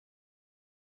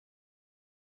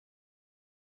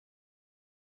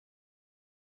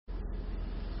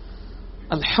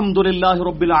الحمدللہ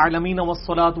رب العالمین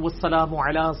والصلاة والسلام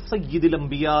علی سید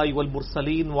الانبیاء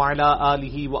والمرسلین وعلی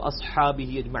آلہ واصحابہ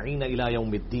اجمعین الی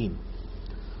یوم الدین.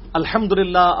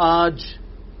 الحمدللہ آج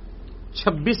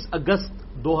 26 اگست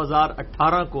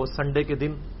 2018 کو سنڈے کے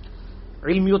دن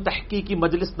علمی-و-تحقیقی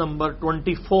مجلس نمبر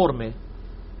 24 میں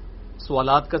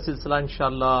سوالات کا سلسلہ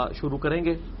انشاءاللہ شروع کریں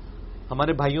گے.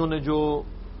 ہمارے بھائیوں نے جو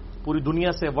پوری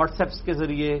دنیا سے واٹس ایپس کے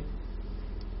ذریعے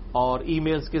اور ای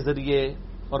میلز کے ذریعے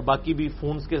اور باقی بھی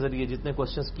فونز کے ذریعے جتنے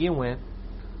کوشچنس کیے ہوئے ہیں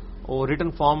وہ ریٹن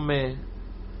فارم میں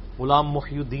غلام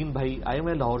محی الدین بھائی آئے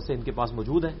ہوئے ہیں لاہور سے، ان کے پاس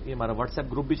موجود ہیں. یہ ہمارا واٹس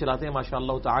ایپ گروپ بھی چلاتے ہیں ماشاء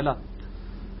اللہ تعالی.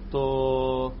 تو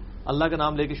اللہ کا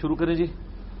نام لے کے شروع کریں جی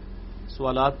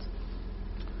سوالات.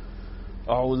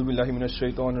 اعوذ باللہ من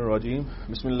الشیطان الرجیم،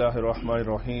 بسم اللہ الرحمن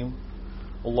الرحیم،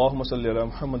 اللہم صلی علی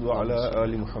محمد وعلی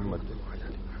آل محمد.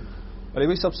 ارے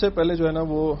بھائی سب سے پہلے جو ہے نا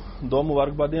وہ دو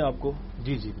مبارکبادیں آپ کو.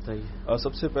 جی بتائیے.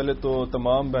 سب سے پہلے تو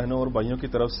تمام بہنوں اور بھائیوں کی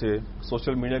طرف سے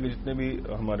سوشل میڈیا کے جتنے بھی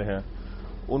ہمارے ہیں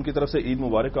ان کی طرف سے عید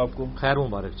مبارک آپ کو. خیر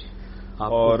مبارک جی.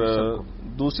 اور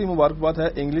دوسری مبارکباد ہے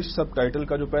انگلش سب ٹائٹل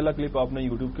کا جو پہلا کلپ آپ نے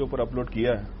یوٹیوب کے اوپر اپلوڈ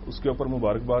کیا ہے اس کے اوپر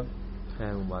مبارکباد.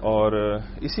 اور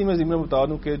اسی میں ضمن بتا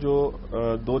دوں کہ جو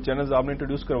دو چینلز آپ نے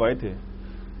انٹروڈیوس کروائے تھے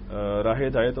راہ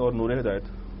ہدایت اور نور ہدایت،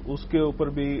 اس کے اوپر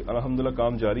بھی الحمدللہ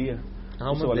کام جاری ہے.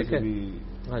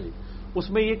 ہاں جی. اس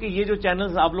میں یہ کہ یہ جو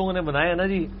چینلز آپ لوگوں نے بنائے ہیں نا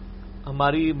جی،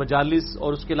 ہماری مجالس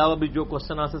اور اس کے علاوہ بھی جو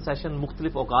کوشچن آنسر سیشن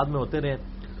مختلف اوقات میں ہوتے رہے،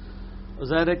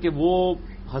 ظاہر ہے کہ وہ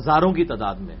ہزاروں کی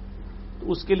تعداد میں.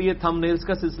 تو اس کے لیے تھم نیلز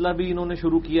کا سلسلہ بھی انہوں نے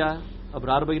شروع کیا.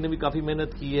 ابرار بھائی نے بھی کافی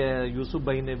محنت کی ہے، یوسف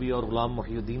بھائی نے بھی اور غلام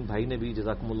محی الدین بھائی نے بھی،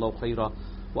 جزاکم اللہ خیرہ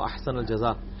و احسن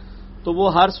الجزا. تو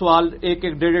وہ ہر سوال ایک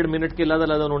ڈیڑھ منٹ کے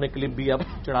علیحدہ انہوں نے کلپ بھی اب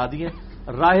چڑھا دیے.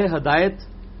 راہ ہدایت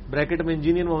بریکٹ میں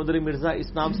انجینئر محمد علی مرزا اس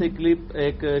نام سے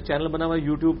ایک چینل بنا ہوا ہے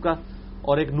یوٹیوب کا،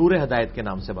 اور ایک نور ہدایت کے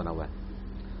نام سے بنا ہوا ہے.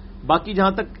 باقی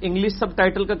جہاں تک انگلش سب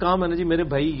ٹائٹل کا کام ہے نا جی میرے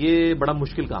بھائی، یہ بڑا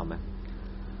مشکل کام ہے،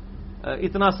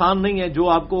 اتنا آسان نہیں ہے. جو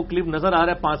آپ کو کلپ نظر آ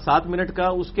رہا ہے 5-7 منٹ کا،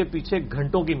 اس کے پیچھے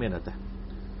گھنٹوں کی محنت ہے.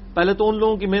 پہلے تو ان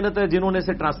لوگوں کی محنت ہے جنہوں نے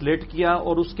اسے ٹرانسلیٹ کیا،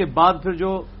 اور اس کے بعد پھر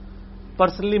جو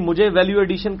پرسنلی مجھے ویلیو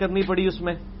ایڈیشن کرنی پڑی اس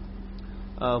میں،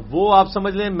 وہ آپ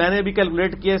سمجھ لیں میں نے بھی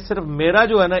کیلکولیٹ کیا. صرف میرا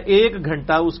جو ہے نا 1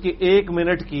 گھنٹہ اس کے 1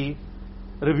 منٹ کی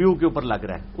ریویو کے اوپر لگ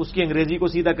رہا ہے، اس کی انگریزی کو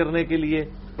سیدھا کرنے کے لیے.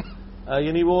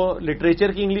 یعنی وہ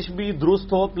لٹریچر کی انگلش بھی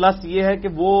درست ہو، پلس یہ ہے کہ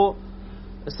وہ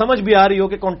سمجھ بھی آ رہی ہو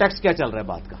کہ کانٹیکسٹ کیا چل رہا ہے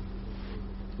بات کا.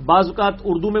 بعض اوقات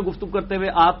اردو میں گفتگو کرتے ہوئے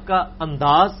آپ کا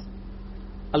انداز،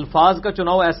 الفاظ کا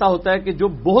چناؤ ایسا ہوتا ہے کہ جو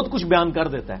بہت کچھ بیان کر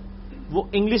دیتا ہے، وہ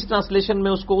انگلش ٹرانسلیشن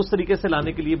میں اس کو اس طریقے سے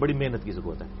لانے کے لیے بڑی محنت کی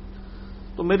ضرورت ہے.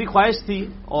 تو میری خواہش تھی،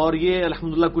 اور یہ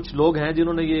الحمدللہ کچھ لوگ ہیں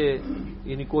جنہوں نے یہ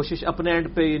یعنی کوشش اپنے اینڈ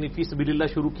پہ یعنی فی سبیل اللہ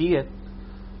شروع کی ہے.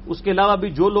 اس کے علاوہ بھی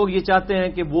جو لوگ یہ چاہتے ہیں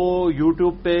کہ وہ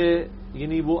یوٹیوب پہ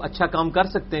یعنی وہ اچھا کام کر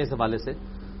سکتے ہیں اس حوالے سے،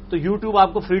 تو یوٹیوب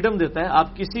آپ کو فریڈم دیتا ہے.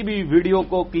 آپ کسی بھی ویڈیو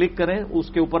کو کلک کریں، اس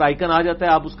کے اوپر آئیکن آ جاتا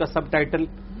ہے، آپ اس کا سب ٹائٹل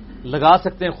لگا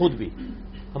سکتے ہیں خود بھی،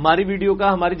 ہماری ویڈیو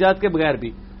کا ہماری اجازت کے بغیر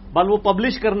بھی. بل وہ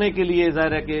پبلش کرنے کے لیے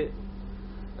ظاہر ہے کہ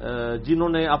جنہوں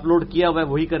نے اپلوڈ کیا ہوا ہے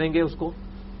وہی کریں گے اس کو.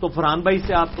 تو فرحان بھائی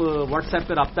سے آپ واٹس ایپ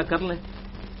پہ رابطہ کر لیں،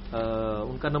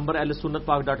 ان کا نمبر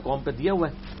ahlsunnatpak.com پہ دیا ہوا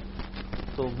ہے.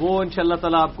 تو وہ ان شاء اللہ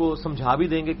تعالیٰ آپ کو سمجھا بھی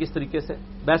دیں گے کس طریقے سے.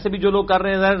 ویسے بھی جو لوگ کر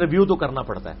رہے ہیں ریویو تو کرنا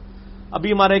پڑتا ہے.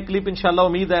 ابھی ہمارا ایک کلپ انشاءاللہ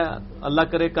امید ہے اللہ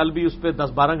کرے کل بھی اس پہ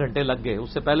 10-12 گھنٹے لگ گئے،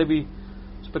 اس سے پہلے بھی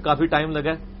اس پہ کافی ٹائم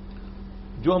لگا.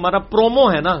 جو ہمارا پرومو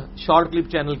ہے نا شارٹ کلپ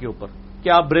چینل کے اوپر،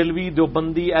 کیا بریلوی،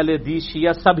 دیوبندی، اہل حدیث،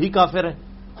 شیعہ سب ہی کافر ہیں؟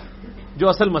 جو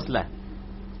اصل مسئلہ ہے،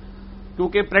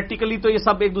 کیونکہ پریکٹیکلی تو یہ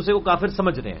سب ایک دوسرے کو کافر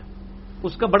سمجھ رہے ہیں.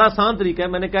 اس کا بڑا آسان طریقہ ہے،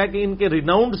 میں نے کہا کہ ان کے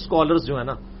ریناؤنڈ اسکالرز جو ہیں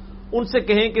نا ان سے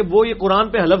کہیں کہ وہ یہ قرآن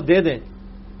پہ حلف دے دیں.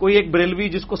 کوئی ایک بریلوی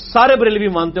جس کو سارے بریلوی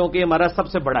مانتے ہوں کہ یہ ہمارا سب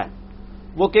سے بڑا ہے،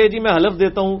 وہ کہے جی میں حلف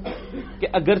دیتا ہوں کہ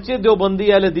اگرچہ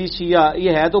دیوبندی، اہل حدیث، شیعہ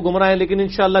یہ ہے تو گمراہ ہے لیکن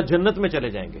انشاءاللہ جنت میں چلے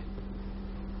جائیں گے،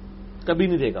 کبھی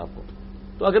نہیں دے گا آپ کو.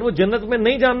 تو اگر وہ جنت میں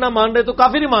نہیں جاننا مان رہے تو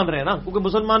کافر ہی مان رہے ہیں نا، کیونکہ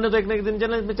مسلمان نے تو ایک نہ ایک دن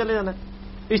جنت میں چلے جانا ہے.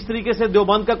 اس طریقے سے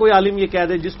دیوبند کا کوئی عالم یہ کہہ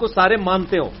دے جس کو سارے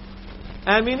مانتے ہو،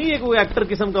 ایم ہی نہیں ہے کوئی ایکٹر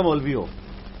قسم کا مولوی ہو،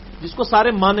 جس کو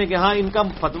سارے مانے کہ ہاں ان کا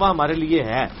فتویٰ ہمارے لیے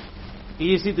ہے،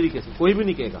 یہ اسی طریقے سے کوئی بھی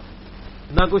نہیں کہے گا،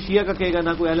 نہ کوئی شیعہ کا کہے گا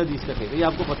نہ کوئی اہل حدیث کا کہے گا، یہ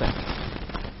آپ کو پتہ ہے.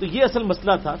 تو یہ اصل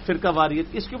مسئلہ تھا فرقہ واریت.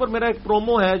 اس کے اوپر میرا ایک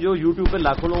پرومو ہے جو یوٹیوب پہ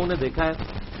لاکھوں لوگوں نے دیکھا ہے،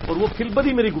 اور وہ فی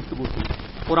البدی میری گفتگو تھی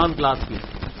قرآن کلاس کی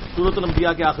سورۃ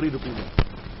الانبیاء کے آخری رکوع میں.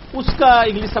 اس کا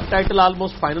انگلش سب ٹائٹل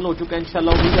آلموسٹ فائنل ہو چکا ہے.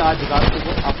 انشاءاللہ امید ہے آج رات کو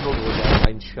وہ اپلوڈ ہو جائے گا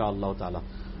انشاءاللہ تعالی.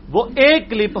 وہ ایک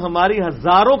کلپ ہماری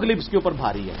ہزاروں کلپس کے اوپر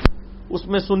بھاری ہے. اس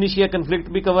میں سنی شیعہ کنفلکٹ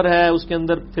بھی کور ہے، اس کے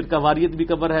اندر فرقہ واریت بھی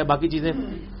کور ہے، باقی چیزیں.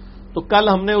 تو کل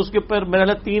ہم نے اس کے اوپر میرا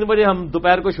خیال 3 بجے ہم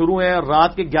دوپہر کو شروع ہیں اور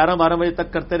رات کے 11-12 بجے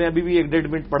تک کرتے رہے. ابھی بھی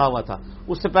 1-1.5 منٹ پڑا ہوا تھا.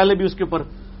 اس سے پہلے بھی اس کے اوپر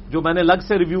جو میں نے الگ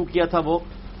سے ریویو کیا تھا وہ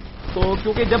تو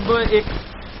کیونکہ جب ایک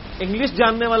انگلش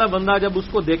جاننے والا بندہ جب اس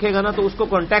کو دیکھے گا نا تو اس کو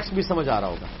کانٹیکسٹ بھی سمجھ آ رہا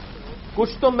ہوگا.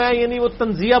 کچھ تو میں یعنی وہ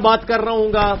تنزیہ بات کر رہا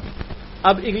ہوں گا.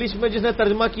 اب انگلش میں جس نے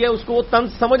ترجمہ کیا اس کو وہ طنز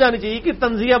سمجھ آنی چاہیے کہ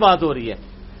تنزیہ بات ہو رہی ہے.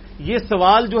 یہ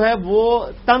سوال جو ہے وہ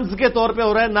طنز کے طور پہ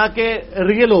ہو رہا ہے نہ کہ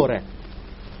ریئل ہو رہا ہے.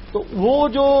 تو وہ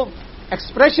جو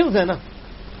ایکسپریشنز ہیں نا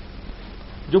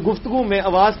جو گفتگو میں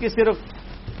آواز کی صرف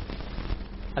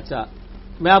اچھا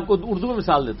میں آپ کو اردو میں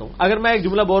مثال دیتا ہوں. اگر میں ایک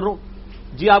جملہ بول رہا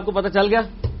ہوں جی آپ کو پتہ چل گیا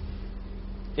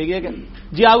ایک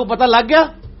جی آپ کو پتہ لگ گیا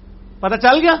پتہ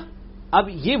چل گیا. اب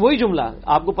یہ وہی جملہ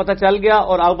آپ کو پتہ چل گیا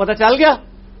اور آپ کو پتہ چل گیا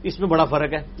اس میں بڑا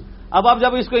فرق ہے. اب آپ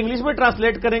جب اس کو انگلش میں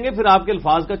ٹرانسلیٹ کریں گے پھر آپ کے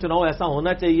الفاظ کا چناؤ ایسا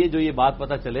ہونا چاہیے جو یہ بات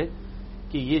پتہ چلے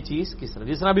کہ یہ چیز کس طرح.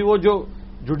 جس طرح بھی وہ جو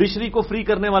جوڈیشری کو فری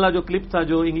کرنے والا جو کلپ تھا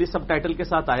جو انگلش سب ٹائٹل کے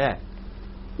ساتھ آیا ہے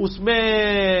اس میں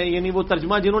یعنی وہ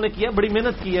ترجمہ جنہوں نے کیا بڑی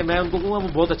محنت کی ہے. میں ان کو کہوں گا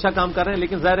وہ بہت اچھا کام کر رہے ہیں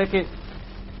لیکن ظاہر ہے کہ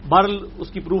بہرحال اس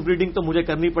کی پروف ریڈنگ تو مجھے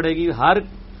کرنی پڑے گی. ہر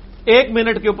 1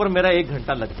 منٹ کے اوپر میرا 1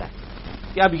 گھنٹہ لگتا ہے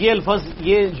کہ اب یہ الفاظ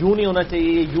یہ یوں نہیں ہونا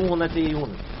چاہیے یہ یوں ہونا چاہیے یوں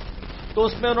نہیں. تو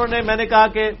اس میں میں نے کہا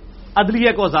کہ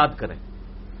عدلیہ کو آزاد کریں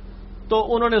تو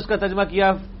انہوں نے اس کا ترجمہ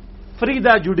کیا فری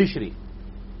دا جوڈیشری.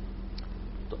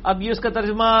 تو اب یہ اس کا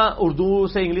ترجمہ اردو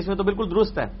سے انگلش میں تو بالکل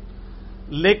درست ہے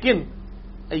لیکن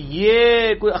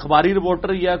یہ کوئی اخباری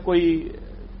رپورٹر یا کوئی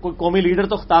قومی لیڈر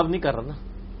تو خطاب نہیں کر رہا نا.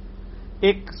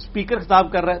 ایک اسپیکر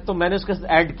خطاب کر رہا ہے تو میں نے اس کے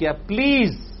ساتھ ایڈ کیا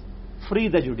پلیز فری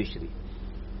دا جوڈیشری.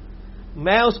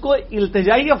 میں اس کو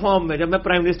التجائیہ فارم میں جب میں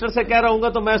پرائم منسٹر سے کہہ رہا ہوں گا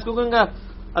تو میں اس کو کہوں گا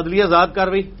عدلیہ آزاد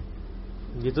کارروائی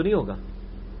یہ تو نہیں ہوگا.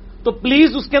 تو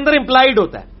پلیز اس کے اندر امپلائڈ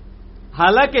ہوتا ہے.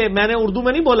 حالانکہ میں نے اردو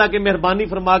میں نہیں بولا کہ مہربانی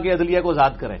فرما کے عدلیہ کو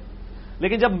آزاد کریں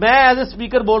لیکن جب میں ایز اے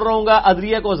اسپیکر بول رہا ہوں گا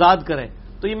عدلیہ کو آزاد کریں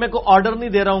تو یہ میں کو آرڈر نہیں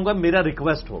دے رہا ہوں گا میرا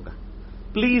ریکویسٹ ہوگا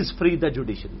پلیز فری دا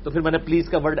جوڈیشری. تو پھر میں نے پلیز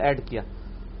کا ورڈ ایڈ کیا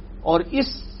اور اس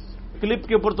کلپ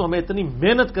کے اوپر تو ہمیں اتنی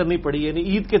محنت کرنی پڑی یعنی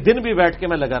عید کے دن بھی بیٹھ کے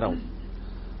میں لگا رہا ہوں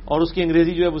اور اس کی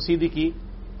انگریزی جو ہے وہ سیدھی کی.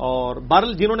 اور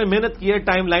بہرحال جنہوں نے محنت کی ہے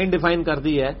ٹائم لائن ڈیفائن کر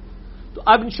دی ہے تو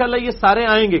اب انشاءاللہ یہ سارے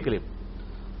آئیں گے کلپ.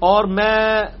 اور میں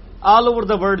آل اوور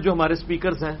دا ورلڈ جو ہمارے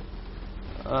اسپیکرز ہیں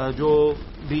جو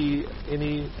بھی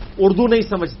یعنی اردو نہیں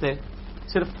سمجھتے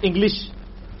صرف انگلش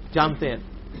جانتے ہیں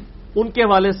ان کے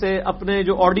حوالے سے اپنے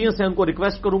جو آڈینس ہیں ان کو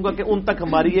ریکویسٹ کروں گا کہ ان تک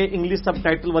ہماری یہ انگلش سب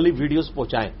ٹائٹل والی ویڈیوز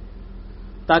پہنچائیں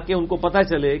تاکہ ان کو پتہ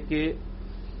چلے کہ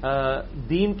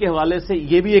دین کے حوالے سے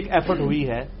یہ بھی ایک ایفرٹ ہوئی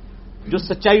ہے جو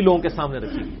سچائی لوگوں کے سامنے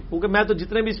رکھی. کیونکہ میں تو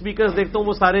جتنے بھی اسپیکرز دیکھتا ہوں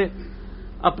وہ سارے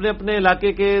اپنے اپنے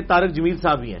علاقے کے طارق جمیل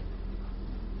صاحب ہی ہیں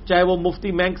چاہے وہ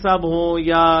مفتی مینک صاحب ہوں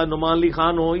یا نعمان علی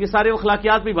خان ہوں. یہ سارے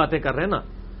اخلاقیات بھی باتیں کر رہے ہیں نا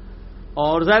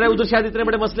اور ظاہر ہے ادھر شاید اتنے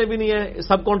بڑے مسئلے بھی نہیں ہیں.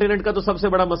 سب کانٹیننٹ کا تو سب سے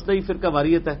بڑا مسئلہ ہی فرقہ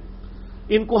واریت ہے.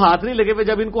 ان کو ہاتھ نہیں لگے ہوئے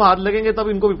جب ان کو ہاتھ لگیں گے تب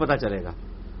ان کو بھی پتہ چلے گا.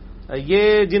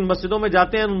 یہ جن مسجدوں میں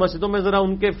جاتے ہیں ان مسجدوں میں ذرا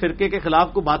ان کے فرقے کے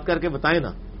خلاف کو بات کر کے بتائیں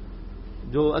نا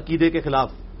جو عقیدے کے خلاف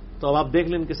تو اب آپ دیکھ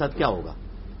لیں ان کے ساتھ کیا ہوگا.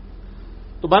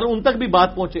 تو بہرحال ان تک بھی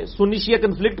بات پہنچے. سنی شیعہ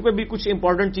کنفلکٹ پہ بھی کچھ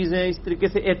امپورٹنٹ چیزیں ہیں. اس طریقے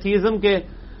سے ایتھیزم کے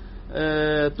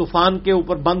طوفان کے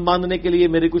اوپر بند باندھنے کے لیے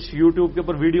میرے کچھ یوٹیوب کے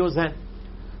اوپر ویڈیوز ہیں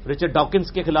رچرڈ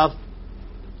ڈاکنز کے خلاف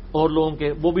اور لوگوں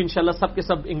کے وہ بھی انشاءاللہ سب کے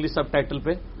سب انگلش سب ٹائٹل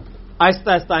پہ آہستہ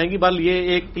آہستہ آئیں گی. بہرحال یہ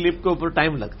ایک کلپ کے اوپر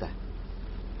ٹائم لگتا ہے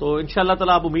تو انشاءاللہ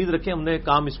تعالی آپ امید رکھیں ہم نے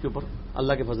کام اس کے اوپر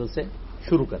اللہ کے فضل سے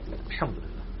شروع کر دیا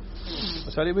الحمدللہ.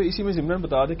 اچھا علی بھائی اسی میں ضمن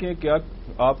بتا دیں کہ کیا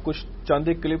آپ کچھ چند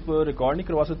ایک کلپ ریکارڈ نہیں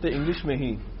کروا سکتے انگلش میں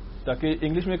ہی تاکہ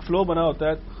انگلش میں ایک فلو بنا ہوتا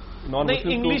ہے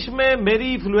نہیں انگلش میں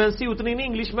میری فلوئنسی اتنی نہیں.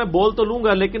 انگلش میں بول تو لوں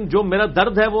گا لیکن جو میرا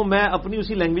درد ہے وہ میں اپنی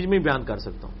اسی لینگویج میں بیان کر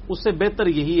سکتا ہوں. اس سے بہتر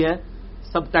یہی ہے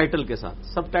سب ٹائٹل کے ساتھ.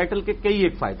 سب ٹائٹل کے کئی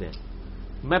ایک فائدے ہیں.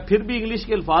 میں پھر بھی انگلش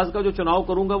کے الفاظ کا جو چناؤ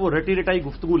کروں گا وہ رٹی رٹائی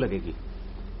گفتگو لگے گی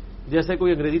جیسے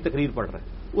کوئی انگریزی تقریر پڑھ رہا ہے.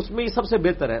 اس میں یہ سب سے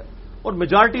بہتر ہے. اور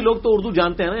میجارٹی لوگ تو اردو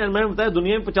جانتے ہیں نا. میں نے بتایا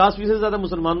دنیا میں 50% سے زیادہ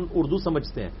مسلمان اردو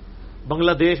سمجھتے ہیں.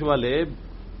 بنگلہ دیش والے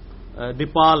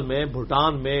نیپال میں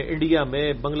بھوٹان میں انڈیا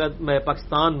میں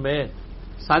پاکستان میں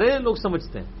سارے لوگ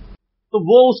سمجھتے ہیں. تو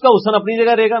وہ اس کا حسن اپنی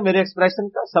جگہ رہے گا. میرے ایکسپریشن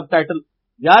کا سب ٹائٹل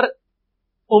یار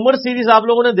عمر سیریز آپ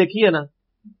لوگوں نے دیکھی ہے نا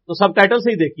تو سب ٹائٹل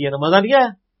سے ہی دیکھی ہے نا مزہ نہیں آیا.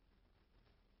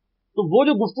 تو وہ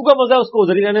جو گفتگو کا مزہ ہے اس کو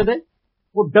ادھر ہی رہنے دیں.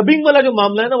 وہ ڈبنگ والا جو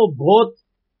معاملہ ہے نا وہ بہت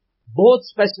بہت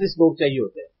اسپیشلسٹ لوگ چاہیے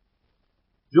ہوتے ہیں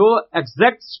جو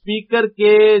ایگزیکٹ اسپیکر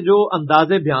کے جو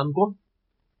انداز بیان کو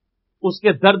اس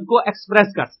کے درد کو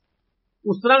ایکسپریس کر سکتے.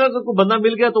 اس طرح کا کوئی بندہ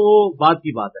مل گیا تو وہ بات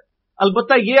کی بات ہے.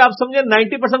 البتہ یہ آپ سمجھیں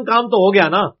 90% کام تو ہو گیا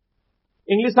نا.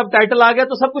 انگلش سب ٹائٹل آ گیا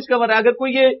تو سب کچھ کور ہے. اگر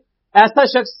کوئی یہ ایسا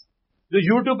شخص جو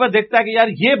یوٹیوب پہ دیکھتا ہے کہ یار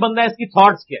یہ بندہ اس کی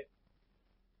تھاٹس کیا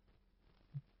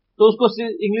تو اس کو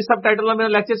انگلش سب ٹائٹل میں میرا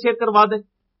لیکچر شیئر کروا دیں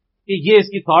کہ یہ اس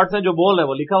کی تھاٹس ہیں جو بول ہے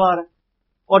وہ لکھا ہوا ہے.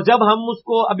 اور جب ہم اس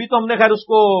کو ابھی تو ہم نے خیر اس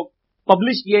کو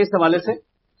پبلش کیا اس حوالے سے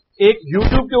ایک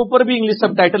یوٹیوب کے اوپر بھی انگلش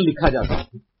سب ٹائٹل لکھا جاتا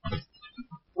ہے،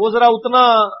 وہ ذرا اتنا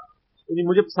یعنی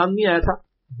مجھے پسند نہیں آیا تھا،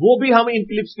 وہ بھی ہم ان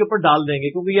کلپس کے اوپر ڈال دیں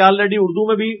گے کیونکہ یہ آلریڈی اردو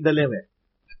میں بھی ڈلے ہوئے ہیں۔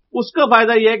 اس کا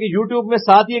فائدہ یہ ہے کہ یوٹیوب میں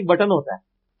ساتھ ہی ایک بٹن ہوتا ہے،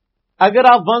 اگر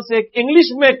آپ وہاں سے ایک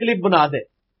انگلش میں کلپ بنا دیں،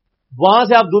 وہاں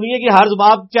سے آپ دنیا کی ہر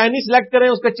زبان، آپ چائنیز سلیکٹ کریں،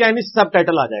 اس کا چائنیز سب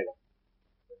ٹائٹل آ جائے گا،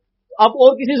 اب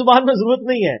اور کسی زبان میں ضرورت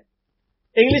نہیں ہے،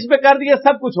 انگلش میں کر دیا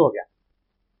سب کچھ ہو گیا۔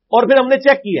 اور پھر ہم نے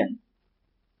چیک کیا،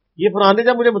 یہ فرحان نے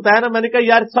جب مجھے بتایا نا، میں نے کہا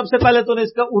یار سب سے پہلے تو نے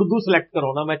اس کا اردو سلیکٹ کرو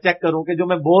نا، میں چیک کروں کہ جو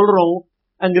میں بول رہا ہوں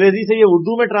انگریزی سے یہ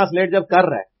اردو میں ٹرانسلیٹ جب کر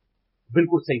رہا ہے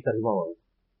بالکل صحیح ترجمہ ہو رہا ہے۔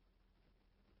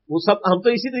 وہ سب ہم تو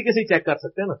اسی طریقے سے چیک کر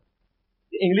سکتے ہیں نا،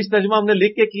 انگلش ترجمہ ہم نے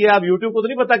لکھ کے کیا، اب یوٹیوب کو تو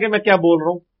نہیں پتا کہ میں کیا بول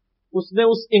رہا ہوں، اس نے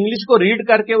اس انگلش کو ریڈ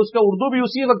کر کے اس کا اردو بھی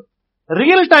اسی وقت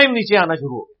ریئل ٹائم نیچے آنا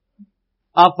شروع ہو گیا۔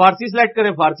 آپ فارسی سلیکٹ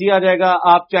کریں فارسی آ جائے گا،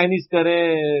 آپ چائنیز کریں،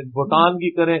 بھوٹان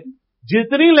کی کریں،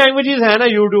 جتنی لینگویجز ہیں نا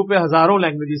یوٹیوب پہ، ہزاروں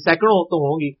لینگویجز، سینکڑوں تو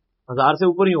ہوں گی، ہزار سے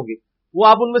اوپر ہی ہوں گی، وہ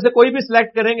آپ ان میں سے کوئی بھی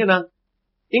سلیکٹ کریں گے نا،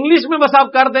 انگلش میں بس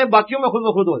آپ کر دیں، باقیوں میں خود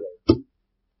بخود ہو جائے گا،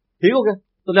 ٹھیک ہو گیا؟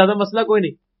 تو لہذا مسئلہ کوئی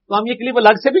نہیں، تو ہم یہ کلپ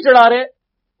الگ سے بھی چڑھا رہے ہیں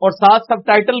اور ساتھ سب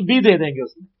ٹائٹل بھی دے دیں گے،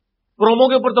 اس میں پرومو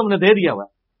کے اوپر تو ہم نے دے دیا ہوا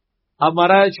ہے۔ اب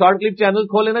ہمارا شارٹ کلپ چینل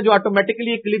کھولے نا، جو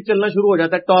آٹومیٹکلی ایک کلپ چلنا شروع ہو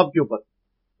جاتا ہے ٹاپ کے اوپر،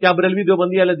 کیا بریلوی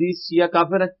دیوبندی اہل حدیث شیعہ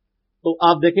کافر ہے، تو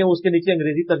آپ دیکھیں اس کے نیچے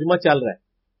انگریزی ترجمہ چل رہا ہے،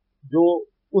 جو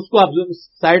اس کو آپ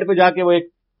سائڈ پہ جا کے وہ ایک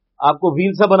آپ کو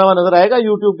ویل سا بنا ہوا نظر آئے گا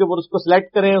یوٹیوب کے اوپر، اس کو سلیکٹ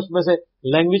کریں، اس میں سے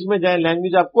لینگویج میں جائیں،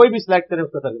 لینگویج آپ کوئی بھی سلیکٹ کریں،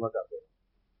 اس کا ترجمہ کر دیں،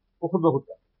 وہ خود بخود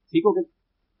کریں، ٹھیک ہو گیا؟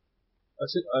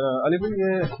 اچھا علی بھائی،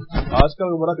 یہ آج کا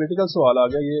بڑا کریٹیکل سوال آ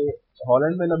گیا، یہ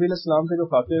ہالینڈ میں نبی علیہ السلام کے جو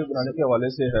خاکے بنانے کے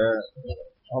حوالے سے ہے،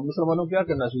 ہم مسلمانوں کیا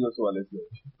کرنا چاہیے اس حوالے سے،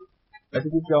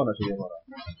 ایٹیٹیوڈ کیا ہونا چاہیے ہمارا؟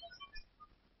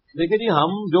 دیکھیں جی،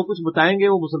 ہم جو کچھ بتائیں گے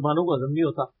وہ مسلمانوں کو ہضم نہیں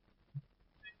ہوتا،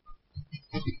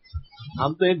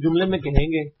 ہم تو ایک جملے میں کہیں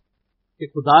گے کہ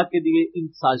خدا کے لیے ان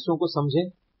سازشوں کو سمجھیں،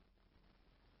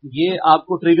 یہ آپ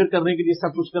کو ٹریگر کرنے کے لیے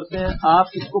سب کچھ کرتے ہیں،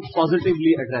 آپ اس کو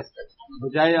پازیٹیولی ایڈریس کریں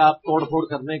بجائے آپ توڑ پھوڑ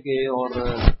کرنے کے اور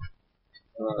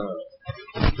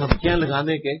دھمکیاں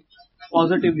لگانے کے،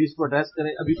 پازیٹیولی اس کو ایڈریس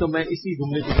کریں۔ ابھی تو میں اسی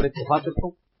جملے کے اوپر اتفاق کرتا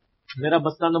ہوں، میرا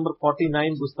مسئلہ نمبر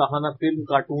 49 گستاخانہ فلم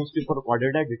کارٹونز کے اوپر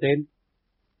ریکارڈڈ ہے ڈیٹیل،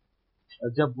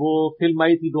 جب وہ فلم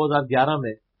آئی تھی 2011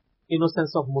 میں،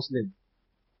 انوسینس آف مسلم،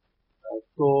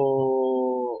 تو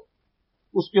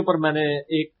اس کے اوپر میں نے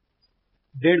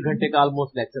 1.5 گھنٹے کا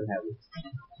آلموسٹ لیکچر ہے وہ،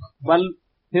 بل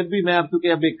پھر بھی میں اب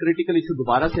چونکہ اب ایک کریٹیکل ایشو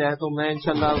دوبارہ سے آیا تو میں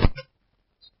انشاءاللہ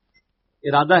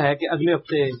ارادہ ہے کہ اگلے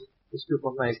ہفتے اس کے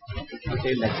اوپر میں ایک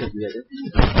ڈیٹیل لیکچر دیا جائے۔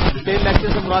 ڈیٹیل لیکچر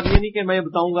سے مراد یہ نہیں کہ میں یہ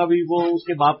بتاؤں گا بھی وہ اس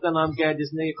کے باپ کا نام کیا ہے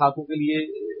جس نے یہ خاکوں کے لیے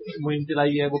مہم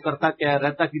چلائی ہے، وہ کرتا کیا ہے،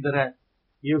 رہتا کدھر ہے،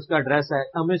 یہ اس کا ایڈریس ہے،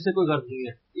 ہمیں اس سے کوئی غرض نہیں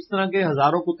ہے۔ اس طرح کے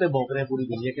ہزاروں کتے بھونک رہے ہیں پوری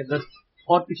دنیا کے اندر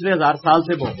اور پچھلے 1000 سال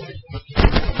سے بھونک رہے ہیں،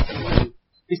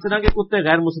 اس طرح کے کتے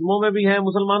غیر مسلموں میں بھی ہیں،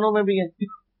 مسلمانوں میں بھی ہیں،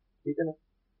 ٹھیک ہے نا؟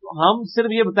 تو ہم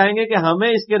صرف یہ بتائیں گے کہ ہمیں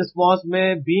اس کے رسپانس میں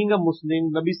بینگ اے مسلم،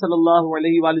 نبی صلی اللہ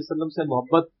علیہ وآلہ وسلم سے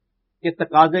محبت کے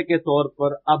تقاضے کے طور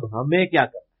پر اب ہمیں کیا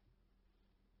کرنا ہے،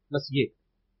 بس یہ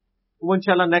وہ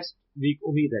انشاءاللہ نیکسٹ ویک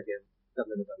امید ہے کہ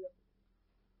کرنے میں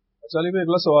کامیاب۔ چلیے بھائی،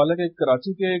 اگلا سوال ہے کہ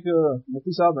کراچی کے ایک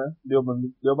مفتی صاحب ہیں،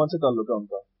 دیوبند سے تعلق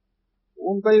ہے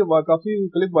ان کا یہ کافی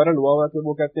کلپ وائرل ہوا ہے کہ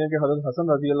وہ کہتے ہیں کہ حضرت حسن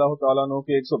رضی اللہ تعالیٰ عنہ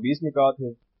کے 120 نکاح تھے،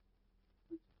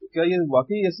 کیا یہ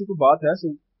واقعی ایسی کوئی بات ہے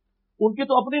صحیح؟ ان کی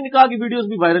تو اپنی نکاح کی ویڈیوز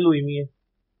بھی وائرل ہوئی ہوئی ہیں،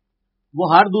 وہ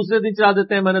ہر دوسرے دن چلا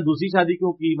دیتے ہیں میں نے دوسری شادی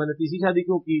کیوں کی، میں نے تیسری شادی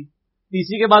کیوں کی،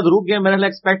 تیسری کے بعد رک گئے، میرے لیے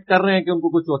ایکسپیکٹ کر رہے ہیں کہ ان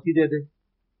کو کچھ چوتھی دے دیں۔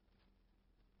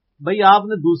 بھائی آپ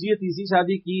نے دوسری یا تیسری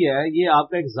شادی کی ہے، یہ آپ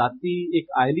کا ایک ذاتی ایک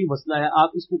آئلی مسئلہ ہے، آپ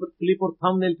اس کے اوپر کلپ اور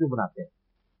تھم نیل کیوں بناتے ہیں؟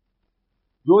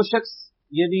 جو شخص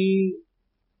یعنی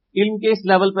علم کے اس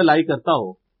لیول پہ لائی کرتا ہو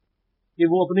کہ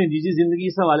وہ اپنی نجی زندگی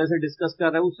اس حوالے سے ڈسکس کر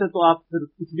رہا ہے، اس سے تو آپ پھر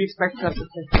کچھ بھی ایکسپیکٹ کر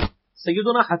سکتے ہیں۔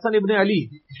 سیدنا حسن ابن علی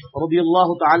رضی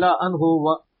اللہ تعالی عنہ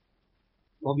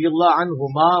رضی اللہ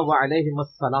عنہما وعلیہم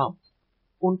السلام،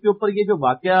 ان کے اوپر یہ جو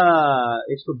واقعہ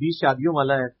 120 شادیوں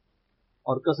والا ہے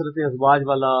اور کثرت ازواج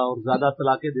والا اور زیادہ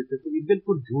طلاقیں دیتے تھے، یہ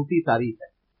بالکل جھوٹی تعریف ہے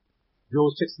جو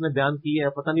اس شخص نے بیان کی ہے۔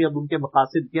 پتہ نہیں اب ان کے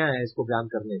مقاصد کیا ہیں اس کو بیان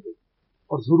کرنے کے،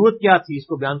 اور ضرورت کیا تھی اس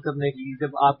کو بیان کرنے کی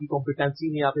جب آپ کی کمپیٹنسی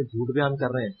نہیں، آپ ایک جھوٹ بیان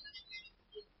کر رہے ہیں۔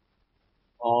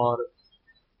 اور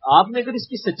آپ نے اگر اس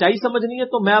کی سچائی سمجھنی ہے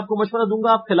تو میں آپ کو مشورہ دوں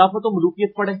گا آپ خلافت و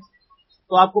ملوکیت پڑھیں،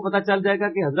 تو آپ کو پتہ چل جائے گا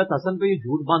کہ حضرت حسن پہ یہ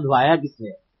جھوٹ باندھوایا کس نے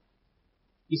ہے،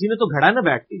 کسی نے تو گھڑا نہ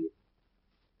بیٹھ کے،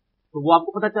 تو وہ آپ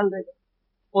کو پتہ چل جائے گا۔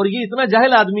 اور یہ اتنا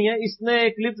جاہل آدمی ہے، اس نے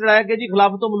ایک کلپ چڑھایا کہ جی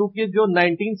خلافت و ملوکیت جو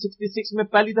 1966 میں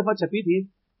پہلی دفعہ چھپی تھی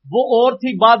وہ اور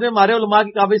تھی، بعد میں ہمارے علماء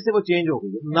کی کاوش سے وہ چینج ہو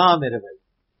گئی ہے۔ نہ میرے بھائی،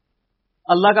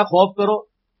 اللہ کا خوف کرو،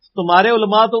 تمہارے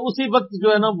علماء تو اسی وقت جو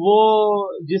ہے نا وہ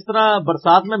جس طرح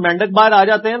برسات میں مینڈک باہر آ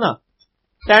جاتے ہیں نا،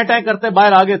 ٹیں کرتے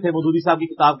باہر آ گئے تھے مودودی صاحب کی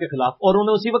کتاب کے خلاف، اور انہوں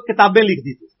نے اسی وقت کتابیں لکھ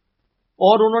دی تھی،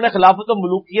 اور انہوں نے خلافت و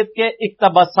ملوکیت کے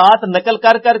اقتباسات نقل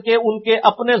کر کر کے ان کے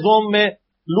اپنے زوم میں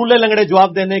لولے لنگڑے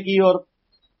جواب دینے کی اور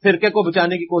فرقے کو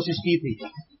بچانے کی کوشش کی تھی.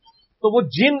 تو وہ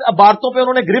جن عبارتوں پہ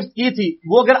انہوں نے گرفت کی تھی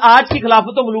وہ اگر آج کی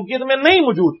خلافت و ملوکیت میں نہیں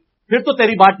موجود پھر تو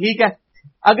تیری بات ٹھیک ہے،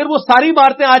 اگر وہ ساری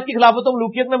باتیں آج کی خلافت و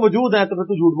ملوکیت میں موجود ہیں تو پھر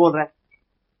تو جھوٹ بول رہا ہے.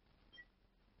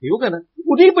 ٹھیک ہے نا؟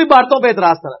 انہی کوئی باتوں پہ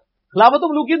اعتراض کرا. خلافت و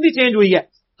ملوکیت بھی چینج ہوئی ہے.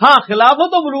 ہاں،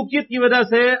 خلافت و ملوکیت کی وجہ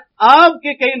سے آپ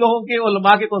کے کئی لوگوں کے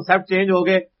علماء کے کنسپٹ چینج ہو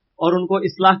گئے اور ان کو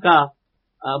اصلاح کا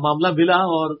معاملہ ملا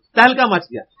اور تہلکہ مچ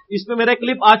گیا. اس پہ میرا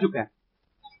کلپ آ چکا ہے.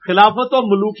 خلافت و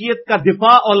ملوکیت کا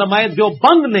دفاع علماء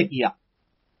دیوبند نے کیا،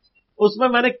 اس میں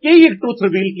میں نے کئی ایک ٹروتھ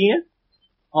ریویل کی ہیں،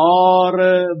 اور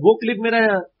وہ کلپ میرا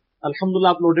الحمدللہ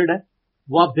اپلوڈڈ ہے،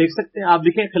 وہ آپ دیکھ سکتے ہیں. آپ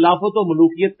لکھیں خلافت و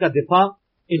ملوکیت کا دفاع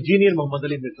انجینئر محمد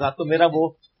علی مرزا، تو میرا وہ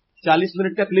 40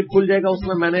 منٹ کا کلپ کھل جائے گا. اس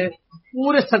میں نے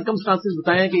پورے سرکمسٹانسز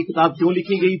بتائے ہیں کہ یہ کتاب کیوں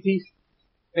لکھی گئی تھی.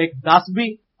 ایک داسبی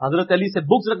حضرت علی سے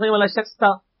بکس رکھنے والا شخص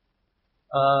تھا،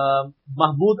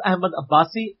 محمود احمد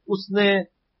عباسی، اس نے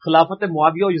خلافت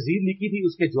معاویہ و یزید لکھی تھی،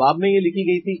 اس کے جواب میں یہ لکھی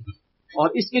گئی تھی. اور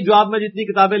اس کے جواب میں جتنی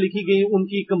کتابیں لکھی گئی ان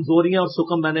کی کمزوریاں اور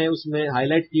سکم میں نے اس میں ہائی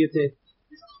لائٹ کیے تھے.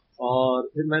 اور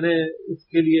پھر میں نے اس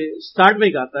کے لیے سٹارٹ میں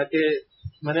کہا تھا کہ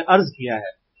میں نے عرض کیا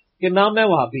ہے کہ نہ میں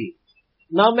وہابی،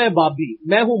 نہ میں بابی،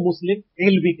 میں ہوں مسلم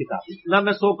علمی کتابی. نہ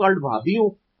میں سو کالڈ وہابی ہوں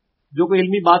جو کوئی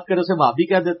علمی بات کرے اسے وہابی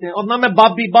کہہ دیتے ہیں، اور نہ میں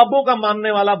بابی، بابوں کا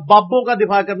ماننے والا، بابوں کا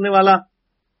دفاع کرنے والا،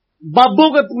 بابوں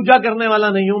کو پوجا کرنے والا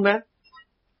نہیں ہوں.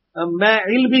 میں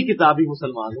علمی کتابی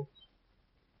مسلمان ہوں.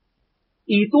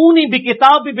 ایتونی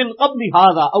بکتاب من قبل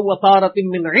ھذا او اثارۃ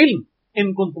من علم ان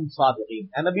کنتم صادقین.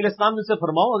 اے نبی علیہ السلام سے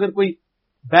فرماؤ اگر کوئی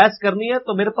بحث کرنی ہے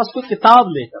تو میرے پاس کوئی کتاب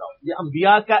لے کر آؤ، یہ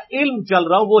انبیاء کا علم چل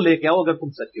رہا ہو وہ لے کے آؤ اگر تم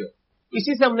سچے ہو.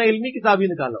 اسی سے ہم نے علمی کتابی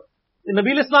نکالا.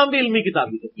 نبی علیہ السلام بھی علمی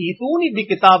کتابی تھے. ایتونی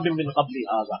بکتاب من قبل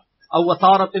ھذا او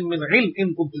اثارۃ من علم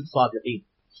ان کنتم صادقین.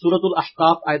 سورۃ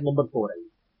الاحقاف آیت نمبر 4 ہے.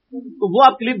 تو وہ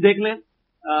آپ کلپ دیکھ لیں.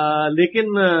 لیکن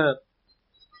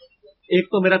ایک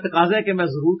تو میرا تقاضا ہے کہ میں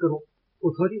ضرور کروں،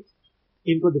 اٹھو جی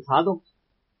ان کو دکھا دو.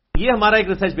 یہ ہمارا ایک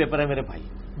ریسرچ پیپر ہے میرے بھائی،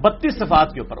 32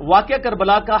 صفحات کے اوپر واقعہ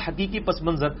کربلا کا حقیقی پس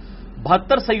منظر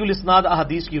 72 صحیح الاسناد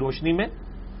احادیث کی روشنی میں.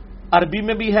 عربی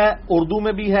میں بھی ہے، اردو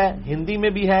میں بھی ہے، ہندی میں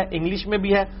بھی ہے، انگلش میں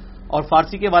بھی ہے، اور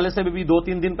فارسی کے والے سے بھی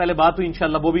 2-3 دن پہلے بات ہوئی،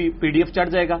 انشاءاللہ وہ بھی PDF چڑھ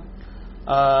جائے گا.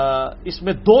 اس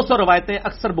میں 200 روایتیں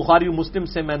اکثر بخاری و مسلم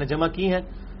سے میں نے جمع کی ہیں،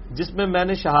 جس میں میں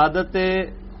نے شہادت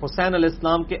حسین علیہ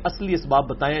السلام کے اصلی اسباب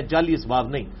بتائے ہیں، جعلی اسباب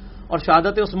نہیں، اور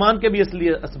شہادت عثمان کے بھی اصلی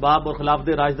اسباب، اور خلافت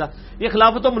راشدہ. یہ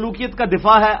خلافت و ملوکیت کا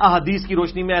دفاع ہے احادیث کی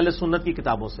روشنی میں اہل سنت کی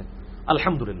کتابوں سے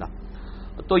الحمدللہ.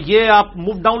 تو یہ آپ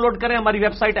مفت ڈاؤن لوڈ کریں ہماری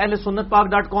ویب سائٹ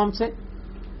ahlsunnatpak.com سے.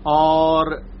 اور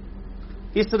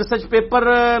اس ریسرچ پیپر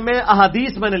میں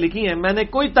احادیث میں نے لکھی ہیں، میں نے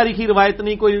کوئی تاریخی روایت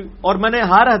نہیں کوئی، اور میں نے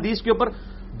ہر حدیث کے اوپر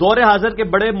دور حاضر کے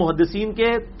بڑے محدثین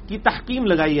کی تحکیم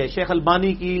لگائی ہے. شیخ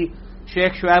البانی کی،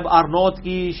 شیخ شعیب آرنوت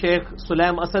کی، شیخ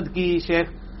سلیم اسد کی، شیخ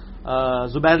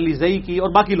زبیر علی زئی کی، اور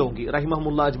باقی لوگوں کی رحمہم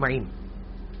اللہ اجمعین.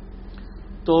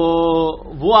 تو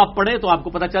وہ آپ پڑھیں تو آپ کو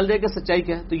پتہ چل جائے کہ سچائی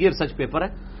کیا ہے. تو یہ ریسرچ پیپر ہے،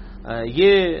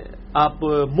 یہ آپ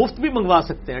مفت بھی منگوا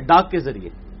سکتے ہیں ڈاک کے ذریعے.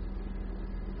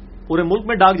 پورے ملک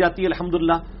میں ڈاک جاتی ہے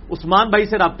الحمدللہ. عثمان بھائی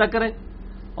سے رابطہ کریں،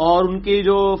 اور ان کی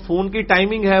جو فون کی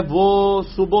ٹائمنگ ہے وہ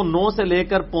صبح 9 سے لے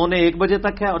کر 12:45 بجے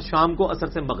تک ہے، اور شام کو عصر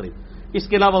سے مغرب. اس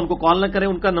کے علاوہ ان کو کال نہ کریں.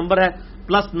 ان کا نمبر ہے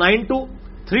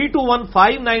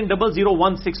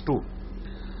 +92-321-5900-162.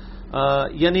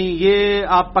 یعنی یہ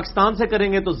آپ پاکستان سے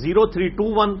کریں گے تو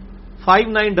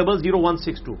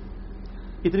 0321-5900-162.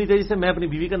 اتنی تیزی سے میں اپنی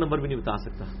بیوی کا نمبر بھی نہیں بتا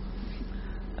سکتا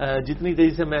جتنی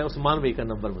تیزی سے میں عثمان بھائی کا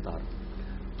نمبر بتا رہا ہوں.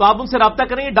 تو آپ ان سے رابطہ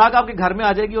کریں گے، ڈاک آپ کے گھر میں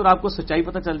آ جائے گی اور آپ کو سچائی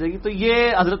پتہ چل جائے گی. تو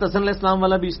یہ حضرت حسن علیہ السلام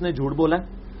والا بھی اس نے جھوٹ بولا ہے.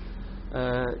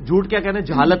 جھوٹ کیا کہنے،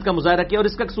 جہالت کا مظاہرہ کیا، اور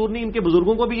اس کا قصور نہیں، ان کے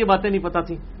بزرگوں کو بھی یہ باتیں نہیں پتہ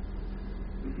تھیں.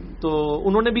 تو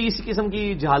انہوں نے بھی اسی قسم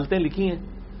کی جہالتیں لکھی ہیں،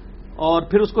 اور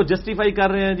پھر اس کو جسٹیفائی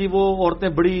کر رہے ہیں. جی وہ عورتیں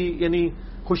بڑی یعنی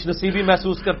خوش نصیبی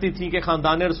محسوس کرتی تھیں کہ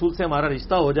خاندان رسول سے ہمارا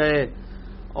رشتہ ہو جائے،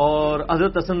 اور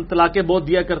حضرت حسن طلاقیں بہت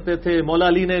دیا کرتے تھے. مولا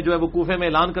علی نے جو ہے وہ کوفے میں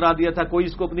اعلان کرا دیا تھا کوئی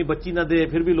اس کو اپنی بچی نہ دے.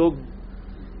 پھر بھی لوگ،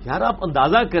 یار آپ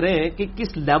اندازہ کریں کہ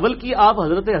کس لیول کی آپ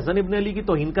حضرت حسن ابن علی کی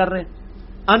توہین کر رہے ہیں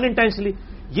ان انٹینشنلی.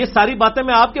 یہ ساری باتیں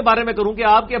میں آپ کے بارے میں کروں کہ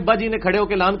آپ کے ابا جی نے کھڑے ہو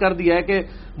کے اعلان کر دیا ہے کہ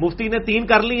مفتی نے 3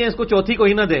 کر لی ہیں، اس کو چوتھی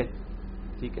کوئی نہ دے.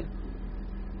 ٹھیک ہے،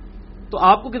 تو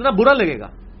آپ کو کتنا برا لگے گا.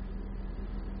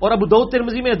 اور ابو داؤد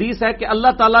ترمذی میں حدیث ہے کہ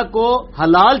اللہ تعالیٰ کو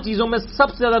حلال چیزوں میں سب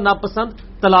سے زیادہ ناپسند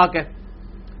طلاق ہے.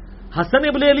 حسن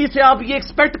ابن علی سے آپ یہ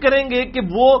ایکسپیکٹ کریں گے کہ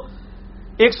وہ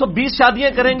 120 شادیاں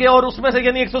کریں گے، اور اس میں سے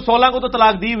یعنی 116 کو تو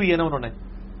طلاق دی ہوئی ہے نا انہوں نے.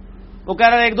 وہ کہہ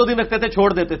رہے ہیں 1-2 دن رکھتے تھے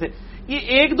چھوڑ دیتے تھے. یہ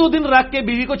ایک دو دن رکھ کے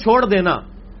بیوی کو چھوڑ دینا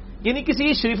یعنی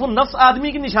کسی شریف النفس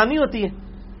آدمی کی نشانی ہوتی ہے؟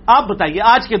 آپ بتائیے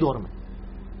آج کے دور میں.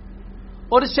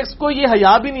 اور اس شخص کو یہ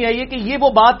حیا بھی نہیں آئی ہے کہ یہ وہ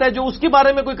بات ہے جو اس کے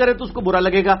بارے میں کوئی کرے تو اس کو برا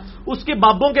لگے گا. اس کے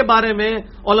بابوں کے بارے میں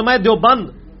علماء دیوبند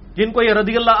جن کو یہ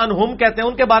رضی اللہ عنہم کہتے ہیں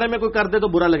ان کے بارے میں کوئی کر دے تو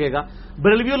برا لگے گا.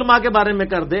 بریلوی علماء کے بارے میں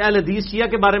کر دے, اہل حدیث شیعہ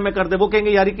کے بارے میں کر دے, وہ کہیں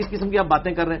گے یاری کس قسم کی آپ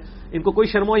باتیں کر رہے ہیں, ان کو کوئی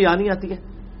شرم و حیا نہیں آتی ہے.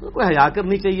 کوئی حیا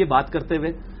کرنی چاہیے بات کرتے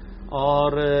ہوئے. اور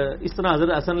اس طرح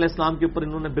حضرت حسن علیہ السلام کے اوپر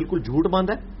انہوں نے بالکل جھوٹ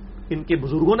باندھا ہے, ان کے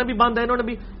بزرگوں نے بھی باندھا ہے, انہوں نے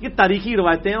بھی. یہ تاریخی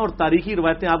روایتیں ہیں, اور تاریخی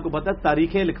روایتیں آپ کو پتہ ہے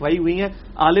تاریخیں لکھوائی ہوئی ہیں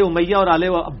آل امیہ اور آل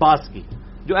عباس کی,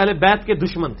 جو اہل بیت کے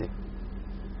دشمن تھے.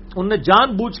 انہوں نے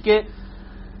جان بوجھ کے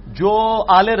جو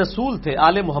آل رسول تھے,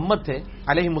 آل محمد تھے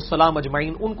علیہم السلام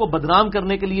اجمعین, ان کو بدنام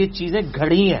کرنے کے لیے چیزیں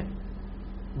گھڑی ہیں,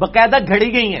 باقاعدہ گھڑی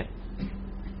گئی ہیں.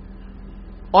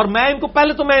 اور میں ان کو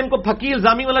پہلے تو میں ان کو پھکی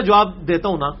الزامی والا جواب دیتا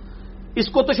ہوں نا, اس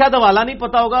کو تو شاید حوالہ نہیں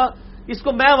پتا ہوگا, اس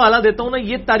کو میں حوالہ دیتا ہوں نا.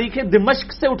 یہ تاریخ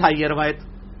دمشق سے اٹھائی ہے روایت.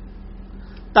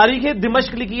 تاریخ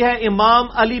دمشق لکھی ہے امام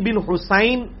علی بن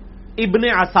حسین ابن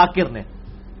عساکر نے,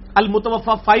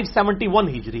 المتوفا 571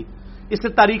 ہجری. اسے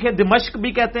تاریخ دمشق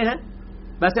بھی کہتے ہیں,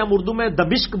 ویسے ہم اردو میں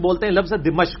دمشق بولتے ہیں, لفظ ہے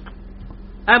دمشق.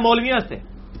 اے مولویاں سے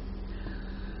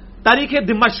تاریخ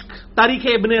دمشق, تاریخ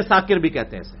ابن عساکر بھی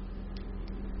کہتے ہیں اسے.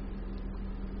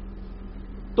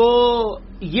 تو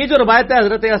یہ جو روایت ہے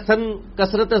حضرت حسن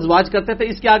کثرت ازواج کرتے تھے,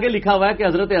 اس کے آگے لکھا ہوا ہے کہ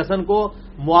حضرت حسن کو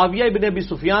معاویہ ابن ابی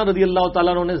سفیان رضی اللہ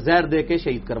تعالیٰ عنہ نے زہر دے کے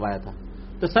شہید کروایا تھا.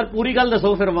 تو سر پوری گل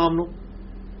دسو پھر عوام نو.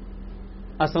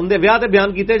 حسن دے ویاہ تے بیان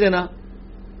کیتے جے نا,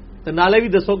 تو نالے بھی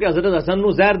دسو کہ حضرت حسن نو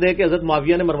زہر دے کے حضرت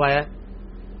معاویہ نے مروایا ہے.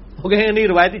 ہو گئے نہیں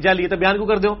روایتی جعلی ہے تو بیان کیوں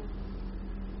کر دو.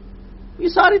 یہ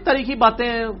ساری تاریخی باتیں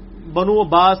بنو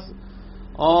عباس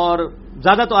اور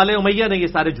زیادہ تو آل امیہ نے یہ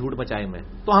سارے جھوٹ بچائے میں.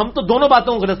 تو ہم تو دونوں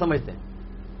باتوں کو غلط سمجھتے ہیں.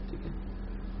 ٹھیک ہے,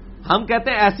 ہم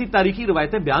کہتے ہیں ایسی تاریخی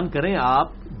روایتیں بیان کریں آپ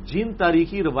جن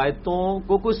تاریخی روایتوں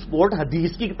کو کوئی سپورٹ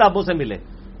حدیث کی کتابوں سے ملے.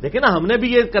 دیکھیں نا, ہم نے بھی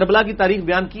یہ کربلا کی تاریخ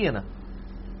بیان کی ہے نا,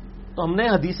 تو ہم نے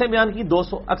حدیثیں بیان کی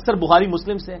 200, اکثر بخاری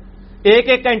مسلم سے. ایک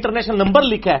ایک کا انٹرنیشنل نمبر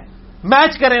لکھا ہے,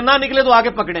 میچ کریں, نہ نکلے تو آگے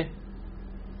پکڑیں.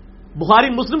 بخاری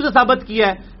مسلم سے ثابت کیا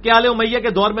ہے کہ آل امیہ کے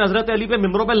دور میں حضرت علی پہ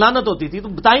ممبروں پہ لعنت ہوتی تھی. تو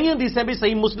بتائیے حدیثیں بھی,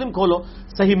 صحیح مسلم کھولو,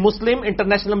 صحیح مسلم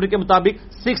انٹرنیشنل نمبر کے مطابق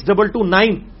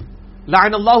 6229,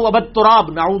 لعن اللہ ابا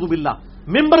تراب نعوذ باللہ.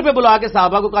 ممبر پہ بلا کے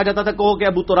صحابہ کو کہا جاتا تھا کہو کہ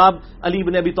ابو تراب علی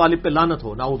بن ابی طالب پہ لعنت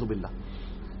ہو, نعوذ باللہ.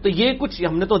 تو یہ کچھ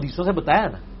ہم نے تو حدیثوں سے بتایا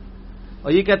نا.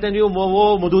 اور یہ کہتے ہیں جی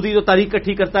وہ مودودی جو تاریخ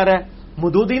کٹھی کرتا رہے,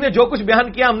 مودودی نے جو کچھ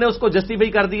بیان کیا ہم نے اس کو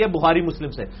جسٹیفائی کر دیا بخاری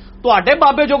مسلم سے. تو آٹے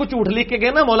بابے جو کچھ جھوٹ لکھ کے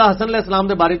گئے نا مولا حسن علیہ السلام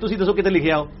کے بارے, تسی دسو کتنے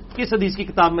لکھے آؤ, کس حدیث کی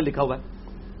کتاب میں لکھا ہوا ہے.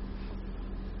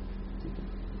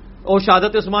 اور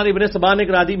شہادت عثمان ابن سبا نے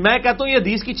کرا دی. میں کہتا ہوں یہ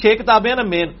حدیث کی 6 کتابیں ہیں نا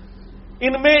مین,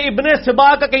 ان میں ابن سبا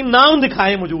کا کہیں نام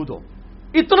دکھائے موجود ہو.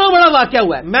 اتنا بڑا واقعہ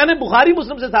ہوا ہے. میں نے بخاری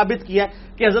مسلم سے ثابت کیا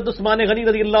کہ حضرت عثمان غنی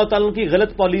رضی اللہ تعالیٰ کی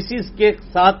غلط پالیسیز کے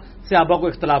ساتھ صحابہ کو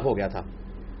اختلاف ہو گیا تھا.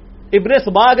 ابن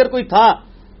سبا اگر کوئی تھا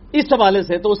اس حوالے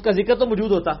سے تو اس کا ذکر تو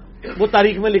موجود ہوتا, وہ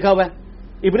تاریخ میں لکھا ہوا ہے.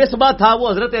 ابن سبا تھا, وہ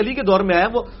حضرت علی کے دور میں آیا,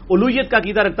 وہ الوہیت کا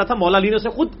عقیدہ رکھتا تھا, مولا علی نے اسے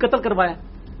خود قتل کروایا.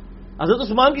 حضرت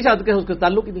عثمان کی شہادت کے اس کا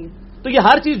تعلق ہی نہیں ہے. تو یہ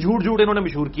ہر چیز جھوٹ جھوٹ انہوں نے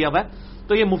مشہور کیا ہوا ہے.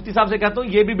 تو یہ مفتی صاحب سے کہتا ہوں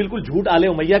یہ بھی بالکل جھوٹ آل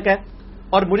امیہ کا ہے.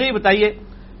 اور مجھے یہ بتائیے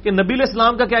کہ نبی علیہ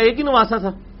السلام کا کیا ایک ہی نواسا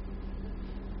تھا؟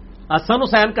 حسن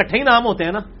حسین کٹھے ہی نام ہوتے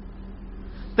ہیں نا.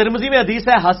 ترمذی میں حدیث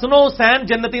ہے حسن و حسین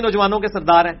جنتی نوجوانوں کے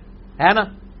سردار ہیں, ہے نا.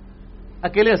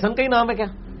 اکیلے حسن کا ہی نام ہے کیا؟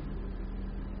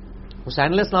 حسین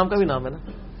علیہ السلام کا بھی نام ہے نا.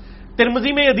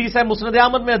 ترمذی میں حدیث ہے, مسند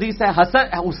احمد میں حدیث ہے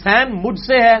حسین مجھ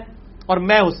سے ہے اور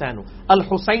میں حسین ہوں.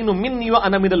 الحسین منی و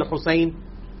انا من الحسین.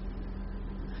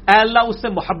 اے اللہ اس سے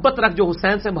محبت رکھ جو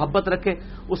حسین سے محبت رکھے,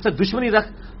 اس سے دشمنی رکھ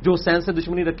جو حسین سے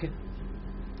دشمنی رکھے.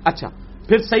 اچھا,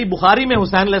 پھر صحیح بخاری میں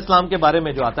حسین علیہ السلام کے بارے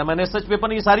میں جو آتا ہے, میں نے سچ پیپر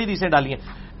میں یہ ساری حدیثیں ڈالی ہیں,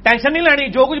 ٹینشن نہیں لینی,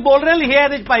 جو کچھ بول رہے ہیں لکھے ہے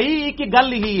بھائی کی گل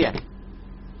لکھی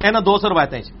ہے نا. 200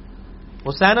 روایتیں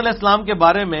حسین علیہ السلام کے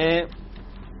بارے میں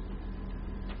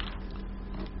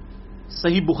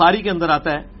صحیح بخاری کے اندر آتا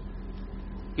ہے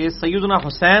کہ سیدنا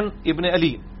حسین ابن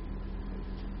علی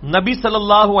نبی صلی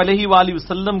اللہ علیہ وآلہ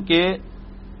وسلم کے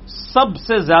سب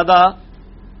سے زیادہ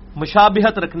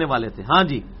مشابہت رکھنے والے تھے. ہاں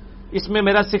جی, اس میں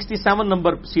میرا 67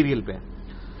 نمبر سیریل پہ ہے.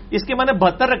 اس کے میں نے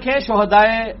 72 رکھے ہیں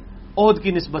شہدائے عہد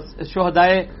کی نسبت,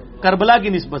 شہدائے کربلا کی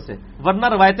نسبت سے, ورنہ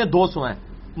روایتیں 200 ہیں.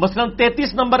 مثلا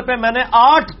 33 نمبر پہ میں نے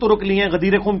 8 ترک لیے ہیں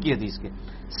غدیر خم کی حدیث کے.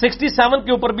 67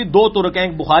 کے اوپر بھی 2 ترک ہیں,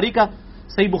 ایک بخاری کا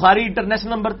صحیح بخاری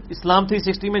انٹرنیشنل نمبر اسلام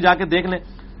 360 میں جا کے دیکھ لیں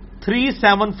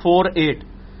 3748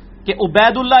 کہ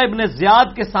عبید اللہ ابن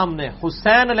زیاد کے سامنے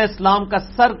حسین علیہ السلام کا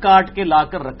سر کاٹ کے لا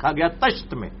کر رکھا گیا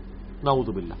تشت میں, نعوذ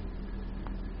باللہ,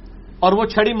 اور وہ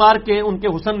چھڑی مار کے ان کے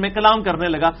حسن میں کلام کرنے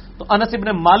لگا. تو انس ابن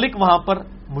مالک وہاں پر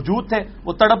موجود تھے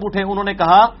وہ تڑپ اٹھے. انہوں نے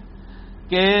کہا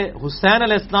کہ حسین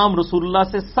علیہ السلام رسول اللہ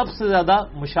سے سب سے زیادہ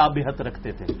مشابہت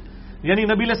رکھتے تھے، یعنی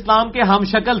نبی علیہ السلام کے ہم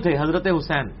شکل تھے حضرت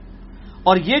حسین.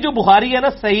 اور یہ جو بخاری ہے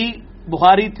نا، صحیح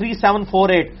بخاری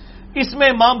 3748، اس میں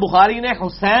امام بخاری نے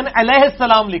حسین علیہ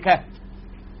السلام لکھا ہے.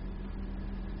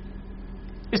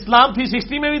 اسلام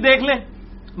 360 میں بھی دیکھ لیں،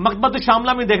 مکتبۃ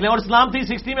الشاملہ میں دیکھ لیں، اور اسلام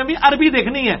 360 میں بھی عربی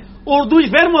دیکھنی ہے. اردو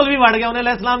پھر مولوی بڑھ گیا، انہیں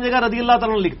علیہ السلام جگہ رضی اللہ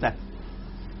تعالیٰ لکھتا ہے.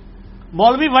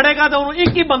 مولوی بڑھے گا تو انہوں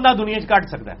ایک ہی بندہ دنیا سے کاٹ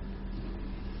سکتا ہے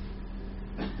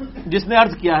جس نے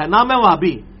عرض کیا ہے نہ میں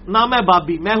وہابی نہ میں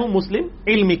بابی، میں ہوں مسلم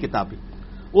علمی کتابی.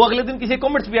 وہ اگلے دن کسی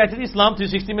کامنٹس بھی آئے تھے اسلام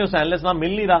 360 میں حسین علیہ السلام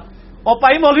مل نہیں رہا، اور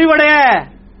بھائی مولوی بڑے ہے،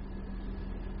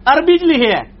 عربی لکھے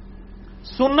ہے.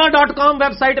 sunna.com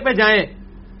ویب سائٹ پہ جائیں،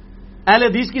 اہل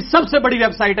حدیث کی سب سے بڑی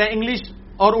ویب سائٹ ہے انگلش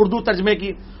اور اردو ترجمے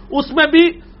کی. اس میں بھی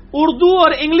اردو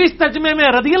اور انگلش ترجمے میں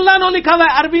رضی اللہ عنہ لکھا ہوا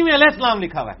ہے، عربی میں علیہ السلام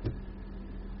لکھا ہوا ہے.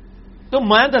 تو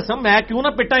میں دسم میں کیوں نہ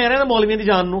پٹا یار نا مولویوں کی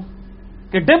جان نو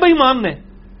کہ ڈے بھائی مان نے،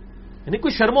 یعنی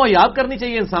کوئی شرم و حیا کرنی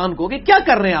چاہیے انسان کو کہ کیا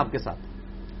کر رہے ہیں آپ کے ساتھ.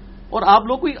 اور آپ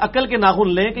لوگ کوئی عقل کے ناخن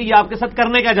لیں کہ یہ آپ کے ساتھ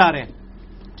کرنے کیا جا رہے ہیں.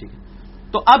 ٹھیک ہے،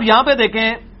 تو اب یہاں پہ دیکھیں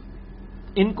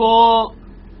ان کو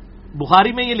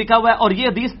بخاری میں یہ لکھا ہوا ہے، اور یہ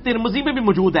حدیث ترمذی میں بھی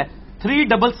موجود ہے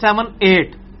 3778.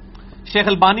 شیخ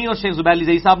البانی اور شیخ زبیر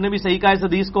زئی صاحب نے بھی صحیح کہا اس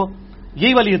حدیث کو.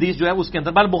 یہی والی حدیث جو ہے اس کے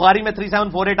اندر بل بخاری میں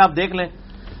 3748 آپ دیکھ لیں.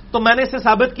 تو میں نے اس سے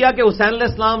ثابت کیا کہ حسین علیہ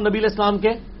السلام نبی علیہ السلام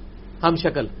کے ہم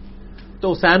شکل.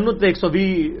 تو حسین نے تو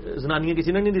 120 زنانیاں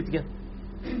کسی نے نہیں دیتی.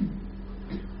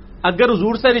 اگر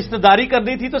حضور سے رشتہ داری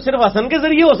کرنی تھی تو صرف حسن کے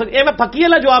ذریعے ہو سکتی. میں پکی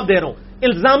والا جواب دے رہا ہوں،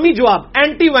 الزامی جواب،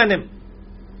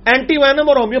 اینٹی وینم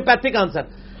اور ہومیوپیتھک آنسر.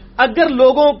 اگر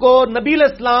لوگوں کو نبی علیہ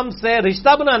السلام سے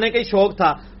رشتہ بنانے کا شوق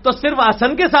تھا تو صرف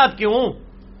حسن کے ساتھ کیوں؟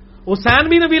 حسین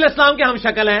بھی نبی علیہ السلام کے ہم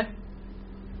شکل ہیں.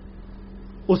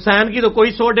 حسین کی تو کوئی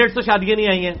 100-150 شادیاں نہیں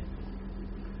آئی ہیں.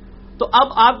 تو اب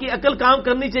آپ کی عقل کام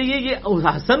کرنی چاہیے. یہ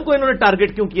حسن کو انہوں نے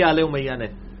ٹارگٹ کیوں کیا آل امیہ نے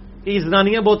کہ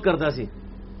زنانیاں بہت کرتا سی؟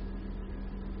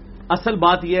 اصل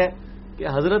بات یہ ہے کہ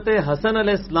حضرت حسن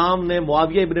علیہ السلام نے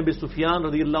معاویہ ابن ابی سفیان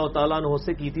رضی اللہ تعالیٰ عنہ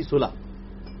سے کی تھی صلح.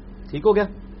 ٹھیک ہو گیا.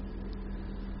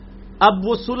 اب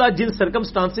وہ صلح جن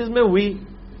سرکمسٹانسز میں ہوئی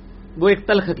وہ ایک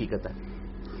تلخ حقیقت ہے.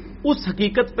 اس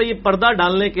حقیقت پہ یہ پردہ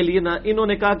ڈالنے کے لیے نا انہوں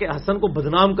نے کہا کہ حسن کو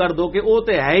بدنام کر دو کہ وہ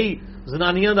تو ہے ہی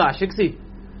زنانیاں دا عاشق سی،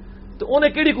 تو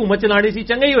انہیں کیڑی حکومت چلانی سی،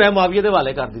 چنگا ہی ہوا معاویہ دے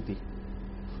حوالے کر دیتی.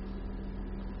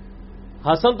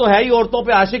 حسن تو ہے ہی عورتوں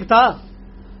پہ عاشق تھا،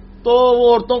 تو وہ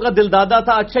عورتوں کا دل دادا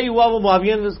تھا. اچھا ہی ہوا وہ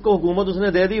معاویہ کو حکومت اس نے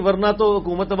دے دی، ورنہ تو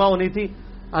حکومت تباہ ہونی تھی.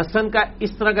 حسن کا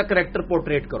اس طرح کا کریکٹر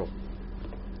پورٹریٹ کرو.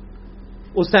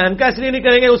 حسین کا اس لیے نہیں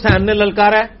کریں گے حسین نے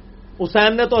للکارا ہے.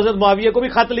 حسین نے تو حضرت معاویہ کو بھی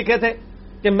خط لکھے تھے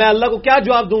کہ میں اللہ کو کیا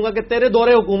جواب دوں گا کہ تیرے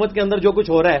دورے حکومت کے اندر جو کچھ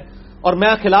ہو رہا ہے اور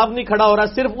میں خلاف نہیں کھڑا ہو رہا،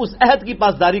 صرف اس عہد کی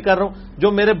پاسداری کر رہا ہوں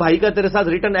جو میرے بھائی کا تیرے ساتھ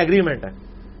ریٹن ایگریمنٹ ہے،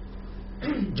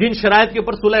 جن شرائط کے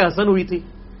اوپر صلح حسن ہوئی تھی.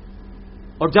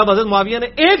 اور جب حضرت معاویہ نے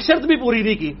ایک شرط بھی پوری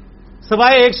نہیں کی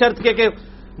سوائے ایک شرط کے کہ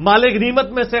مال غنیمت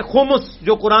میں سے خمس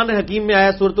جو قرآن حکیم میں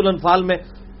آیا سورۃ الانفال میں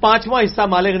 5واں حصہ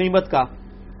مال غنیمت کا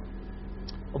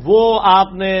وہ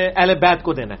آپ نے اہل بیت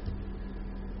کو دینا ہے،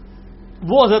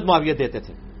 وہ حضرت معاویہ دیتے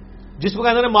تھے. جس کو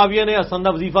کہتے ہیں معاویہ نے حسن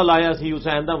دا وظیفہ لایا سی،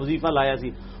 حسین دا وظیفہ لایا سی.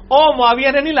 او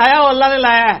معاویہ نے نہیں لایا، اللہ نے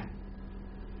لایا ہے.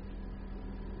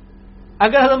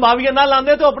 اگر حضرت معاویہ نہ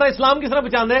لاندے تو اپنا اسلام کس طرح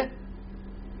بچاندے؟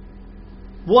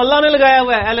 وہ اللہ نے لگایا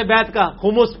ہوا ہے اہل بیت کا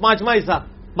خمس 5واں حصہ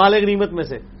مال غنیمت میں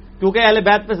سے، کیونکہ اہل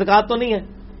بیت پہ زکات تو نہیں ہے.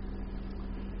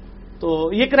 تو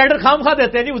یہ کریڈٹ خام خواہ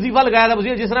دیتے ہیں جی وظیفہ لگایا تھا،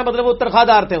 وظیفہ جس طرح مطلب وہ تنخواہ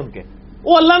دار تھے ان کے،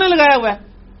 وہ اللہ نے لگایا ہوا ہے.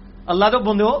 اللہ تو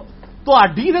بندے ہو تو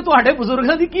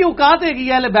بزرگوں کی اوقات ہے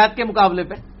گی اہل بیت کے مقابلے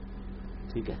پہ.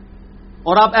 ٹھیک ہے.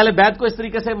 اور آپ اہل بیت کو اس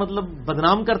طریقے سے مطلب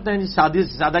بدنام کرتے ہیں جی،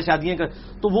 زیادہ شادیاں کر.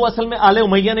 تو وہ اصل میں آل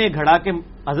امیہ نے گھڑا کہ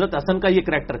حضرت حسن کا یہ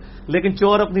کریکٹر، لیکن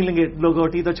چور اپنی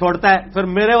لنگوٹی تو چھوڑتا ہے. پھر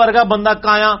میرے ورگا بندہ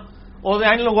کایا اور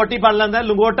لنگوٹی پڑ لینا ہے،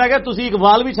 لنگوٹا کہ تسی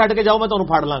اقبال بھی چھڈ کے جاؤ میں تمہیں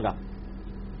پھاڑ لاں گا،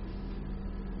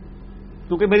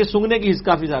 کیونکہ میری سنگنے کی حص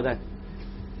کافی زیادہ ہے،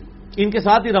 ان کے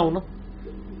ساتھ ہی رہوں نا.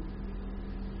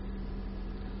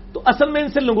 تو اصل میں ان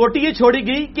سے لنگوٹی یہ چھوڑی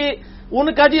گئی کہ ان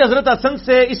کا جی حضرت حسن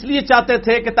سے اس لیے چاہتے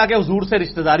تھے کہ تاکہ حضور سے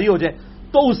رشتہ داری ہو جائے.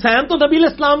 تو حسین تو نبی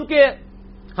علیہ السلام کے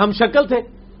ہم شکل تھے.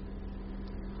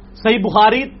 صحیح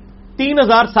بخاری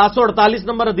 3748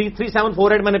 نمبر حدیث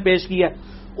 3748 میں نے پیش کیا ہے.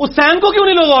 حسین کو کیوں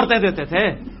نہیں لوگ عورتیں دیتے تھے؟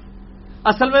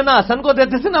 اصل میں نہ حسن کو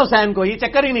دیتے تھے نہ حسین کو، یہ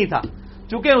چکر ہی نہیں تھا.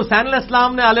 چونکہ حسین علیہ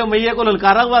السلام نے آل امیہ کو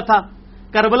للکارا ہوا تھا،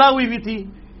 کربلا ہوئی بھی تھی،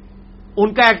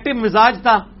 ان کا ایکٹیو مزاج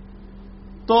تھا،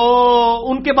 تو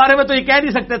ان کے بارے میں تو یہ کہہ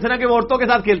نہیں سکتے تھے نا کہ وہ عورتوں کے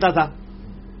ساتھ کھیلتا تھا.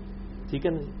 ٹھیک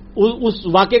ہے نا. اس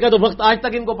واقعے کا تو وقت آج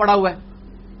تک ان کو پڑا ہوا ہے.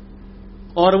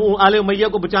 اور وہ آل امیہ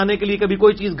کو بچانے کے لیے کبھی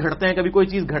کوئی چیز گھڑتے ہیں، کبھی کوئی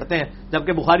چیز گھڑتے ہیں،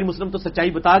 جبکہ بخاری مسلم تو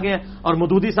سچائی بتا گئے ہیں، اور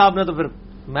مودودی صاحب نے تو پھر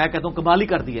میں کہتا ہوں کمال ہی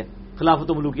کر دی ہے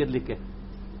خلافت و ملوکیت لکھ کے.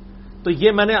 تو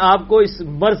یہ میں نے آپ کو اس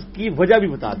مرض کی وجہ بھی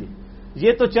بتا دی.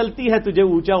 یہ تو چلتی ہے تجھے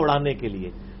اونچا اڑانے کے لیے.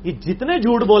 یہ جتنے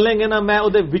جھوٹ بولیں گے نا میں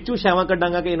ادھر وچو شیواں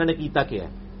کڈاں گا کہ انہوں نے کیتا کیا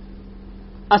ہے.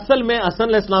 اصل میں حسن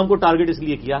علیہ السلام کو ٹارگٹ اس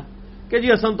لیے کیا کہ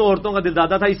جی حسن تو عورتوں کا دل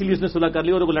دادا تھا، اس لیے اس نے صلح کر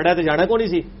لی، اور لڑا تو جانا کو نہیں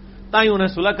سی تائی انہیں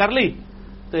صلح کر لی.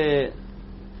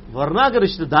 ورنہ اگر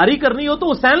رشتہ داری کرنی ہو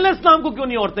تو حسین علیہ السلام کو کیوں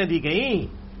نہیں عورتیں دی گئیں؟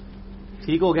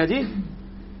 ٹھیک ہو گیا جی.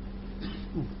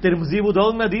 ترمذی ابو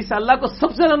داؤد میں حدیث ہے اللہ کو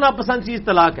سب سے ناپسند چیز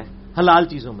طلاق ہے حلال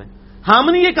چیزوں میں. ہم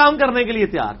نہیں یہ کام کرنے کے لیے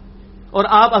تیار. اور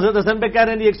آپ حضرت حسن پہ کہہ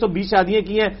رہے ہیں 120 شادیاں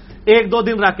کی ہیں، 1-2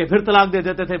 دن رکھ کے پھر طلاق دے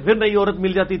دیتے تھے، پھر نئی عورت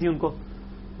مل جاتی تھی ان کو.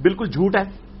 بالکل جھوٹ ہے.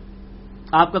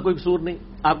 آپ کا کوئی قصور نہیں.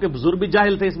 آپ کے بزرگ بھی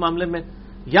جاہل تھے اس معاملے میں،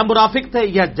 یا مرافق تھے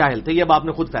یا جاہل تھے، یہ اب آپ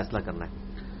نے خود فیصلہ کرنا ہے.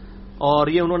 اور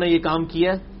یہ انہوں نے یہ کام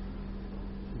کیا.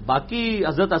 باقی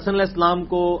حضرت حسن علیہ السلام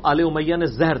کو آل امیہ نے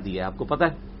زہر دیا ہے، آپ کو پتہ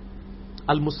ہے،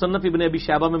 المصنف ابن ابی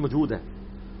شیبہ میں موجود ہے.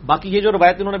 باقی یہ جو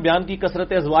روایت انہوں نے بیان کی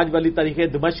کثرت ازواج والی تاریخ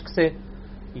دمشق سے،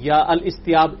 یا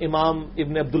الاستیاب امام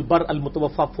ابن عبد البر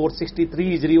المتوفا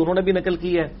 463 ہجری انہوں نے بھی نقل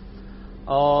کی ہے.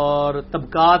 اور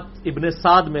طبقات ابن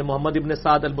سعد میں محمد ابن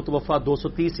سعد المتوفا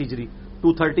 230 ہجری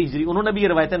 230 ہجری انہوں نے بھی یہ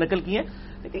روایتیں نقل کی ہیں.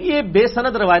 لیکن یہ بے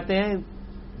سند روایتیں ہیں،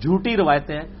 جھوٹی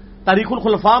روایتیں ہیں. تاریخ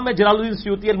الخلفاء میں جلال الدین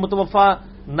سیوطی المتوفا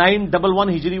 911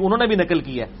 ہجری انہوں نے بھی نقل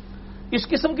کی ہے. اس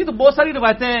قسم کی تو بہت ساری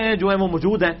روایتیں ہیں جو ہیں وہ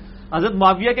موجود ہیں. حضرت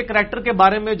معاویہ کے کریکٹر کے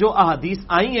بارے میں جو احادیث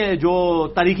آئی ہیں، جو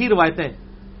تاریخی روایتیں،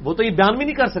 وہ تو یہ بیان بھی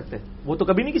نہیں کر سکتے، وہ تو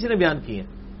کبھی نہیں کسی نے بیان کی ہیں.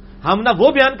 ہم نہ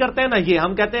وہ بیان کرتے ہیں نہ یہ.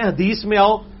 ہم کہتے ہیں حدیث میں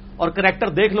آؤ اور کریکٹر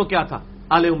دیکھ لو کیا تھا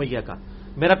آل امیہ کا.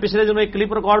 میرا پچھلے دنوں ایک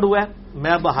کلپ ریکارڈ ہوا ہے،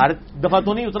 میں اب ہر دفعہ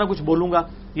تو نہیں اتنا کچھ بولوں گا.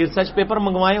 یہ ریسرچ پیپر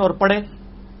منگوائیں اور پڑھیں.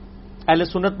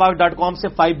 ahlsunnatpark.com سے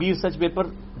 5B research paper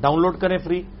download کریں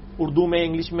فری، اردو میں،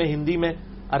 انگلش میں، ہندی میں،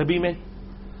 عربی میں.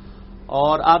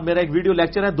 اور آپ میرا ایک ویڈیو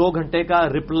لیکچر ہے 2 گھنٹے کا،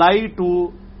 ریپلائی ٹو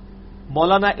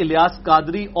مولانا الیاس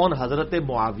قادری آن حضرت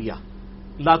معاویہ.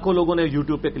 لاکھوں لوگوں نے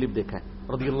یوٹیوب پہ کلپ دیکھا ہے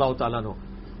رضی اللہ تعالیٰ عنہ.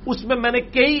 اس میں میں نے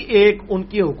کئی ایک ان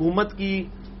کی حکومت کی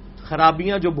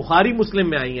خرابیاں جو بخاری مسلم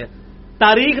میں آئی ہیں،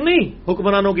 تاریخ نہیں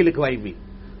حکمرانوں کی لکھوائی ہوئی،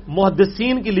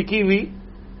 محدثین کی لکھی ہوئی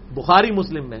بخاری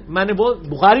مسلم میں نے وہ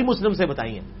بخاری مسلم سے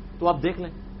بتائی ہیں، تو آپ دیکھ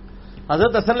لیں.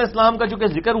 حضرت حسن علیہ السلام کا چونکہ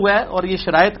ذکر ہوا ہے اور یہ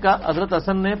شرائط کا، حضرت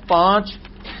حسن نے 5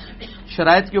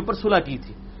 شرائط کے اوپر صلح کی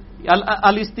تھی.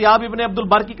 الاستیاب ابن عبد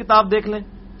البر کی کتاب دیکھ لیں،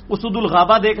 اسود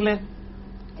الغابہ دیکھ لیں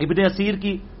ابن اسیر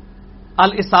کی،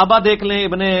 الاصابہ دیکھ لیں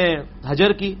ابن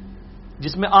حجر کی،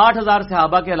 جس میں 8000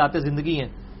 صحابہ کے حالات زندگی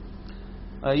ہیں.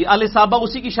 یہ الاصابہ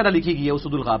اسی کی شرح لکھی گئی ہے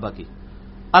اسود الغابہ کی.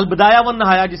 البدایہ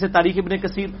والنہایہ جسے تاریخ ابن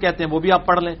کثیر کہتے ہیں وہ بھی آپ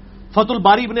پڑھ لیں. فتح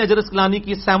الباری ابن حجر اسقلانی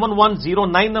کی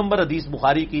 7109 نمبر حدیث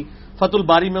بخاری کی، فتح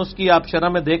الباری میں اس کی آپ شرح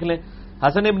میں دیکھ لیں.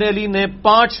 حسن ابن علی نے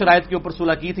 5 شرائط کے اوپر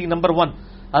صلح کی تھی. نمبر 1،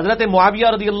 حضرت معاویہ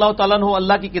رضی اللہ تعالیٰ عنہ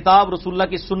اللہ کی کتاب، رسول اللہ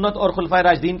کی سنت اور خلفائے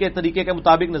راشدین کے طریقے کے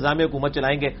مطابق نظام حکومت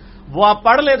چلائیں گے. وہ آپ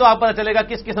پڑھ لیں تو آپ پتہ چلے گا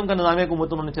کس قسم کا نظام حکومت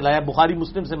انہوں نے چلایا. بخاری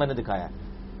مسلم سے میں نے دکھایا ہے،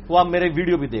 وہ آپ میرے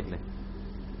ویڈیو بھی دیکھ لیں.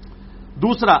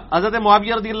 دوسرا، حضرت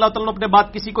معاویہ رضی اللہ تعالیٰ عنہ اپنے بعد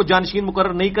کسی کو جانشین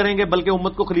مقرر نہیں کریں گے بلکہ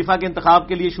امت کو خلیفہ کے انتخاب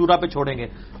کے لیے شورا پہ چھوڑیں گے.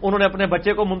 انہوں نے اپنے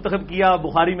بچے کو منتخب کیا.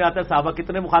 بخاری میں آتا ہے صحابہ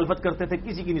کتنے مخالفت کرتے تھے،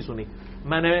 کسی کی نہیں سنی.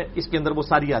 میں نے اس کے اندر وہ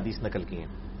ساری حدیث نقل کی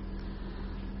ہیں.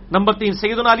 نمبر 3،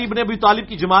 سیدنا علی بن ابی طالب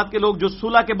کی جماعت کے لوگ جو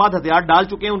صلح کے بعد ہتھیار ڈال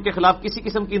چکے ہیں ان کے خلاف کسی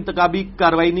قسم کی انتقامی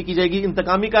کارروائی نہیں کی جائے گی.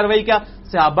 انتقامی کارروائی کیا؟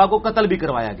 صحابہ کو قتل بھی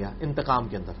کروایا گیا انتقام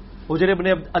کے اندر. حجر ابن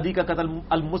عدی کا قتل،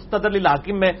 المستدرک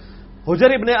للحاکم میں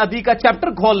حجر ابن عدی کا چیپٹر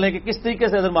کھول لیں کہ کس طریقے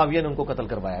سے حضرت معاویہ نے ان کو قتل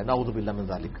کروایا ہے، نعوذ باللہ من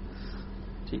ذالک.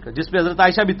 ٹھیک ہے، جس پہ حضرت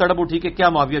عائشہ بھی تڑپ اٹھی کہ کیا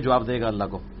معاویہ جواب دے گا اللہ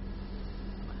کو.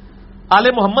 آل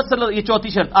محمد یہ 4تھی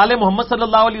شرط، آل محمد صلی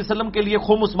اللہ علیہ وسلم کے لیے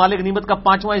خمس مال غنیمت کا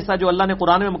 5واں حصہ جو اللہ نے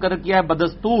قرآن میں مقرر کیا ہے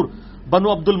بدستور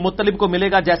بنو عبد المطلب کو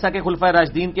ملے گا، جیسا کہ خلفائے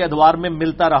راشدین کے ادوار میں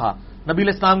ملتا رہا، نبی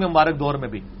علیہ السلام کے مبارک دور میں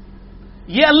بھی.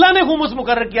 یہ اللہ نے خمس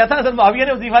مقرر کیا تھا، حضرت معاویہ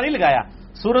نے وظیفہ نہیں لگایا.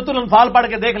 سورۃ الانفال پڑھ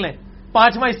کے دیکھ لیں،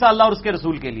 5واں حصہ اللہ اور اس کے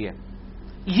رسول کے لیے.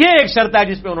 یہ ایک شرط ہے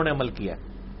جس پہ انہوں نے عمل کیا.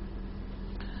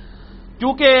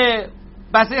 کیونکہ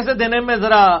پیسے ایسے دینے میں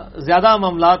ذرا زیادہ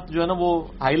معاملات جو ہے نا وہ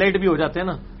ہائی لائٹ بھی ہو جاتے ہیں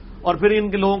نا، اور پھر ان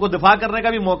کے لوگوں کو دفاع کرنے کا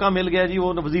بھی موقع مل گیا. جی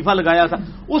وہ وظیفہ لگایا تھا،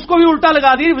 اس کو بھی الٹا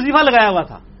لگا دیا، وظیفہ لگایا ہوا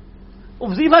تھا. وہ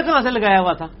وظیفہ کہاں سے لگایا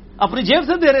ہوا تھا؟ اپنی جیب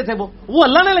سے دے رہے تھے، وہ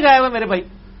اللہ نے لگایا ہوا میرے بھائی.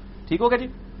 ٹھیک ہو گیا جی.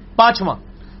 5واں،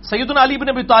 سیدنا علی بن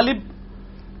ابی طالب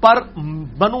پر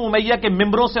بنو امیہ کے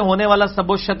ممبروں سے ہونے والا سب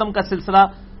و شتم کا سلسلہ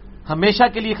ہمیشہ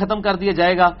کے لیے ختم کر دیا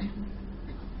جائے گا.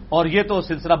 اور یہ تو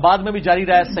سلسلہ بعد میں بھی جاری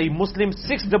رہا ہے. صحیح مسلم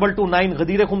 6229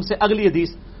 غدیر خم سے اگلی حدیث،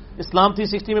 اسلام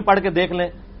 360 میں پڑھ کے دیکھ لیں.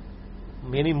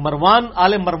 یعنی مروان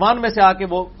آل مروان میں سے آ کے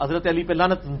وہ حضرت علی پہ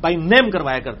لعنت بائی نیم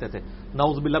کروایا کرتے تھے.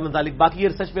 نعوذ باللہ من ذالک. باقی یہ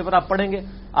ریسرچ پیپر آپ پڑھیں گے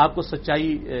آپ کو سچائی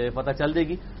پتہ چل جائے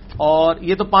گی. اور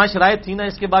یہ تو 5 شرائط تھی نا.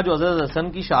 اس کے بعد جو حضرت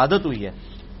حسن کی شہادت ہوئی ہے,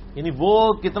 یعنی وہ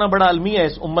کتنا بڑا المی ہے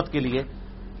اس امت کے لیے,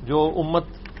 جو امت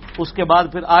اس کے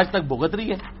بعد پھر آج تک بھگت رہی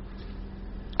ہے.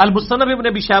 المصنف ابن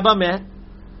ابی شیبہ میں ہے,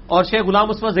 اور شیخ غلام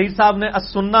مصطفیٰ ظہیر صاحب نے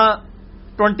السنہ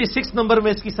 26 نمبر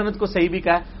میں اس کی سند کو صحیح بھی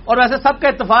کہا ہے. اور ویسے سب کا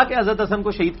اتفاق ہے حضرت حسن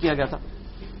کو شہید کیا گیا تھا.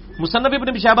 مصنف ابن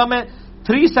ابی شیبہ میں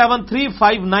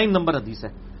 37359 نمبر حدیث ہے,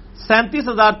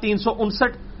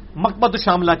 37359 مکتبۃ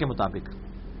الشاملہ کے مطابق,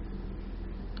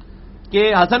 کہ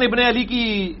حسن ابن علی کی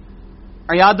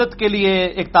عیادت کے لیے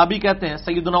ایک تابعی کہتے ہیں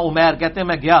سیدنا عمیر کہتے ہیں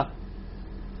میں گیا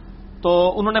تو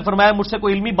انہوں نے فرمایا مجھ سے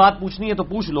کوئی علمی بات پوچھنی ہے تو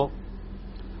پوچھ لو.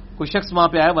 کوئی شخص وہاں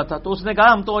پہ آیا ہوا تھا تو اس نے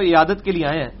کہا ہم تو عیادت کے لیے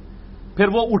آئے ہیں. پھر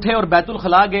وہ اٹھے اور بیت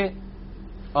الخلاء گئے,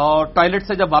 اور ٹوائلٹ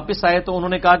سے جب واپس آئے تو انہوں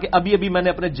نے کہا کہ ابھی ابھی میں نے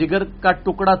اپنے جگر کا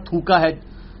ٹکڑا تھوکا ہے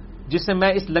جس سے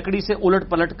میں اس لکڑی سے الٹ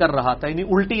پلٹ کر رہا تھا. یعنی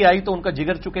الٹی آئی تو ان کا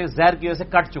جگر چکے زہر کی وجہ سے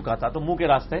کٹ چکا تھا تو منہ کے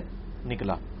راستے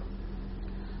نکلا.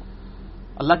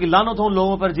 اللہ کی لعنت ہو ان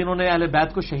لوگوں پر جنہوں نے اہل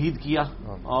بیت کو شہید کیا,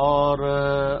 اور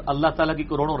اللہ تعالیٰ کی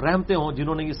کروڑوں رحمتیں ہوں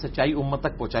جنہوں نے یہ سچائی امت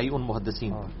تک پہنچائی ان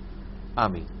محدثین.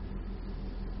 آمین.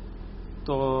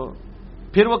 تو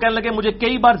پھر وہ کہنے لگے مجھے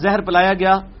کئی بار زہر پلایا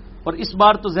گیا اور اس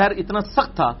بار تو زہر اتنا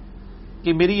سخت تھا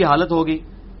کہ میری یہ حالت ہو گئی.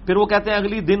 پھر وہ کہتے ہیں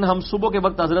اگلی دن ہم صبح کے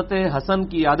وقت حضرت حسن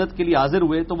کی عیادت کے لیے حاضر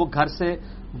ہوئے تو وہ گھر سے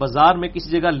بازار میں کسی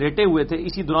جگہ لیٹے ہوئے تھے.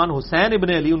 اسی دوران حسین ابن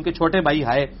علی ان کے چھوٹے بھائی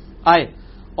آئے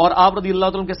اور آپ رضی اللہ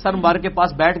تعالیٰ کے سر مبارک کے پاس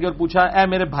بیٹھ گئے اور پوچھا اے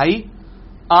میرے بھائی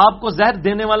آپ کو زہر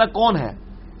دینے والا کون ہے؟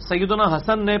 سیدنا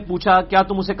حسن نے پوچھا کیا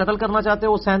تم اسے قتل کرنا چاہتے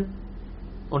ہو حسین؟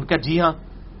 ان کا جی ہاں.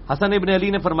 حسن ابن علی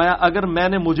نے فرمایا اگر میں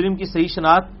نے مجرم کی صحیح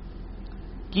شناخت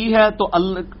کی ہے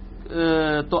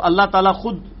تو اللہ تعالیٰ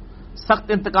خود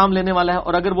سخت انتقام لینے والا ہے,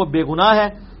 اور اگر وہ بے گناہ ہے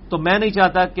تو میں نہیں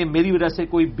چاہتا کہ میری وجہ سے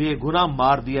کوئی بے گناہ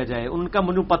مار دیا جائے. ان کا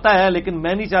مجھے پتا ہے لیکن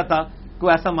میں نہیں چاہتا کہ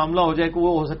ایسا معاملہ ہو جائے کہ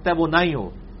وہ ہو سکتا ہے وہ نہ ہی ہو,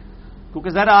 کیونکہ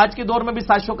ظاہر آج کے دور میں بھی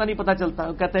سازشوں کا نہیں پتا چلتا.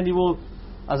 کہتے ہیں جی وہ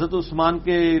حضرت عثمان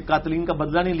کے قاتلین کا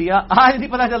بدلہ نہیں لیا, آج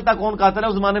نہیں پتا چلتا کون قاتل ہے.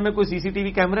 اس زمانے میں کوئی CCTV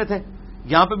کیمرے تھے,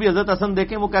 یہاں پہ بھی حضرت حسن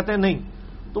دیکھیں وہ کہتے ہیں نہیں.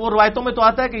 تو وہ روایتوں میں تو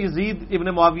آتا ہے کہ یزید ابن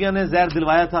معاویہ نے زہر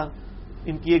دلوایا تھا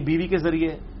ان کی ایک بیوی کے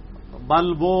ذریعے, بل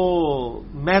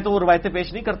میں تو وہ روایتیں پیش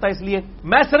نہیں کرتا. اس لیے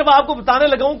میں صرف آپ کو بتانے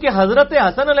لگا ہوں کہ حضرت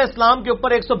حسن علیہ السلام کے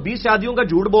اوپر 120 شادیوں کا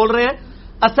جھوٹ بول رہے ہیں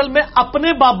اصل میں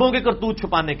اپنے بابوں کے کرتوت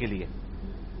چھپانے کے لیے.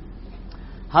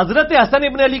 حضرت حسن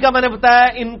ابن علی کا میں نے بتایا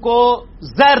ان کو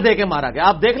زہر دے کے مارا گیا.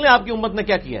 آپ دیکھ لیں آپ کی امت نے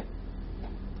کیا کیا ہے.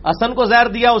 حسن کو زہر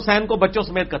دیا, حسین کو بچوں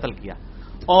سمیت قتل کیا.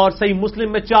 اور صحیح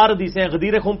مسلم میں 4 حدیثیں ہیں.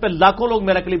 غدیر خون پہ لاکھوں لوگ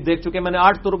میرا کلپ دیکھ چکے, میں نے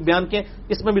 8 طرق بیان کیے,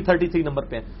 اس میں بھی 33 نمبر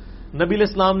پہ ہیں. نبی علیہ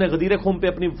السلام نے غدیر خون پہ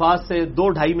اپنی وفات سے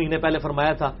 2-2.5 مہینے پہلے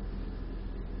فرمایا تھا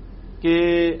کہ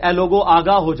اے لوگوں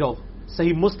آگاہ ہو جاؤ.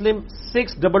 صحیح مسلم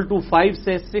 6225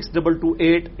 سے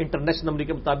 6228 انٹرنیشنل نمبر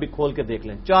کے مطابق کھول کے دیکھ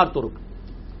لیں. 4 طرق.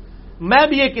 میں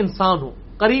بھی ایک انسان ہوں,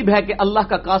 قریب ہے کہ اللہ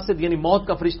کا قاصد یعنی موت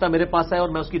کا فرشتہ میرے پاس آئے اور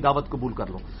میں اس کی دعوت قبول کر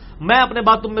لوں. میں اپنے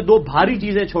بعد تم میں 2 بھاری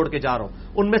چیزیں چھوڑ کے جا رہا ہوں.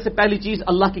 ان میں سے پہلی چیز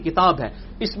اللہ کی کتاب ہے,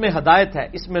 اس میں ہدایت ہے,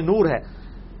 اس میں نور ہے.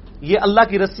 یہ اللہ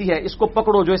کی رسی ہے, اس کو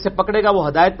پکڑو, جو اسے پکڑے گا وہ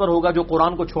ہدایت پر ہوگا, جو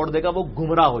قرآن کو چھوڑ دے گا وہ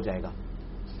گمراہ ہو جائے گا.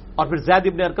 اور پھر زید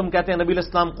ابن ارقم کہتے ہیں نبی علیہ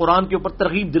السلام قرآن کے اوپر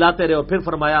ترغیب دلاتے رہے, اور پھر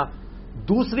فرمایا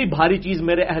دوسری بھاری چیز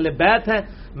میرے اہل بیت ہے,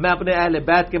 میں اپنے اہل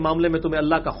بیت کے معاملے میں تمہیں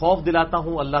اللہ کا خوف دلاتا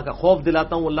ہوں, اللہ کا خوف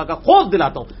دلاتا ہوں, اللہ کا خوف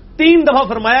دلاتا ہوں. 3 دفعہ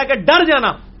فرمایا کہ ڈر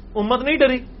جانا. امت نہیں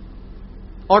ڈری.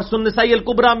 اور سنن نسائی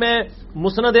الکبریٰ میں,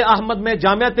 مسند احمد میں,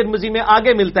 جامعہ ترمذی میں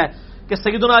آگے ملتا ہے کہ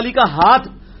سیدنا علی کا ہاتھ,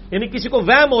 یعنی کسی کو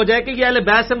وہم ہو جائے کہ یہ اہل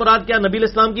بیت سے مراد کیا, نبی علیہ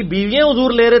السلام کی بیویاں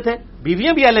حضور لے رہے تھے,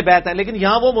 بیویاں بھی اہل بیت ہیں لیکن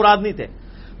یہاں وہ مراد نہیں تھے.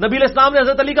 نبی علیہ السلام نے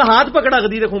حضرت علی کا ہاتھ پکڑا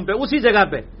غدیر خون پہ اسی جگہ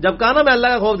پہ جب کہا نا میں اللہ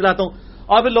کا خوف دلاتا ہوں,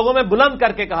 اور پھر لوگوں میں بلند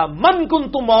کر کے کہا من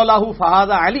کنت مولاہ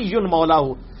فہذا علی مولاہ,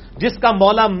 جس کا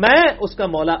مولا میں اس کا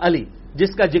مولا علی,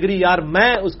 جس کا جگری یار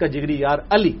میں اس کا جگری یار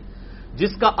علی,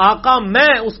 جس کا آقا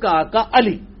میں اس کا آقا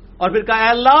علی. اور پھر کہا اے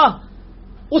اللہ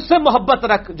اس سے محبت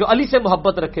رکھ جو علی سے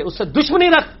محبت رکھے, اس سے دشمنی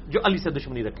رکھ جو علی سے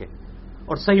دشمنی رکھے.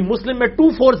 اور صحیح مسلم میں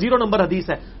 240 نمبر حدیث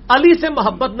ہے, علی سے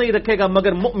محبت نہیں رکھے گا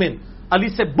مگر مؤمن, علی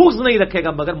سے بغض نہیں رکھے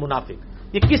گا مگر منافق.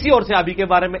 یہ کسی اور صحابی کے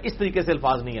بارے میں اس طریقے سے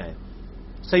الفاظ نہیں آئے.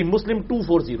 صحیح مسلم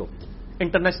 240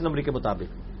 انٹرنیشنل نمبر کے مطابق.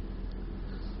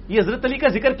 یہ حضرت علی کا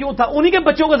ذکر کیوں تھا؟ انہی کے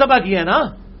بچوں کو ذبح کیا ہے نا,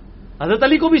 حضرت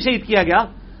علی کو بھی شہید کیا گیا.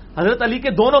 حضرت علی کے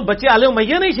دونوں بچے آل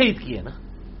امیہ نے شہید کیے نا.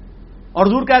 اور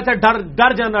حضور کہا تھا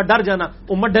ڈر جانا ڈر جانا.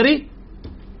 امت ڈری؟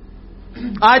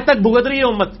 آج تک بھگت رہی ہے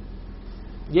امت.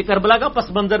 یہ کربلا کا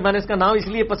پس منظر, میں نے اس کا نام اس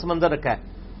لیے پس منظر رکھا ہے.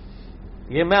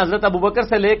 یہ میں حضرت ابوبکر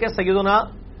سے لے کے سیدنا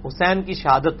حسین کی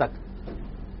شہادت تک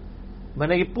میں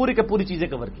نے یہ پوری کی پوری چیزیں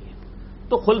کور کی ہیں.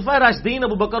 تو خلفائے راشدین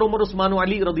ابو بکر عمر عثمان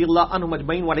علی رضی اللہ عنہم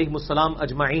اجمعین علیہم السلام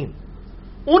اجمعین،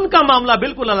 ان کا معاملہ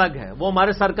بالکل الگ ہے، وہ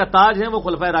ہمارے سر کا تاج ہیں، وہ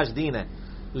خلفائے راشدین ہیں.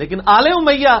 لیکن آل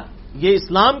امیہ یہ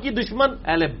اسلام کی دشمن،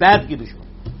 اہل بیت کی دشمن.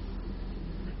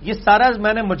 یہ سارا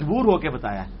میں نے مجبور ہو کے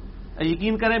بتایا ہے.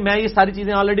 یقین کریں میں یہ ساری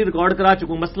چیزیں آلریڈی ریکارڈ کرا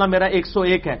چکا ہوں. مسئلہ میرا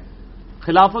 101 ہے،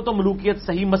 خلافت و ملوکیت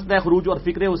صحیح مسئلہ خروج اور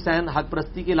فکر حسین حق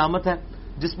پرستی کی علامت ہے،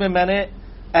 جس میں میں نے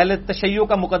اہل تشیع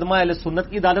کا مقدمہ اہل سنت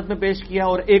کی عدالت میں پیش کیا،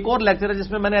 اور ایک اور لیکچر ہے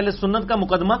جس میں میں نے اہل سنت کا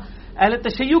مقدمہ اہل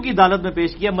تشیع کی عدالت میں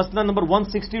پیش کیا. مسئلہ نمبر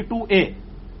 162A،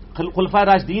 خلفائے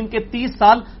راشدین کے 30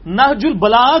 سال نہج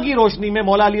البلاغہ کی روشنی میں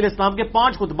مولا علی علیہ السلام کے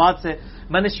 5 خطبات سے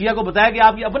میں نے شیعہ کو بتایا کہ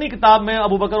آپ کی اپنی کتاب میں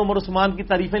ابو بکر عمر عثمان کی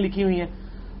تعریفیں لکھی ہوئی ہیں،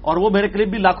 اور وہ میرے کلپ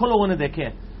بھی لاکھوں لوگوں نے دیکھے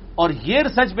ہیں. اور یہ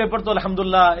ریسرچ پیپر تو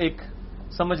الحمدللہ ایک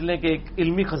سمجھ لیں کہ ایک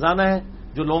علمی خزانہ ہے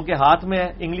جو لوگوں کے ہاتھ میں ہے.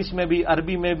 انگلش میں بھی،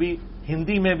 عربی میں بھی،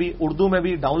 ہندی میں بھی، اردو میں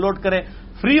بھی. ڈاؤن لوڈ کریں،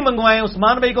 فری منگوائیں.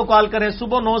 عثمان بھائی کو کال کریں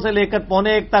صبح 9 سے لے کر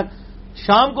پونے 1 تک،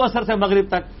 شام کو عصر سے مغرب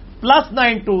تک.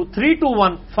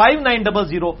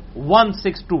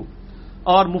 +92-321-5900-162.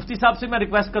 اور مفتی صاحب سے میں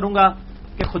ریکویسٹ کروں گا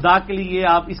کہ خدا کے لیے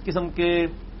آپ اس قسم کے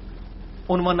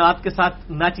عنوانات کے ساتھ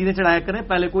نہ چیزیں چڑھایا کریں،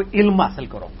 پہلے کوئی علم حاصل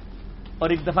کرو اور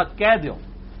ایک دفعہ کہہ دو،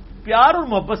 پیار اور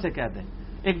محبت سے کہہ دیں.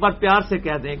 ایک بار پیار سے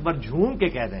کہہ دیں، ایک بار جھوم کے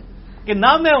کہہ دیں کہ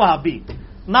نہ میں وہابی،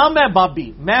 نہ میں بابی،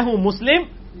 میں ہوں مسلم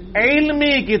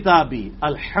علمی کتابی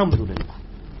الحمدللہ.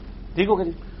 ٹھیک ہو گیا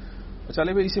جی؟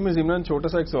 چلے بھائی، اسی میں ضمن چھوٹا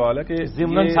سا ایک سوال ہے کہ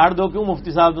ضمن چھاڑ دو کیوں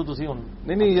مفتی صاحب تو تسی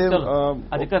نہیں یہ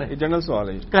جنرل سوال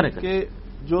ہے کہ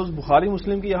جو بخاری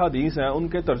مسلم کی احادیث ہیں ان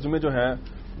کے ترجمے جو ہیں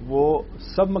وہ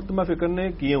سب مکتبہ فکر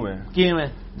نے کیے ہوئے ہیں.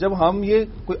 جب ہم یہ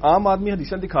کوئی عام آدمی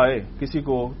حدیثیں دکھائے کسی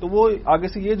کو تو وہ آگے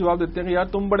سے یہ جواب دیتے ہیں کہ یار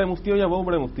تم بڑے مفتی ہو یا وہ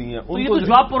بڑے مفتی ہیں. یہ تو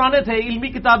جواب پرانے تھے، علمی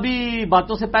کتابی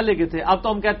باتوں سے پہلے کے تھے. اب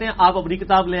تو ہم کہتے ہیں آپ اپنی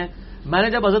کتاب لیں. میں نے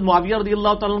جب حضرت معاویہ رضی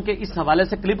اللہ تعالیٰ عنہ کے اس حوالے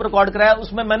سے کلپ ریکارڈ کرایا،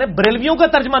 اس میں نے بریلویوں کا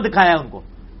ترجمہ دکھایا ان کو.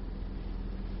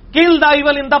 کل دا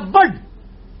ایول ان دا بڈ،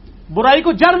 برائی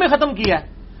کو جڑ میں ختم کیا ہے.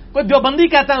 کوئی دیوبندی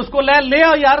کہتا ہے اس کو لے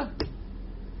آؤ یار،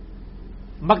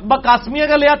 مکتبہ قاسمیہ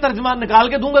کا لیا ترجمہ نکال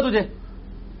کے دوں گا تجھے.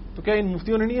 تو کیا ان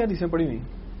مفتیوں نے نہیں حدیثیں پڑھی ہوئی؟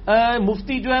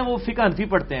 مفتی جو ہیں وہ فقہ حنفی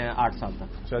پڑھتے ہیں 8 سال تک.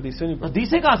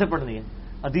 حدیثیں کہاں سے پڑھنی ہے؟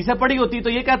 حدیثیں پڑھی ہوتی تو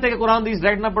یہ کہتے ہیں کہ قرآن حدیث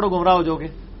ڈائریکٹ نہ پڑھو گمراہ ہو جاؤ گے.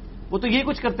 وہ تو یہ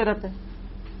کچھ کرتے رہتے ہیں.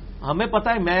 ہمیں پتہ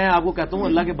ہے، میں آپ کو کہتا ہوں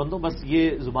اللہ کے بندو بس یہ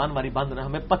زبان ہماری بند رہے،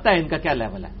 ہمیں پتہ ہے ان کا کیا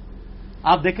لیول ہے.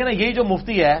 آپ دیکھیں نا، یہی جو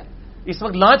مفتی ہے اس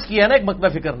وقت لانچ کیا ہے نا ایک مکتبہ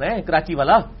فکر نے کراچی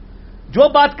والا، جو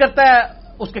بات کرتا ہے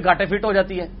اس کے گاٹے فٹ ہو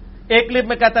جاتی ہے. ایک کلپ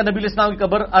میں کہتا ہے نبی علیہ السلام کی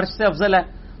قبر عرش سے افضل ہے،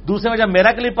 دوسرے میں جب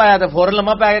میرا کلپ آیا تو فوراً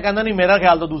لمحہ پہ آ کے کہنا نہیں میرا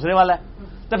خیال تو دوسرے والا ہے.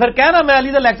 تو پھر کہنا میں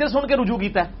علی دا لیکچر سن کے رجوع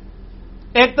کیتا ہے.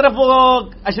 ایک طرف وہ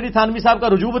اشری تھانوی صاحب کا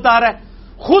رجوع بتا رہا ہے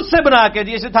خود سے بنا کے.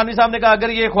 جی اشری تھانوی صاحب نے کہا اگر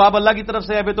یہ خواب اللہ کی طرف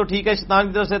سے ہے تو ٹھیک ہے، شیطان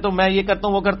کی طرف سے تو میں یہ کرتا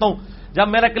ہوں وہ کرتا ہوں. جب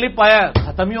میرا کلپ آیا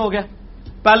ختم ہی ہو گیا.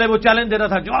 پہلے وہ چیلنج دے رہا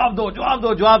تھا جواب دو جواب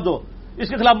دو جواب دو، اس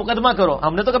کے خلاف مقدمہ کرو.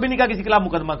 ہم نے تو کبھی نہیں کہا کسی کے خلاف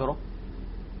مقدمہ کرو.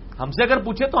 ہم سے اگر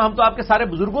پوچھے تو ہم تو آپ کے سارے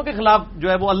بزرگوں کے خلاف جو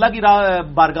ہے وہ اللہ کی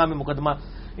بارگاہ میں مقدمہ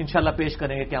انشاءاللہ پیش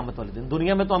کریں گے قیامت والے دن.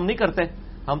 دنیا میں تو ہم نہیں کرتے،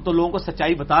 ہم تو لوگوں کو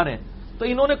سچائی بتا رہے ہیں. تو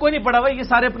انہوں نے کوئی نہیں پڑھا ہوا، یہ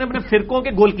سارے اپنے اپنے فرقوں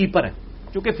کے گول کیپر ہیں.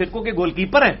 چونکہ فرقوں کے گول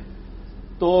کیپر ہیں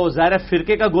تو ظاہر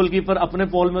فرقے کا گول کیپر اپنے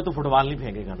پول میں تو فٹ بال نہیں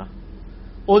پھینکے گا نا.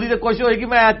 وہی تو کوشش ہوئے گی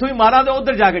میں ایتھو ہی مارا تو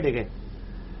ادھر جا کے ڈگے.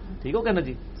 ٹھیک ہو کہ نا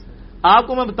جی؟ آپ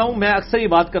کو میں بتاؤں، میں اکثر یہ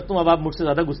بات کرتا ہوں، اب آپ مجھ سے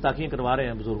زیادہ گستاخیاں کروا رہے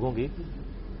ہیں بزرگوں کی،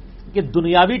 کہ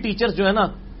دنیاوی ٹیچرز جو ہے نا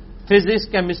فزکس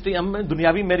کیمسٹری،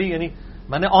 دنیاوی میری یعنی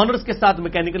میں نے آنرز کے ساتھ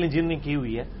میکینیکل انجینئرنگ کی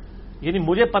ہوئی ہے. یعنی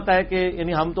مجھے پتا ہے کہ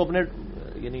یعنی ہم تو اپنے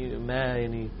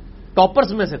میں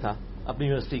ٹاپرز میں سے تھا اپنی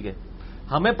یونیورسٹی کے.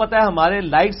 ہمیں پتا ہے ہمارے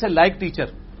لائک سے لائک ٹیچر،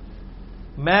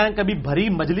 میں کبھی بھری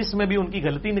مجلس میں بھی ان کی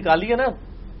غلطی نکالی ہے نا،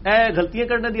 غلطیاں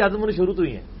کرنے کی عادت مجھے شروع تو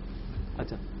ہی ہے.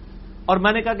 اچھا، اور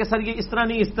میں نے کہا کہ سر یہ اس طرح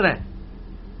نہیں اس طرح ہے.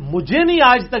 مجھے نہیں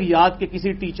آج تک یاد کہ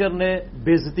کسی ٹیچر نے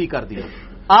بےعزتی کر دی.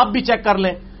 آپ بھی چیک کر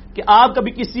لیں کہ آپ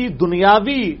کبھی کسی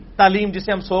دنیاوی تعلیم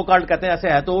جسے ہم سو کارڈ کہتے ہیں ایسے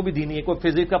ہے تو وہ بھی دینی ہے، کوئی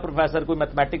فزکس کا پروفیسر، کوئی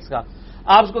میتھمیٹکس کا،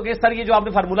 آپ اس کو کہ سر یہ جو آپ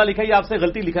نے فارمولا لکھا ہے یہ آپ سے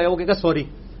غلطی لکھا ہے، وہ کہے گا سوری،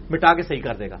 مٹا کے صحیح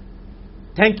کر دے گا،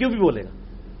 تھینک یو بھی بولے گا.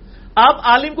 آپ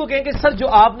عالم کو کہیں کہ سر جو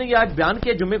آپ نے یہ آج بیان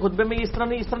کیا جمعے خطبے میں یہ اس طرح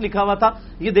نہیں اس طرح لکھا ہوا تھا،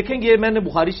 یہ دیکھیں گے میں نے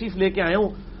بخاری شریف لے کے آیا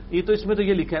ہوں، یہ تو اس میں تو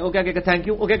یہ لکھا ہے. وہ کیا کہے گا تھینک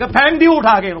یو، وہ کہے گا پھینک دیو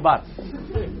اٹھا کے بات،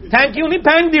 تھینک یو نہیں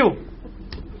پھینک دیو.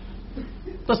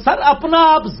 تو سر اپنا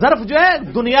آپ ظرف جو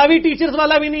ہے دنیاوی ٹیچرز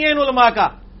والا بھی نہیں ہے ان علماء کا،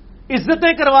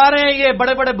 عزتیں کروا رہے ہیں یہ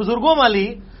بڑے بڑے بزرگوں والی،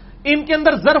 ان کے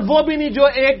اندر ظرف وہ بھی نہیں جو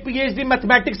ایک پی ایچ ڈی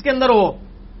میتھمیٹکس کے اندر ہو.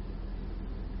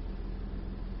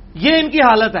 یہ ان کی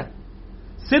حالت ہے.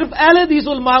 صرف اہل حدیث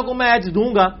علماء کو میں ایج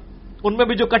دوں گا، ان میں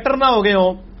بھی جو کٹر نہ ہو گئے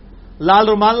ہوں، لال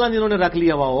رومال نہ جنہوں نے رکھ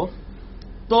لیا ہوا ہو،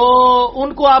 تو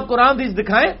ان کو آپ قرآن حدیث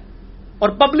دکھائیں، اور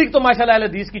پبلک تو ماشاءاللہ اہل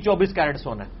حدیث کی 24 کیرٹ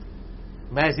سونا ہے.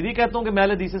 میں اس لیے کہتا ہوں کہ میں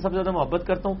اہل حدیث سے سب سے زیادہ محبت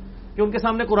کرتا ہوں کہ ان کے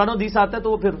سامنے قرآن و حدیث آتا ہے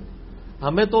تو وہ پھر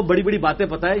ہمیں تو بڑی بڑی باتیں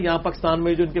پتہ ہے. یہاں پاکستان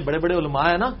میں جو ان کے بڑے بڑے علماء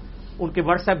ہیں نا, ان کے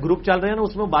واٹس ایپ گروپ چل رہے ہیں نا,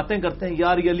 اس میں باتیں کرتے ہیں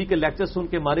یار یہ علی کے لیکچر سن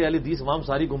کے ہمارے اہل حدیث عوام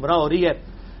ساری گمراہ ہو رہی ہے.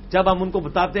 جب ہم ان کو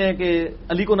بتاتے ہیں کہ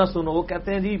علی کو نہ سنو, وہ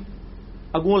کہتے ہیں جی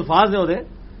اگوں الفاظ نے وہ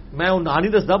میں نہ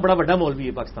نہیں دستا, بڑا بڑا مولوی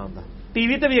ہے پاکستان کا, ٹی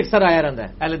وی تے بھی اکثر آیا رہتا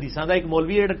ہے اہل حدیثاں دا ایک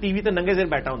مولوی ہے ٹی وی تے ننگے سر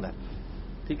بیٹھا ہوں,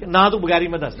 ٹھیک ہے نہ تو بغیر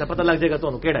میں دستا پتہ لگ جائے گا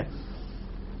تمہیں کیڑا ہے.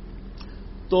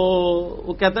 تو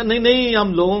وہ کہتا ہے نہیں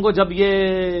ہم لوگوں کو جب یہ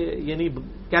یعنی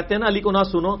کہتے ہیں نا علی کو نہ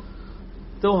سنو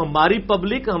تو ہماری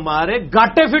پبلک ہمارے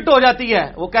گاٹے فٹ ہو جاتی ہے.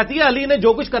 وہ کہتی ہے علی نے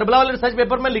جو کچھ کربلا والے ریسرچ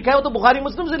پیپر میں لکھا ہے وہ تو بخاری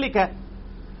مسلم سے لکھا ہے,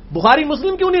 بخاری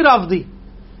مسلم کیوں نہیں رافضی؟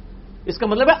 اس کا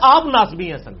مطلب ہے آپ ناسبی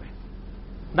ہیں. اصل میں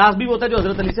ناسبی ہوتا ہے جو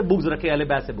حضرت علی سے بغض رکھے, اہل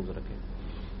بیت سے بغض رکھے.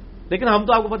 لیکن ہم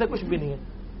تو آپ کو پتہ ہے کچھ بھی نہیں ہے,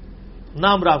 نہ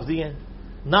ہم رافضی ہیں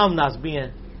نہ ہم ناسبی ہیں,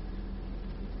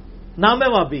 نہ میں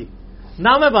وابی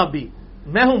نہ میں بابی,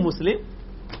 میں ہوں مسلم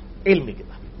علمی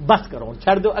کتاب. بس کرو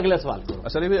چھڑ دو, اگلا سوال کرو.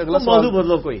 اچھا اگلا موضوع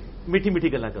بدلو, کوئی میٹھی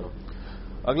میٹھی گلا کرو.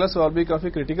 اگلا سوال بھی کافی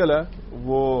کریٹیکل ہے,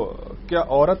 وہ کیا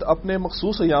عورت اپنے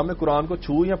مخصوص ایام میں قرآن کو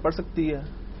چھو یا پڑھ سکتی ہے؟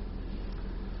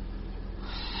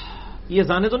 یہ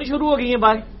اذانیں تو نہیں شروع ہو گئی ہیں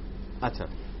بھائی؟ اچھا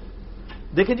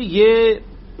دیکھیں جی, یہ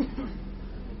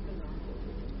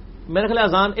میرا خیال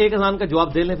اذان ایک اذان کا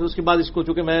جواب دے لیں, پھر اس کے بعد اس کو,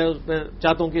 چونکہ میں اس میں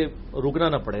چاہتا ہوں کہ رکنا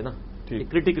نہ پڑے نا,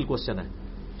 کریٹیکل کوشچن ہے,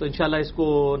 تو انشاءاللہ اس کو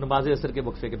نماز عصر کے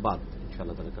وقفے کے بعد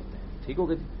انشاءاللہ تعالی کرتے ہیں. ٹھیک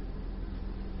ہوگا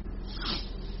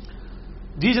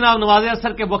جی جناب, نماز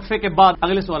عصر کے وقفے کے بعد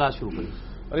اگلے سوالات شروع کریں.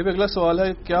 ابھی اگلا سوال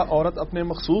ہے, کیا عورت اپنے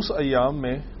مخصوص ایام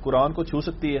میں قرآن کو چھو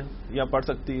سکتی ہے یا پڑھ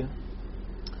سکتی ہے؟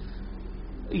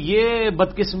 یہ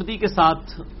بدقسمتی کے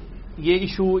ساتھ یہ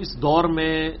ایشو اس دور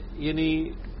میں یعنی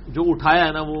جو اٹھایا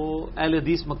ہے نا, وہ اہل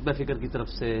حدیث مکتب فکر کی طرف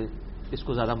سے اس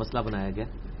کو زیادہ مسئلہ بنایا گیا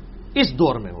اس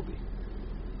دور میں. وہ بھی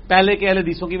پہلے کے اہل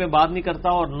حدیثوں کی میں بات نہیں کرتا,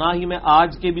 اور نہ ہی میں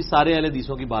آج کے بھی سارے اہل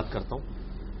حدیثوں کی بات کرتا ہوں.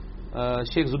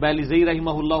 شیخ زبیلی زئی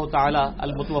رحمہ اللہ تعالی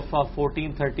المتوفا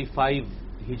 1435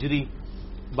 ہجری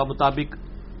بمطابق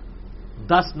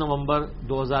 10 نومبر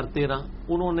 2013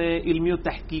 انہوں نے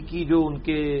علمی-o-تحقیقی جو ان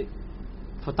کے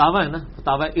فتاوی ہے نا,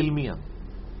 فتاوی علمیہ,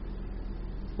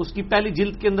 اس کی پہلی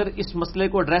جلد کے اندر اس مسئلے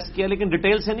کو ایڈریس کیا, لیکن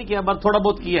ڈیٹیل سے نہیں کیا, بس تھوڑا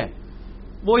بہت کیا ہے.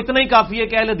 وہ اتنا ہی کافی ہے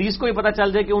کہ اہل حدیث کو ہی پتہ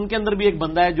چل جائے کہ ان کے اندر بھی ایک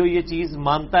بندہ ہے جو یہ چیز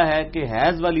مانتا ہے کہ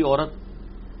حیض والی عورت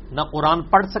نہ قرآن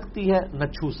پڑھ سکتی ہے نہ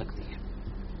چھو سکتی ہے.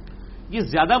 یہ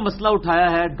زیادہ مسئلہ اٹھایا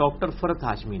ہے ڈاکٹر فرت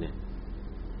ہاشمی نے,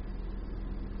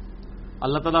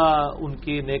 اللہ تعالیٰ ان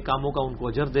کے نیک کاموں کا ان کو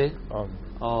اجر دے,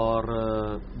 اور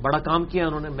بڑا کام کیا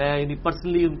انہوں نے. میں یعنی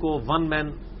پرسنلی ان کو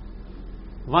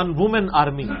ون وومن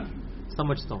آرمی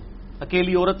سمجھتا ہوں.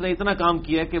 اکیلی عورت نے اتنا کام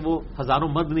کیا ہے کہ وہ ہزاروں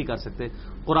مرد نہیں کر سکتے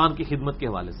قرآن کی خدمت کے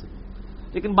حوالے سے.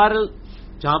 لیکن بہرحال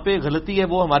جہاں پہ غلطی ہے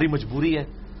وہ ہماری مجبوری ہے,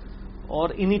 اور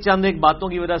انہی چند ایک باتوں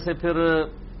کی وجہ سے پھر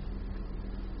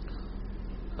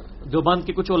دیوبند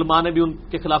کے کچھ علماء نے بھی ان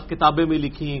کے خلاف کتابیں بھی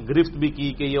لکھی, گرفت بھی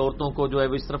کی کہ یہ عورتوں کو جو ہے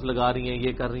وہ اس طرف لگا رہی ہیں,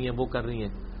 یہ کر رہی ہیں, وہ کر رہی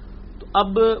ہیں. تو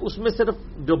اب اس میں صرف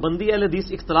دیوبندی اہل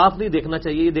حدیث اختلاف نہیں دیکھنا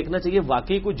چاہیے, یہ دیکھنا چاہیے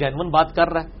واقعی کوئی جینون بات کر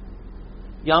رہا ہے.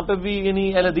 یہاں پہ بھی یعنی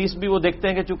اہل حدیث بھی وہ دیکھتے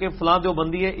ہیں کہ چونکہ فلاں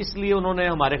دیوبندی ہے اس لیے انہوں نے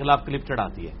ہمارے خلاف کلپ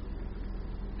چڑھاتی ہے.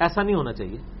 ایسا نہیں ہونا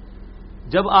چاہیے.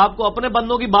 جب آپ کو اپنے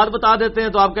بندوں کی بات بتا دیتے ہیں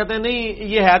تو آپ کہتے ہیں نہیں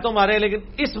یہ ہے تو ہمارے, لیکن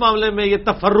اس معاملے میں یہ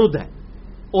تفرد ہے.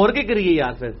 اور کیا کریے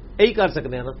یار, پھر یہی کر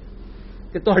سکتے ہیں نا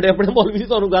کہ تھوڑے اپنے مولوی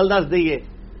تو گل دس دئیے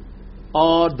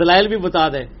اور دلائل بھی بتا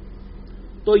دیں.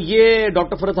 تو یہ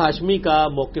ڈاکٹر فرت ہاشمی کا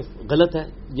موقف غلط ہے,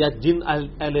 یا جن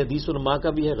اہل حدیث علماء کا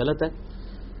بھی ہے غلط ہے.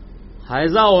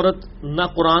 حائضہ عورت نہ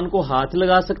قرآن کو ہاتھ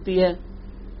لگا سکتی ہے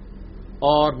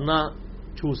اور نہ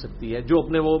چھو سکتی ہے جو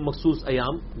اپنے وہ مخصوص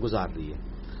ایام گزار رہی ہے.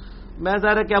 میں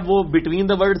ظاہر ہے کہ اب وہ بٹوین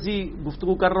دا ورڈز ہی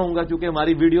گفتگو کر رہا ہوں گا, کیونکہ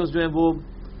ہماری ویڈیوز جو ہیں وہ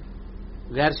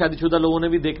غیر شادی شدہ لوگوں نے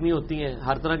بھی دیکھنی ہوتی ہیں,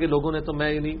 ہر طرح کے لوگوں نے. تو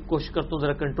میں یعنی کوشش کرتا ہوں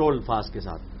ذرا کنٹرول الفاظ کے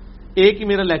ساتھ. ایک ہی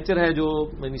میرا لیکچر ہے جو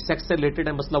یعنی سیکس سے ریلیٹڈ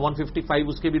ہے, مسئلہ 155,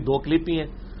 اس کے بھی 2 کلپ ہی ہیں.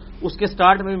 اس کے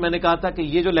سٹارٹ میں بھی میں نے کہا تھا کہ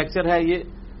یہ جو لیکچر ہے یہ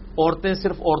عورتیں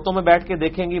صرف عورتوں میں بیٹھ کے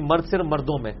دیکھیں گی, مرد صرف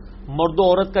مردوں میں, مرد و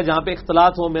عورت کا جہاں پہ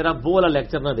اختلاط ہو میرا وہ والا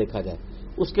لیکچر نہ دیکھا جائے.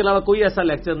 اس کے علاوہ کوئی ایسا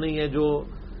لیکچر نہیں ہے جو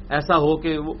ایسا ہو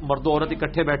کہ مرد و عورت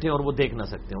اکٹھے بیٹھے اور وہ دیکھ نہ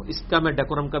سکتے ہوں. اس کا میں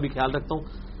ڈیکورم کا بھی خیال رکھتا ہوں,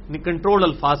 یعنی کنٹرول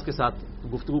الفاظ کے ساتھ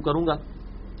گفتگو کروں گا.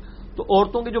 تو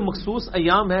عورتوں کے جو مخصوص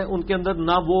ایام ہیں ان کے اندر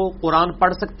نہ وہ قرآن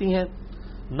پڑھ سکتی ہیں,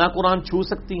 نہ قرآن چھو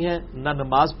سکتی ہیں, نہ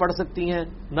نماز پڑھ سکتی ہیں,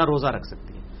 نہ روزہ رکھ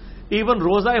سکتی ہیں. ایون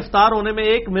روزہ افطار ہونے میں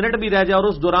 1 منٹ بھی رہ جائے اور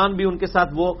اس دوران بھی ان کے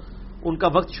ساتھ وہ ان کا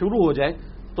وقت شروع ہو جائے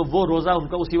تو وہ روزہ ان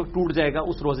کا اسی وقت ٹوٹ جائے گا,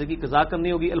 اس روزے کی قضا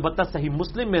کرنی ہوگی. البتہ صحیح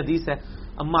مسلم میں حدیث ہے,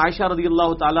 اما عائشہ رضی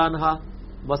اللہ تعالی عنہا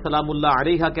وسلام اللہ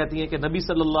علیہا کہتی ہیں کہ نبی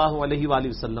صلی اللہ علیہ وآلہ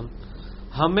وسلم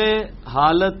ہمیں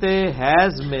حالت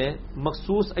حیض میں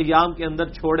مخصوص ایام کے اندر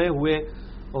چھوڑے ہوئے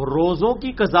روزوں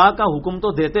کی قضا کا حکم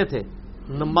تو دیتے تھے،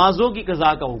 نمازوں کی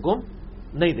قضا کا حکم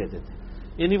نہیں دیتے تھے.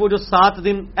 یعنی وہ جو 7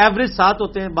 دن ایوریج 7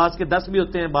 ہوتے ہیں، بعض کے 10 بھی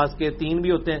ہوتے ہیں، بعض کے 3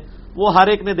 بھی ہوتے ہیں، وہ ہر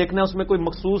ایک نے دیکھنا ہے. اس میں کوئی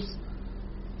مخصوص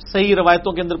صحیح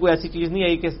روایتوں کے اندر کوئی ایسی چیز نہیں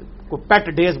آئی کہ کوئی پیٹ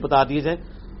ڈیز بتا دیے جائیں.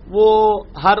 وہ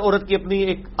ہر عورت کی اپنی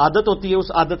ایک عادت ہوتی ہے،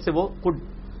 اس عادت سے وہ خود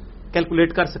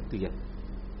کیلکولیٹ کر سکتی ہے.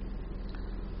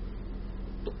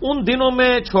 تو ان دنوں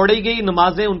میں چھوڑی گئی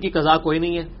نمازیں ان کی قضا کوئی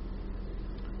نہیں ہے،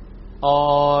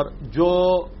 اور جو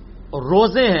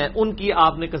روزے ہیں ان کی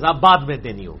آپ نے قضا بعد میں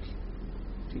دینی ہوگی.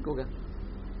 ٹھیک ہو گیا.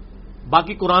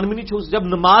 باقی قرآن بھی نہیں چھو، جب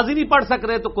نماز ہی نہیں پڑھ سک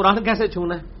رہے تو قرآن کیسے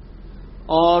چھونا ہے،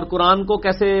 اور قرآن کو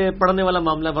کیسے پڑھنے والا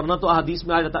معاملہ ہے، ورنہ تو احادیث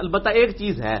میں آ جاتا. البتہ ایک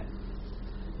چیز ہے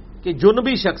کہ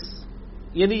جنبی شخص،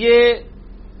 یعنی یہ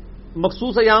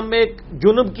مخصوص ایام میں ایک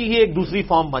جنب کی ہی ایک دوسری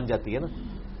فارم بن جاتی ہے نا.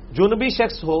 جنبی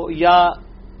شخص ہو یا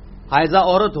حائضہ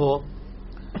عورت ہو،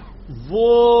 وہ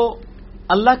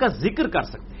اللہ کا ذکر کر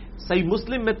سکتے ہیں. صحیح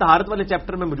مسلم میں طہارت والے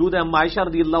چیپٹر میں موجود ہے. اما عائشہ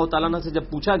رضی اللہ تعالیٰ عنہ سے جب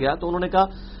پوچھا گیا تو انہوں نے کہا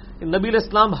کہ نبی علیہ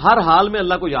السلام ہر حال میں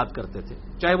اللہ کو یاد کرتے تھے،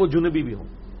 چاہے وہ جنبی بھی ہوں.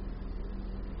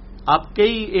 آپ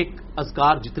کئی ایک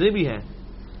اذکار جتنے بھی ہیں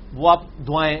وہ آپ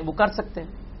دعائیں وہ کر سکتے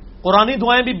ہیں. قرآنی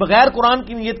دعائیں بھی بغیر قرآن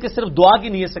کی نیت کے صرف دعا کی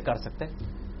نیت سے کر سکتے ہیں.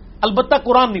 البتہ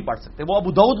قرآن نہیں پڑھ سکتے. وہ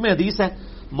ابو داؤد میں حدیث ہے،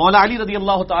 مولا علی رضی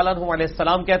اللہ تعالیٰ عنہ علیہ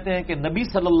السلام کہتے ہیں کہ نبی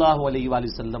صلی اللہ علیہ وآلہ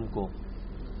وسلم کو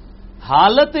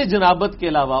حالت جنابت کے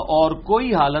علاوہ اور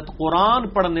کوئی حالت قرآن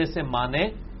پڑھنے سے مانے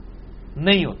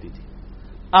نہیں ہوتی تھی.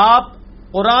 آپ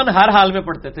قرآن ہر حال میں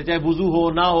پڑھتے تھے، چاہے وضو ہو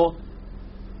نہ ہو.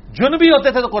 جنبی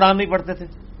ہوتے تھے تو قرآن نہیں پڑھتے تھے.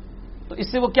 تو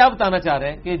اس سے وہ کیا بتانا چاہ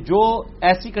رہے ہیں کہ جو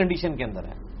ایسی کنڈیشن کے اندر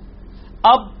ہے.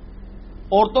 اب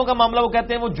عورتوں کا معاملہ وہ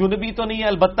کہتے ہیں وہ جنبی تو نہیں ہے،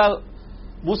 البتہ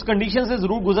وہ اس کنڈیشن سے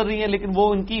ضرور گزر رہی ہیں، لیکن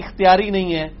وہ ان کی اختیاری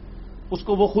نہیں ہے، اس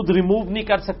کو وہ خود ریموو نہیں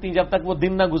کر سکتی جب تک وہ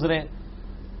دن نہ گزرے.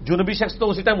 جنبی شخص تو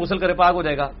اسی ٹائم غسل کرے پاک ہو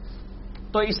جائے گا.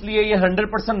 تو اس لیے یہ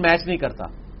 100% میچ نہیں کرتا.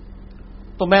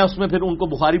 تو میں اس میں پھر ان کو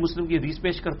بخاری مسلم کی حدیث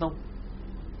پیش کرتا ہوں.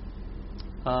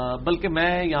 بلکہ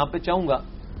میں یہاں پہ چاہوں گا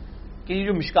کہ یہ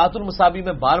جو مشکات المصابیح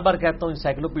میں بار بار کہتا ہوں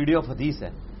انسائکلوپیڈیا آف حدیث ہے،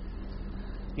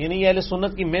 یعنی یہ اہل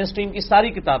سنت کی مین سٹریم کی ساری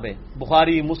کتابیں،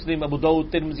 بخاری، مسلم، ابو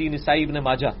داؤد، ترمذی، نسائی، ابن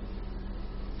ماجہ،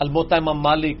 الموطا امام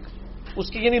مالک، اس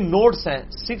کی یعنی نوٹس ہیں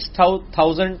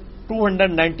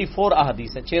 6294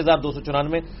 احادیث ہیں،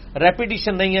 6294.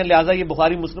 ریپیٹیشن نہیں ہے، لہٰذا یہ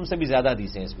بخاری مسلم سے بھی زیادہ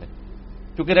حدیث ہیں اس میں،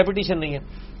 کیونکہ ریپیٹیشن نہیں ہے.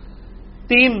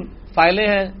 3 فائلیں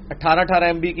ہیں، 18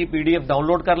 MB کی PDF ڈاؤن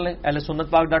لوڈ کر لیں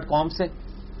ahlsunnatpak.com سے،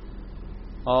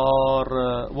 اور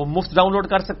وہ مفت ڈاؤن لوڈ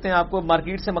کر سکتے ہیں. آپ کو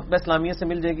مارکیٹ سے مکتبہ اسلامیہ سے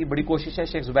مل جائے گی. بڑی کوشش ہے،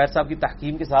 شیخ زبیر صاحب کی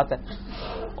تحقیم کے ساتھ ہے.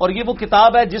 اور یہ وہ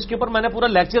کتاب ہے جس کے اوپر میں نے پورا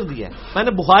لیکچر دیا ہے. میں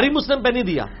نے بخاری مسلم پہ نہیں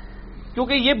دیا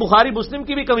کیونکہ یہ بخاری مسلم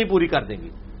کی بھی کمی پوری کر دیں گی،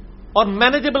 اور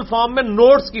مینیجیبل فارم میں،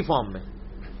 نوٹس کی فارم میں.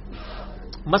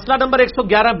 مسئلہ نمبر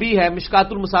 111B ہے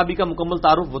مشکات المصابیح کا مکمل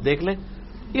تعارف، وہ دیکھ لیں.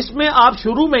 اس میں آپ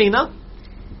شروع میں ہی نا،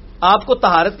 آپ کو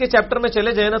طہارت کے چیپٹر میں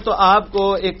چلے جائیں نا تو آپ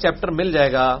کو ایک چیپٹر مل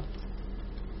جائے گا.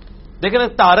 دیکھیں نا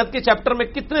طہارت کے چیپٹر میں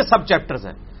کتنے سب چیپٹرز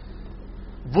ہیں.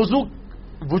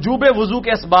 وجوب وضو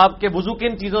کے اسباب، کے وضو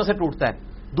کن چیزوں سے ٹوٹتا ہے.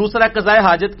 دوسرا قضاء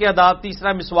حاجت کے آداب.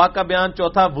 تیسرا مسواک کا بیان.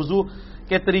 چوتھا وضو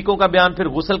کے طریقوں کا بیان. پھر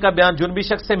غسل کا بیان. جنبی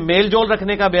شخص سے میل جول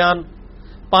رکھنے کا بیان.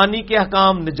 پانی کے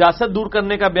احکام. نجاست دور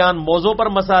کرنے کا بیان. موضوع پر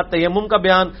مسح. تیمم کا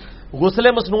بیان.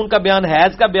 غسل مسنون کا بیان.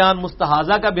 حیض کا بیان.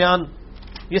 مستحاضہ کا بیان.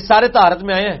 یہ سارے طہارت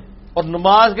میں آئے ہیں. اور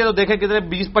نماز کے تو دیکھیں کتنے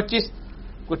 20-25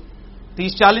 کچھ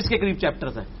 30-40 کے قریب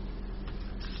چیپٹرز ہیں.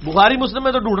 بخاری مسلم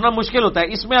میں تو ڈھونڈنا مشکل ہوتا ہے.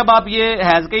 اس میں اب آپ یہ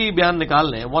حیض کے ہی بیان نکال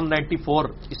لیں.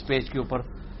 194 اس پیج کے اوپر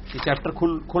یہ چیپٹر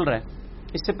کھل رہا ہے.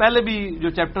 اس سے پہلے بھی جو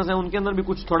چیپٹرز ہیں ان کے اندر بھی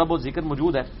کچھ تھوڑا بہت ذکر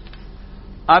موجود ہے.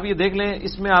 آپ یہ دیکھ لیں،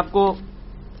 اس میں آپ کو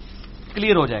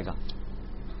کلیئر ہو جائے گا.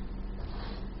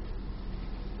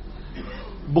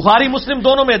 بخاری مسلم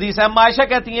دونوں میں حدیث ہے. عائشہ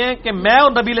کہتی ہیں کہ میں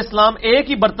اور نبی علیہ السلام ایک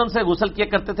ہی برتن سے غسل کیا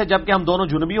کرتے تھے جبکہ ہم دونوں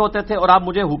جنبی ہوتے تھے، اور آپ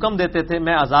مجھے حکم دیتے تھے،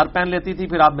 میں ازار پہن لیتی تھی،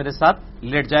 پھر آپ میرے ساتھ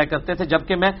لیٹ جایا کرتے تھے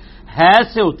جبکہ میں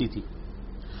حیض سے ہوتی تھی.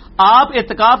 آپ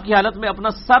اعتکاف کی حالت میں اپنا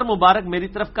سر مبارک میری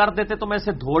طرف کر دیتے تو میں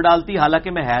اسے دھو ڈالتی،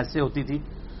 حالانکہ میں حیض سے ہوتی تھی.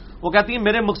 وہ کہتی ہیں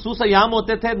میرے مخصوص ایام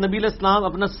ہوتے تھے، نبی علیہ السلام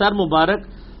اپنا سر مبارک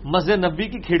مسجد نبوی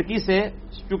کی کھڑکی سے،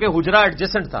 چونکہ حجرہ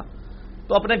ایڈجسنٹ تھا،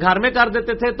 تو اپنے گھر میں کر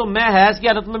دیتے تھے، تو میں حیض کی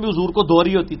حالت میں بھی حضور کو دھو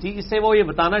رہی ہوتی تھی. اس سے وہ یہ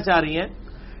بتانا چاہ رہی ہیں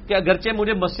کہ اگرچہ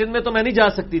مجھے مسجد میں تو میں نہیں جا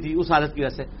سکتی تھی اس حالت کی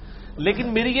وجہ سے،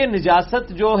 لیکن میری یہ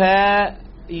نجاست جو ہے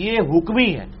یہ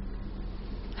حکمی ہے،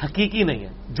 حقیقی نہیں ہے.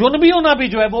 جنبی ہونا بھی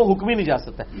جو ہے وہ حکمی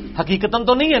نجاست ہے، حقیقتاً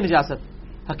تو نہیں ہے نجاست.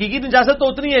 حقیقی نجاست تو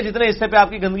اتنی ہے جتنے حصے پہ آپ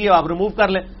کی گندگی ہے آپ ریموو کر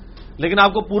لیں، لیکن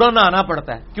آپ کو پورا نہانا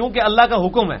پڑتا ہے کیونکہ اللہ کا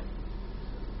حکم ہے.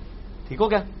 ٹھیک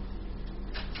ہو گیا.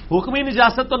 حکمی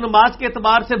نجاست تو نماز کے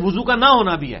اعتبار سے وضو کا نہ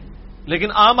ہونا بھی ہے.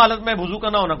 لیکن عام حالت میں وضو کا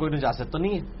نہ ہونا کوئی نجاست تو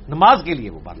نہیں ہے، نماز کے لیے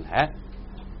وہ برل ہے.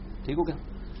 ٹھیک ہو گیا.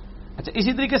 اچھا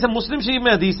اسی طریقے سے مسلم شریف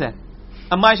میں حدیث ہے،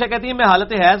 اما عائشہ کہتی ہیں میں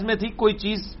حالت حیض میں تھی، کوئی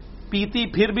چیز پیتی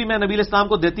پھر بھی میں نبی علیہ السلام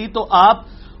کو دیتی تو آپ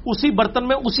اسی برتن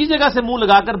میں اسی جگہ سے منہ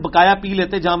لگا کر بقایا پی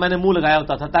لیتے جہاں میں نے منہ لگایا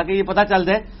ہوتا تھا، تاکہ یہ پتہ چل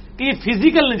جائے کہ یہ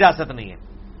فزیکل نجاست نہیں ہے.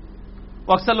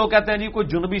 وہ اکثر لوگ کہتے ہیں جی کوئی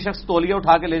جنبی شخص تولیہ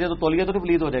اٹھا کے لے جائے تو تولیہ تو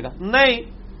پلیت ہو جائے گا. نہیں،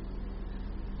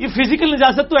 یہ فزیکل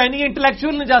نجاست تو ہے نہیں،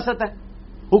 انٹلیکچوئل نجاست ہے،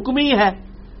 حکمی ہے،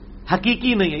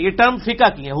 حقیقی نہیں ہے. یہ ٹرم فقہ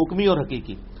کی ہے، حکمی اور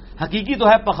حقیقی. حقیقی تو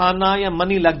ہے پخانہ یا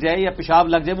منی لگ جائے یا پیشاب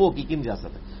لگ جائے، وہ حقیقی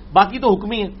نجاست ہے، باقی تو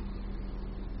حکمی ہے.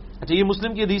 اچھا یہ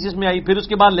مسلم کی حدیث اس میں آئی. پھر اس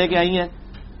کے بعد لے کے آئی ہیں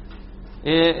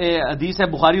حدیث ہے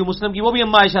بخاری و مسلم کی، وہ بھی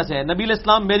اما عائشہ سے ہے. نبی علیہ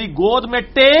السلام میری گود میں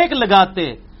ٹیک لگاتے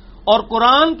اور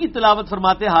قرآن کی تلاوت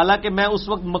فرماتے، حالانکہ میں اس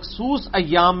وقت مخصوص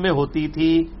ایام میں ہوتی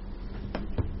تھی.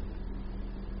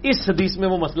 اس حدیث میں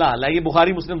وہ مسئلہ حل ہے، یہ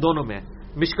بخاری مسلم دونوں میں ہے.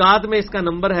 مشکات میں اس کا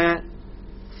نمبر ہے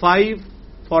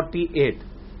 548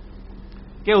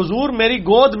 کہ حضور میری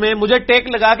گود میں مجھے ٹیک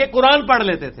لگا کے قرآن پڑھ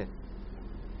لیتے تھے،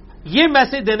 یہ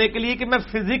میسج دینے کے لیے کہ میں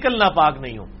فزیکل ناپاک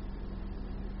نہیں ہوں.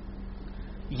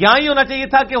 یہاں ہی ہونا چاہیے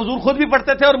تھا کہ حضور خود بھی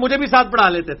پڑھتے تھے اور مجھے بھی ساتھ پڑھا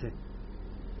لیتے تھے.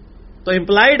 تو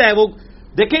امپلائڈ ہے وہ،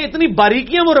 دیکھیں اتنی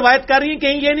باریکیاں وہ روایت کر رہی ہیں،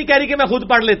 کہیں یہ نہیں کہہ رہی کہ میں خود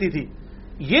پڑھ لیتی تھی،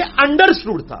 یہ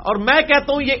انڈرسٹوڈ تھا. اور میں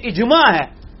کہتا ہوں یہ اجماع ہے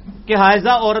کہ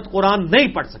حائضہ عورت قرآن نہیں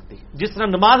پڑھ سکتی، جس طرح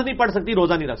نماز نہیں پڑھ سکتی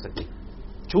روزہ نہیں رکھ سکتی.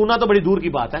 چھونا تو بڑی دور کی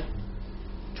بات ہے،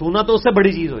 چھونا تو اس سے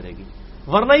بڑی چیز ہو جائے گی،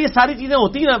 ورنہ یہ ساری چیزیں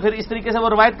ہوتی نا پھر اس طریقے سے وہ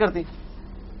روایت کرتی.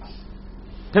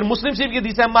 پھر مسلم شریف کی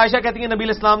حدیث ہے، اما عائشہ کہتی ہیں نبی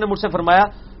علیہ السلام نے مجھ سے فرمایا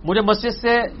مجھے مسجد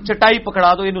سے چٹائی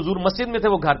پکڑا دو. یہ حضور مسجد میں تھے،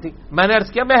 وہ گھر تھی. میں نے عرض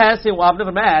کیا میں حیض سے ہوں، آپ نے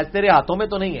فرمایا حیض تیرے ہاتھوں میں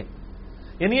تو نہیں ہے،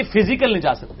 یعنی یہ فزیکل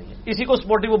نجاست نہیں ہے. اسی کو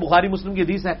سپورٹنگ وہ بخاری مسلم کی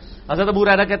حدیث ہے. حضرت ابو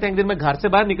ہریرہ کہتے ہیں ایک دن میں گھر سے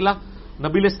باہر نکلا،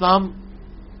 نبی علیہ السلام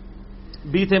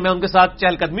بھی تھے، میں ان کے ساتھ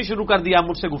چہل قدمی شروع کر دیا،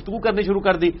 مجھ سے گفتگو کرنی شروع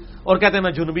کر دی اور کہتے ہیں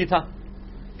میں جنبی تھا.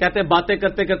 کہتے ہیں باتیں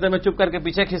کرتے کرتے میں چپ کر کے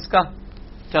پیچھے کھسکا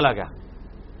چلا گیا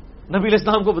نبی علیہ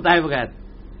السلام کو بتائے بغیر.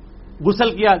 غسل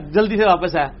کیا، جلدی سے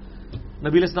واپس آیا.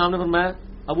 نبی علیہ السلام نے فرمایا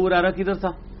ابو ہریرہ کدھر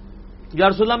تھا؟ یا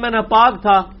رسول اللہ میں ناپاک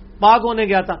تھا، پاک ہونے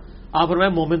گیا تھا. آپ فرمایا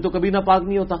مومن تو کبھی ناپاک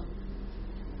نہیں ہوتا.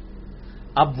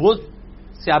 اب وہ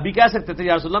صحابی کہہ سکتے تھے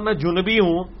یا رسول اللہ میں جنبی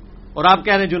ہوں اور آپ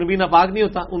کہہ رہے ہیں جنبی ناپاک نہیں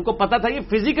ہوتا. ان کو پتا تھا یہ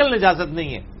فزیکل نجاست نہیں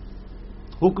ہے،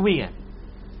 حکمی ہے.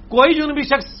 کوئی جنبی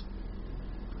شخص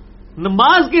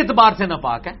نماز کے اعتبار سے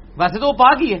ناپاک ہے، ویسے تو وہ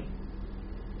پاک ہی ہے.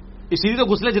 اسی لیے تو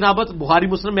غسل جنابت بخاری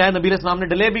مسلم میں ہے، نبی علیہ السلام نے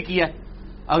ڈیلے بھی کیا ہے.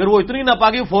 اگر وہ اتنی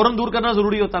ناپاکی فوراً دور کرنا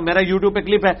ضروری ہوتا. میرا یوٹیوب پہ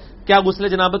کلپ ہے، کیا غسل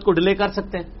جنابت کو ڈیلے کر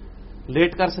سکتے ہیں،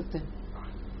 لیٹ کر سکتے ہیں.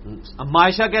 اما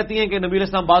عائشہ کہتی ہیں کہ نبی علیہ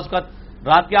السلام بعض اوقات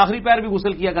رات کے آخری پیر بھی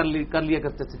غسل کر لیا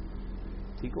کرتے تھے.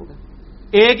 ٹھیک ہو گیا.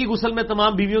 ایک ہی غسل میں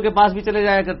تمام بیویوں کے پاس بھی چلے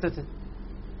جایا کرتے تھے.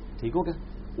 ٹھیک ہو گیا.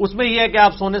 اس میں یہ ہے کہ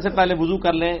آپ سونے سے پہلے وضو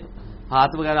کر لیں،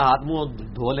 ہاتھ وغیرہ ہاتھ منہ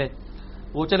دھو لیں،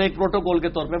 وہ چلے ایک پروٹوکول کے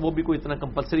طور پہ، وہ بھی کوئی اتنا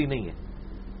کمپلسری نہیں ہے.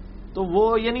 تو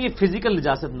وہ یعنی یہ فزیکل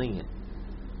نجاست نہیں ہے،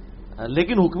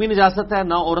 لیکن حکمی نجاست ہے.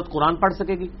 نہ عورت قرآن پڑھ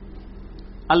سکے گی.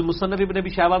 المصنف ابن ابی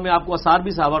شیبہ میں آپ کو آثار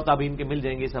بھی صحابہ اور تابعین کے مل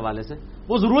جائیں گے اس حوالے سے.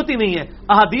 وہ ضرورت ہی نہیں ہے،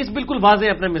 احادیث بالکل واضح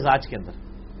ہے اپنے مزاج کے اندر.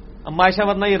 اما عائشہ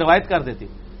ورنہ یہ روایت کر دیتی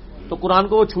تو قرآن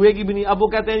کو وہ چھوئے گی بھی نہیں. اب وہ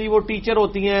کہتے ہیں جی وہ ٹیچر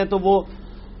ہوتی ہیں تو وہ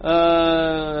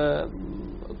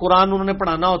قرآن انہوں نے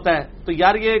پڑھانا ہوتا ہے. تو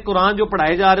یار یہ قرآن جو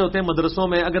پڑھائے جا رہے ہوتے ہیں مدرسوں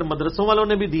میں، اگر مدرسوں والوں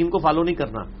نے بھی دین کو فالو نہیں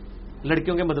کرنا،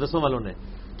 لڑکیوں کے مدرسوں والوں نے،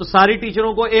 تو ساری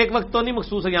ٹیچروں کو ایک وقت تو نہیں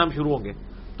مخصوص ایام شروع ہوں گے،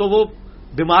 تو وہ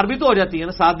بیمار بھی تو ہو جاتی ہے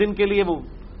نا. 7 دن کے لیے وہ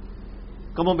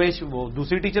کم و بیش وہ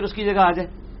دوسری ٹیچر اس کی جگہ آ جائے.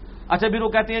 اچھا پھر وہ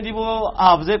کہتے ہیں جی وہ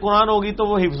حافظ قرآن ہوگی تو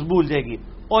وہ حفظ بھول جائے گی.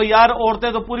 اور یار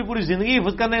عورتیں تو پوری پوری زندگی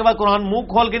حفظ کرنے کے بعد قرآن منہ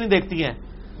کھول کے نہیں دیکھتی ہیں.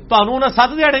 تو انہوں نے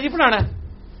 7 دیہڑے جی پڑھانا ہے.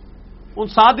 ان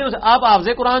 7 دنوں سے آپ حافظ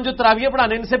قرآن جو تراویح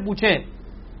پڑھانے ان سے پوچھیں،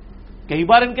 کئی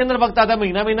بار ان کے اندر وقت آتا ہے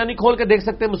مہینہ مہینہ نہیں کھول کے دیکھ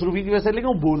سکتے مصروفی کی وجہ سے، لیکن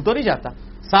وہ بھول تو نہیں جاتا.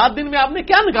 7 دن میں آپ نے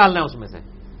کیا نکالنا ہے اس میں سے.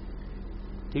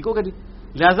 ٹھیک ہوگا جی.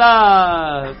 لہذا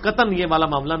قطن یہ والا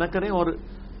معاملہ نہ کریں. اور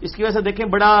اس کی وجہ سے دیکھیں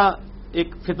بڑا ایک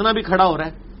فتنہ بھی کھڑا ہو رہا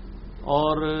ہے،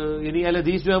 اور یعنی اہل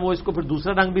حدیث جو ہے وہ اس کو پھر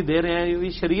دوسرا رنگ بھی دے رہے ہیں.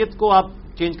 شریعت کو آپ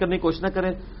چینج کرنے کی کوشش نہ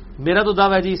کریں. میرا تو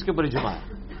دعویٰ ہے جی اس کے اوپر اجماع ہے،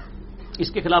 اس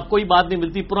کے خلاف کوئی بات نہیں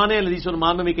ملتی. پرانے اہل حدیث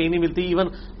علماء میں بھی کہیں نہیں ملتی. ایون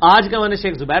آج کا میں نے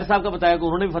شیخ زبیر صاحب کا بتایا کہ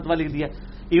انہوں نے بھی فتویٰ لکھ دیا.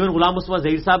 ایون غلام مصطفیٰ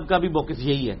ظہیر صاحب کا بھی موقف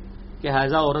یہی ہے کہ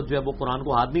حائضہ عورت جو ہے وہ قرآن کو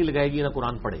ہاتھ نہیں لگائے گی، نہ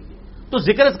قرآن پڑھے گی. تو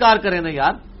ذکر اذکار کریں نا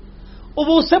یار. اور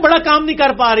وہ اس سے بڑا کام نہیں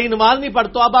کر پا رہی، نماز نہیں پڑھ.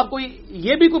 تو اب آپ کو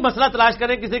یہ بھی کوئی مسئلہ تلاش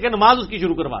کریں کسی کے نماز اس کی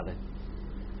شروع کروا دیں.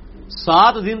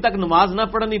 7 دن تک نماز نہ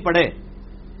پڑھنی پڑے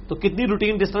تو کتنی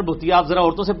روٹین ڈسٹرب ہوتی ہے، آپ ذرا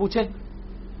عورتوں سے پوچھیں.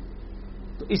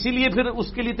 تو اسی لیے پھر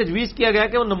اس کے لیے تجویز کیا گیا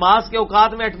کہ وہ نماز کے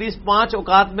اوقات میں ایٹ لیسٹ 5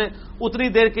 اوقات میں اتنی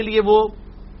دیر کے لیے وہ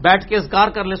بیٹھ کے اذکار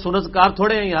کر لیں. سنت اذکار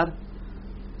تھوڑے ہیں یار،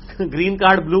 گرین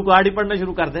کارڈ بلو کارڈ ہی پڑھنا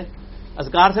شروع کر دیں.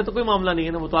 اذکار سے تو کوئی معاملہ نہیں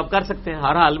ہے نا، وہ تو آپ کر سکتے ہیں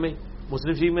ہر حال میں،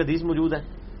 مسلم شریف میں حدیث موجود ہے،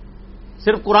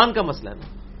 صرف قرآن کا مسئلہ ہے نا.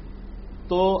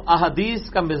 تو احادیث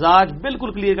کا مزاج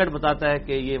بالکل کلیئر کٹ بتاتا ہے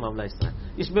کہ یہ معاملہ اس طرح ہے.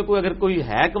 اس میں کوئی اگر کوئی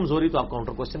ہے کمزوری تو آپ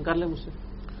کاؤنٹر کوشچن کر لیں مجھ سے.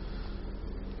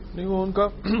 نہیں، وہ ان کا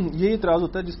یہی اعتراض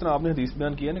ہوتا ہے جس طرح آپ نے حدیث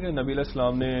بیان کیا نا کہ نبی علیہ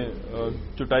السلام نے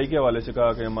چٹائی کے حوالے سے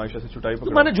کہا کہ عائشہ سے چٹائی پکڑا.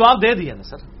 تو میں نے جواب دے دیا نا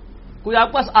سر، کوئی آپ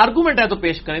کے پاس آرگومنٹ ہے تو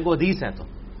پیش کریں، کوئی حدیث ہے تو،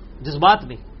 جذبات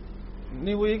نہیں.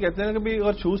 نہیں، وہ یہ کہتے ہیں کہ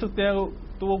اگر چھو سکتے ہیں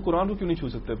تو وہ قرآن کو کیوں نہیں چھو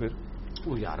سکتے پھر؟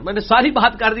 وہ یار میں نے ساری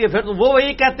بات کر دی ہے، پھر تو وہ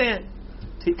یہی کہتے ہیں.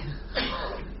 ٹھیک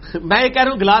ہے، میں یہ کہہ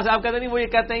رہا ہوں گلاس، آپ کہتے ہیں نہیں وہ یہ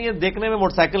کہتے ہیں یہ دیکھنے میں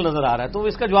موٹر سائیکل نظر آ رہا ہے، تو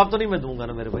اس کا جواب تو نہیں میں دوں گا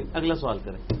نا میرے بھائی. اگلا سوال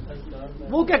کریں.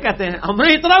 وہ کیا کہتے ہیں ہم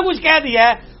نے اتنا کچھ کہہ دیا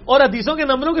ہے اور حدیثوں کے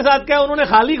نمبروں کے ساتھ کیا انہوں نے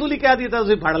خالی کھلی کہہ دیا تھا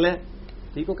اسے پڑھ لیں.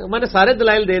 ٹھیک ہو، میں نے سارے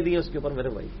دلائل دے دیے اس کے اوپر میرے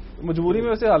بھائی. مجبوری میں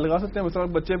ویسے حل لگا سکتے ہیں، مثلا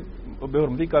بچے بے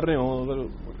حرمتی کر رہے ہوں اگر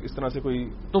اس طرح سے کوئی،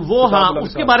 تو وہ ہاں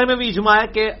اس کے بارے میں بھی اجماع ہے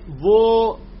کہ وہ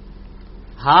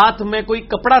ہاتھ میں کوئی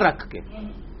کپڑا رکھ کے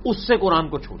اس سے قرآن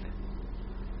کو چھو لے.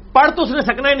 پڑھ تو اس نے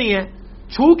سکنا ہی نہیں ہے،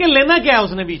 چھو کے لینا کیا ہے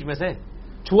اس نے بیچ میں سے؟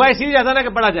 چھوا اسی لیے جاتا نا کہ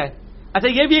پڑھا جائے. اچھا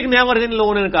یہ بھی ایک نیا ورژن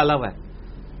لوگوں نے نکالا ہوا ہے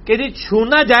کہ جی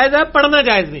چھونا جائز ہے پڑھنا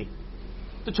جائز نہیں،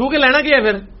 تو چھو کے لینا کیا ہے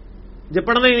پھر جب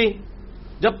پڑھنا ہی نہیں؟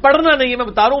 جب پڑھنا نہیں ہے، میں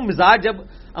بتا رہا ہوں مزاج. جب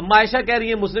اما عائشہ کہہ رہی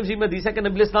ہے مسلم شریف میں حدیث ہے کہ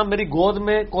نبی اسلام میری گود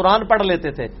میں قرآن پڑھ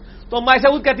لیتے تھے، تو اما عائشہ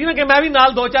وہ کہتی نا کہ میں بھی نال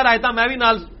دو چار آیتاں میں بھی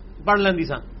نال پڑھ لیندی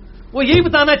سا. وہ یہی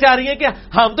بتانا چاہ رہی ہیں کہ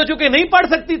ہم تو چونکہ نہیں پڑھ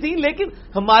سکتی تھی لیکن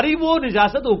ہماری وہ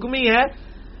نجاست حکمی ہے،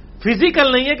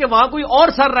 فزیکل نہیں ہے کہ وہاں کوئی اور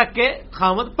سر رکھ کے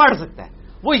خامد پڑھ سکتا ہے.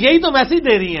 وہ یہی تو میسج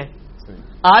دے رہی ہیں.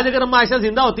 آج اگر اما عائشہ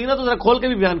زندہ ہوتی نا تو ذرا کھول کے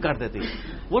بھی بیان کر دیتی.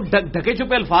 وہ ڈھکے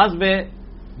چھپے الفاظ میں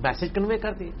میسج کنوے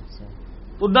کرتی ہے.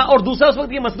 اور دوسرا اس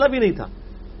وقت یہ مسئلہ بھی نہیں تھا،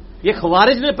 یہ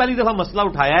خوارج نے پہلی دفعہ مسئلہ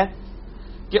اٹھایا ہے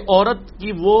کہ عورت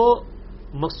کی وہ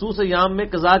مخصوص ایام میں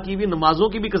قضا کی بھی نمازوں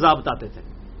کی بھی قضا بتاتے تھے.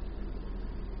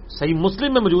 صحیح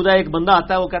مسلم میں موجود ہے، ایک بندہ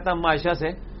آتا ہے وہ کہتا ہے اما عائشہ سے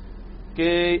کہ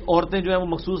عورتیں جو ہیں وہ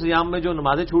مخصوص ایام میں جو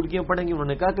نمازیں چھوٹ کی پڑھیں گی. انہوں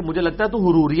نے کہا کہ مجھے لگتا ہے تو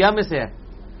حروریہ میں سے ہے.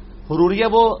 حروریہ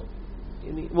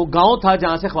وہ گاؤں تھا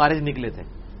جہاں سے خوارج نکلے تھے،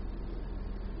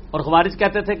 اور خوارج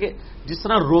کہتے تھے کہ جس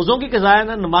طرح روزوں کی قضا ہے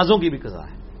نا نمازوں کی بھی قضا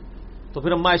ہے. تو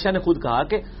پھر اما عائشہ نے خود کہا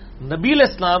کہ نبی علیہ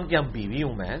السلام کی ہم بیوی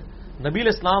ہوں میں، نبی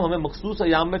علیہ السلام ہمیں مخصوص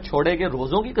ایام میں چھوڑے کے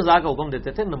روزوں کی قضا کا حکم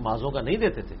دیتے تھے، نمازوں کا نہیں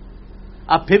دیتے تھے.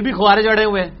 اب پھر بھی خوارج اڑے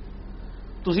ہوئے ہیں.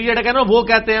 تسی جڑے کہنا وہ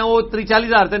کہتے ہیں وہ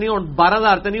 40,000 تے نہیں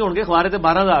 12,000 تے نہیں ہونے خوارے تے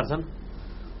 12,000 سن،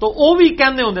 تو وہ بھی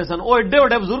کہندے ہوندے سن. وہ ایڈے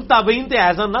وڈے بزرگ تابعین تے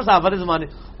ہے سن نا صحابہ دے زمانے،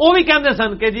 وہ بھی کہندے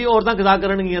سن کہ جی عورتاں قضا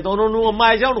کرن گیاں. تو انہوں نے اما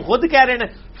عائشہ ہن خود کہہ رہے ہیں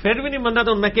پھر بھی نہیں مننا،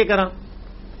 تو میں کیا کراں؟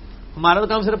 ہمارا تو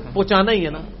کام صرف پہنچانا ہی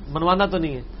ہے نا، منوانا تو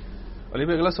نہیں ہے. علی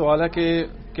بھائی اگلا سوال ہے کہ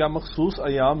کیا مخصوص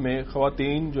ایام میں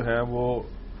خواتین جو ہیں وہ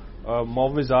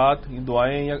معوذات،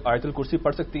 دعائیں یا آیت الکرسی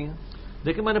پڑھ سکتی ہیں؟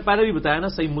 دیکھیں میں نے پہلے بھی بتایا نا،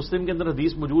 صحیح مسلم کے اندر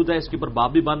حدیث موجود ہے، اس کے اوپر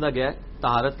باب بھی باندھا گیا ہے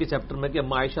طہارت کے چیپٹر میں کہ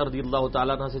اما عائشہ رضی اللہ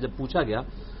تعالیٰ عنہ سے جب پوچھا گیا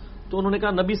تو انہوں نے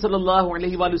کہا نبی صلی اللہ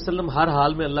علیہ وآلہ وسلم ہر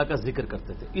حال میں اللہ کا ذکر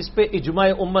کرتے تھے. اس پہ اجماع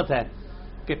امت ہے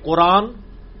کہ قرآن،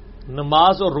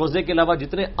 نماز اور روزے کے علاوہ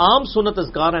جتنے عام سنت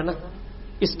اذکار ہیں نا،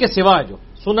 اس کے سوا جو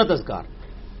سنت اذکار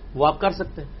وہ آپ کر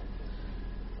سکتے ہیں.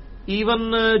 ایون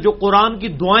جو قرآن کی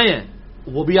دعائیں ہیں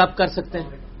وہ بھی آپ کر سکتے ہیں.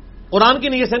 قرآن کی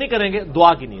نیت سے نہیں کریں گے،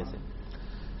 دعا کی نیت سے.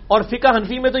 اور فقہ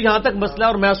حنفی میں تو یہاں تک مسئلہ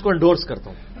ہے اور میں اس کو انڈورس کرتا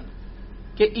ہوں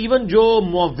کہ ایون جو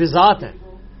معوذات ہیں،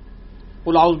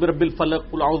 قل اعوذ برب الفلق،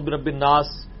 قل اعوذ برب الناس،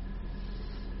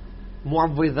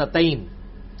 معوذتین،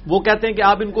 وہ کہتے ہیں کہ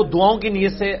آپ ان کو دعاؤں کی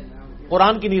نیت سے،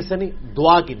 قرآن کی نیت سے نہیں،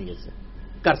 دعا کی نیت سے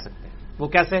کر سکتے ہیں. وہ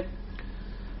کیسے؟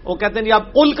 وہ کہتے ہیں کہ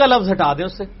آپ قل کا لفظ ہٹا دیں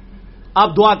اس سے، آپ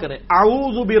دعا کریں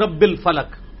اعوذ برب الفلق،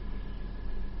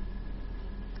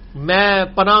 میں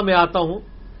پناہ میں آتا ہوں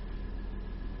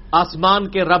آسمان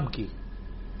کے رب کی،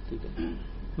 ٹھیک ہے،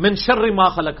 من شر ما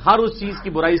خلق، ہر اس چیز کی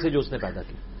برائی سے جو اس نے پیدا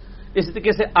کی. اس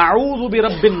طریقے سے اعوذ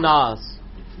برب الناس،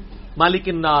 مالک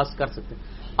الناس کر سکتے ہیں.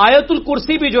 آیت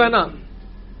الکرسی بھی جو ہے نا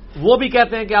وہ بھی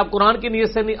کہتے ہیں کہ آپ قرآن کی نیت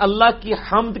سے نہیں، اللہ کی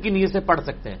حمد کی نیت سے پڑھ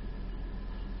سکتے ہیں.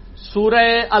 سورہ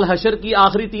الحشر کی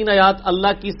آخری 3 آیات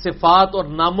اللہ کی صفات اور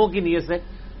ناموں کی نیت سے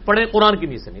پڑھیں، قرآن کی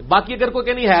نیت سے نہیں. باقی اگر کوئی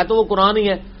کہیں ہے تو وہ قرآن ہی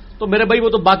ہے، تو میرے بھائی وہ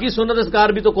تو باقی سنت اذکار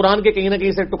بھی تو قرآن کے کہیں نہ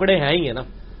کہیں سے ٹکڑے ہیں ہی ہے نا.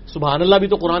 سبحان اللہ بھی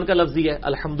تو قرآن کا لفظ ہی ہے،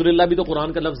 الحمدللہ بھی تو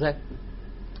قرآن کا لفظ ہے،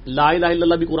 لا الہ الا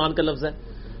اللہ بھی قرآن کا لفظ ہے.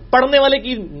 پڑھنے والے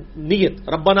کی نیت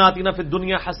ربنا آتینا فی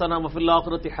الدنیا حسنہ وفی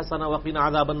الآخرۃ حسنہ وقنا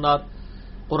عذاب النار،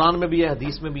 قرآن میں بھی ہے،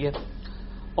 حدیث میں بھی ہے.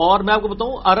 اور میں آپ کو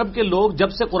بتاؤں عرب کے لوگ جب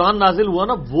سے قرآن نازل ہوا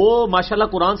نا، وہ ماشاءاللہ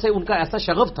قرآن سے ان کا ایسا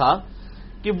شغف تھا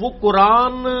کہ وہ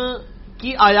قرآن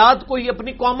کی آیات کو ہی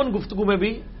اپنی کامن گفتگو میں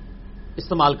بھی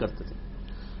استعمال کرتے تھے.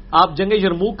 آپ جنگ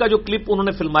یرموک کا جو کلپ انہوں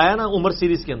نے فلمایا نا عمر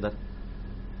سیریز کے اندر،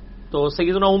 تو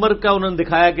سیدنا عمر کا انہوں نے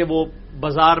دکھایا کہ وہ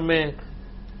بازار میں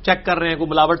چیک کر رہے ہیں کوئی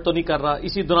ملاوٹ تو نہیں کر رہا.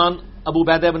 اسی دوران ابو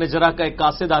عبیدہ ابن جراح کا ایک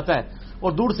قاصد آتا ہے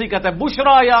اور دور سے ہی کہتا ہے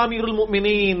بشرا یا امیر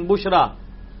المؤمنین، بشرا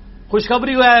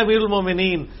خوشخبری ہوا ہے امیر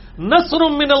المؤمنین، نصر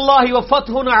من اللہ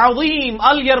وفتح عظیم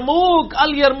الیرموک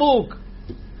الیرموک.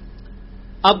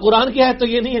 اب قرآن کی آیت تو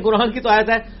یہ نہیں ہے، قرآن کی تو آیت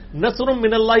ہے نصر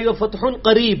من اللہ وفتح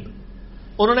قریب.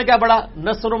 انہوں نے کیا پڑھا؟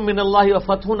 نصر من اللہ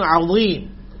وفتح عظیم،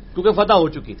 کیونکہ فتح ہو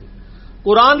چکی تھی.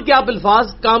 قرآن کے آپ الفاظ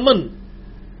کامن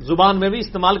زبان میں بھی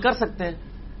استعمال کر سکتے ہیں،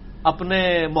 اپنے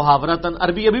محاورتاً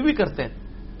عربی ابھی بھی کرتے ہیں،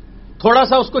 تھوڑا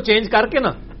سا اس کو چینج کر کے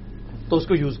نا تو اس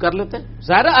کو یوز کر لیتے ہیں.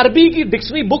 ظاہر عربی کی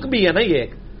ڈکشنری بک بھی ہے نا، یہ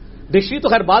ایک ڈکشنری تو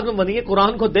خیر بعد میں بنی ہے،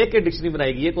 قرآن کو دیکھ کے ڈکشنری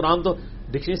بنائی گئی ہے. قرآن تو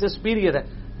ڈکشنری سے سپیریئر ہے.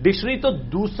 ڈکشنری تو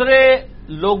دوسرے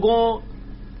لوگوں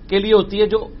کے لیے ہوتی ہے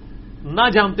جو نہ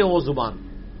جانتے ہوں وہ زبان.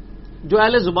 جو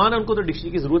اہل زبان ہے ان کو تو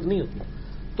ڈکشنری کی ضرورت نہیں ہوتی.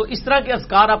 تو اس طرح کے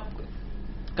اذکار آپ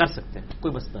کر سکتے ہیں،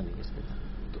 کوئی مسئلہ نہیں ہے اس میں.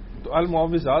 تو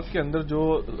المعوذات کے اندر جو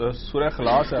سورہ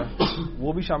اخلاص ہے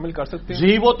وہ بھی شامل کر سکتے ہیں؟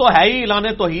 جی وہ تو ہے ہی اعلان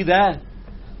توحید ہے.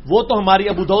 وہ تو ہماری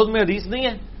ابو داؤد میں حدیث نہیں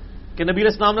ہے کہ نبی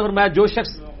علیہ السلام نے فرمایا جو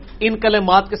شخص ان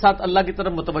کلمات کے ساتھ اللہ کی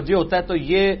طرف متوجہ ہوتا ہے تو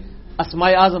یہ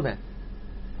اسماء اعظم ہے.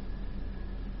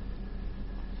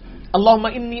 اللهم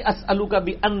انی اسألک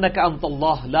بانک انت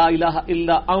اللہ لا الہ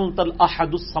الا انت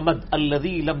الاحد الصمد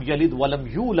الذی لم یلد ولم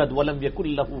یولد ولم یکن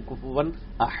له کفوا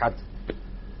احد.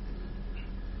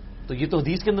 تو یہ تو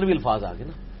حدیث کے اندر بھی الفاظ آ گئے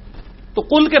نا. تو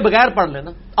قل کے بغیر پڑھ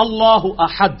لینا اللہ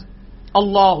احد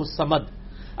اللہ الصمد.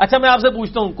 اچھا میں آپ سے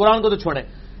پوچھتا ہوں، قرآن کو تو چھوڑیں،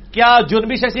 کیا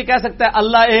جنبی شخص یہ کہہ سکتا ہے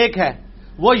اللہ ایک ہے،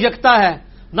 وہ یکتا ہے،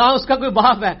 نہ اس کا کوئی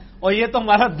باپ ہے، اور یہ تو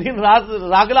ہمارا دن رات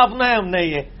راگلا اپنا ہے، ہم نے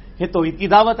یہ توحید کی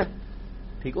دعوت ہے؟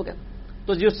 ٹھیک ہو گیا.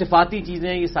 تو جو صفاتی چیزیں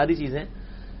ہیں یہ ساری چیزیں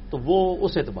تو وہ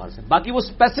اس اعتبار سے. باقی وہ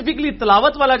اسپیسیفکلی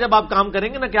تلاوت والا جب آپ کام کریں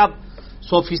گے نا کہ آپ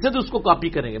 100% اس کو کاپی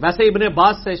کریں گے. ویسے ابن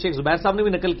عباس سے شیخ زبیر صاحب نے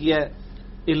بھی نقل کیا ہے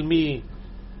علمی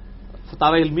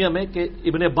فتاوی علمیہ میں کہ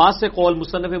ابن عباس سے قول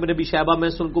مصنف ابن ابی شیبہ میں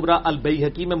سنن کبریٰ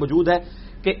البیہقی میں موجود ہے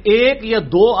کہ 1 یا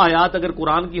 2 آیات اگر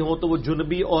قرآن کی ہوں تو وہ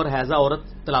جنبی اور حیضہ عورت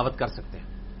تلاوت کر سکتے ہیں.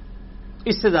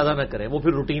 اس سے زیادہ نہ کریں، وہ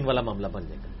پھر روٹین والا معاملہ بن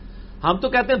جائے گا. ہم تو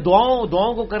کہتے ہیں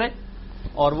دعاؤں کو کریں،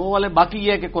 اور وہ والے باقی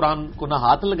یہ ہے کہ قرآن کو نہ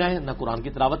ہاتھ لگائیں نہ قرآن کی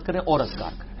تلاوت کریں اور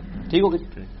اذکار کریں. ٹھیک ہوگی.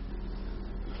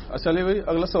 اچھا علی بھائی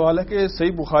اگلا سوال ہے کہ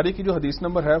صحیح بخاری کی جو حدیث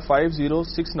نمبر ہے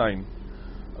 5069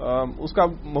 اس کا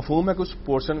مفہوم ہے کچھ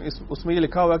پورشن اس میں یہ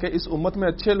لکھا ہوا ہے کہ اس امت میں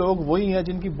اچھے لوگ وہی ہیں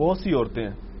جن کی بہت سی عورتیں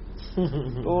ہیں.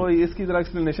 تو اس کی ذرا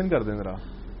ایکسپلینیشن کر دیں ذرا.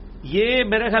 یہ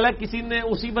میرا خیال ہے کسی نے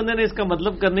اسی بندے نے اس کا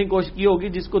مطلب کرنے کی کوشش کی ہوگی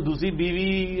جس کو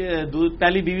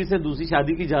پہلی بیوی سے دوسری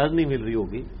شادی کی اجازت نہیں مل رہی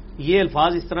ہوگی. یہ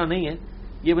الفاظ اس طرح نہیں ہے،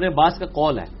 یہ ابن عباس کا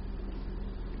قول ہے.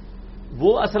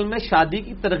 وہ اصل میں شادی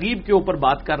کی ترغیب کے اوپر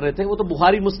بات کر رہے تھے. وہ تو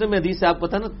بخاری مسلم میں حدیث ہے، آپ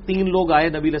پتہ نا 3 لوگ آئے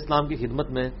نبی علیہ السلام کی خدمت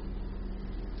میں،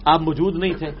 آپ موجود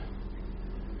نہیں تھے.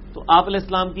 تو آپ علیہ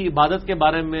السلام کی عبادت کے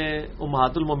بارے میں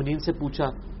امہات المومنین سے پوچھا.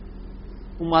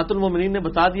 امہات المومنین نے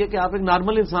بتا دیا کہ آپ ایک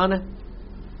نارمل انسان ہیں،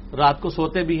 رات کو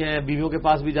سوتے بھی ہیں، بیویوں کے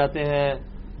پاس بھی جاتے ہیں،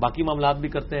 باقی معاملات بھی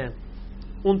کرتے ہیں.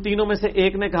 ان تینوں میں سے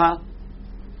ایک نے کہا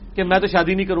کہ میں تو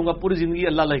شادی نہیں کروں گا، پوری زندگی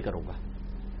اللہ ہی کروں گا.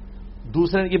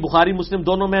 دوسرے یہ بخاری مسلم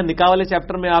دونوں میں نکاح والے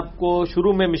چیپٹر میں آپ کو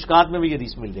شروع میں مشکات میں بھی یہ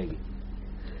حدیث مل جائے گی.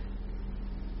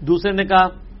 دوسرے نے کہا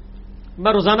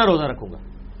میں روزانہ روزہ رکھوں گا.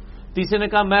 تیسرے نے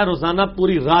کہا میں روزانہ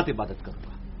پوری رات عبادت کروں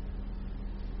گا.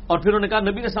 اور پھر انہوں نے کہا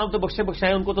نبی علیہ السلام تو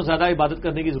بخشائے، ان کو تو زیادہ عبادت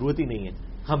کرنے کی ضرورت ہی نہیں ہے،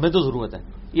 ہمیں تو ضرورت ہے.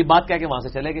 یہ بات کہہ کے وہاں سے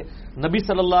چلے گئے. نبی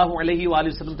صلی اللہ علیہ وآلہ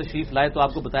وسلم تشریف لائے تو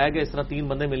آپ کو بتایا گیا اس طرح 3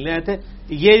 بندے ملنے آئے تھے،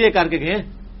 یہ کر کے گئے.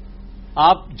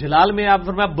 آپ جلال میں آپ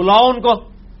فرمایا بلاؤ ان کو.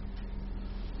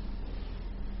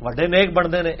 وڈے نیک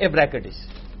بندے نے اے بریکٹ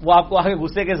وہ آپ کو آگے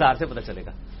غصے کے اظہار سے پتہ چلے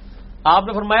گا. آپ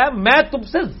نے فرمایا میں تم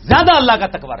سے زیادہ اللہ کا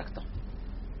تقوی رکھتا ہوں.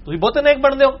 تو یہ بہت نیک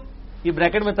بندے ہو، یہ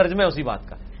بریکٹ میں ترجمہ ہے اسی بات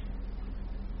کا.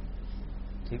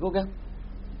 ٹھیک ہو گیا.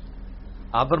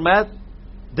 آپ فرمایا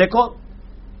دیکھو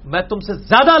میں تم سے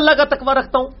زیادہ اللہ کا تقوی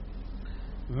رکھتا ہوں،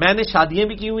 میں نے شادیاں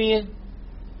بھی کی ہوئی ہیں،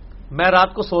 میں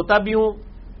رات کو سوتا بھی ہوں،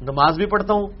 نماز بھی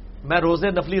پڑھتا ہوں، میں روزے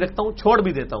نفلی رکھتا ہوں، چھوڑ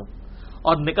بھی دیتا ہوں،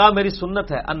 اور نکاح میری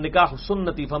سنت ہے. النکاح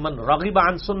سنتی فمن رغب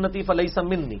عن سنتی فلیس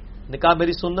منی. نکاح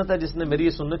میری سنت ہے، جس نے میری یہ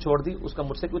سنت چھوڑ دی اس کا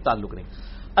مجھ سے کوئی تعلق نہیں.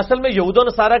 اصل میں یہود و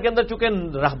نصارہ کے اندر چونکہ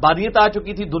رہبانیت آ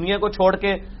چکی تھی، دنیا کو چھوڑ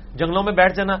کے جنگلوں میں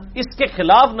بیٹھ جانا، اس کے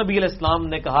خلاف نبی علیہ السلام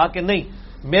نے کہا کہ نہیں،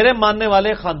 میرے ماننے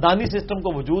والے خاندانی سسٹم کو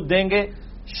وجود دیں گے،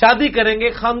 شادی کریں گے،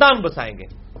 خاندان بسائیں گے.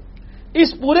 اس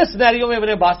پورے سینیریو میں ابن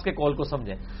عباس کے قول کو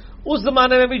سمجھیں. اس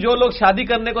زمانے میں بھی جو لوگ شادی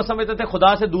کرنے کو سمجھتے تھے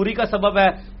خدا سے دوری کا سبب ہے،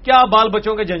 کیا بال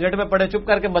بچوں کے جھنجٹ میں پڑے، چپ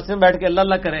کر کے مسجد میں بیٹھ کے اللہ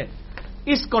اللہ کریں.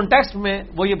 اس کانٹیکسٹ میں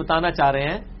وہ یہ بتانا چاہ رہے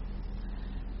ہیں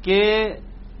کہ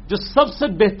جو سب سے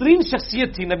بہترین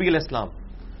شخصیت تھی نبی علیہ السلام،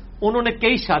 انہوں نے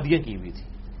کئی شادیاں کی ہوئی تھی.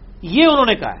 یہ انہوں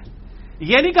نے کہا ہے،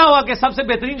 یہ نہیں کہا ہوا کہ سب سے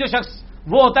بہترین جو شخص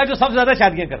وہ ہوتا ہے جو سب سے زیادہ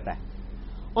شادیاں کرتا ہے.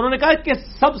 انہوں نے کہا کہ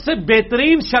سب سے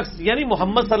بہترین شخص یعنی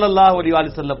محمد صلی اللہ علیہ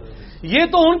وآلہ وسلم، یہ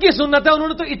تو ان کی سنت ہے، انہوں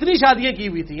نے تو اتنی شادیاں کی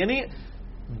ہوئی تھی، یعنی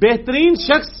بہترین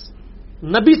شخص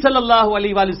نبی صلی اللہ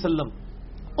علیہ وآلہ وسلم،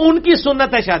 ان کی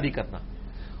سنت ہے شادی کرنا۔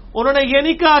 انہوں نے یہ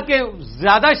نہیں کہا کہ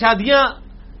زیادہ شادیاں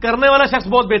کرنے والا شخص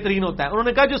بہت بہترین ہوتا ہے، انہوں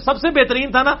نے کہا جو سب سے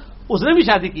بہترین تھا نا اس نے بھی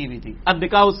شادی کی ہوئی تھی،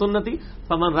 النکاح سنتی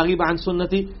فمن رغب عن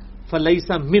سنتی فلیس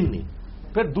منی۔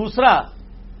 پھر دوسرا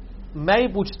میں یہ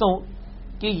پوچھتا ہوں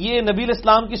کہ یہ نبی علیہ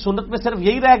السلام کی سنت میں صرف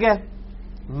یہی رہ گیا؟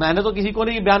 میں نے تو کسی کو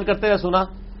نہیں یہ بیان کرتے ہوئے سنا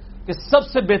کہ سب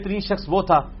سے بہترین شخص وہ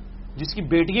تھا جس کی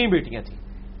بیٹیاں ہی بیٹیاں تھیں،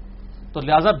 تو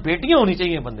لہذا بیٹیاں ہونی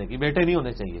چاہیے بندے کی، بیٹے نہیں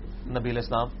ہونے چاہیے نبی علیہ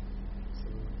السلام۔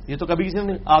 یہ تو کبھی کسی نے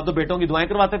نہیں، آپ تو بیٹوں کی دعائیں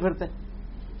کرواتے پھرتے۔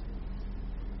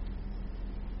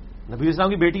 نبی علیہ السلام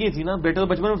کی بیٹیاں تھیں نا، بیٹے تو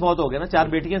بچپن میں فوت ہو گئے نا، 4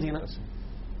 بیٹیاں تھیں نا،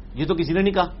 یہ تو کسی نے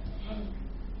نہیں کہا۔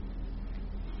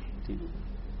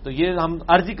 تو یہ ہم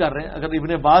عرض ہی کر رہے ہیں، اگر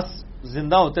ابن عباس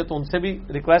زندہ ہوتے تو ان سے بھی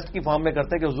ریکویسٹ کی فارم میں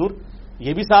کرتے کہ حضور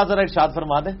یہ بھی ساتھ ذرا ارشاد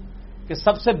فرما دیں کہ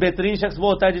سب سے بہترین شخص وہ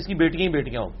ہوتا ہے جس کی بیٹیاں ہی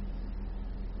بیٹیاں ہوں۔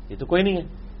 یہ تو کوئی نہیں ہے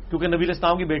کیونکہ نبی علیہ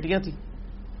السلام کی بیٹیاں تھیں۔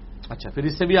 اچھا پھر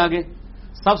اس سے بھی آگے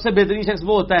سب سے بہترین شخص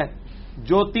وہ ہوتا ہے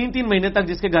جو 3 مہینے تک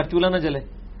جس کے گھر چولہا نہ جلے،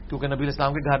 کیونکہ نبی علیہ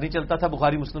السلام کے گھر نہیں چلتا تھا،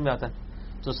 بخاری مسلم میں آتا ہے۔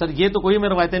 تو سر یہ تو کوئی ہمیں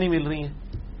روایتیں نہیں مل رہی ہیں۔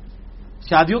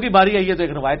 شادیوں کی باری آئی ہے تو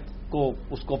ایک روایت کو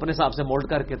اس کو اپنے حساب سے مولڈ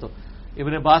کر کے تو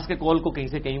ابن عباس کے قول کو کہیں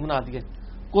سے کہیں بنا دیا۔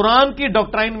 قرآن کی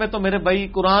ڈاکٹرائن میں تو میرے بھائی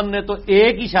قرآن نے تو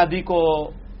ایک ہی شادی کو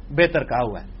بہتر کہا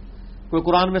ہوا ہے۔ کوئی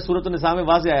قرآن میں سورۃ النساء میں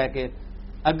واضح آیا کہ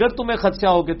اگر تمہیں خدشہ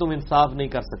ہو کہ تم انصاف نہیں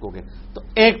کر سکو گے تو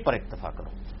ایک پر اکتفا کرو،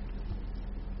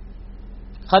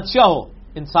 خدشہ ہو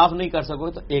انصاف نہیں کر سکو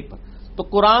گے تو ایک پر۔ تو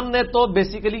قرآن نے تو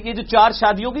بیسیکلی یہ جو 4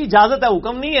 شادیوں کی اجازت ہے،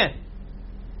 حکم نہیں ہے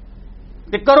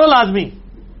کہ کرو لازمی۔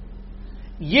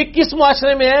 یہ کس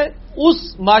معاشرے میں ہے؟ اس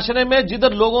معاشرے میں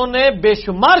جدھر لوگوں نے بے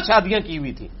شمار شادیاں کی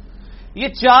ہوئی تھی، یہ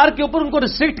 4 کے اوپر ان کو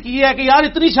ریسٹرکٹ کیا ہے کہ یار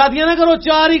اتنی شادیاں نہ کرو،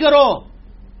 4 ہی کرو۔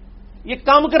 یہ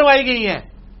کم کروائی گئی ہیں،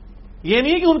 یہ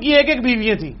نہیں ہے کہ ان کی ایک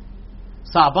بیویاں تھیں،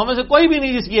 صحابہ میں سے کوئی بھی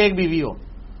نہیں جس کی ایک بیوی ہو۔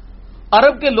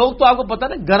 عرب کے لوگ تو آپ کو پتا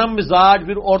نا گرم مزاج،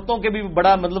 پھر عورتوں کے بھی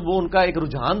بڑا مطلب وہ ان کا ایک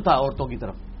رجحان تھا عورتوں کی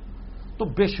طرف، تو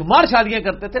بے شمار شادیاں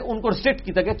کرتے تھے، ان کو ریسٹرکٹ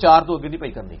کیا کہ 4 تو نہیں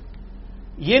پائی کرنی۔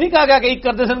 یہ نہیں کہا گیا کہ ایک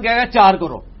کرتے تھے کہا گیا 4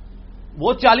 کرو،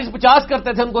 وہ 40-50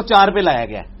 کرتے تھے ان کو 4 پہ لایا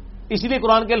گیا۔ اسی لیے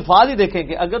قرآن کے الفاظ ہی دیکھیں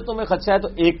کہ اگر تمہیں خدشہ ہے تو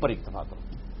ایک پر اکتفا کرو۔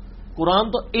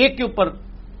 قرآن تو ایک کے اوپر،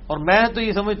 اور میں تو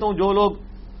یہ سمجھتا ہوں جو لوگ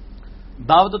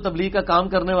دعوت و تبلیغ کا کام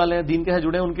کرنے والے ہیں، دین کے ساتھ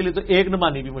جڑے ہیں، ان کے لیے تو ایک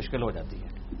نمانی بھی مشکل ہو جاتی ہے۔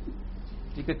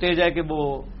 ٹھیک ہے، کہہ جائے کہ وہ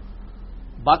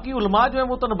باقی علماء جو ہیں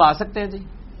وہ تو نبھا سکتے ہیں جی،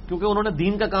 کیونکہ انہوں نے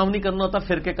دین کا کام نہیں کرنا ہوتا،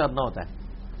 فرقے کرنا ہوتا ہے،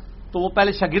 تو وہ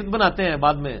پہلے شاگرد بناتے ہیں،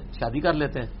 بعد میں شادی کر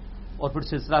لیتے ہیں، اور پھر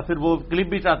سلسلہ، پھر وہ کلپ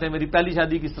بھی چاہتے ہیں میری پہلی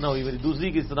شادی کس طرح ہوئی، میری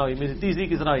دوسری کس طرح ہوئی، میری تیسری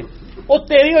کس طرح ہوئی۔ وہ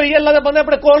تیری ہوئی ہے، اللہ کے بندے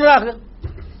اپنے کول رکھ،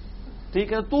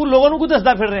 ٹھیک ہے، تو لوگوں کو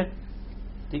دستا پھر رہے ہیں،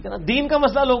 ٹھیک ہے نا، دین کا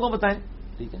مسئلہ لوگوں کو بتائیں،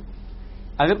 ٹھیک ہے،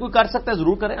 اگر کوئی کر سکتا ہے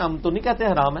ضرور کریں، ہم تو نہیں کہتے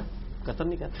حرام ہے، قطعا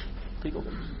نہیں کہتے، ٹھیک ہوگا۔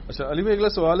 اچھا علی بھائی، اگلا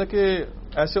سوال ہے کہ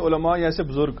ایسے علماء یا ایسے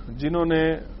بزرگ جنہوں نے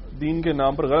دین کے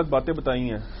نام پر غلط باتیں بتائی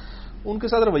ہیں، ان کے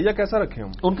ساتھ رویہ کیسا رکھیں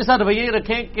ہم؟ ان کے ساتھ رویہ یہ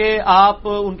رکھیں کہ آپ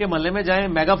ان کے محلے میں جائیں،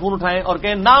 میگا فون اٹھائیں اور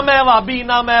کہیں نہ میں وہابی،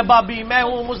 نہ میں بابی، میں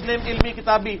ہوں مسلم علمی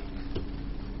کتابی،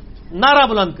 نعرہ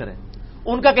بلند کریں۔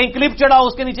 ان کا کہیں کلپ چڑھاؤ،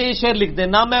 اس کے نیچے یہ شعر لکھ دیں،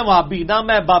 نہ میں وہابی، نہ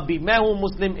میں بابی، میں ہوں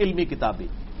مسلم علمی کتابی،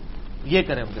 یہ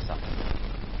کریں ان کے ساتھ۔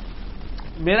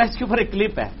 میرا اس کے اوپر ایک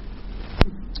کلپ ہے،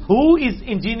 ہو از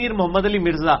انجینئر محمد علی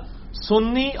مرزا،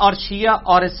 سنی اور شیعہ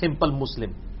اور اے سمپل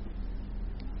مسلم،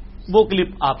 وہ کلپ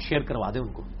آپ شیئر کروا دیں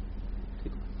ان کو،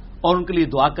 اور ان کے لیے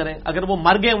دعا کریں۔ اگر وہ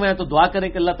مر گئے ہوئے ہیں تو دعا کریں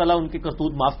کہ اللہ تعالیٰ ان کی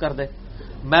کرتوت معاف کر دے۔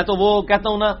 میں تو وہ کہتا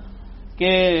ہوں نا کہ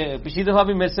پچھلی دفعہ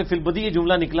بھی میرے سے فلبدی یہ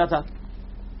جملہ نکلا تھا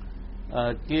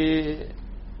کہ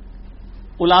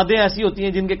اولادیں ایسی ہوتی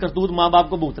ہیں جن کے کرتوت ماں باپ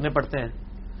کو بھگتنے پڑتے ہیں،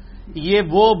 یہ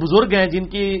وہ بزرگ ہیں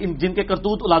جن کے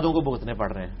کرتوت اولادوں کو بھگتنے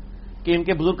پڑ رہے ہیں، کہ ان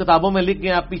کے بزرگ کتابوں میں لکھ گئے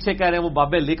ہیں، آپ پیچھے کہہ رہے ہیں وہ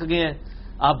بابے لکھ گئے ہیں۔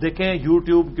 آپ دیکھیں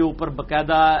یوٹیوب کے اوپر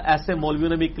باقاعدہ ایسے مولویوں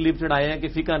نے بھی کلپ چڑھائے ہیں کہ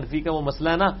فقہ حنفی کا وہ مسئلہ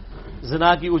ہے نا،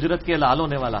 زنا کی اجرت کے حلال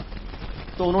ہونے والا،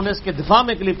 تو انہوں نے اس کے دفاع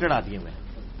میں کلپ چڑھا دیے میں۔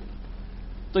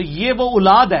 تو یہ وہ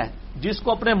اولاد ہے جس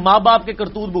کو اپنے ماں باپ کے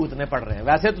کرتوت بھگتنے پڑ رہے ہیں۔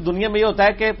 ویسے تو دنیا میں یہ ہوتا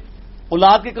ہے کہ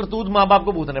اولاد کے کرتوت ماں باپ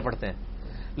کو بھگتنے پڑتے ہیں،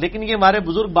 لیکن یہ ہمارے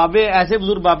بزرگ بابے ایسے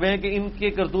بزرگ بابے ہیں کہ ان کے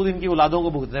کرتوت ان کی اولادوں کو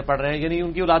بھگتنے پڑ رہے ہیں، یعنی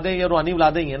ان کی اولادیں یا روحانی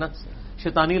اولادیں ہی ہیں نا،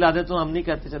 شیطانی اولادیں تو ہم نہیں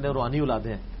کہتے، چلے روحانی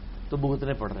اولادیں ہیں تو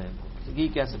بھگتنے پڑ رہے ہیں، یہی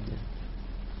کہہ سکتے ہیں۔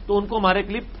 تو ان کو ہمارے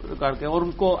کلپ ریکارڈ کریں اور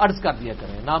ان کو عرض کر دیا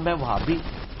کریں، نہ میں وہابی،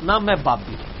 نہ میں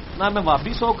بابی، نہ میں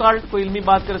وہابی سو کارڈ کوئی علمی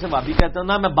بات کرے سے وہابی کہتا ہوں،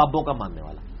 نہ میں بابوں کا ماننے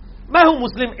والا، میں ہوں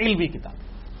مسلم علمی کتاب،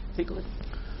 ٹھیک ہے۔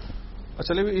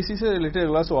 اچھا اسی سے ریلیٹڈ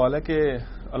اگلا سوال ہے کہ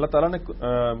اللہ تعالیٰ نے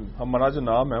ہمارا جو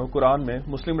نام ہے وہ قرآن میں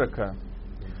مسلم رکھا ہے،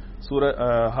 سورہ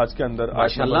حج کے اندر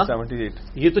ماشاءاللہ 78.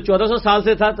 یہ تو 1400 سال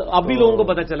سے تھا، تو اب بھی لوگوں کو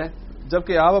پتہ چلا ہے.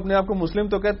 جبکہ آپ اپنے آپ کو مسلم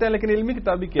تو کہتے ہیں، لیکن علمی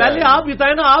کتابی کیا پہلے آپ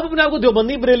بتائیں نا، آپ اپنے آپ کو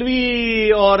دیوبندی،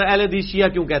 بریلوی اور اہل حدیث شیعہ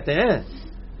کیوں کہتے ہیں؟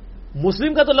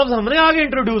 مسلم کا تو لفظ ہم نے آگے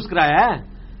انٹروڈیوس کرایا ہے.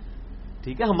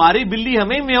 ٹھیک ہے، ہماری بلی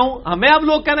ہمیں میاؤں، ہمیں اب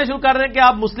لوگ کہنا شروع کر رہے ہیں کہ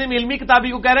آپ مسلم علمی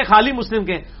کتابی کو کہہ رہے ہیں، خالی مسلم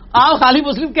کے. آپ خالی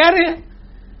مسلم کہہ رہے ہیں.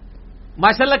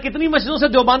 ماشاءاللہ کتنی مسجدوں سے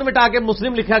دیوبند مٹا کے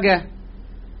مسلم لکھا گیا ہے.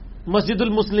 مسجد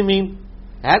المسلمین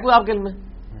ہے کوئی آپ کے علم میں؟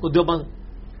 کوئی دیوبند؟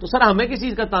 تو سر ہمیں کس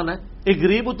چیز کا تانا ہے؟ ایک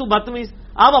غریب تو بدتمیز.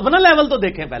 آپ اپنا لیول تو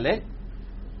دیکھیں پہلے.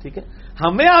 ٹھیک ہے،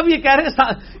 ہمیں آپ یہ کہہ رہے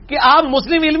ہیں کہ آپ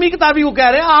مسلم علمی کتابی کو کہہ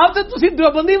رہے ہیں، آپ تو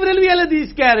دیوبندی بریلوی اہل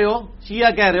حدیث کہہ رہے ہو،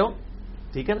 شیعہ کہہ رہے ہو.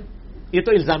 ٹھیک ہے نا، یہ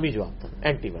تو الزامی جواب تھا،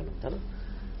 اینٹی وینم تھا نا.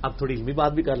 اب تھوڑی علمی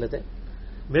بات بھی کر لیتے ہیں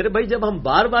میرے بھائی. جب ہم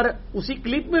بار بار اسی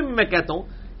کلپ میں کہتا ہوں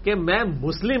کہ میں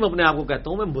مسلم اپنے آپ کو کہتا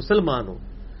ہوں، میں مسلمان ہوں.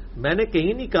 میں نے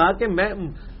کہیں نہیں کہا کہ میں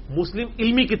مسلم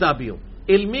علمی کتابی ہوں.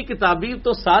 علمی کتابی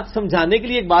تو ساتھ سمجھانے کے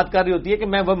لیے ایک بات کر رہی ہوتی ہے کہ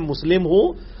میں وہ مسلم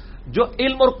ہوں جو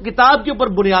علم اور کتاب کے اوپر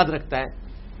بنیاد رکھتا ہے.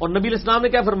 اور نبی علیہ السلام نے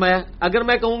کیا فرمایا؟ اگر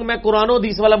میں کہوں کہ میں قرآن و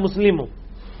حدیث والا مسلم ہوں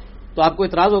تو آپ کو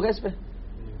اعتراض ہوگا اس پہ؟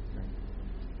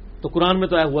 تو قرآن میں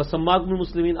تو آیا ہوا سماکم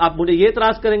المسلمین. آپ مجھے یہ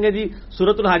اعتراض کریں گے جی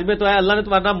سورۃ الحج میں تو آیا اللہ نے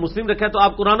تمہارا نام مسلم رکھا ہے، تو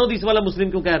آپ قرآن و حدیث والا مسلم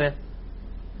کیوں کہہ رہے ہیں؟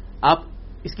 آپ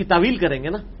اس کی تعویل کریں گے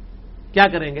نا. کیا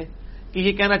کریں گے کہ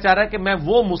یہ کہنا چاہ رہا ہے کہ میں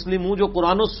وہ مسلم ہوں جو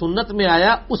قرآن و سنت میں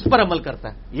آیا اس پر عمل کرتا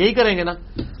ہے. یہی کریں گے نا.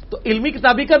 تو علمی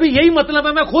کتابی کا بھی یہی مطلب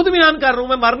ہے. میں خود بیان کر رہا ہوں،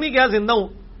 میں مر نہیں گیا، زندہ ہوں.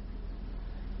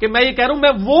 کہ میں یہ کہہ رہا ہوں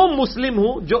میں وہ مسلم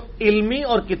ہوں جو علمی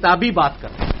اور کتابی بات کر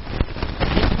رہا ہوں.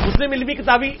 مسلم علمی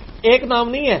کتابی ایک نام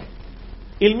نہیں ہے.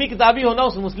 علمی کتابی ہونا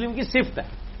اس مسلم کی صفت ہے،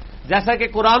 جیسا کہ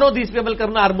قرآن و حدیث پہ عمل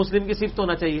کرنا ہر مسلم کی صفت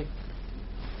ہونا چاہیے.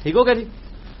 ٹھیک ہوگا جی.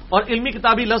 اور علمی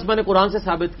کتابی لفظ میں نے قرآن سے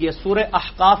ثابت کیا. سورہ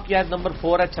احقاف کی آیت نمبر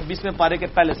 4 ہے، 26ویں پارے کے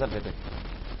پہلے صفحے پہ.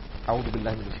 اعوذ باللہ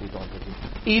من الشیطان الرجیم.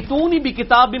 ایتونی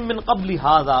بکتاب من قبل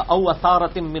ھذا او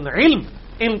اثارۃ من علم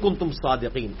ان کنتم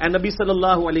صادقین. اے نبی صلی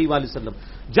اللہ علیہ وآلہ وسلم،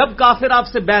 جب کافر آپ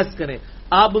سے بحث کریں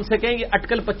آپ ان سے کہیں گے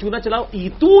اٹکل پچو نہ چلاؤ.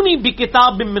 ایتونی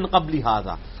بکتاب من قبل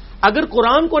ھذا، اگر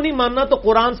قرآن کو نہیں ماننا تو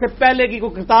قرآن سے پہلے کی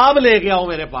کوئی کتاب لے کے آؤ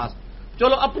میرے پاس.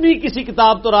 چلو اپنی کسی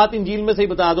کتاب تو رات انجیل میں سے ہی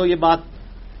بتا دو یہ بات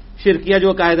شرکیہ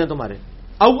جو عقائد ہیں تمہارے.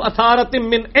 او اثارۃ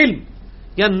من علم،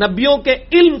 یا نبیوں کے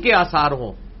علم کے آثار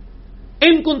ہوں.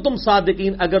 ان کنتم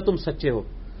صادقین، اگر تم سچے ہو.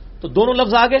 تو دونوں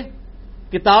لفظ آ گئے،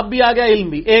 کتاب بھی آ گیا، علم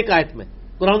بھی، ایک آیت میں.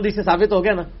 قرآن حدیث سے ثابت ہو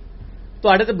گیا نا. تو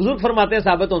آڑے تو بزرگ فرماتے ہیں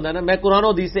ثابت ہوتا ہے نا. میں قرآن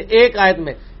حدیث سے ایک آیت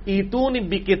میں ایتونی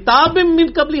بکتاب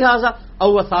من قبل ھذا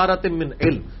او اثارۃ من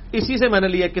علم، اسی سے میں نے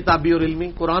لیا کتابی اور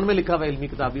علمی. قرآن میں لکھا ہوا علمی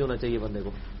کتابی ہونا چاہیے بندے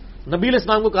کو. نبی علیہ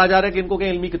السلام کو کہا جا رہا ہے کہ ان کو کہ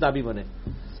علمی کتابی بنے.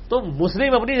 تو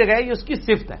مسلم اپنی جگہ ہے، یہ اس کی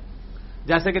صفت ہے.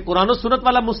 جیسے کہ قرآن و سنت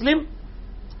والا مسلم،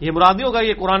 یہ مراد نہیں ہوگا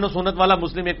یہ قرآن و سنت والا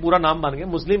مسلم ایک پورا نام بن گیا،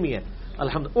 مسلم ہی ہے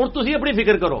الحمد. اور تھی اپنی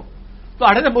فکر کرو تو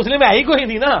آڑے سے مسلم ہے ہی کوئی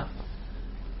نہیں نا.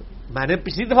 میں نے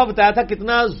پچھلی دفعہ بتایا تھا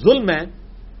کتنا ظلم ہے.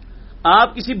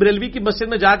 آپ کسی بریلوی کی مسجد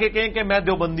میں جا کے کہیں کہ میں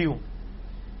دیوبندی ہوں،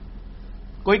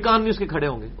 کوئی کام نہیں اس کے کھڑے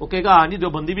ہوں گے. وہ کہے گا ہاں جی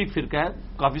دیوبندی بھی ایک فرقہ ہے،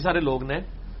 کافی سارے لوگ نے.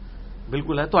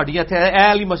 بالکل ہے، تھوڑی اے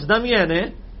علی مسجداں بھی ہیں نے.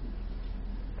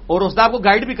 اور اس آپ کو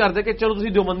گائیڈ بھی کر دے کہ چلو تھی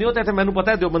دیوبندی ہوتے تھے، مینوں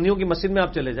پتا ہے دیوبندیوں کی مسجد میں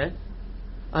آپ چلے جائیں،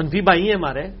 انفی بھائی ہیں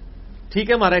ہمارے، ٹھیک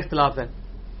ہے ہمارا اختلاف ہے،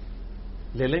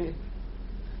 لے لیں گے.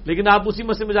 لیکن آپ اسی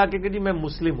مسجد میں جا کے کہ جی میں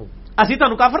مسلم ہوں، اسی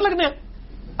تانوں کافر لگنے ہیں.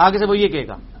 آگے سے وہ یہ کہے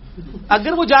گا.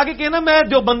 اگر وہ جا کے کہنا میں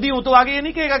دیوبندی ہوں تو آگے یہ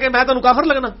نہیں کہے گا کہ میں تانوں کافر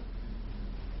لگنا.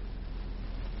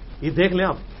 یہ دیکھ لیں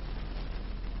آپ.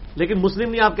 لیکن مسلم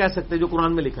نہیں آپ کہہ سکتے جو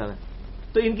قرآن میں لکھا ہے.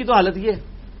 تو ان کی تو حالت یہ ہے.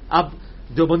 آپ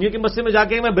دیوبندیوں کی مسجد میں جا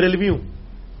کے میں بریلوی ہوں،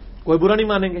 کوئی برا نہیں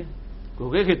مانیں گے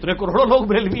کیونکہ اتنے کروڑوں لوگ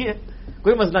بریلوی ہیں،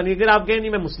 کوئی مسئلہ نہیں. اگر آپ کہیں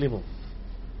نہیں میں مسلم ہوں،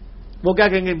 وہ کیا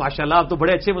کہیں گے ماشاءاللہ آپ تو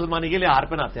بڑے اچھے مسلمانی کے لیے ہار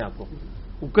پہناتے ہیں آپ کو.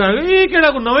 وہ کہیں گے یہ کہڑا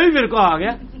کوئی نویں فرقہ آ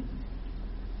گیا.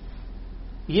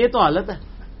 یہ تو حالت ہے.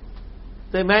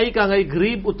 تو میں ہی کہوں گا یہ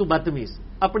غریب اتو بدتمیز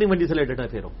اپنی منڈی سے لیٹنا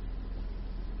پھیرو.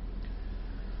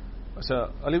 اچھا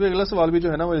علی بھائی اگلا سوال بھی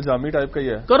جو ہے نا وہ الزامی ٹائپ کا ہی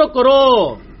ہے.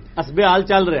 کرو حسب حال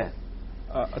چل رہا ہے.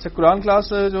 اچھا قرآن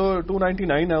کلاس جو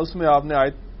 299 ہے اس میں آپ نے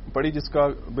آیت پڑھی جس کا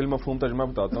بالمفہوم ترجمہ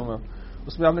بتاتا ہوں میں.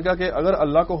 اس میں آپ نے کہا کہ اگر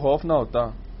اللہ کو خوف نہ ہوتا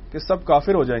کہ سب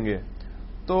کافر ہو جائیں گے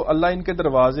تو اللہ ان کے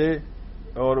دروازے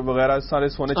اور وغیرہ سارے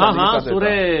سونے چاندی کا دیتا.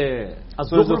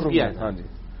 ہاں جی.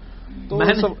 تو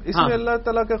اس میں اللہ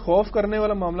تعالیٰ کے خوف کرنے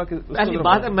والا معاملہ پہلی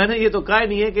بات ہے میں نے یہ تو کہا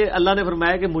نہیں ہے کہ اللہ نے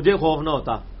فرمایا کہ مجھے خوف نہ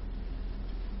ہوتا.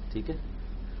 ٹھیک ہے،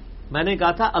 میں نے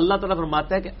کہا تھا اللہ تعالیٰ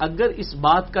فرماتا ہے کہ اگر اس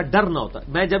بات کا ڈر نہ ہوتا.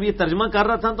 میں جب یہ ترجمہ کر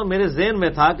رہا تھا تو میرے ذہن میں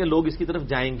تھا کہ لوگ اس کی طرف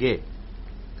جائیں گے.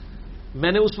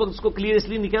 میں نے اس وقت اس کو کلیئر اس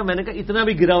لیے نہیں کیا، میں نے کہا اتنا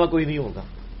بھی گرا ہوا کوئی نہیں ہوگا.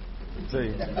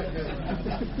 صحیح.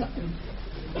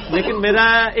 لیکن میرا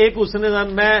ایک حسن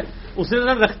زن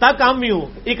رکھتا کام بھی ہوں,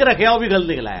 ایک رکھا وہ بھی غلط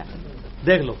نکلا ہے.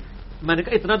 دیکھ لو, میں نے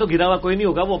کہا اتنا تو گرا ہوا کوئی نہیں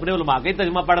ہوگا, وہ اپنے علماء کا ہی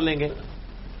ترجمہ پڑھ لیں گے.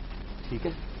 ٹھیک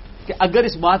ہے, کہ اگر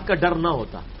اس بات کا ڈر نہ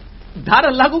ہوتا, ڈر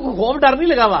اللہ کو خوف ڈر نہیں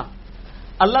لگا ہوا,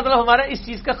 اللہ تعالیٰ ہمارا اس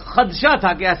چیز کا خدشہ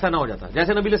تھا کہ ایسا نہ ہو جاتا.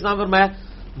 جیسے نبی علیہ السلام فرمایا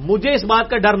مجھے اس بات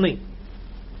کا ڈر نہیں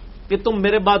کہ تم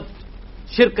میرے بعد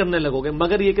شرک کرنے لگو گے,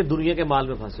 مگر یہ کہ دنیا کے مال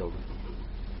میں پھنس جاؤ گے.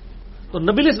 تو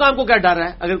نبی علیہ السلام کو کیا ڈر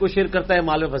ہے اگر کوئی شرک کرتا ہے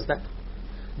مال میں پھنستا ہے؟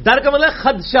 ڈر کا مطلب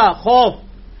خدشہ, خوف,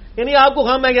 یعنی آپ کو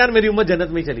غم ہے یار میری امت جنت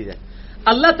میں ہی چلی جائے.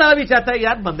 اللہ تعالیٰ بھی چاہتا ہے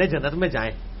یار بندے جنت میں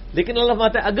جائیں, لیکن اللہ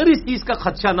فرماتا ہے اگر اس چیز کا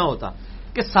خدشہ نہ ہوتا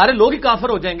کہ سارے لوگ ہی کافر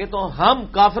ہو جائیں گے تو ہم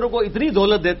کافروں کو اتنی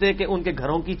دولت دیتے کہ ان کے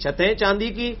گھروں کی چھتیں چاندی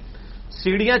کی,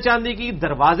 سیڑھیاں چاندی کی,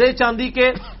 دروازے چاندی کے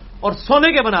اور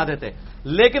سونے کے بنا دیتے.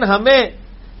 لیکن ہمیں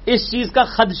اس چیز کا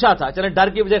خدشہ تھا, چلے ڈر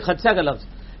کی بجائے خدشہ کا لفظ,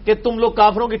 کہ تم لوگ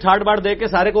کافروں کی ٹھاٹ باٹ دے کے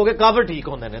سارے کہو گے کافر ٹھیک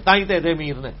ہونے نے تائیں تے دے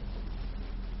میر نے.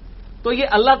 تو یہ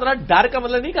اللہ تعالیٰ ڈر کا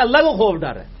مطلب نہیں کہ اللہ کو خوف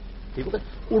ڈر ہے. ٹھیک ہے,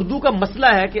 اردو کا مسئلہ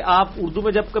ہے کہ آپ اردو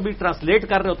میں جب کبھی ٹرانسلیٹ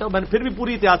کر رہے ہوتے ہیں, میں نے پھر بھی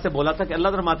پوری احتیاط سے بولا تھا کہ اللہ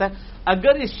تعالیٰ فرماتا ہے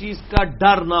اگر اس چیز کا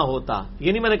ڈر نہ ہوتا,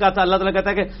 یہ نہیں میں نے کہا تھا اللہ تعالیٰ کہتا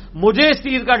ہے کہ مجھے اس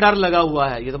چیز کا ڈر لگا ہوا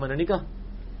ہے, یہ تو میں نے نہیں کہا.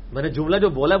 میں نے جملہ جو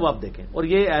بولا ہے وہ آپ دیکھیں. اور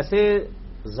یہ ایسے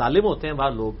ظالم ہوتے ہیں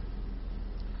بعض لوگ.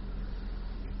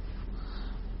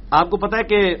 آپ کو پتا ہے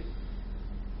کہ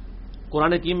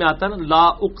قرآن حکیم میں آتا ہے نا لا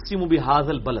اقسم بہذا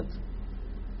البلد,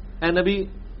 اے نبی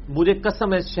مجھے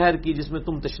قسم ہے اس شہر کی جس میں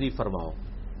تم تشریف فرماؤ.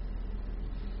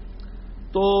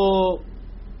 تو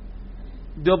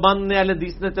دیوبند نے اہل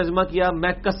حدیث نے ترجمہ کیا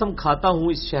میں قسم کھاتا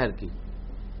ہوں اس شہر کی.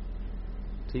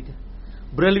 ٹھیک ہے,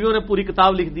 بریلویوں نے پوری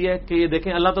کتاب لکھ دی ہے کہ یہ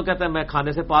دیکھیں اللہ تو کہتا ہے میں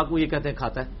کھانے سے پاک ہوں, یہ کہتے ہیں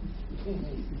کھاتا ہے.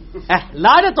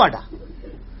 لاج ہے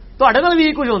نال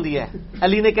بھی کچھ ہوندی ہے.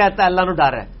 علی نے کہتا ہے اللہ نو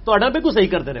ڈر ہے, بالکل صحیح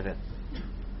کرتے ہیں. پھر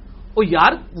وہ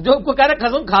یار جو کو کہہ رہے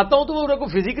قسم کھاتا ہوں تو وہ کو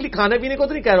فزیکلی کھانے پینے کو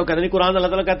تو نہیں کہہ رہا, نہیں قرآن اللہ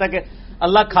تعالیٰ کہتا ہے کہ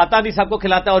اللہ کھاتا نہیں سب کو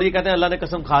کھلاتا ہے, اور یہ کہتے ہیں اللہ نے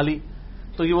قسم کھا لی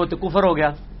تو یہ وہ تو کفر ہو گیا.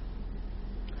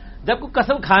 جب کوئی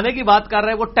قسم کھانے کی بات کر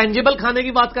رہا ہے وہ ٹینجیبل کھانے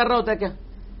کی بات کر رہا ہوتا ہے کیا؟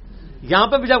 یہاں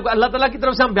پہ بھی جب اللہ تعالیٰ کی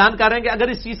طرف سے ہم بیان کر رہے ہیں کہ اگر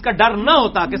اس چیز کا ڈر نہ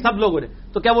ہوتا کہ سب لوگوں نے,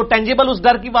 تو کیا وہ ٹینجیبل اس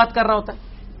ڈر کی بات کر رہا ہوتا ہے؟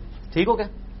 ٹھیک ہو گیا.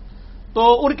 تو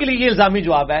ان کے لیے یہ الزامی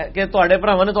جواب ہے کہ تھوڑے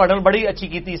بھراواں نے تھوڑے بڑی اچھی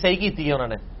کی صحیح کی ہے انہوں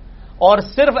نے, اور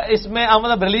صرف اس میں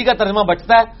احمد بریلوی کا ترجمہ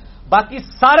بچتا ہے, باقی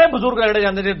سارے بزرگ رگڑے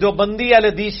جاتے تھے دیوبندی اہل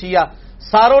حدیث شیعہ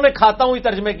ساروں نے کھاتا ہوں ہی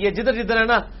ترجمے کیے. جدھر جدھر ہے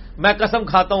نا میں قسم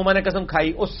کھاتا ہوں میں نے قسم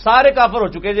کھائی, وہ سارے کافر ہو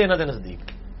چکے جی انہوں کے نزدیک.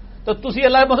 تو تسی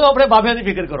اللہ بولو اپنے بابیاں کی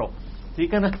فکر کرو.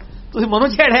 ٹھیک ہے نا, تسی منو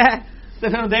چھیڑیا ہے تو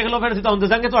پھر دیکھ لو, پھر تم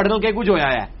دساں گے تھوڑے نال کیا کچھ ہویا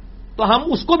ہے. تو ہم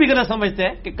اس کو بھی غلط سمجھتے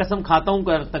ہیں کہ قسم کھاتا ہوں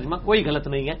کا ترجمہ کوئی غلط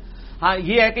نہیں ہے. ہاں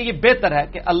یہ ہے کہ یہ بہتر ہے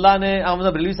کہ اللہ نے احمد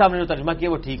بریلوی صاحب نے جو ترجمہ کیا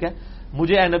وہ ٹھیک ہے,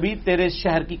 مجھے اے نبی تیرے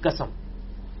شہر کی قسم,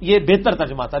 یہ بہتر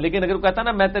ترجمہ تھا. لیکن اگر وہ کہتا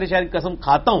نا میں تیرے شہر کی قسم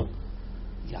کھاتا ہوں,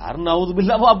 یار نعوذ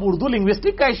باللہ وہ اب اردو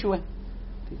لنگوسٹک کا ایشو ہے.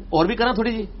 اور بھی کرنا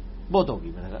تھوڑی جی بہت ہوگی,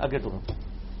 میں نے آگے ٹوروں.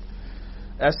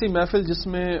 ایسی محفل جس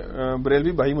میں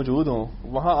بریلوی بھائی موجود ہوں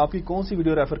وہاں آپ کی کون سی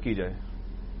ویڈیو ریفر کی جائے؟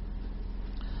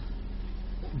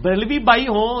 بریلوی بھائی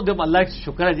ہوں جب اللہ کا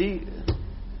شکر ہے جی,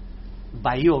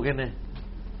 بھائی ہو گئے نا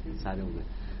سارے ہو گئے.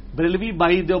 بریلوی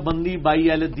بھائی, دیوبندی بھائی,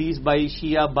 اہل حدیث بھائی,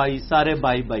 شیعہ بھائی, سارے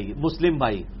بھائی, مسلم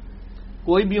بھائی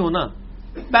کوئی بھی ہو نا,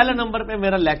 پہلے نمبر پہ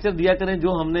میرا لیکچر دیا کریں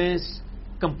جو ہم نے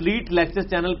کمپلیٹ لیکچر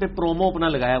چینل پہ پرومو اپنا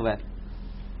لگایا ہوا ہے,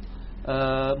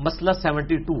 مسئلہ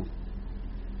 72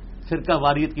 فرقہ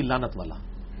واریت کی لعنت والا,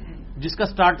 جس کا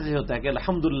سٹارٹ یہ ہوتا ہے کہ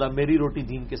الحمدللہ میری روٹی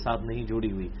دین کے ساتھ نہیں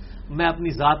جوڑی ہوئی, میں اپنی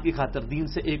ذات کی خاطر دین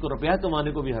سے 1 روپیہ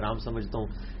کمانے کو بھی حرام سمجھتا ہوں.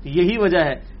 یہی وجہ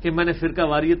ہے کہ میں نے فرقہ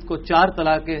واریت کو 4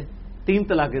 طلاقیں 3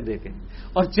 طلاقیں دے کے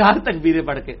اور 4 تکبیریں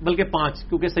پڑھ کے, بلکہ 5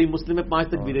 کیونکہ صحیح مسلم میں 5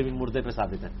 تکبیریں بھی مردے پہ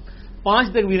ثابت ہیں,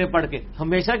 5 تکبیریں پڑھ کے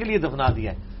ہمیشہ کے لیے دفنا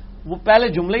دیا ہے. وہ پہلے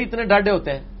جملے ہی اتنے ڈاڈے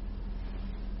ہوتے ہیں.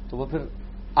 تو وہ پھر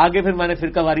آگے پھر میں نے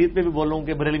فرقہ واریت پہ بھی بولوں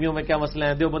کہ بریلویوں میں کیا مسئلہ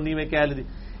ہے, دیوبندی میں کیا ہے,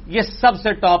 یہ سب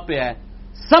سے ٹاپ پہ ہے.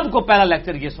 سب کو پہلا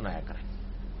لیکچر یہ سنایا کریں.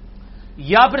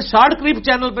 یا پھر شارٹ کلپ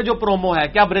چینل پہ جو پرومو ہے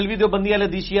کیا بریلوی دیوبندی اہل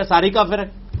حدیث شیعہ ساری کافر ہے,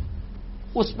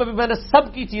 اس پہ بھی میں نے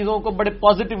سب کی چیزوں کو بڑے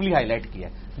پازیٹیولی ہائی لائٹ کیا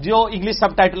ہے, جو انگلش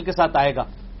سب ٹائٹل کے ساتھ آئے گا,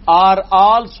 آر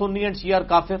آل سنی اینڈ شیعہ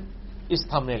کافر, اس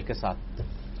تھمبنیل کے ساتھ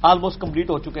آلموسٹ کمپلیٹ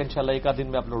ہو چکے ہیں, انشاءاللہ 1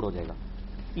 دن میں اپلوڈ ہو جائے گا.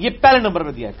 یہ پہلے نمبر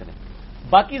پہ دیا کریں.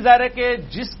 باقی ظاہر ہے کہ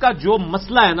جس کا جو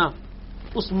مسئلہ ہے نا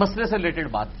اس مسئلے سے ریلیٹڈ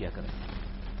بات کیا کریں.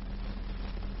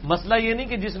 مسئلہ یہ نہیں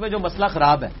کہ جس میں جو مسئلہ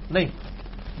خراب ہے, نہیں,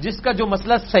 جس کا جو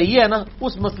مسئلہ صحیح ہے نا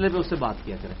اس مسئلے پہ اس سے بات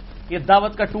کیا کریں. یہ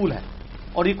دعوت کا ٹول ہے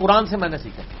اور یہ قرآن سے میں نے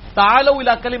سیکھا. تعالوا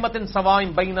الی کلمۃ سواء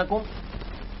بینکم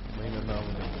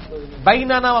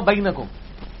بیننا و بینکم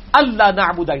اللہ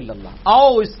نعبد الا اللہ.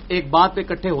 آؤ اس ایک بات پہ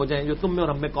اکٹھے ہو جائیں جو تم میں اور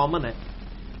ہم میں کامن ہے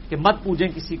کہ مت پوجیں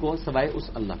کسی کو سوائے اس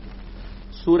اللہ کے.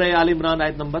 سورہ آل عمران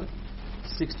آیت نمبر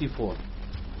 64.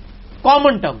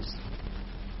 Common terms.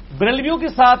 بریلویوں کے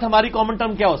ساتھ ہماری کامن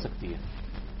ٹرم کیا ہو سکتی ہے؟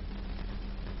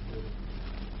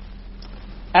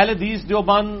 اہل حدیث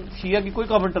دیوبند شیعہ کی کوئی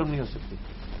کامن ٹرم نہیں ہو سکتی.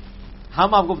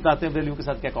 ہم آپ کو بتاتے ہیں بریلویوں کے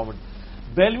ساتھ کیا کامن.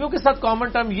 بریلویوں کے ساتھ کامن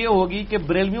ٹرم یہ ہوگی کہ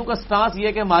بریلویوں کا سٹانس یہ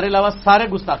ہے کہ ہمارے علاوہ سارے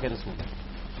گستاخ رسول ہیں.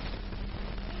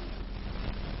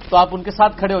 تو آپ ان کے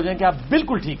ساتھ کھڑے ہو جائیں کہ آپ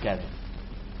بالکل ٹھیک کہہ رہے ہیں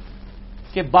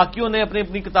کہ باقیوں نے اپنی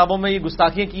اپنی کتابوں میں یہ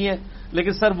گستاخیاں کی ہیں،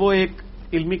 لیکن سر وہ ایک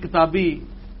علمی کتابی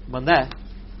بندہ ہے،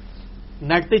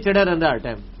 نیٹ تے چڑھا رہتا ہے ہر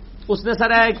ٹائم. اس نے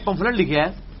سر ایک پمفلٹ لکھا ہے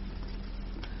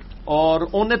اور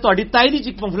انہیں تھوڑی تائیدی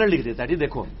چ پمفلٹ لکھ دیتا ہے جی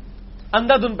دیکھو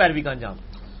اندھا دھن پیروی کا انجام.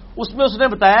 اس میں اس نے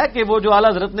بتایا کہ وہ جو اعلیٰ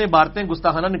حضرت نے عبارتیں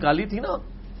گستاخانہ نکالی تھی نا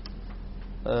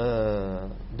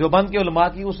دیوبند کے علماء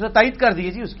کی، اس نے تائید کر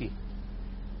دی جی اس کی،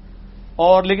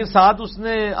 اور لیکن ساتھ اس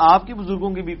نے آپ کی بزرگوں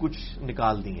کی بھی کچھ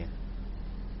نکال دی ہیں.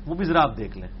 وہ بھی ذرا آپ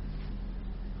دیکھ لیں.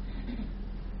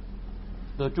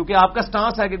 تو چونکہ آپ کا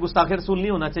سٹانس ہے کہ گستاخ رسول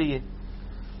نہیں ہونا چاہیے،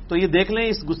 تو یہ دیکھ لیں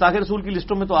اس گستاخ رسول کی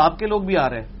لسٹوں میں تو آپ کے لوگ بھی آ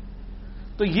رہے ہیں.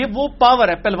 تو یہ وہ پاور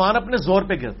ہے، پہلوان اپنے زور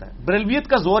پہ گرتا ہے. بریلویت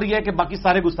کا زور یہ ہے کہ باقی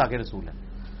سارے گستاخ رسول ہیں،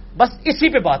 بس اسی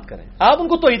پہ بات کریں. آپ ان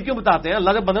کو توحید کیوں بتاتے ہیں؟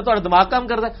 اللہ کے بندے تو دماغ کام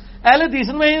کرتا ہے. اہل حدیث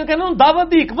میں کہنا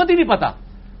دعوت دی حکمت ہی نہیں پتا.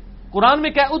 قرآن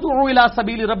میں کیا ادعو الی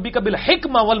سبیل ربک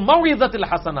بالحکمہ والموعظۃ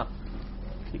الحسنہ،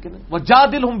 ٹھیک ہے نا،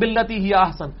 وجادلہم باللتی ہی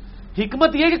احسن.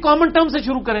 حکمت یہ کہ کامن ٹرم سے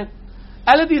شروع کریں.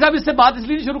 اہل حدیث صاحب اس سے بات اس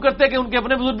لیے نہیں شروع کرتے کہ ان کے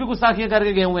اپنے بزرگ بھی گستاخیاں کر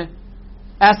کے گئے ہوئے ہیں،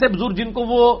 ایسے بزرگ جن کو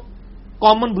وہ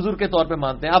کامن بزرگ کے طور پہ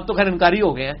مانتے ہیں. اب تو خیر انکاری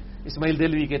ہو گئے ہیں اسماعیل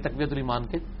دہلوی کے، تقویت الایمان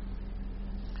کے.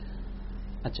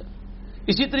 اچھا،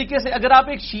 اسی طریقے سے اگر آپ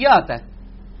ایک شیعہ آتا ہے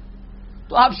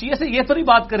تو آپ شیعہ سے یہ تو نہیں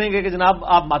بات کریں گے کہ جناب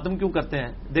آپ ماتم کیوں کرتے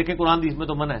ہیں، دیکھیں قرآن حدیث میں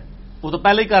تو منع ہے، وہ تو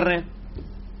پہلے ہی کر رہے ہیں.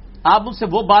 آپ ان سے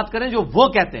وہ بات کریں جو وہ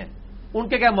کہتے ہیں. ان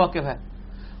کے کیا موقف ہے؟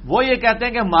 وہ یہ کہتے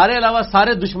ہیں کہ ہمارے علاوہ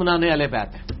سارے دشمنان اہل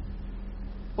بیت ہیں.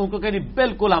 ان کو کہیں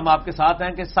بالکل ہم آپ کے ساتھ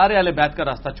ہیں کہ سارے اہل بیت کا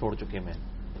راستہ چھوڑ چکے ہیں.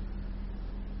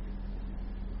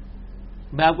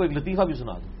 میں آپ کو ایک لطیفہ بھی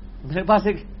سنا دوں. میرے پاس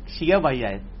ایک شیعہ بھائی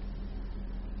آئے.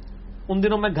 ان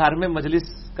دنوں میں گھر میں مجلس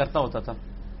کرتا ہوتا تھا،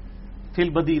 فی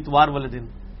البدی اتوار والے دن.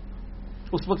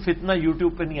 اس وقت فتنہ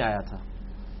یوٹیوب پہ نہیں آیا تھا،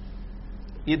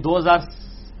 یہ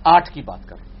 2008 کی بات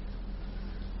کر.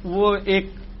 وہ ایک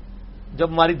جب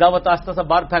ہماری دعوت آستہ سا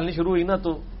باہر پھیلنی شروع ہوئی نا،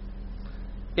 تو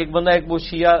ایک بندہ ایک وہ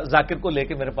شیعہ ذاکر کو لے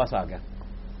کے میرے پاس آ گیا.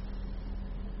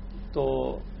 تو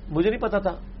مجھے نہیں پتا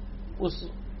تھا،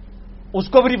 اس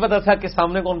کو بھی نہیں پتا تھا کہ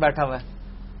سامنے کون بیٹھا ہوا ہے.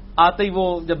 آتے ہی وہ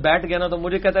جب بیٹھ گیا نا تو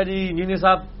مجھے کہتا ہے جی انجینئر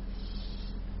صاحب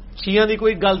شیعہ دی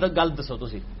کوئی گل دسو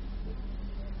تسی.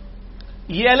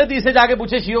 یہ اہل حدیث سے جا کے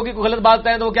پوچھے شیعوں کی کوئی غلط بات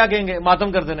ہے تو وہ کیا کہیں گے؟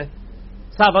 ماتم کرتے ہیں،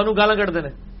 صحابہ نو گالاں کڈتے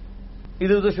ہیں،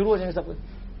 ادھر ادھر شروع ہو جائیں گے سب کچھ.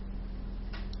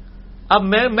 اب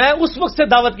میں اس وقت سے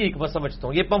دعوت کی حکمت سمجھتا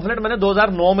ہوں. یہ پمفلٹ میں نے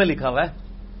 2009 میں لکھا ہوا ہے،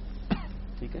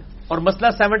 ٹھیک ہے. اور مسئلہ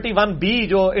 71B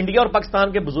جو انڈیا اور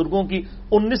پاکستان کے بزرگوں کی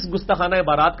 19 گستاخانہ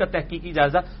عبارات کا تحقیقی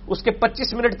جائزہ، اس کے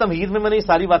 25 منٹ تمہید میں نے یہ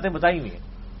ساری باتیں بتائی ہوئی ہیں.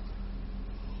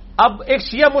 اب ایک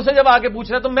شیعہ مجھ سے جب آگے پوچھ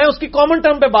رہا ہے تو میں اس کی کامن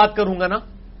ٹرم پہ بات کروں گا نا.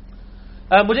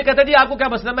 مجھے کہتا ہے جی آپ کو کیا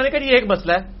مسئلہ ہے؟ میں نے کہا یہ ایک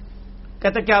مسئلہ ہے.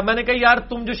 کہتا کیا؟ میں نے کہا یار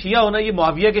تم جو شیعہ ہو نا یہ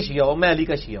معاویہ کے شیعہ ہو، میں علی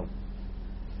کا شیعہ ہوں.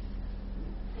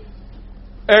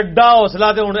 ایڈا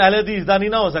حوصلہ تو ہوں اہل حدیث دا نہیں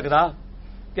نہ ہو سکتا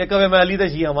کہ کبھی میں علی دا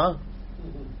شیعہ ہاں،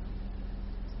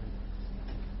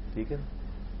 ٹھیک ہے.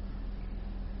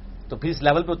 تو پھر اس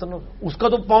لیول پہ اترنا، اس کا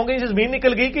تو پاؤں گئی زمین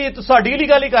نکل گئی کہ یہ تو ساڈی علی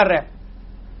گل ہی کر رہا ہے.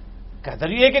 کہتا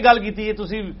جی یہ کہ گل کی ہے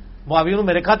تسی معاویہ نو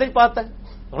میرے کھاتے پاتا ہے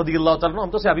رضی اللہ تعالیٰ،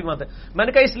 ہم تو صحابی مانتے ہیں. میں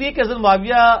نے کہا اس لیے کہ حضرت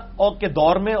معاویہ کے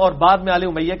دور میں اور بعد میں آل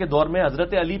امیہ کے دور میں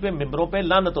حضرت علی پہ ممبروں پہ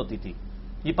لعنت ہوتی تھی،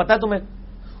 یہ پتہ ہے تمہیں؟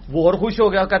 وہ اور خوش ہو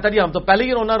گیا، کہتا جی ہم تو پہلے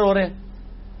ہی رونا رو رہے ہیں.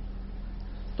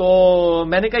 تو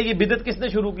میں نے کہا یہ بدعت کس نے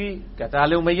شروع کی؟ کہتا ہے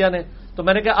آل امیہ نے. تو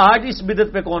میں نے کہا آج اس بدعت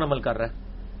پہ کون عمل کر رہا ہے؟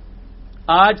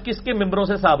 آج کس کے ممبروں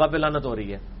سے صحابہ پہ لعنت ہو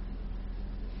رہی ہے؟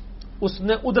 اس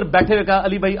نے ادھر بیٹھے ہوئے کہا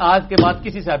علی بھائی آج کے بعد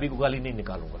کسی صحابی کو گالی نہیں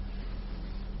نکالوں گا.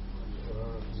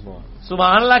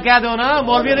 سبحان اللہ کہہ دو نا،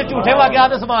 مولوی نے جھوٹے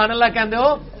واقعات سبحان اللہ کہہ دو.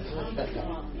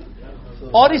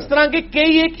 اور اس طرح کے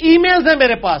کئی ایک ای میلز ہیں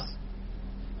میرے پاس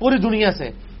پوری دنیا سے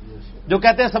جو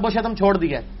کہتے ہیں سب و شتم چھوڑ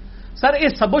دیا ہے. سر یہ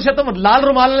سب و شتم لال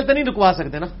رومال والے تو نہیں رکوا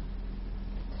سکتے نا،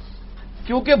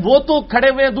 کیونکہ وہ تو کھڑے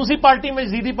ہوئے ہیں دوسری پارٹی میں،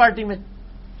 یزیدی پارٹی میں.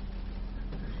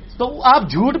 تو آپ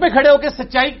جھوٹ پہ کھڑے ہو کے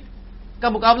سچائی کا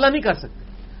مقابلہ نہیں کر سکتے.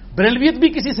 بریلویت بھی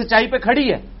کسی سچائی پہ کھڑی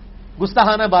ہے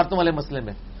گستاخانہ عبارتوں والے مسئلے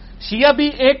میں. شیعہ بھی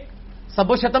ایک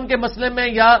سب و شتم کے مسئلے میں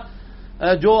یا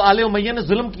جو آل امیہ نے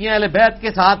ظلم کیا اہل بیت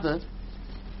کے ساتھ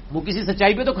وہ کسی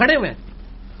سچائی پہ تو کھڑے ہوئے ہیں.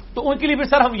 تو ان کے لیے بھی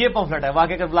سر ہم یہ پمفلٹ ہے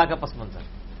واقعہ کربلا کا پس منظر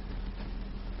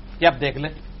کہ آپ دیکھ لیں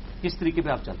کس طریقے پہ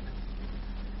آپ چلتے ہیں.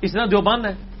 اس طرح دیوبند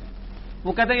ہے،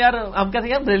 وہ کہتے ہیں یار ہم کہتے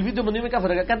ہیں یار بریلوی جو بندی میں کیا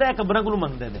فرق ہے؟ کہتے ہیں قبروں کو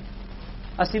منگتے ہیں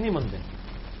اسی نہیں منگتے.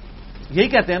 یہی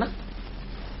کہتے ہیں نا,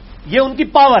 یہ ان کی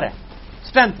پاور ہے,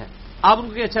 اسٹرینتھ ہے. آپ ان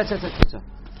کو کہ اچھا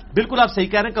بالکل آپ صحیح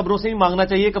کہہ رہے ہیں, قبروں سے ہی مانگنا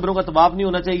چاہیے, قبروں کا طواف نہیں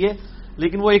ہونا چاہیے.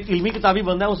 لیکن وہ ایک علمی کتابی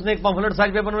بندہ ہے, اس نے ایک پمفلٹ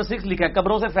سائز پیپر نمبر 6 لکھا ہے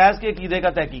قبروں سے فیض کے عقیدے کا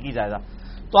تحقیقی جائزہ.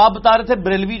 تو آپ بتا رہے تھے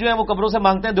بریلوی جو ہے وہ قبروں سے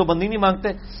مانگتے ہیں, دیوبندی نہیں مانگتے.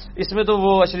 اس میں تو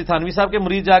وہ اشرف تھانوی صاحب کے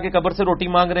مرید جا کے قبر سے روٹی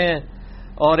مانگ رہے ہیں,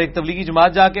 اور ایک تبلیغی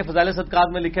جماعت جا کے فضائل صدقات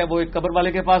میں لکھا ہے وہ ایک قبر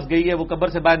والے کے پاس گئی ہے, وہ قبر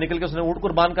سے باہر نکل کے اس نے اونٹ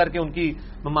قربان کر کے ان کی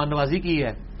مہمان نوازی کی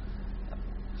ہے.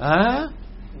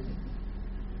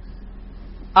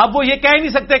 اب وہ یہ کہہ نہیں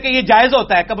سکتے کہ یہ جائز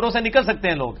ہوتا ہے, قبروں سے نکل سکتے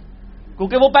ہیں لوگ,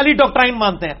 کیونکہ وہ پہلی ڈاکٹرائن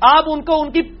مانتے ہیں. آپ ان کو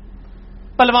ان کی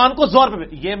پلوان کو زور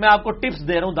پہ, یہ میں آپ کو ٹپس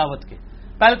دے رہا ہوں دعوت کے.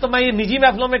 پہلے تو میں یہ نجی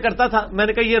محفلوں میں کرتا تھا, میں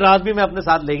نے کہا یہ رات بھی میں اپنے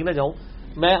ساتھ لے ہی نہ جاؤں,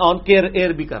 میں آن کیئر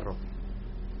ایئر بھی کر رہا ہوں.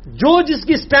 جو جس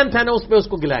کی اسٹرینتھ ہے نا اس پہ اس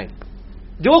کو گلائیں,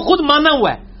 جو وہ خود مانا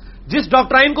ہوا ہے, جس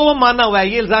ڈاکٹرائن کو وہ مانا ہوا ہے.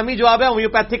 یہ الزامی جواب ہے,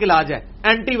 ہومیوپیتھک علاج ہے,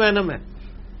 اینٹی وینم ہے,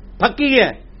 پھکی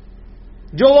ہے,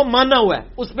 جو وہ مانا ہوا ہے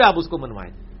اس پہ آپ اس کو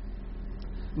منوائیں.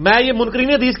 میں یہ منکرین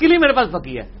حدیث کے لیے میرے پاس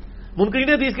پھکی ہے. منکرین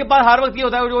حدیث کے پاس ہر وقت یہ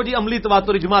ہوتا ہے جو جی عملی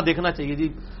تواتر اجماع دیکھنا چاہیے, جی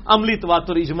عملی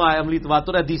تواتر اجماع ہے, عملی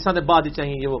تواتر حدیثاں دے بعد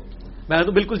چاہیے. یہ وہ میں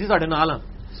تو بالکل سی ساڈے نال ہاں.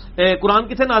 قرآن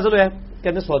کتنے نازل ہوا ہے؟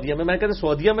 کہتے ہیں سعودیہ میں. میں کہتے ہیں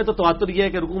سعودیہ میں تو تواتر یہ ہے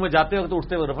کہ رکوع میں جاتے ہو تو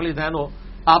اٹھتے ہو رفع الیدین ہو,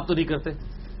 آپ تو نہیں کرتے.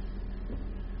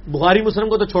 بخاری مسلم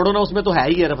کو تو چھوڑو نا, اس میں تو ہے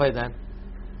ہی ہے رفع الیدین.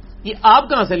 یہ آپ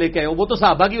کہاں سے لے کے آئے ہو؟ وہ تو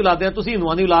صحابہ کی اولاد ہیں, تسی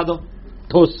ہندوؤں دی اولاد ہو.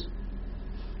 ٹھوس.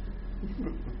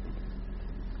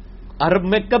 عرب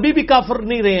میں کبھی بھی کافر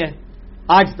نہیں رہے ہیں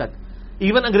آج تک.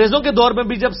 ایون انگریزوں کے دور میں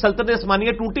بھی جب سلطنت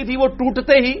عثمانیہ ٹوٹی تھی, وہ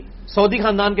ٹوٹتے ہی سعودی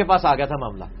خاندان کے پاس آ گیا تھا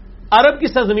معاملہ. عرب کی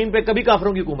سرزمین پہ کبھی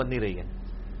کافروں کی حکومت نہیں رہی ہے,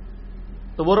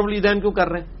 تو وہ رفع الیدین کیوں کر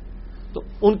رہے ہیں؟ تو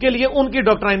ان کے لیے ان کی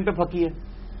ڈاکٹرائن پہ پھکی ہے.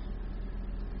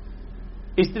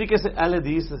 اس طریقے سے اہل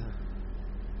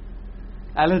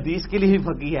حدیث کے لیے بھی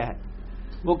پھکی ہے.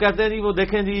 وہ کہتے ہیں جی وہ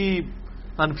دیکھیں جی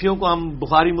حنفیوں کو ہم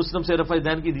بخاری مسلم سے رفع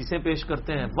الیدین کی حدیثیں پیش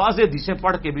کرتے ہیں, واضح حدیثیں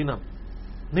پڑھ کے بھی نا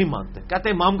نہیں مانتے. کہتے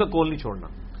ہیں امام کا قول نہیں چھوڑنا.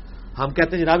 ہم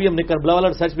کہتے ہیں جناب ہم نے کربلا والا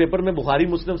ریسرچ پیپر میں بخاری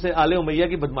مسلم سے آل امیہ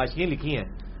کی بدماشیاں لکھی ہیں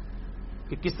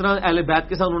کہ کس طرح اہل بیت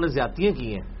کے ساتھ انہوں نے زیادتیاں کی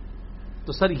ہیں.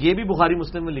 تو سر یہ بھی بخاری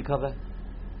مسلم میں لکھا ہوا ہے.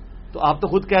 تو آپ تو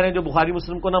خود کہہ رہے ہیں جو بخاری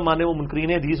مسلم کو نہ مانے وہ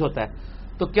منکرین حدیث ہوتا ہے.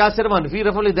 تو کیا صرف حنفی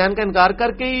رفع الیدین کا انکار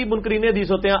کر کے ہی منکرین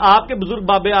حدیث ہوتے ہیں؟ آپ کے بزرگ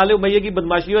باب آل امیہ کی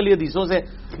بدماشی والی حدیثوں سے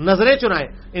نظریں چرائیں.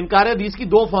 انکار حدیث کی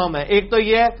دو فارم ہے. ایک تو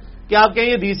یہ ہے کہ آپ کہیں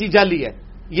یہ حدیث ہی جعلی ہے,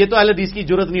 یہ تو اہل حدیث کی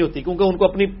جرت نہیں ہوتی کیونکہ ان کو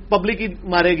اپنی پبلک ہی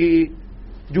مارے گی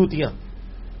جوتیاں.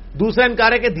 دوسرا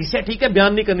انکار ہے کہ حدیثیں ٹھیک ہے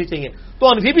بیان نہیں کرنی چاہیے. تو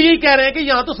حنفی بھی یہی کہہ رہے ہیں کہ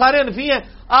یہاں تو سارے حنفی ہیں,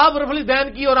 آپ رفع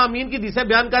الیدین کی اور آمین کی حدیثیں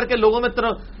بیان کر کے لوگوں میں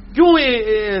کیوں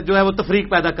جو ہے وہ تفریق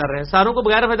پیدا کر رہے ہیں؟ ساروں کو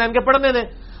بغیر رفع الیدین کے پڑھنے دیں.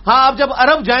 ہاں آپ جب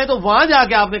عرب جائیں تو وہاں جا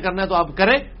کے آپ نے کرنا ہے تو آپ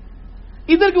کریں.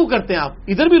 ادھر کیوں کرتے ہیں آپ؟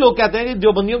 ادھر بھی لوگ کہتے ہیں کہ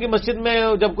جو بندیوں کی مسجد میں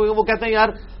جب کوئی وہ کہتے ہیں یار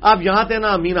آپ یہاں تھے نا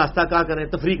امین آستہ کا کریں,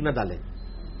 تفریق نہ ڈالیں.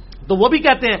 تو وہ بھی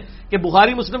کہتے ہیں کہ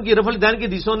بخاری مسلم کی رفع الیدین کی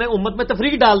حدیثوں نے امت میں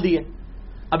تفریق ڈال دی ہے.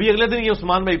 ابھی اگلے دن یہ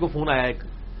عثمان بھائی کو فون آیا ایک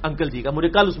انکل جی کا, مجھے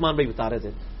کل عثمان بھائی بتا رہے تھے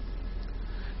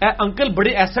اے انکل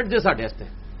بڑے ایسٹ جے ساڈے واسطے.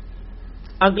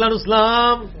 انکل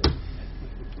اسلام,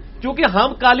 کیونکہ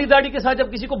ہم کالی داڑھی کے ساتھ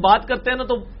جب کسی کو بات کرتے ہیں نا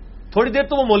تو تھوڑی دیر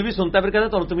تو وہ مولوی سنتا ہے, پھر کہتا ہے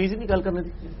تو تمیز ہی نہیں گل کرنے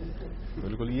دی.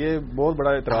 بالکل یہ بہت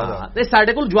بڑا اعتراض ہے.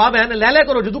 ساڈے کو جواب ہے نا, لے لے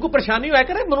کرو جدو کو پریشانی ہوا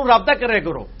کرے منو رابطہ کرے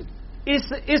کرو.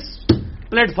 اس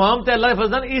پلیٹ فارم تے اللہ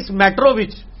فضل اس میٹرو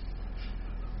وچ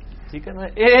ٹھیک ہے نا,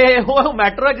 وہ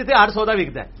میٹرو ہے جسے 800 کا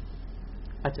وکتا ہے.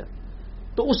 اچھا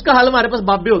تو اس کا حل ہمارے پاس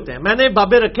بابے ہوتے ہیں. میں نے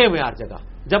بابے رکھے ہوئے ہر جگہ.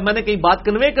 جب میں نے کہیں بات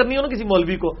کنوے کرنی ہو نا کسی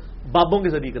مولوی کو, بابوں کے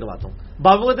ذریعے کرواتا ہوں.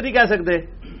 بابوں کو تو نہیں کہہ سکتے,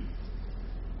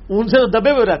 ان سے تو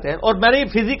دبے ہوئے رہتے ہیں. اور میں نے یہ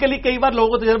فزیکلی کئی بار لوگوں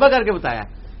کو تجربہ کر کے بتایا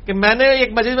کہ میں نے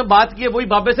ایک مجلس میں بات کی ہے, وہی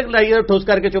بابے سے لائی ہے, ٹھوس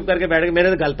کر کے چپ کر کے بیٹھ کے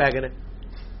میرے گل پہ گئے.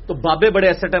 تو بابے بڑے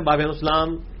ایسٹ ہیں. بابے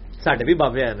اسلام ساڈے بھی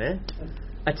بابے ہیں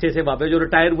اچھے سے بابے جو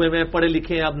ریٹائر ہوئے ہیں, پڑھے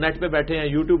لکھے ہیں, اب نیٹ پہ بیٹھے ہیں,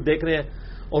 یوٹیوب دیکھ رہے ہیں,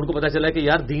 اور ان کو پتا چلا کہ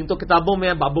یار دین تو کتابوں میں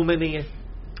ہے, بابوں میں نہیں ہے.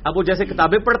 اب وہ جیسے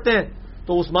کتابیں پڑھتے ہیں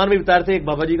تو عثمان بھی بتا رہے تھے, ایک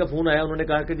بابا جی کا فون آیا, انہوں نے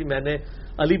کہا کہ جی میں نے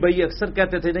علی بھائی اکثر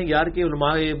کہتے تھے نا یار کہ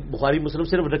علماء بخاری مسلم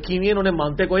صرف رکھی ہوئی ہیں, انہوں نے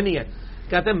مانتے کوئی نہیں ہے.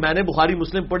 کہتے ہیں میں نے بخاری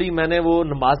مسلم پڑھی, میں نے وہ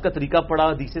نماز کا طریقہ پڑھا,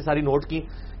 حدیثیں ساری نوٹ کی.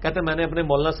 کہتے ہیں میں نے اپنے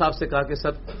مولانا صاحب سے کہا کہ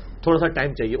سر تھوڑا سا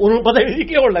ٹائم چاہیے. انہوں نے پتہ ہی نہیں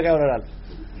کیا اور لگا.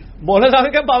 مولانا صاحب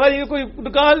نے کہا بابا جی کوئی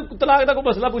نکال طلاق کا کوئی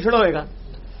مسئلہ پوچھنا ہوئے گا.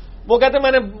 وہ کہتے ہیں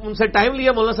میں نے ان سے ٹائم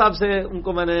لیا مولانا صاحب سے, ان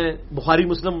کو میں نے بخاری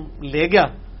مسلم لے گیا.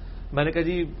 میں نے کہا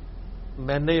جی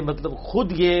میں نے مطلب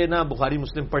خود یہ نا بخاری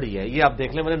مسلم پڑھی ہے, یہ آپ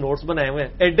دیکھ لیں, میں نے نوٹس بنائے ہوئے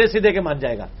ہیں, ایڈے سیدھے کے مان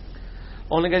جائے گا.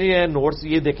 انہوں نے کہا جی یہ نوٹس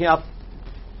یہ دیکھیں آپ,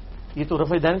 یہ تو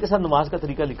رفع الیدین کے ساتھ نماز کا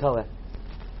طریقہ لکھا ہوا ہے,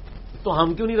 تو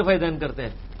ہم کیوں نہیں رفع الیدین کرتے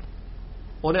ہیں؟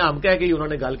 انہیں ہم کہہ کہ انہوں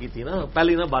نے گل کی تھی نا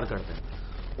پہلے نہ باہر کرتے ہیں.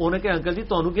 انہوں نے کہا انکل جی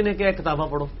تمہیں کی نے کیا کتاباں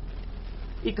پڑھو,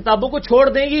 یہ کتابوں کو چھوڑ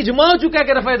دیں. یہ اجماع ہو چکا ہے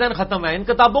کہ رفع دین ختم ہے, ان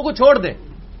کتابوں کو چھوڑ دیں.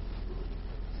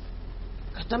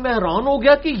 کہتا میں حیران ہو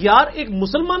گیا کہ یار ایک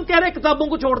مسلمان کہہ رہے کتابوں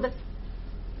کو چھوڑ دیں.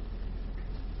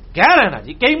 کہہ رہے ہیں نا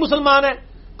جی, کئی مسلمان ہیں,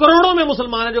 کروڑوں میں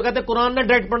مسلمان ہیں جو کہتے ہیں قرآن نے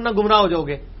ڈائریکٹ پڑھنا گمراہ ہو جاؤ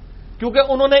گے, کیونکہ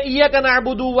انہوں نے ایاک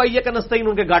نعبد و ایاک نستعین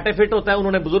ان کے گاٹے فٹ ہوتا ہے,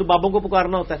 انہوں نے بزرگ بابوں کو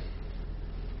پکارنا ہوتا ہے,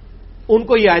 ان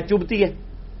کو یہ آیت چبھتی ہے.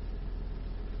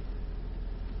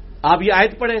 آپ یہ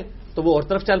آیت پڑھیں تو وہ اور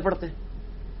طرف چل پڑتے ہیں.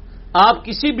 آپ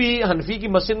کسی بھی حنفی کی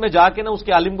مسجد میں جا کے نا اس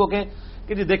کے عالم کو کہیں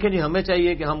کہ جی دیکھیں جی ہمیں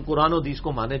چاہیے کہ ہم قرآن و حدیث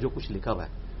کو مانیں جو کچھ لکھا ہوا ہے,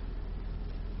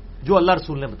 جو اللہ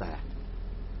رسول نے بتایا ہے.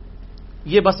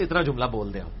 یہ بس اتنا جملہ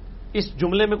بول دیں. آپ اس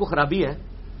جملے میں کوئی خرابی ہے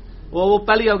وہ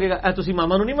پہلے آؤ گے گا تسی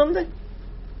اماموں نہیں مانتے,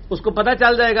 اس کو پتہ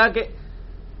چل جائے گا کہ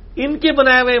ان کے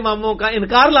بنائے ہوئے اماموں کا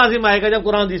انکار لازم آئے گا جب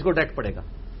قرآن حدیث کو ڈائریکٹ پڑے گا.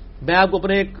 میں آپ کو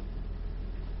اپنے ایک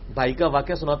بھائی کا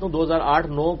واقعہ سناتا ہوں.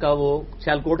 2008-9 کا, وہ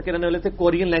سیالکوٹ کے رہنے والے تھے.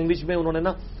 کورین لینگویج میں انہوں نے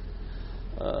نا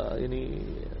یعنی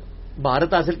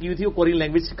مہارت حاصل کی ہوئی تھی, وہ کورین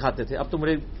لینگویج سکھاتے تھے. اب تو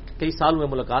میرے کئی سال ہوئے,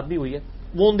 ملاقات بھی ہوئی ہے.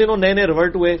 وہ ان دنوں نئے نئے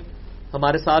ریورٹ ہوئے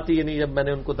ہمارے ساتھ ہی, یعنی جب میں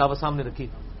نے ان کو دعوت سامنے رکھی.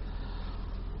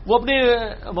 وہ اپنے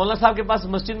مولانا صاحب کے پاس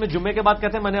مسجد میں جمعے کے بعد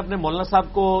کہتے ہیں میں نے اپنے مولانا صاحب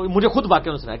کو, مجھے خود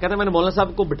واقعہ سنایا, کہتے ہیں میں نے مولانا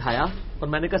صاحب کو بٹھایا اور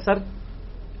میں نے کہا سر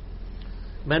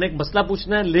میں نے ایک مسئلہ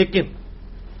پوچھنا ہے, لیکن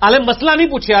عالم مسئلہ نہیں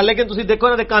پوچھا, لیکن تسی دیکھو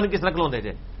نا کان کس طرح کھلوندے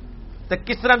جے تے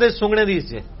کس طرح دے سنگنے دی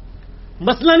جے.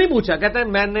 مسئلہ نہیں پوچھا, کہتے ہیں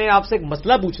میں نے آپ سے ایک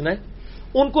مسئلہ پوچھنا ہے.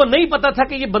 ان کو نہیں پتا تھا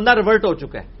کہ یہ بندہ ریورٹ ہو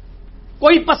چکا ہے,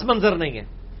 کوئی پس منظر نہیں ہے.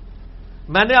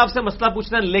 میں نے آپ سے مسئلہ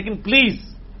پوچھنا ہے, لیکن پلیز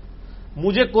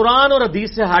مجھے قرآن اور حدیث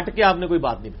سے ہٹ کے آپ نے کوئی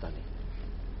بات نہیں بتانی.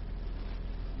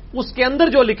 اس کے اندر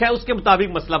جو لکھا ہے اس کے مطابق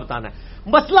مسئلہ بتانا ہے.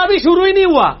 مسئلہ بھی شروع ہی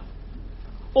نہیں ہوا.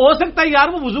 ہو سکتا ہے یار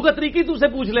وہ وضو کا طریقہ ہی تم سے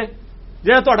پوچھ لے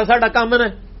جہاں تھوڑا ساڈا کامن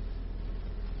ہے.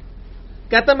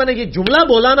 کہتا میں نے یہ جملہ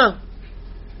بولا نا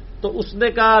تو اس نے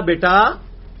کہا بیٹا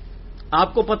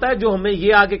آپ کو پتا ہے جو ہمیں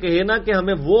یہ آگے کہے نا کہ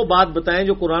ہمیں وہ بات بتائیں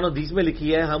جو قرآن و حدیث میں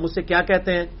لکھی ہے, ہم اس سے کیا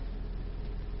کہتے ہیں؟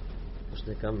 اس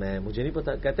نے کہا مجھے نہیں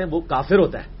پتا. کہتے ہیں وہ کافر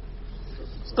ہوتا ہے.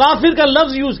 کافر کا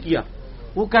لفظ یوز کیا.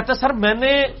 وہ کہتا سر میں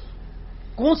نے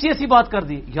کون سی ایسی بات کر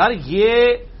دی یار, یہ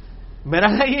میرا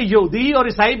یہ یہودی اور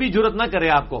عیسائی بھی جرت نہ کرے.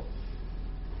 آپ کو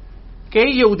کئی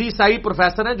یہودی عیسائی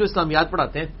پروفیسر ہیں جو اسلامیات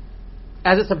پڑھاتے ہیں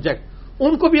ایز اے سبجیکٹ,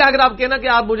 ان کو بھی اگر آپ کہنا کہ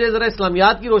آپ مجھے ذرا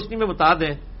اسلامیات کی روشنی میں بتا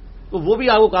دیں تو وہ بھی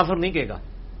آپ کو کافر نہیں کہے گا.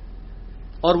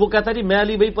 اور وہ کہتا جی میں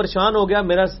علی بھائی پریشان ہو گیا,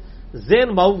 میرا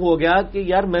ذہن معاف ہو گیا کہ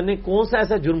یار میں نے کون سا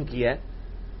ایسا جرم کیا ہے,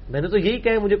 میں نے تو یہی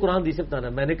کہا مجھے قرآن حدیث سے بتانا.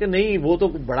 میں نے کہا نہیں, وہ تو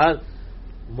بڑا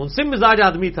منصف مزاج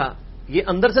آدمی تھا, یہ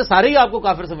اندر سے سارے ہی آپ کو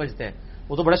کافر سمجھتے ہیں.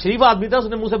 وہ تو بڑا شریف آدمی تھا, اس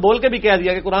نے منہ سے بول کے بھی کہہ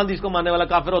دیا کہ قرآن حدیث کو ماننے والا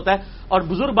کافر ہوتا ہے اور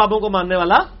بزرگ بابوں کو ماننے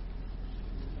والا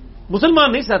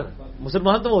مسلمان نہیں. سر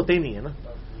مسلمان تو ہوتے ہی نہیں ہے نا,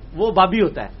 وہ بابی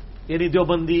ہوتا ہے, یعنی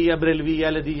دیوبندی یا بریلوی یا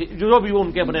لدی جو بھی وہ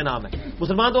ان کے اپنے نام ہے.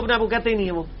 مسلمان تو اپنے آپ کو کہتے ہی نہیں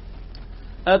ہے.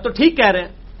 وہ تو ٹھیک کہہ رہے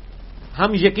ہیں,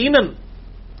 ہم یقیناً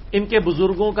ان کے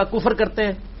بزرگوں کا کفر کرتے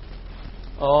ہیں.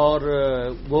 اور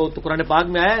وہ تو قرآن پاک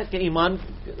میں آیا کہ ایمان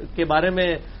کے بارے میں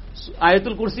آیت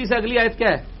الکرسی سے اگلی آیت کیا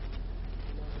ہے؟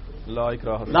 لا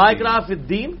اکراہ فی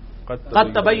الدین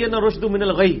قد تبین الرشد من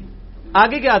الغی.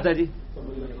 آگے کیا آتا ہے جی؟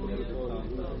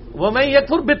 وَمَن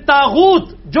یکفر بالطاغوت,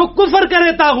 جو کفر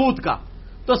کرے طاغوت کا.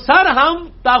 تو سر ہم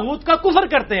طاغوت کا کفر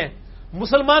کرتے ہیں.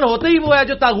 مسلمان ہوتے ہی وہ ہے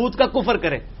جو طاغوت کا کفر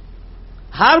کرے.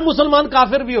 ہر مسلمان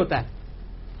کافر بھی ہوتا ہے,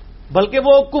 بلکہ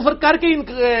وہ کفر کر کے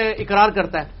اقرار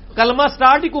کرتا ہے. کلمہ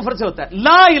سٹارٹ ہی کفر سے ہوتا ہے.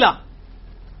 لا الہ,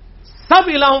 سب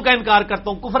الہوں کا انکار کرتا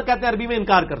ہوں. کفر کہتے ہیں عربی میں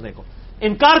انکار کرنے کو,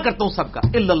 انکار کرتا ہوں سب کا,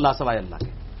 الا اللہ, سوائے اللہ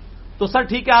کے. تو سر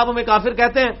ٹھیک ہے, آپ ہمیں کافر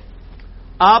کہتے ہیں,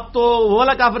 آپ تو وہ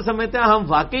والا کافر سمجھتے ہیں. ہم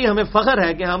واقعی ہمیں فخر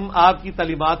ہے کہ ہم آپ کی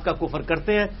تعلیمات کا کفر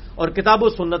کرتے ہیں اور کتاب و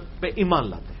سنت پہ ایمان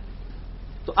لاتے ہیں.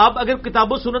 تو اب اگر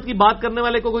کتاب و سنت کی بات کرنے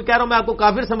والے کو کوئی کہہ رہا ہوں میں آپ کو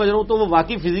کافر سمجھ رہا ہوں, تو وہ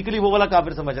واقعی فزیکلی وہ والا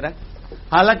کافر سمجھ رہا ہے,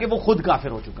 حالانکہ وہ خود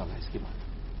کافر ہو چکا ہے. اس کی بات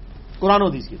قرآن و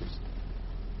حدیث کی درست,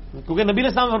 کیونکہ نبی نے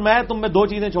اسلام فرمایا تم میں دو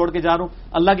چیزیں چھوڑ کے جا رہا ہوں,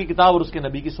 اللہ کی کتاب اور اس کے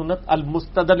نبی کی سنت.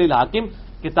 المستدل الحاکم,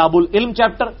 کتاب العلم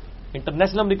چیپٹر,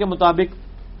 انٹرنیشنل نمبر کے مطابق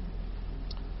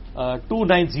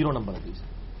 290 نمبر حدیث.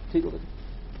 ٹھیک ہوگا جی,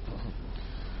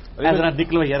 ذرا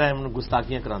نکلو یار,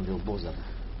 گستاخیاں کران دو بہت زیادہ.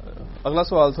 اگلا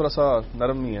سوال تھوڑا سا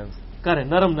نرم نہیں ہے, کریں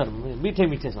نرم میٹھے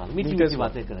میٹھے سوال, میٹھی میٹھی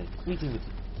باتیں کریں, میٹھی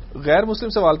میٹھی. غیر مسلم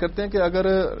سوال کرتے ہیں کہ اگر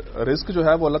رزق جو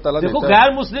ہے وہ اللہ تعالیٰ دیکھو,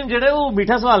 غیر مسلم جڑے وہ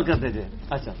میٹھا سوال کرتے تھے.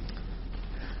 اچھا,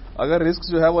 اگر رزق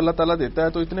جو ہے وہ اللہ تعالیٰ دیتا ہے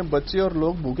تو اتنے بچے اور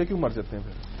لوگ بھوکے کیوں مر جاتے ہیں؟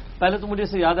 پہلے تو مجھے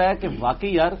اس سے یاد آیا کہ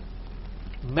واقعی یار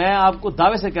میں آپ کو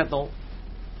دعوے سے کہتا ہوں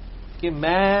کہ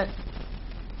میں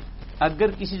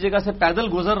اگر کسی جگہ سے پیدل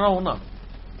گزر رہا ہوں نا,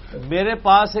 میرے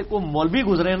پاس ایک کوئی مولوی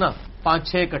گزرے نا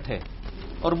 5-6 اکٹھے,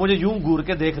 اور مجھے یوں گور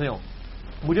کے دیکھ رہے ہوں,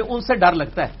 مجھے ان سے ڈر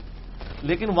لگتا ہے.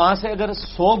 لیکن وہاں سے اگر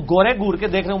 100 گورے گور کے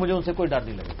دیکھ رہے ہوں مجھے ان سے کوئی ڈر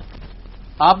نہیں لگے گا.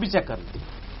 آپ بھی چیک کر لیں,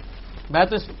 میں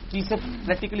تو اس چیز سے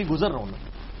پریکٹیکلی گزر رہا ہوں نا.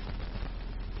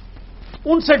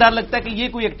 ان سے ڈر لگتا ہے کہ یہ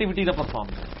کوئی ایکٹیویٹی نہ پرفارم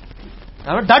کرے.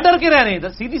 ڈر ڈر کے رہ رہے ہیں ادھر,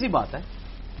 سیدھی سی بات ہے.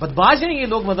 بدماش ہیں یہ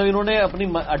لوگ, مطلب انہوں نے اپنی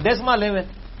اڈے سنبھالے ہوئے.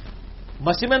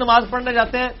 مسجد میں نماز پڑھنے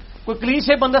جاتے ہیں, کوئی کلین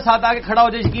شیپ بندہ ساتھ آ کے کھڑا ہو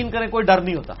جائے, یقین کریں کوئی ڈر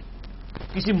نہیں ہوتا.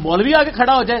 کسی مولوی آ کے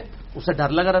کھڑا ہو جائے اسے ڈر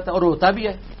لگا رہتا ہے, اور ہوتا بھی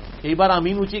ہے. کئی بار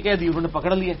آمین اونچی کہہ دی, انہوں نے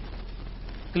پکڑ لیے.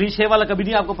 کلین شیپ والا کبھی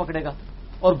نہیں آپ کو پکڑے گا,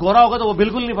 اور گورا ہوگا تو وہ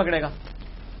بالکل نہیں پکڑے گا.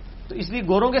 تو اس لیے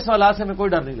گوروں کے سوالات سے ہمیں کوئی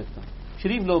ڈر نہیں لگتا.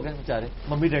 شریف لوگ ہیں بیچارے,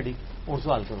 ممی ڈیڈی, اور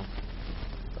سوال کرو.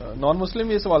 نان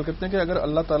مسلم یہ سوال کرتے ہیں کہ اگر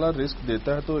اللہ تعالیٰ رزق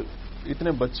دیتا ہے تو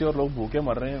اتنے بچے اور لوگ بھوکے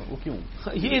مر رہے ہیں, وہ کیوں؟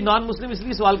 یہ نان مسلم اس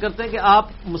لیے سوال کرتے ہیں کہ آپ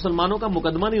مسلمانوں کا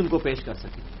مقدمہ نہیں ان کو پیش کر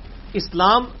سکیں.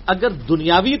 اسلام اگر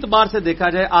دنیاوی اعتبار سے دیکھا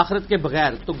جائے آخرت کے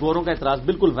بغیر, تو گوروں کا اعتراض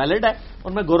بالکل ویلڈ ہے,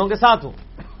 اور میں گوروں کے ساتھ ہوں.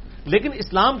 لیکن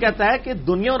اسلام کہتا ہے کہ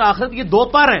دنیا اور آخرت یہ دو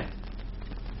پر ہیں.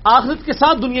 آخرت کے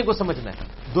ساتھ دنیا کو سمجھنا ہے.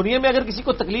 دنیا میں اگر کسی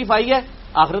کو تکلیف آئی ہے,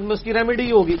 آخرت میں اس کی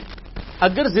ریمیڈی ہوگی.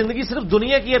 اگر زندگی صرف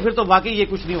دنیا کی ہے پھر تو واقعی یہ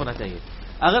کچھ نہیں ہونا چاہیے.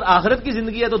 اگر آخرت کی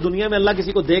زندگی ہے تو دنیا میں اللہ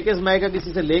کسی کو دے کے ازمائے گا,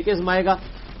 کسی سے لے کے ازمائے گا.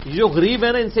 جو غریب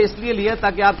ہے نا, ان سے اس لیے لیا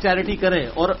تاکہ آپ چیریٹی کریں,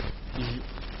 اور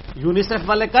یونیسیف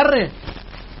والے کر رہے ہیں,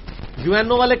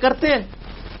 UN والے کرتے ہیں,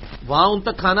 وہاں ان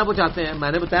تک کھانا پہنچاتے ہیں.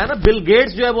 میں نے بتایا نا, بل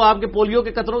گیٹس جو ہے وہ آپ کے پولیو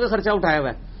کے قطروں کا خرچہ اٹھایا ہوا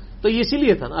ہے. تو یہ اسی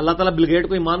لیے تھا نا, اللہ تعالیٰ بل گیٹ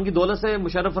کو ایمان کی دولت سے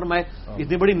مشرف فرمائے.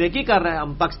 اتنی بڑی نیکی کر رہا ہے.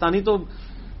 ہم پاکستانی تو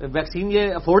ویکسین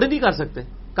یہ افورڈ ہی نہیں کر سکتے.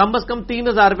 کم از کم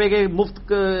 3,000 روپے کے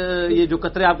مفت یہ جو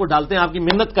قطرے آپ کو ڈالتے ہیں آپ کی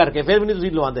محنت کر کے, پھر بھی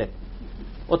نہیں لوا دے.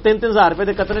 اور 3,000 روپے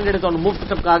کے قطرے جڑے تمہیں مفت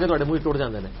ٹپکا کے تھوڑے منہ ٹوٹ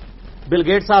جاتے ہیں. بل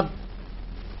گیٹ صاحب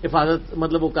حفاظت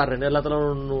مطلب وہ کر رہے ہیں. اللہ تعالیٰ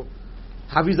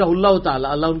حافظہ اللہ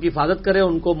تعالیٰ, اللہ ان کی حفاظت کرے,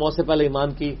 ان کو موت سے پہلے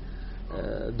ایمان کی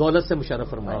دولت سے مشرف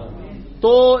فرمائے.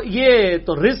 تو یہ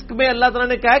تو رزق میں اللہ تعالیٰ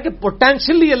نے کہا ہے کہ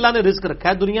پوٹینشلی اللہ نے رزق رکھا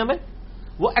ہے دنیا میں,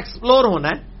 وہ ایکسپلور ہونا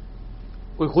ہے.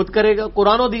 کوئی خود کرے گا.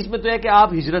 قرآن و حدیث میں تو ہے کہ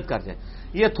آپ ہجرت کر جائیں.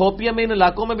 یہ ایتھوپیا میں ان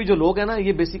علاقوں میں بھی جو لوگ ہیں نا,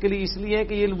 یہ بیسیکلی اس لیے ہے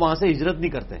کہ یہ وہاں سے ہجرت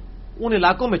نہیں کرتے, ان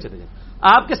علاقوں میں چلے جائیں.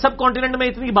 آپ کے سب کانٹیننٹ میں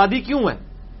اتنی آبادی کیوں ہے؟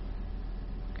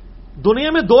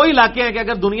 دنیا میں 2 علاقے ہیں کہ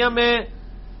اگر دنیا میں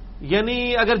یعنی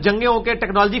اگر جنگیں ہو کے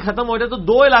ٹیکنالوجی ختم ہو جائے تو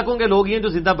 2 علاقوں کے لوگ ہیں جو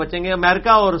زندہ بچیں گے, امریکہ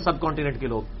اور سب کانٹیننٹ کے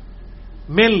لوگ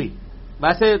مینلی.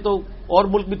 ویسے تو اور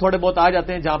ملک بھی تھوڑے بہت آ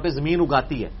جاتے ہیں جہاں پہ زمین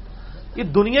اگاتی ہے. یہ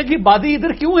دنیا کی آبادی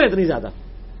ادھر کیوں ہے اتنی زیادہ؟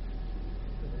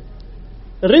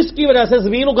 رزق کی وجہ سے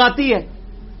زمین اگاتی ہے.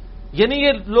 یعنی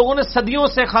یہ لوگوں نے صدیوں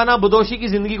سے خانہ بدوشی کی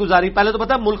زندگی گزاری. پہلے تو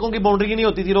پتہ ملکوں کی باؤنڈری نہیں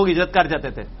ہوتی تھی, لوگ ہجرت کر جاتے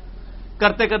تھے,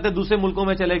 کرتے کرتے دوسرے ملکوں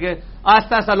میں چلے گئے.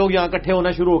 آہستہ آہستہ لوگ یہاں اکٹھے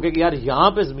ہونا شروع ہو گئے کہ یار یہاں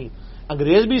پہ زمین.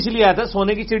 انگریز بھی اسی لیے آیا تھا,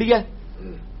 سونے کی چڑیا ہے.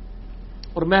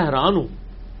 اور میں حیران ہوں,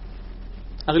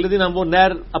 اگلے دن ہم وہ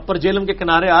نہر اپر جیلم کے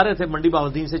کنارے آ رہے تھے منڈی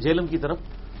بہاؤالدین سے جیلم کی طرف,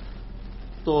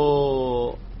 تو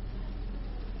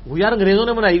وہ یار انگریزوں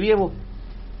نے بنائی ہوئی ہے. وہ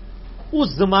اس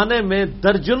زمانے میں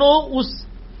درجنوں اس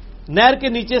نہر کے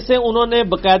نیچے سے انہوں نے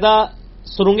باقاعدہ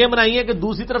سرنگیں بنائی ہیں کہ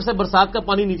دوسری طرف سے برسات کا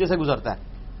پانی نیچے سے گزرتا ہے.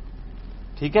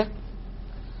 ٹھیک ہے,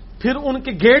 پھر ان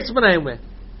کے گیٹس بنائے ہوئے ہیں.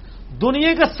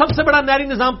 دنیا کا سب سے بڑا نہری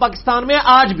نظام پاکستان میں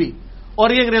آج بھی, اور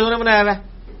یہ انگریزوں نے بنایا ہوا ہے.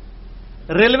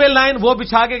 ریلوے لائن وہ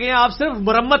بچھا کے گئے ہیں, آپ صرف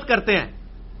مرمت کرتے ہیں,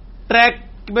 ٹریک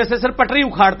میں سے صرف پٹری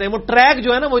اکھاڑتے ہیں. وہ ٹریک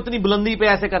جو ہے نا وہ اتنی بلندی پہ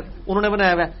ایسے کر انہوں نے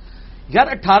بنایا ہوا ہے. یار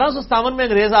 1857 میں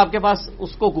انگریز آپ کے پاس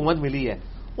اس کو حکومت ملی ہے.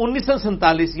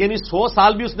 1947 یعنی 100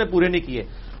 سال بھی اس نے پورے نہیں کیے.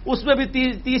 اس میں بھی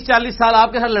 30-40 سال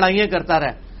آپ کے ساتھ لڑائیاں کرتا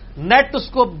رہا. نیٹ اس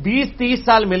کو 20-30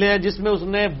 سال ملے ہیں جس میں اس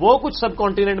نے وہ کچھ سب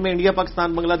کانٹیننٹ میں انڈیا,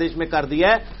 پاکستان, بنگلہ دیش میں کر دیا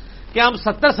ہے کہ ہم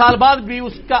 70 سال بعد بھی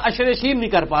اس کا اشرشیم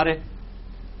نہیں کر پا رہے.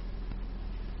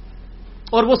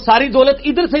 اور وہ ساری دولت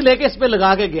ادھر سے لے کے اس پہ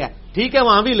لگا کے گیا. ٹھیک ہے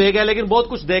وہاں بھی لے گیا لیکن بہت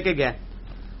کچھ دے کے گیا.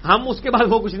 ہم اس کے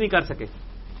بعد وہ کچھ نہیں کر سکے.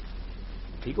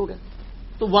 ٹھیک ہو گیا.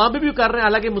 تو وہاں بھی کر رہے ہیں,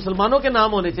 حالانکہ مسلمانوں کے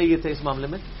نام ہونے چاہیے تھے اس معاملے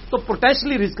میں. تو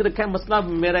پوٹینشلی رزق رکھا ہے. مسئلہ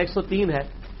میرا 103 ہے,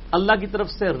 اللہ کی طرف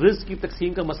سے رزق کی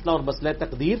تقسیم کا مسئلہ اور مسئلہ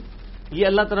تقدیر. یہ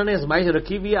اللہ تعالیٰ نے آزمائش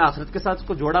رکھی ہوئی ہے, آخرت کے ساتھ اس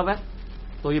کو جوڑا ہوا ہے.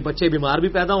 تو یہ بچے بیمار بھی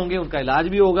پیدا ہوں گے, ان کا علاج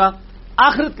بھی ہوگا.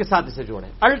 آخرت کے ساتھ اسے جوڑیں,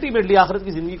 الٹیمیٹلی آخرت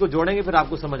کی زندگی کو جوڑیں گے, پھر آپ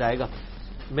کو سمجھ آئے گا.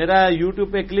 میرا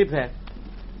یوٹیوب پہ کلپ ہے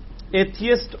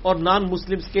ایتھیسٹ اور نان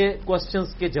مسلمز کے کوسچنز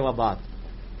کے جوابات,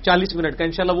 40 منٹ کا,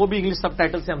 انشاءاللہ وہ بھی انگلش سب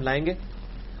ٹائٹل سے ہم لائیں گے,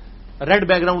 ریڈ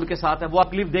بیک گراؤنڈ کے ساتھ ہے. وہ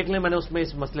آپ کلپ دیکھ لیں, میں نے اس میں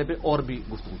اس مسئلے پہ اور بھی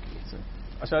گفتگو کی ہے.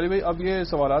 اچھا علی بھائی, اب یہ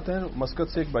سوالات ہیں مسقط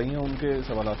سے, ایک بھائی ہیں ان کے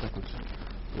سوالات ہیں کچھ,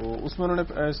 تو اس میں انہوں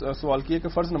نے سوال کیا کہ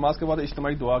فرض نماز کے بعد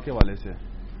اجتماعی دعا کے حوالے سے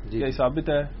کیا ثابت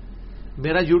ہے؟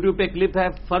 میرا یوٹیوب پہ کلپ ہے,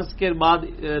 فرض کے بعد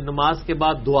نماز کے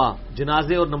بعد دعا,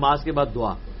 جنازے اور نماز کے بعد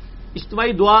دعا.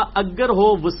 اجتماعی دعا اگر ہو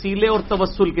وسیلے اور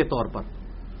توسل کے طور پر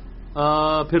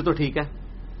پھر تو ٹھیک ہے.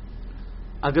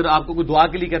 اگر آپ کو کوئی دعا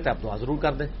کے لیے کہتے ہیں آپ دعا ضرور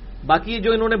کر دیں, باقی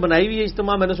جو انہوں نے بنائی ہوئی ہے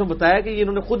اجتماع، میں نے اس میں بتایا کہ یہ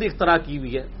انہوں نے خود اختراع کی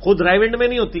ہوئی ہے، خود رائیونڈ میں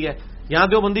نہیں ہوتی ہے، یہاں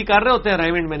جو بندی کر رہے ہوتے ہیں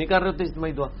رائیونڈ میں نہیں کر رہے ہوتے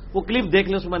اجتماعی دعا، وہ کلپ دیکھ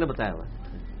لیں، اس میں نے بتایا ہوا ہے.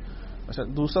 اچھا،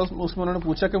 دوسرا اس میں انہوں نے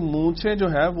پوچھا کہ مونچھیں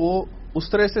جو ہے وہ اس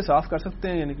طرح سے صاف کر سکتے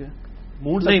ہیں، یعنی کہ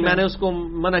مونڈ نہیں، میں نے اس کو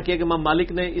منع کیا کہ امام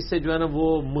مالک نے اس سے جو ہے نا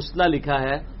وہ مسئلہ لکھا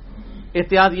ہے،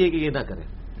 احتیاط یہ کہ یہ نہ کرے.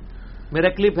 میرا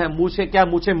کلپ ہے کیا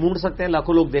مونچھیں مونڈ سکتے ہیں،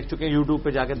 لاکھوں لوگ دیکھ چکے ہیں، یوٹیوب پہ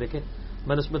جا کے دیکھیں،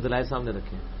 میں نے اس میں دلائل سامنے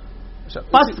رکھے ہیں.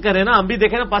 پست کریں نا، ہم بھی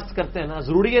دیکھیں نا پست کرتے ہیں نا،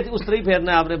 ضروری ہے اس طرح ہی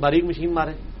پھیرنا ہے، آپ نے باریک مشین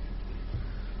مارے.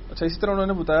 اچھا، اسی طرح انہوں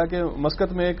نے بتایا کہ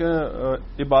مسقط میں ایک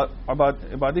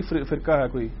عبادی فرقہ ہے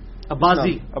کوئی،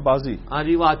 عبازی، ہاں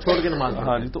جی، وہ ہاتھ چھوڑ کے نماز،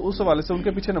 ہاں جی، تو اس حوالے سے ان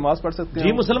کے پیچھے نماز پڑھ سکتے ہیں؟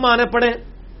 جی مسلمان ہیں، پڑھیں.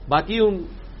 باقی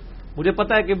مجھے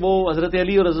پتا ہے کہ وہ حضرت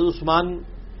علی اور حضرت عثمان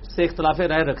سے اختلاف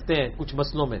رائے رکھتے ہیں کچھ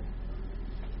مسئلوں میں،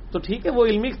 تو ٹھیک ہے، وہ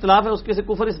علمی اختلاف ہے، اس کے سے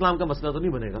کفر اسلام کا مسئلہ تو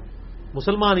نہیں بنے گا.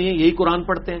 مسلمان ہی ہیں، یہی قرآن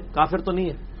پڑھتے ہیں، کافر تو نہیں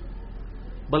ہے،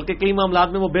 بلکہ کئی معاملات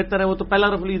میں وہ بہتر ہیں، وہ تو پہلا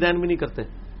رفع الیدین بھی نہیں کرتے،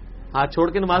 ہاتھ چھوڑ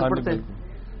کے نماز پڑھتے ہیں،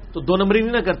 تو دو نمبری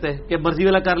نہیں نہ کرتے کہ مرضی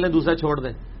والا کر لیں دوسرا چھوڑ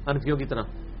دیں انفیوں کی طرح،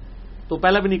 تو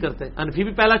پہلا بھی نہیں کرتے. انفی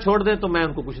بھی پہلا چھوڑ دیں تو میں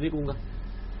ان کو کچھ نہیں کہوں گا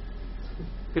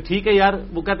کہ ٹھیک ہے یار،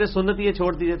 وہ کہتے ہیں سنت ہی ہے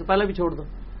چھوڑ دیجیے، تو پہلا بھی چھوڑ دو،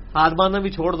 ہاتھ باندھنا بھی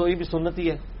چھوڑ دو، یہ بھی سنت ہی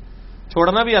ہے،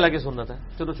 چھوڑنا بھی الگ سنت ہے،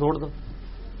 چلو چھوڑ دو.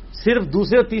 صرف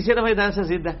دوسرے اور تیسرے رفع الیدین سے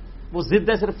ضد ہے، وہ ضد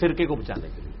ہے صرف فرقے کو بچانے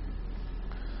کے لیے.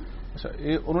 اچھا،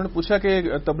 انہوں نے پوچھا کہ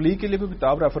تبلیغ کے لیے کوئی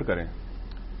کتاب ریفر کریں.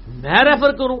 میں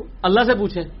ریفر کروں؟ اللہ سے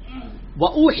پوچھیں.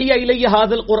 وَأُوحِيَ إِلَيَّ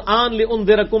هَذَا الْقُرْآنُ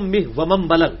لِأُنذِرَكُم بِهِ وَمَن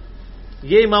بَلَغَ،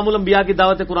 یہ امام الانبیاء کی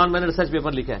دعوت قرآن، میں نے ریسرچ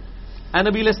پیپر لکھا ہے. اے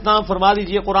نبی علیہ السلام فرما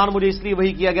دیجئے قرآن مجھے اس لیے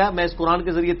وحی کیا گیا میں اس قرآن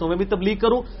کے ذریعے تمہیں بھی تبلیغ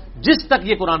کروں جس تک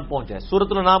یہ قرآن پہنچ جائے. سورۃ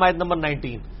الانعام آیت نمبر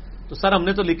 19. تو سر ہم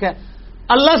نے تو لکھا ہے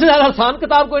اللہ سے زیادہ آسان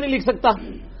کتاب کوئی نہیں لکھ سکتا،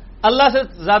 اللہ سے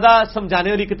زیادہ سمجھانے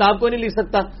والی کتاب کوئی نہیں لکھ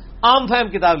سکتا. عام فہم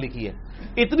کتاب لکھی ہے،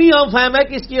 اتنی عام فہم ہے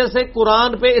کہ اس کی وجہ سے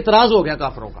قرآن پہ اعتراض ہو گیا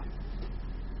کافروں کا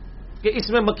کہ اس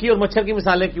میں مکھی اور مچھر کی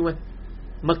مثالیں کیوں ہیں،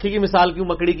 مکھی کی مثال کیوں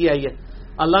مکڑی کی آئی ہے.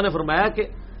 اللہ نے فرمایا کہ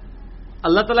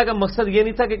اللہ تعالیٰ کا مقصد یہ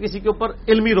نہیں تھا کہ کسی کے اوپر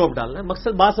علمی روپ ڈالنا ہے،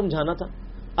 مقصد بات سمجھانا تھا.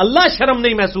 اللہ شرم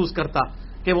نہیں محسوس کرتا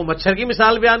کہ وہ مچھر کی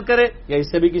مثال بیان کرے یا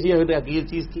اس سے بھی کسی حقیقی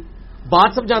چیز کی،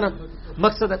 بات سمجھانا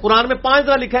مقصد ہے. قرآن میں 5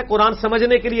 دفعہ لکھا ہے قرآن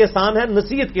سمجھنے کے لیے آسان ہے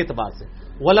نصیحت کے اعتبار سے.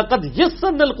 وَلَقَدْ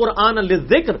يَسَّرْنَا الْقُرْآنَ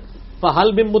لِلذِّكْرِ فَهَلْ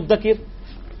مِن مُدَّكِرٍ،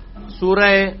 سورہ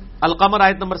القمر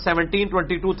آیت نمبر 17،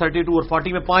 22، 32 اور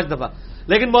 40 میں 5 دفعہ.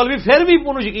 لیکن مولوی پھر بھی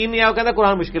انہوں یقین نہیں آیا، وہ کہتا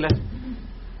قرآن مشکل ہے.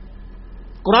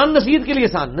 قرآن نصیحت کے لیے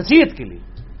آسان، نصیحت کے لیے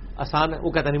آسان ہے،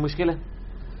 وہ کہتا نہیں مشکل ہے.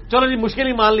 چلو جی مشکل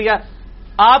ہی مان لیا.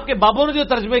 آپ کے بابوں نے جو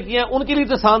ترجمے کیے ہیں ان کے لیے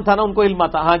تو آسان تھا نا، ان کو علم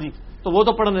آتا. ہاں جی تو وہ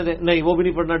تو پڑھنے دیں. نہیں وہ بھی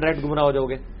نہیں پڑھنا، ڈائریکٹ گمراہ ہو جاؤ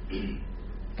گے،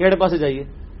 کیڑے پاس جائیے.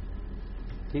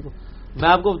 ٹھیک ہو، میں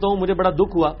آپ کو بتاؤں مجھے بڑا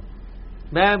دکھ ہوا.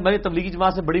 میں تبلیغی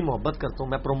جماعت سے بڑی محبت کرتا ہوں،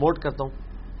 میں پروموٹ کرتا ہوں،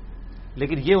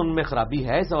 لیکن یہ ان میں خرابی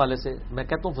ہے. اس حوالے سے میں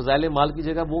کہتا ہوں فضائل مال کی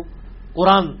جگہ وہ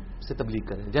قرآن سے تبلیغ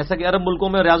کریں، جیسا کہ عرب ملکوں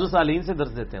میں ریاض الصالحین سے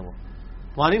درس دیتے ہیں، وہ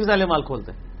وہاں نہیں فضائل مال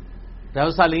کھولتے. ریاض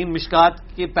الصالحین مشکات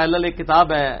کی پیرلل ایک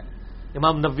کتاب ہے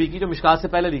امام نووی کی جو مشکات سے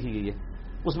پہلے لکھی گئی ہے،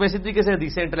 اس میں اسی طریقے سے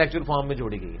حدیثیں انٹلیکچوئل فارم میں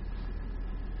جوڑی گئی ہے.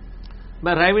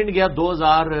 میں رائیونڈ گیا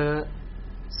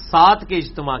 2007 کے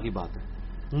اجتماع کی بات ہے،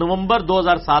 نومبر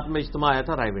 2007 میں اجتماع آیا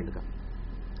تھا رائیونڈ کا.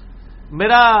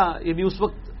 میرا یعنی اس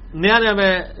وقت نیا نیا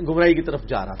میں گمراہی کی طرف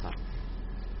جا رہا تھا،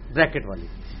 بریکٹ والی،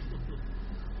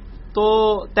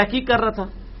 تو تحقیق کر رہا تھا.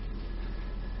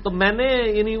 تو میں نے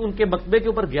یعنی ان کے مکتبے کے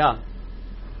اوپر گیا،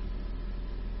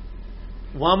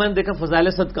 وہاں میں نے دیکھا فضائل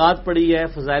صدقات پڑھی ہے،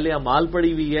 فضائل اعمال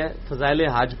پڑھی ہوئی ہے، فضائل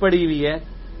حج پڑھی ہوئی ہے،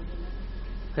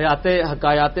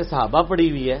 حکایات صحابہ پڑھی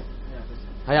ہوئی ہے.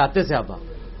 حیات صحابہ،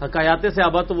 حکایات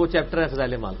صحابہ تو وہ چیپٹر ہے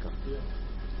فضائل اعمال کا.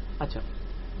 اچھا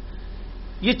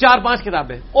یہ 4-5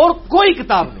 کتابیں اور کوئی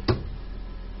کتاب نہیں.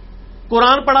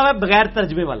 قرآن پڑھا ہوا ہے بغیر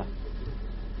ترجمے والا،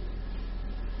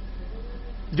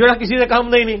 جو کسی سے کام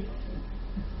نہیں.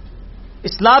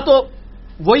 اصلاح تو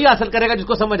وہی حاصل کرے گا جس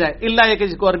کو سمجھ آئے، الا یہ کہ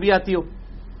جس کو عربی آتی ہو.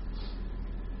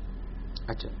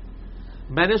 اچھا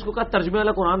میں نے اس کو کہا ترجمے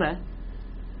والا قرآن ہے؟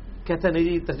 کہتا ہے نہیں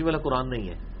جی ترجمے والا قرآن نہیں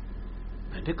ہے.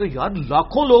 میں نے کہا یار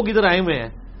لاکھوں لوگ ادھر آئے ہوئے ہیں،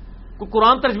 کوئی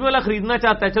قرآن ترجمے والا خریدنا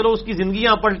چاہتا ہے، چلو اس کی زندگی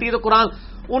یہاں پلٹی ہے تو قرآن،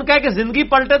 ان کا ہے کہ زندگی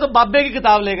پلٹے تو بابے کی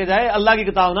کتاب لے کے جائے، اللہ کی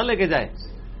کتاب نہ لے کے جائے.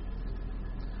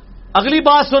 اگلی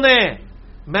بات سنیں،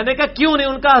 میں نے کہا کیوں نہیں؟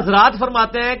 ان کا حضرات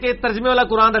فرماتے ہیں کہ ترجمے والا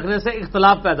قرآن رکھنے سے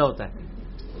اختلاف پیدا ہوتا ہے.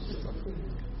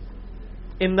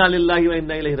 انا للہ و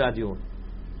انا الیہ راجعون،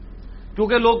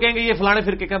 کیونکہ لوگ کہیں گے یہ فلانے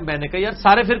فرقے کا. میں نے کہا یار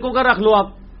سارے فرقوں کا رکھ لو آپ،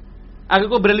 اگر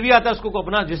کوئی بریلوی آتا ہے اس کو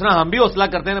اپنا، جس طرح ہم بھی حوصلہ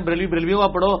کرتے ہیں نا بریلویوں کا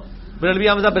پڑھو، بریلوی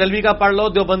حمزہ بریلوی کا پڑھ لو،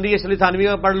 دیوبندی اشلی تھانوی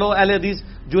کا پڑھ لو، اہل حدیث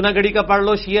جوناگڑھی کا پڑھ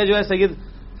لو، شیعہ جو ہے سید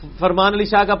فرمان علی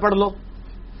شاہ کا پڑھ لو،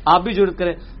 آپ بھی ضرورت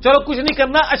کریں. چلو کچھ نہیں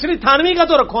کرنا، اشری تھانوی کا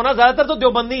تو رکھو نا، زیادہ تر تو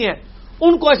دیوبندی ہے،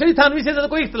 ان کوشری تھانوی سے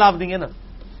کوئی اختلاف نہیں ہے نا.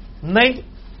 نہیں,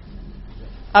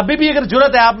 ابھی بھی اگر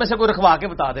جرت ہے آپ میں سے کوئی رکھوا کے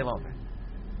بتا دے وہاں پہ,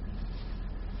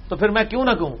 تو پھر میں کیوں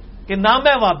نہ کہوں کہ نہ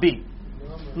میں وابی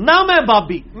نہ میں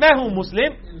بابی, میں ہوں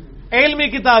مسلم علمی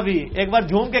کتابی. ایک بار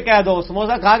جھوم کے کہہ دو,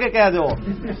 سموسا کھا کے کہہ دو,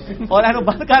 اور اینو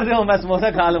بند کر دو میں سموسا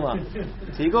کھا لوں.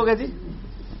 ٹھیک ہو گیا جی.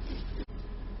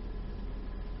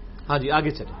 ہاں جی آگے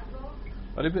چلیں.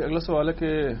 علی بھائی اگلا سوال ہے کہ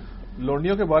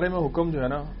لونڈیوں کے بارے میں حکم جو ہے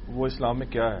نا وہ اسلام میں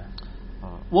کیا ہے؟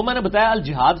 وہ میں نے بتایا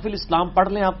الجہاد فی الاسلام پڑھ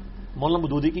لیں آپ, مولانا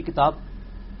مودودی کی کتاب,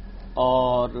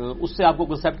 اور اس سے آپ کو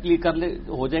کنسیپٹ کلیئر کر لے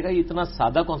ہو جائے گا. یہ اتنا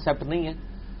سادہ کانسیپٹ نہیں ہے,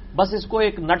 بس اس کو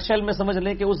ایک نٹ شیل میں سمجھ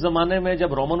لیں کہ اس زمانے میں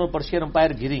جب رومن اور پرشین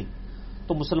امپائر گری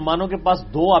تو مسلمانوں کے پاس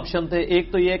دو آپشن تھے.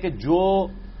 ایک تو یہ کہ جو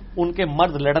ان کے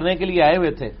مرد لڑنے کے لیے آئے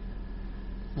ہوئے تھے,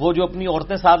 وہ جو اپنی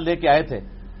عورتیں ساتھ لے کے آئے تھے,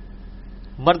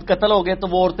 مرد قتل ہو گئے تو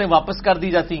وہ عورتیں واپس کر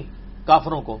دی جاتی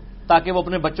کافروں کو, تاکہ وہ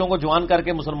اپنے بچوں کو جوان کر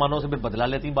کے مسلمانوں سے پھر بدلا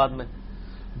لیتی بعد میں.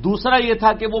 دوسرا یہ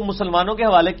تھا کہ وہ مسلمانوں کے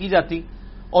حوالے کی جاتی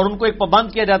اور ان کو ایک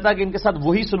پابند کیا جاتا کہ ان کے ساتھ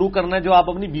وہی سلوک کرنا ہے جو آپ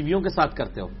اپنی بیویوں کے ساتھ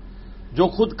کرتے ہو, جو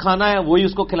خود کھانا ہے وہی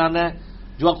اس کو کھلانا ہے,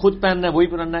 جو آپ خود پہننا ہے وہی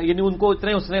پہننا ہے. یعنی ان کو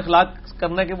اتنے حسن اخلاق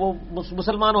کرنا ہے کہ وہ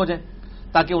مسلمان ہو جائیں,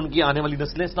 تاکہ ان کی آنے والی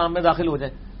نسلیں اسلام میں داخل ہو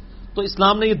جائیں. تو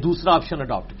اسلام نے یہ دوسرا آپشن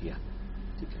اڈاپٹ کیا.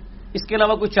 ٹھیک ہے, اس کے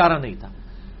علاوہ کوئی چارہ نہیں تھا.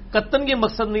 قطن یہ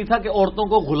مقصد نہیں تھا کہ عورتوں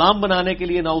کو غلام بنانے کے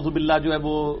لیے نعوذ باللہ جو ہے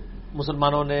وہ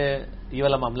مسلمانوں نے یہ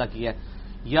والا معاملہ کیا ہے,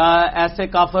 یا ایسے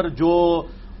کافر جو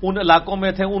ان علاقوں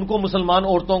میں تھے ان کو مسلمان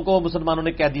عورتوں کو مسلمانوں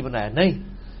نے قیدی بنایا. نہیں,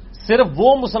 صرف وہ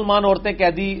مسلمان عورتیں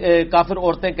قیدی, کافر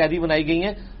عورتیں قیدی بنائی گئی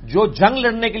ہیں جو جنگ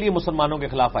لڑنے کے لیے مسلمانوں کے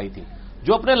خلاف آئی تھی.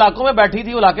 جو اپنے علاقوں میں بیٹھی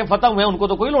تھی, وہ علاقے فتح ہوئے, ان کو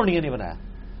تو کوئی لونڈیا نہیں بنایا.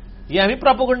 یہ ہمیں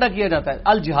پراپوگنڈا کیا جاتا ہے.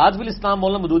 الجہاد فی الاسلام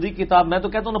مولانا مودودی کی کتاب, میں تو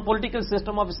کہتا ہوں نا پولیٹیکل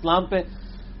سسٹم آف اسلام پہ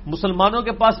مسلمانوں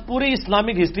کے پاس پوری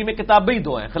اسلامک ہسٹری میں کتابیں ہی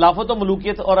دو ہیں, خلافت و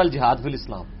ملوکیت اور الجہاد فی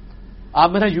الاسلام. آپ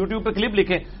میرا یوٹیوب پہ کلپ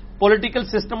لکھیں پولیٹیکل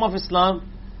سسٹم آف اسلام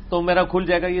تو میرا کھل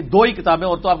جائے گا. یہ دو ہی کتابیں,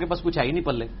 اور تو آپ کے پاس کچھ ہے ہی نہیں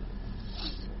پلے.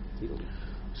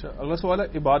 اچھا, اگلا سوال ہے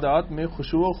عبادات میں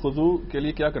خشوع و خضوع کے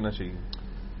لیے کیا کرنا چاہیے؟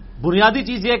 بنیادی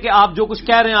چیز یہ ہے کہ آپ جو کچھ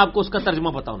کہہ رہے ہیں آپ کو اس کا ترجمہ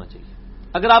پتا ہونا چاہیے.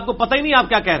 اگر آپ کو پتہ ہی نہیں آپ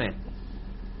کیا کہہ رہے ہیں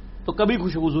تو کبھی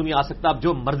خشوع و خضوع نہیں آ سکتا. آپ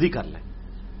جو مرضی کر لیں,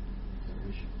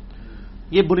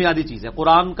 یہ بنیادی چیز ہے.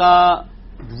 قرآن کا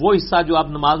وہ حصہ جو آپ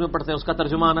نماز میں پڑھتے ہیں اس کا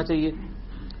ترجمہ آنا چاہیے,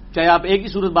 چاہے آپ ایک ہی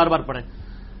صورت بار بار پڑھیں.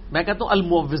 میں کہتا ہوں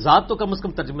المعوذات تو کم از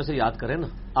کم ترجمے سے یاد کریں نا,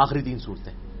 آخری 3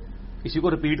 صورتیں کسی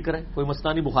کو ریپیٹ کریں. کوئی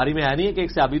مسئلہ نہیں, بخاری میں ہے نہیں ہے کہ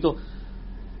ایک صحابی تو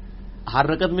ہر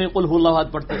رکعت میں قل هو اللہ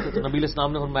احد پڑھتے تھے, تو نبی علیہ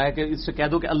السلام نے فرمایا کہ اس سے کہہ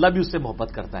دو کہ اللہ بھی اس سے محبت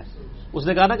کرتا ہے. اس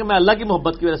نے کہا نا کہ میں اللہ کی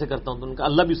محبت کی وجہ سے کرتا ہوں, تو ان کا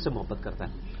اللہ بھی اس سے محبت کرتا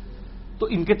ہے. تو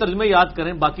ان کے ترجمے یاد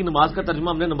کریں. باقی نماز کا ترجمہ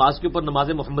ہم نے نماز کے اوپر نماز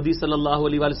محمدی صلی اللہ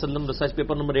علیہ وسلم ریسرچ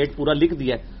پیپر نمبر 8 پورا لکھ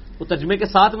دیا ہے, وہ ترجمے کے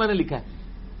ساتھ میں نے لکھا ہے.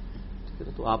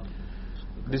 تو آپ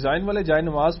ڈیزائن والے جائے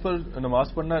نماز پر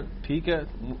نماز پڑھنا ٹھیک ہے؟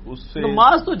 اس سے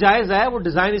نماز تو جائز ہے. وہ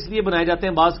ڈیزائن اس لیے بنائے جاتے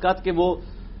ہیں بعض اوقات کہ وہ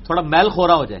تھوڑا میل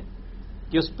خورا ہو جائے,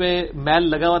 کہ اس پہ میل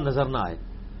لگا ہوا نظر نہ آئے.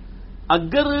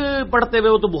 اگر پڑھتے ہوئے,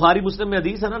 وہ تو بخاری مسلم میں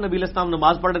حدیث ہے نا, نبی علیہ السلام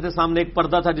نماز پڑھ رہے تھے, سامنے ایک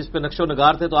پردہ تھا جس پہ نقش و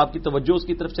نگار تھے, تو آپ کی توجہ اس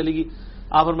کی طرف چلے گی.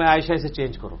 آپ اور میں عائشہ اسے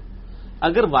چینج کرو.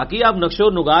 اگر واقعی آپ نقش و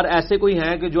نگار ایسے کوئی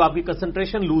ہیں کہ جو آپ کی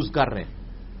کنسنٹریشن لوز کر رہے ہیں,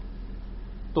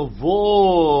 تو وہ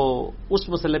اس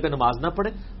مسئلے پہ نماز نہ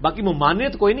پڑھے. باقی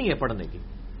ممانعت کوئی نہیں ہے پڑھنے کی.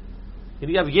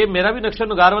 یعنی اب یہ میرا بھی نقش و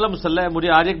نگار والا مسئلہ ہے. مجھے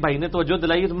آج ایک بھائی نے توجہ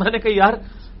دلائی, تو میں نے کہا یار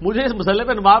مجھے اس مسئلے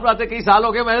پہ نماز پڑھاتے کئی سال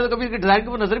ہو گئے, میں نے تو کبھی اس کی ڈیزائن کے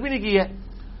اوپر نظر بھی نہیں کی ہے.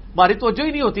 ہماری توجہ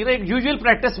ہی نہیں ہوتی نا, ایک یوزول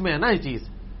پریکٹس میں ہے نا یہ چیز.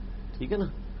 ٹھیک ہے نا,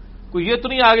 کوئی یہ تو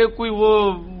نہیں آگے کوئی وہ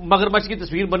مگرمچھ کی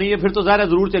تصویر بنی ہے پھر تو ظاہر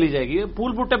ضرور چلی جائے گی.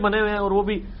 پھول بوٹے بنے ہوئے ہیں اور وہ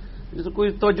بھی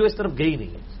کوئی توجہ اس طرف گئی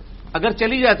نہیں ہے. اگر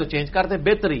چلی جائے تو چینج کرتے ہیں,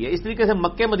 بہتر ہی ہے. اس طریقے سے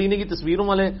مکے مدینے کی تصویروں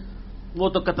والے وہ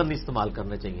تو قطعاً نہیں استعمال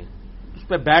کرنے چاہیے. اس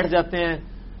پہ بیٹھ جاتے ہیں,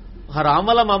 حرام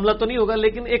والا معاملہ تو نہیں ہوگا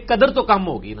لیکن ایک قدر تو کم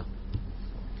ہوگی نا.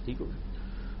 ٹھیک ہوگا.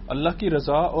 اللہ کی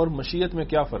رضا اور مشیت میں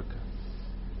کیا فرق ہے؟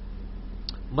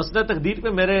 مسئلہ تقدیر پہ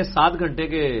میرے 7 گھنٹے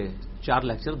کے 4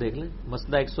 لیکچر دیکھ لیں.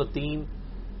 مسئلہ 103,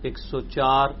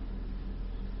 104,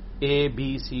 A, B,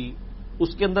 C,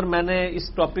 اس کے اندر میں نے اس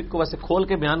ٹاپک کو ویسے کھول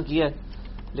کے بیان کیا ہے,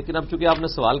 لیکن اب چونکہ آپ نے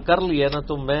سوال کر لیا ہے نا,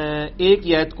 تو میں ایک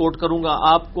ہی آیت کوٹ کروں گا,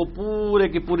 آپ کو پورے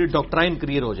کی پوری ڈاکٹرائن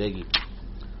کلیئر ہو جائے گی.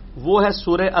 وہ ہے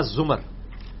سورہ الزمر.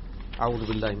 اعوذ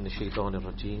باللہ من الشیطان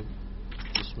الرجیم,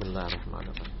 بسم اللہ الرحمن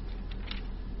الرحیم.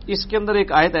 اس کے اندر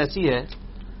ایک آیت ایسی ہے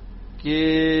کہ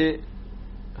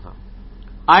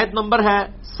آیت نمبر ہے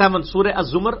 7, سورہ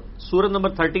الزمر, سورہ نمبر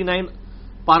 39,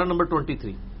 پارہ نمبر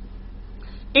 23.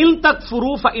 ان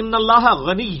تکفروا فإن اللہ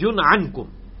غنی عنکم,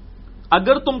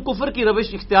 اگر تم کفر کی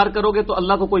روش اختیار کرو گے تو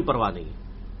اللہ کو کوئی پرواہ نہیں.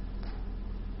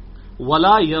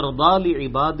 ولا یرضی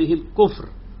لعبادہ الکفر,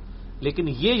 لیکن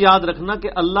یہ یاد رکھنا کہ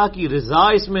اللہ کی رضا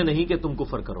اس میں نہیں کہ تم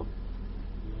کفر کرو.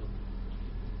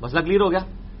 مسئلہ کلیئر ہو گیا.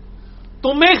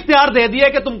 تمہیں اختیار دے دیا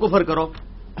کہ تم کفر کرو،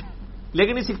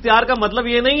 لیکن اس اختیار کا مطلب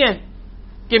یہ نہیں ہے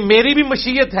کہ میری بھی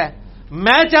مشیت ہے،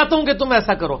 میں چاہتا ہوں کہ تم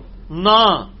ایسا کرو نہ۔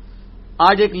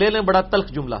 آج ایک لے لیں بڑا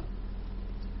تلخ جملہ،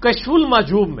 کشف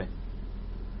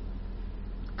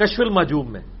المحجوب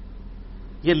میں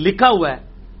یہ لکھا ہوا ہے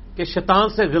کہ شیطان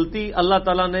سے غلطی اللہ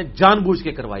تعالیٰ نے جان بوجھ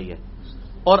کے کروائی ہے،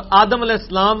 اور آدم علیہ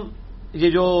السلام، یہ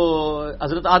جو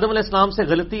حضرت آدم علیہ السلام سے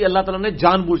غلطی اللہ تعالیٰ نے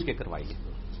جان بوجھ کے کروائی ہے۔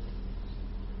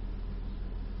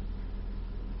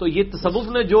 تو یہ تصوف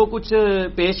نے جو کچھ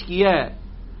پیش کیا ہے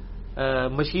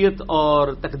مشیت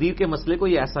اور تقدیر کے مسئلے کو،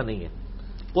 یہ ایسا نہیں ہے۔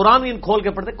 قرآن ان کھول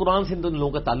کے پڑھتے، قرآن سے ان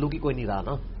لوگوں کا تعلق ہی کوئی نہیں رہا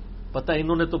نا، پتہ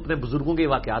انہوں نے تو اپنے بزرگوں کے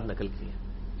واقعات نقل کیے ہیں،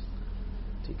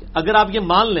 ٹھیک ہے۔ اگر آپ یہ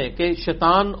مان لیں کہ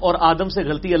شیطان اور آدم سے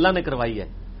غلطی اللہ نے کروائی ہے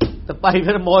تو بھائی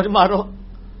پھر موج مارو،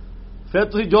 پھر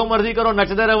تھی جو مرضی کرو،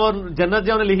 نچتے رہو، جنت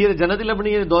جو لکھی ہے جنت ہی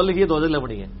لبنی ہے، دو لکھی ہے دو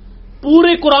لبنی ہے۔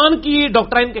 پورے قرآن کی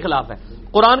ڈاکٹرائن کے خلاف ہے۔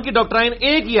 قرآن کی ڈاکٹرائن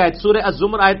ایک ہی آیت، سورہ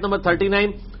الزمر آیت نمبر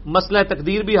 39، مسئلہ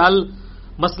تقدیر بھی حل،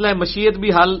 مسئلہ مشیت بھی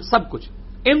حل، سب کچھ۔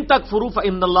 ان تکفروا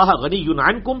فإن اللہ غنی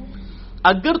عنکم،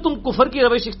 اگر تم کفر کی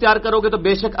روش اختیار کرو گے تو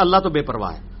بے شک اللہ تو بے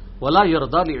پرواہ ہے۔ ولا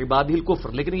یرضی لعبادہ الکفر،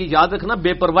 لیکن یہ یاد رکھنا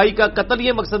بے پرواہی کا قطعاً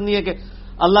یہ مقصد نہیں ہے کہ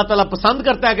اللہ تعالیٰ پسند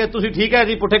کرتا ہے کہ تسی ٹھیک ہے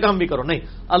جی پٹھے کام بھی کرو، نہیں،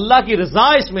 اللہ کی رضا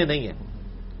اس میں نہیں ہے،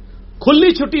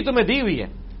 کھلی چھٹی تمہیں دی ہوئی ہے۔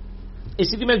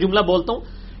 اسی لیے میں جملہ بولتا ہوں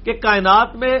کہ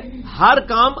کائنات میں ہر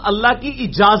کام اللہ کی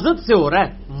اجازت سے ہو رہا ہے،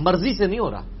 مرضی سے نہیں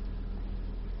ہو رہا۔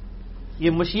 یہ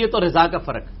مشیت اور رضا کا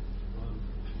فرق،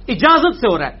 اجازت سے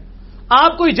ہو رہا ہے۔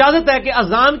 آپ کو اجازت ہے کہ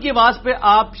اذان کی آواز پہ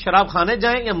آپ شراب کھانے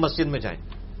جائیں یا مسجد میں جائیں،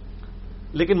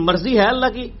 لیکن مرضی ہے اللہ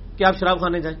کی کہ آپ شراب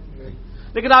کھانے جائیں،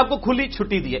 لیکن آپ کو کھلی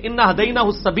چھٹی دی ہے۔ انا ہدیناہ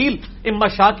السبیل اما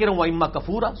شاکرا و اما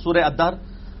کفورا، سورہ الدہر۔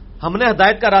 ہم نے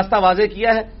ہدایت کا راستہ واضح کیا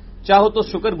ہے، چاہو تو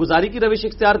شکر گزاری کی روش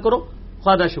اختیار کرو،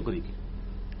 خواہ شکری کی،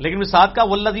 لیکن ساتھ کا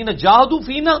والذین جاہدوا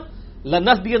فینا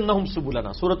لنہدینہم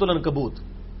سبلنا، سورۃ العنکبوت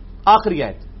آخری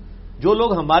آیت۔ جو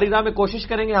لوگ ہماری راہ میں کوشش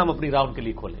کریں گے ہم اپنی راہ ان کے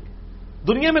لیے کھولیں گے۔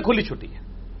 دنیا میں کھلی چھٹی ہے،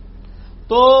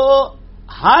 تو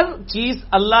ہر چیز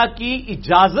اللہ کی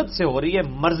اجازت سے ہو رہی ہے،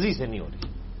 مرضی سے نہیں ہو رہی،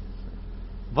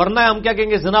 ورنہ ہم کیا کہیں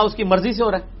گے زنا اس کی مرضی سے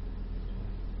ہو رہا ہے۔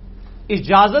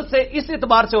 اجازت سے اس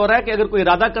اعتبار سے ہو رہا ہے کہ اگر کوئی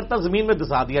ارادہ کرتا زمین میں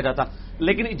دسا دیا جاتا،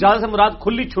 لیکن اجازت سے مراد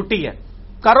کھلی چھٹی ہے،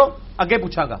 کرو، آگے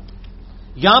پوچھا گا۔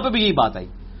 یہاں پہ بھی یہی بات آئی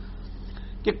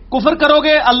کہ کفر کرو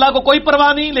گے اللہ کو کوئی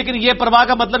پرواہ نہیں، لیکن یہ پرواہ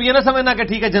کا مطلب یہ نہ سمجھنا کہ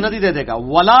ٹھیک ہے جنت ہی دے دے گا۔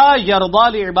 ولا یرضی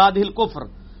لعبادہ الکفر،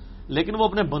 لیکن وہ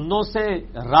اپنے بندوں سے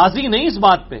راضی نہیں اس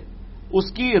بات پہ،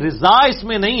 اس کی رضا اس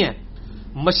میں نہیں ہے۔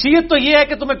 مشیت تو یہ ہے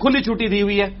کہ تمہیں کھلی چھٹی دی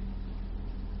ہوئی ہے،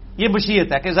 یہ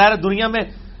مشیت ہے کہ ظاہر دنیا میں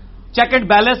چیک اینڈ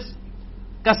بیلنس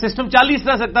کا سسٹم چل ہی اس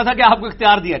طرح سکتا تھا کہ آپ کو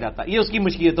اختیار دیا جاتا، یہ اس کی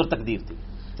مشیت اور تقدیر تھی۔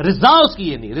 رضا اس کی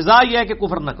یہ نہیں، رضا یہ ہے کہ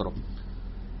کفر نہ کرو۔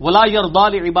 ولا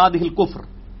یرضی لعبادہ الکفر،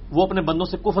 وہ اپنے بندوں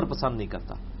سے کفر پسند نہیں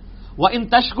کرتا۔ وَإِن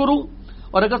تَشْكُرُوا،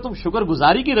 اور اگر تم شکر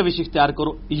گزاری کی روش اختیار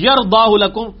کرو، یرضاہ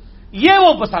لکم، یہ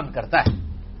وہ پسند کرتا ہے۔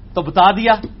 تو بتا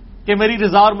دیا کہ میری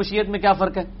رضا اور مشیت میں کیا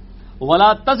فرق ہے۔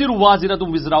 وَلَا تَزِرُ وَازِرَةٌ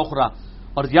وِزْرَ أُخْرَىٰ،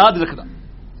 اور یاد رکھنا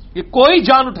یہ کوئی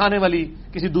جان اٹھانے والی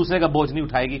کسی دوسرے کا بوجھ نہیں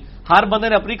اٹھائے گی، ہر بندے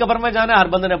نے اپنی قبر میں جانا ہے، ہر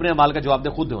بندے نے اپنے اعمال کا جواب دے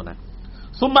خود ہونا ہے۔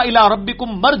 ثُمَّ إِلَىٰ رَبِّكُمْ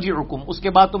مَرْجِعُكُمْ، اس کے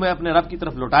بعد تمہیں اپنے رب کی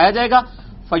طرف لوٹایا جائے گا۔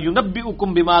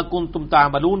 فَيُنَبِّئُكُم بِمَا كُنتُمْ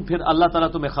تَعْمَلُونَ، پھر اللہ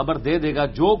تعالیٰ تمہیں خبر دے دے گا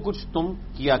جو کچھ تم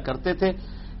کیا کرتے تھے۔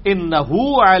 إِنَّهُ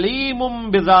عَلِيمٌ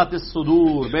بِذَاتِ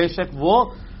الصُّدُورِ، بے شک وہ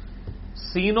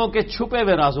سینوں کے چھپے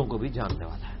ہوئے رازوں کو بھی جاننے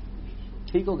والا ہے۔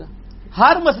 ٹھیک ہوگا،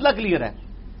 ہر مسئلہ کلیئر ہے۔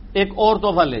 ایک اور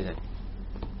تحفہ لے جائیں،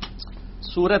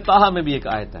 سورہ طٰہٰ میں بھی ایک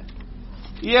آیت ہے۔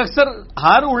 یہ اکثر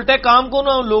ہر الٹے کام کو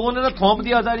نا لوگوں نے نا تھوپ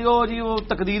دیا تھا، جی وہ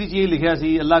تقدیر چیز لکھا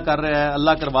سی، اللہ کر رہا ہے،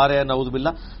 اللہ کروا رہا ہے، نعوذ باللہ۔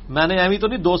 میں نے ایویں تو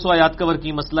نہیں 200 آیات کور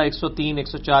کی، مسئلہ 103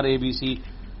 104 ABC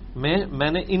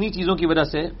میں نے انہی چیزوں کی وجہ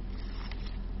سے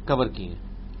کور کی ہیں۔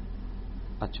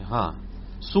 اچھا ہاں،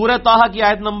 سورہ طٰہٰ کی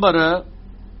آیت نمبر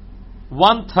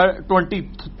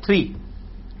 123،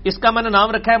 اس کا میں نے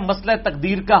نام رکھا ہے مسئلہ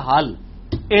تقدیر کا حل۔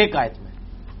 ایک آیت میں،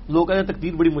 لوگ کہتے ہیں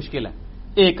تقدیر بڑی مشکل ہے،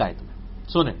 ایک آیت میں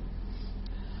سنیں۔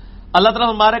 اللہ تعالیٰ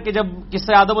ہمارا کہ جب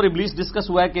قصہ آدم اور ابلیس ڈسکس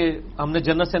ہوا ہے کہ ہم نے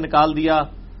جنت سے نکال دیا،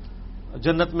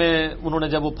 جنت میں انہوں نے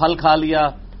جب وہ پھل کھا لیا،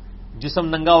 جسم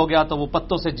ننگا ہو گیا تو وہ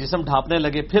پتوں سے جسم ڈھانپنے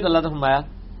لگے، پھر اللہ تعالیٰ فرمایا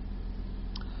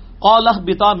قَالَ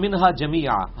اهْبِطَا مِنْهَا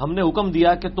جَمِيعًا، ہم نے حکم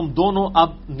دیا کہ تم دونوں اب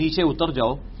نیچے اتر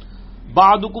جاؤ،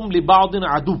 بَعْضُكُمْ لِبَعْضٍ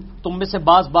عَدُوٌّ، تم میں سے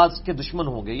بعض کے دشمن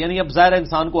ہوں گے، یعنی اب ظاہر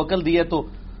انسان کو عقل دی ہے تو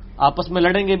آپس میں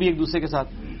لڑیں گے بھی ایک دوسرے کے ساتھ۔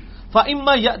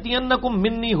 فَإِمَّا يَأْتِيَنَّكُم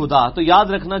مِّنِّي هُدًى، تو یاد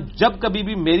رکھنا جب کبھی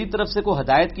بھی میری طرف سے کوئی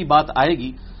ہدایت کی بات آئے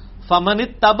گی، فَمَنِ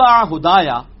اتَّبَعَ هُدَايَ،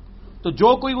 تو جو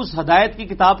کوئی اس ہدایت کی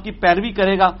کتاب کی پیروی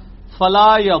کرے گا،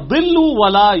 فَلَا يَضِلُّ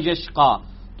وَلَا يَشْقَىٰ،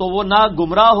 تو وہ نہ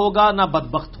گمراہ ہوگا نہ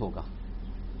بدبخت ہوگا۔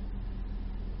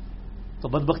 تو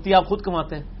بدبختی آپ خود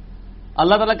کماتے ہیں.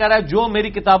 اللہ تعالیٰ کہہ رہا ہے جو میری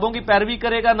کتابوں کی پیروی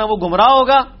کرے گا نہ وہ گمراہ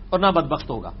ہوگا اور نہ بدبخت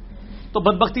ہوگا. تو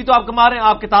بدبختی تو آپ کما رہے ہیں,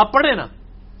 آپ کتاب پڑھیں نا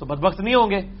تو بدبخت نہیں ہوں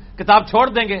گے, کتاب چھوڑ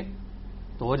دیں گے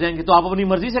تو ہو جائیں گے. تو آپ اپنی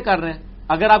مرضی سے کر رہے ہیں.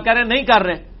 اگر آپ کہہ رہے ہیں نہیں کر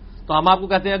رہے تو ہم آپ کو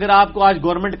کہتے ہیں اگر آپ کو آج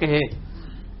گورنمنٹ کہے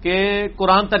کہ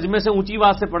قرآن ترجمے سے اونچی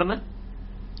آواز سے پڑھنا,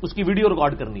 اس کی ویڈیو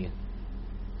ریکارڈ کرنی ہے,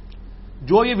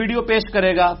 جو یہ ویڈیو پیش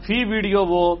کرے گا فی ویڈیو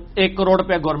وہ 1 کروڑ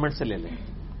روپے گورنمنٹ سے لے لیں,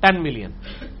 10 ملین.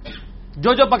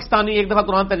 جو پاکستانی ایک دفعہ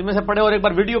قرآن ترجمے سے پڑھے اور ایک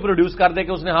بار ویڈیو پروڈیوس کر دے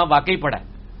کہ اس نے ہاں واقعی پڑھا ہے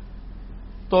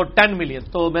تو 10 ملین.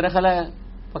 تو میرا خیال ہے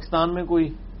پاکستان میں کوئی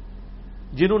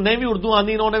جنہوں نے بھی اردو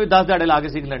آنی انہوں نے بھی 10 دہاڑے لا کے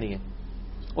سیکھ لینی ہے.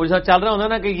 اور جیسا چل رہا ہوتا ہے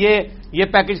نا کہ یہ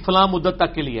پیکج فلاں مدت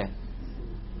تک کے لیے ہے,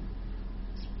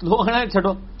 لوگ نا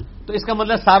چھٹو. تو اس کا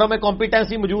مطلب ساروں میں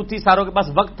کمپیٹنسی موجود تھی, ساروں کے پاس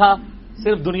وقت تھا,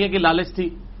 صرف دنیا کی لالچ تھی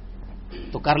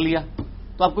تو کر لیا.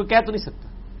 تو آپ کوئی کہہ تو نہیں سکتا.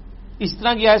 اس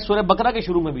طرح کی آیت سورہ بقرہ کے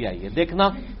شروع میں بھی آئی ہے. دیکھنا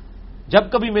جب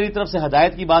کبھی میری طرف سے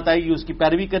ہدایت کی بات آئے گی اس کی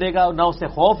پیروی کرے گا, نہ اسے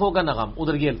خوف ہوگا نہ غم.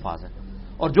 ادھر یہ الفاظ ہیں.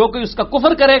 اور جو کوئی اس کا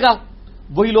کفر کرے گا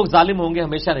وہی لوگ ظالم ہوں گے,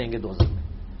 ہمیشہ رہیں گے دوزخ میں.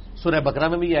 سورہ بقرہ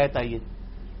میں بھی یہ آیت آئی ہے.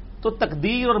 تو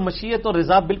تقدیر اور مشیت اور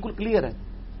رضا بالکل کلیئر ہے.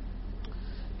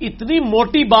 اتنی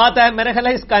موٹی بات ہے, میرے خیال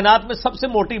ہے اس کائنات میں سب سے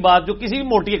موٹی بات جو کسی بھی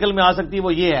موٹی عقل میں آ سکتی ہے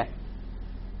وہ یہ ہے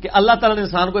کہ اللہ تعالیٰ نے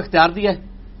انسان کو اختیار دیا ہے,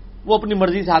 وہ اپنی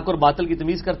مرضی سے حق اور باطل کی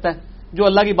تمیز کرتا ہے. جو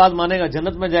اللہ کی بات مانے گا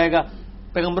جنت میں جائے گا,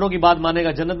 پیغمبروں کی بات مانے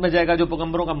گا جنت میں جائے گا, جو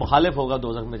پیغمبروں کا مخالف ہوگا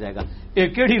دوزخ میں جائے گا.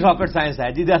 ایک کیڑی راکٹ سائنس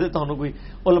ہے جی, جیسے تو کوئی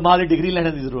علماء کی ڈگری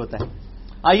لینے کی ضرورت ہے.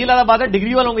 آئیے لالا بات ہے,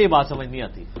 ڈگری والوں کو یہ بات سمجھ نہیں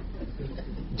آتی.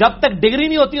 جب تک ڈگری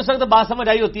نہیں ہوتی اس وقت بات سمجھ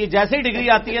آئی ہوتی ہے, جیسے ہی ڈگری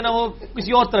آتی ہے نا وہ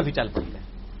کسی اور طرف ہی چل پڑتی ہے,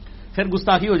 پھر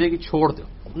گستاخی ہو جائے گی. چھوڑ دو,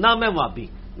 نہ میں وابی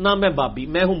نہ میں بابی,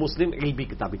 میں ہوں مسلم علمی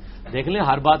کتابی. دیکھ لیں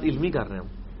ہر بات علمی کر رہے ہیں,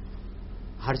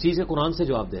 ہر چیز کے قرآن سے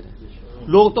جواب دے رہے ہیں.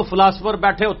 لوگ تو فلاسفر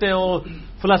بیٹھے ہوتے ہیں,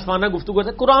 فلسفانہ گفتگو کرتے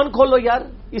ہیں. قرآن کھولو یار,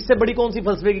 اس سے بڑی کون سی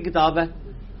فلسفے کی کتاب ہے.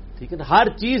 ٹھیک ہے نا, ہر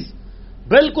چیز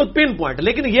بالکل پن پوائنٹ.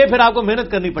 لیکن یہ پھر آپ کو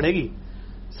محنت کرنی پڑے گی.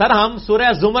 سر ہم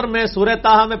سورہ زمر میں سورہ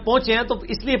طٰہٰ میں پہنچے ہیں تو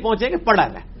اس لیے پہنچے کہ پڑھا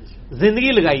ہے,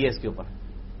 زندگی لگائی ہے اس کے اوپر.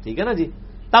 ٹھیک ہے نا جی,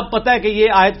 تب پتہ ہے کہ یہ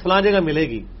آیت فلاں جگہ ملے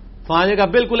گی, فلاں جگہ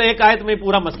بالکل ایک آیت میں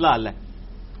پورا مسئلہ حل ہے.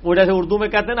 وہ جیسے اردو میں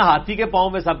کہتے ہیں نا ہاتھی کے پاؤں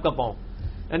میں سب کا پاؤں,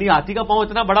 یعنی ہاتھی کا پاؤں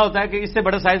اتنا بڑا ہوتا ہے کہ اس سے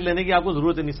بڑے سائز لینے کی آپ کو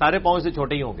ضرورت نہیں, سارے پاؤں سے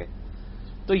چھوٹے ہی ہوں گے.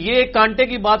 تو یہ ایک کانٹے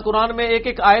کی بات قرآن میں ایک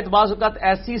ایک آیت بعض اوقات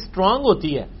ایسی اسٹرانگ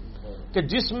ہوتی ہے کہ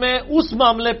جس میں اس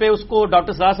معاملے پہ اس کو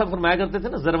ڈاکٹر سراج صاحب فرمایا کرتے تھے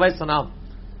نا ذروۂ سنام,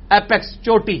 ایپیکس,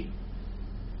 چوٹی.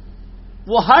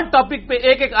 وہ ہر ٹاپک پہ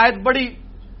ایک ایک آیت بڑی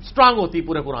اسٹرانگ ہوتی ہے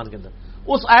پورے قرآن کے اندر.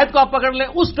 اس آیت کو آپ پکڑ لیں,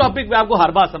 اس ٹاپک پہ آپ کو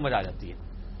ہر بات سمجھ آ جاتی ہے.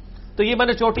 تو یہ میں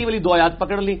نے چوٹی والی 2 آیات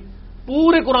پکڑ لی,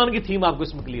 پورے قرآن کی تھیم آپ کو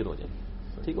اس میں کلیئر ہو جائے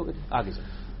گی. ٹھیک ہوگا جی, آگے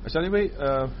چلیں. اچھا جی بھائی,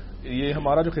 یہ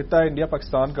ہمارا جو خطہ ہے انڈیا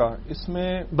پاکستان کا, اس میں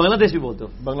بنگلہ دیش بھی بولتے ہو,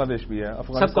 بنگلہ دیش بھی ہے,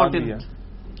 افغانستان بھی ہے.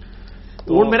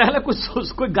 تو میرا خیال ہے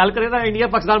کچھ کوئی گل کرے نا انڈیا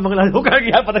پاکستان بنگلہ دیش, وہ کہہ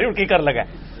گیا پتہ نہیں کی کر لگا.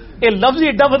 یہ لفظ ہی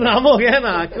ایڈا بدنام ہو گیا ہے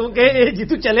نا, کیونکہ یہ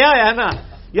جتوں چلے آیا ہے نا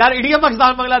یار انڈیا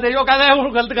پاکستان بنگلہ دیش, وہ کہتا ہے وہ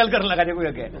غلط گل کرنے لگا. جی کوئی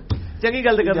اگے چنگی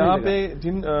غلط کر. یہاں پہ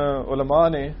جن علماء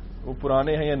نے, وہ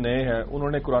پرانے ہیں یا نئے ہیں,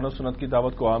 انہوں نے قرآن و سنت کی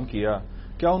دعوت کو عام کیا,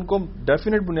 کیا ان کو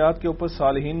ڈیفینیٹ بنیاد کے اوپر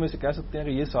صالحین میں سے کہہ سکتے ہیں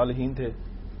کہ یہ صالحین تھے؟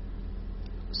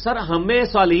 سر ہمیں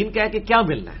صالحین کہہ کے کیا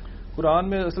ملنا ہے؟ قرآن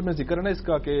میں اصل میں ذکر ہے نا اس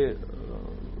کا کہ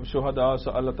شہداء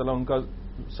اللہ تعالیٰ ان کا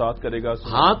ساتھ کرے گا.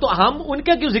 ہاں تو ہم ان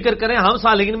کا کیوں ذکر کریں؟ ہم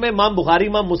صالحین میں امام بخاری,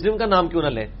 امام مسلم کا نام کیوں نہ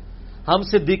لیں؟ ہم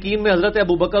صدیقین میں حضرت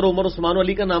ابوبکر, عمر, عثمان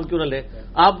علی کا نام کیوں نہ لیں؟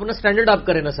 آپ اپنا اسٹینڈرڈ اپ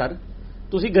کریں نا سر.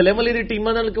 تسی گلے ملی دی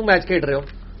ٹیماں نال کیوں میچ کھیڈ رہے ہو؟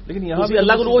 لیکن یہاں بھی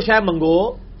اللہ کو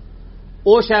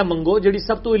وہ شے منگو جڑی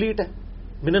سب تو ایلیٹ ہے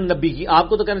من النبی کی. آپ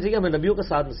کو تو کہنا چاہیے ہمیں نبیوں کا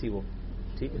ساتھ نصیب ہو.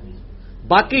 ٹھیک ہے,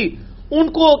 باقی ان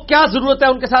کو کیا ضرورت ہے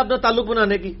ان کے ساتھ اپنا تعلق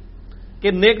بنانے کی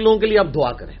کہ نیک لوگوں کے لیے آپ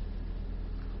دعا کریں,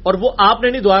 اور وہ آپ نے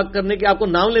نہیں دعا کرنے کی, آپ کو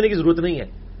نام لینے کی ضرورت نہیں ہے.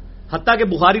 حتیٰ کہ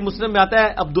بخاری مسلم میں آتا ہے,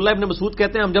 عبداللہ ابن مسعود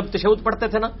کہتے ہیں ہم جب تشہد پڑھتے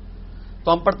تھے نا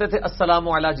تو ہم پڑھتے تھے السلام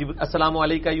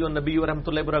علیکم ایھا النبی ورحمۃ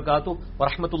اللہ وبرکاتہ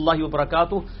ورحمۃ اللہ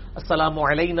وبرکاتہ, السلام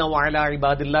علینا وعلی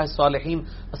عباد اللہ الصالحین,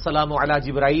 السلام علی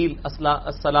جبرائیل,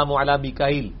 السلام علی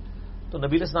میکائیل. تو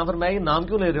نبی علیہ السلام فرمایا یہ نام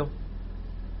کیوں لے رہے ہو؟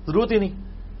 ضرورت ہی نہیں,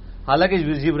 حالانکہ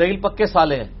جبرائیل پکے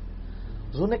صالح ہیں.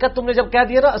 حضور نے کہا تم نے جب کہہ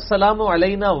دیا نا السلام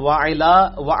علینا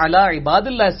وعلی عباد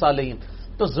اللہ الصالحین,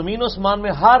 تو زمین و اسمان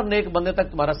میں ہر نیک بندے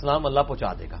تک تمہارا سلام اللہ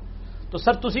پہنچا دے گا. تو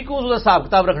سر تسی کیوں حساب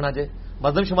کتاب رکھنا جے,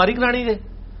 مردم شماری کرانی جے؟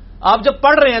 آپ جب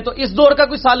پڑھ رہے ہیں تو اس دور کا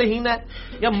کوئی صالحین ہے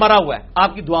یا مرا ہوا ہے,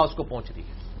 آپ کی دعا اس کو پہنچ رہی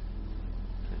ہے.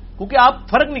 کیونکہ آپ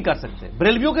فرق نہیں کر سکتے.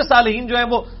 بریلویوں کے صالحین جو ہیں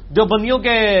وہ جو بندیوں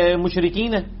کے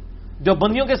مشرکین ہیں, جو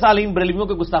بندیوں کے صالحین بریلویوں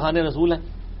کے گستاخان رسول ہیں.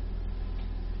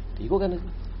 ٹھیک ہو کہنے,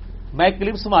 میں ایک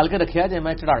کلپ سنبھال کے رکھا جائے,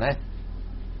 میں چڑھانا ہے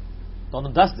تو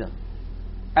دس دیں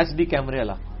ایچ ڈی کیمرے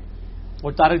والا,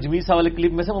 وہ طارق جمیل صاحب والے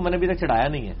کلپ میں سے وہ میں نے ابھی تک چڑھایا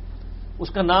نہیں ہے. اس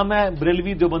کا نام ہے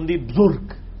بریلوی دیوبندی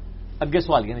بزرگ. اگے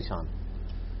سوال یہ نشان.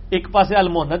 ایک پاسے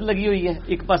المہند لگی ہوئی ہے,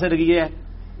 ایک پاسے لگی ہے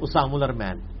اسام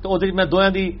الرحمن. تو میں دویاں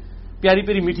دی پیاری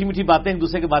پیاری میٹھی میٹھی باتیں ایک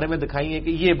دوسرے کے بارے میں دکھائی ہیں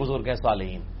کہ یہ بزرگ ہے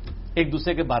صالحین ایک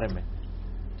دوسرے کے بارے میں.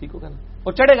 ٹھیک ہوگا نا,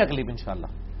 اور چڑھے گا کلپ انشاءاللہ.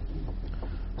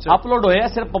 اپلوڈ ہویا,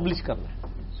 صرف پبلش کرنا ہے.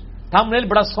 تھم نیل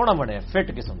بڑا سونا بنے فٹ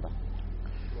قسم کا.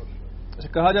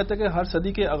 کہا جاتا ہے کہ ہر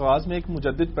صدی کے آغاز میں ایک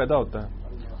مجدد پیدا ہوتا ہے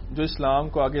جو اسلام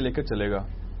کو آگے لے کر چلے گا,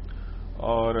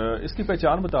 اور اس کی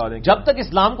پہچان بتا دیں. جب تک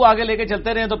اسلام کو آگے لے کے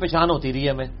چلتے رہے تو پہچان ہوتی رہی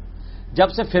ہے ہمیں. جب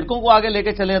سے فرقوں کو آگے لے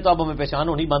کے چلے ہیں تو اب ہمیں پہچان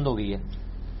ہونی بند ہو گئی ہے.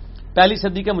 پہلی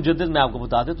صدی کا مجدد میں آپ کو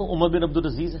بتا دیتا ہوں, عمر بن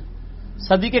عبدالعزیز ہے.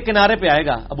 صدی کے کنارے پہ آئے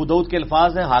گا. ابو داؤد کے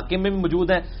الفاظ ہیں, حاکم میں بھی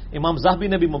موجود ہیں, امام ذہبی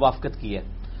نے بھی موافقت کی ہے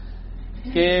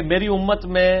کہ میری امت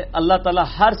میں اللہ تعالیٰ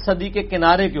ہر صدی کے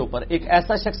کنارے کے اوپر ایک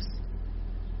ایسا شخص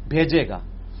بھیجے گا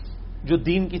جو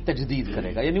دین کی تجدید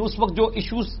کرے گا. یعنی اس وقت جو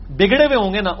ایشوز بگڑے ہوئے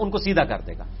ہوں گے نا ان کو سیدھا کر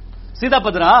دے گا. سیدھا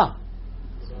پدرا.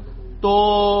 تو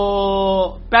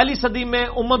پہلی صدی میں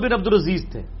عمر بن عبدالعزیز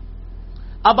تھے.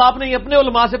 اب آپ نے یہ اپنے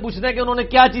علماء سے پوچھنا ہے کہ انہوں نے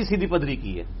کیا چیز سیدھی پدری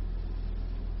کی ہے.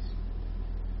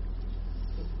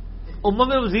 عمر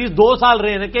بن عبدالعزیز 2 سال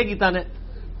رہے ہیں, کیا کیتا نے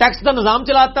ٹیکس کا نظام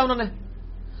چلاتا ہے.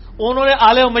 انہوں نے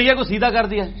آل امیہ کو سیدھا کر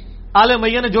دیا. آل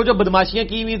امیہ نے جو بدماشیاں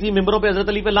کی ہوئی تھی, ممبروں پہ حضرت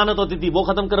علی پہ لعنت ہوتی تھی, وہ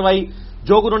ختم کروائی.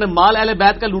 جو انہوں نے مال اہل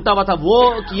بیت کا لوٹا ہوا تھا وہ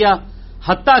کیا.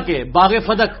 حتیٰ کہ باغ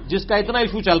فدق جس کا اتنا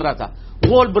ایشو چل رہا تھا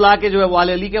وہ بلا کے جو ہے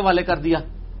والے علی کے والے کر دیا.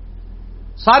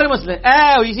 سارے مسئلے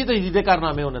اسی تو جیتے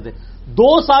کارنامے انہوں نے 2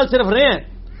 سال صرف رہے ہیں.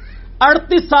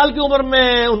 38 سال کی عمر میں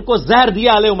ان کو زہر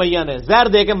دیا آل امیہ نے, زہر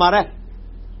دے کے مارا ہے.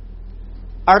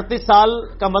 38 سال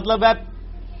کا مطلب ہے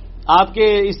آپ کے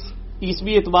اس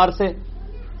عیسوی اعتبار سے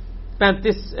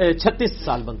 36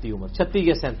 سال بنتی عمر, 36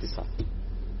 یا 37 سال.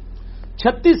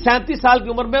 36-37 سال کی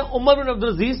عمر میں عمر بن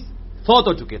عبدالعزیز فوت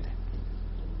ہو چکے تھے.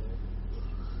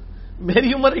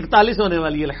 میری عمر 41 ہونے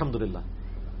والی ہے الحمدللہ.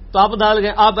 تو آپ بتا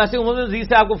لگے, آپ ایسے عمر بن عبدالعزیز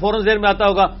سے آپ کو فوراً ذہن میں آتا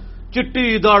ہوگا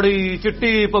چٹی داڑھی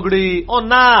چٹی پگڑی. اور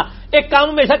نہ ایک کام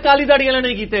ہمیشہ کالی داڑی والے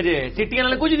نہیں کیتے جے, چٹیاں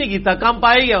والے کچھ نہیں کیتا, کام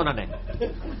پایا ہی ہے انہوں نے.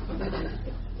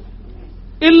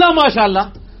 اللہ ماشاء اللہ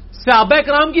صحابہ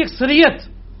کرام کی اکثریت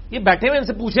یہ بیٹھے ہوئے ان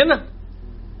سے پوچھے نا,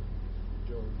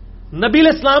 نبی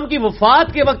علیہ السلام کی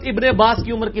وفات کے وقت ابن عباس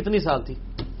کی عمر کتنی سال تھی؟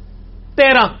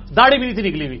 13. داڑھی بھی نہیں تھی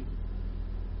نکلی ہوئی,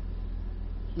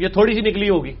 یہ تھوڑی سی نکلی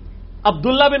ہوگی.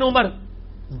 عبداللہ بن عمر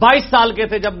 22 سال کے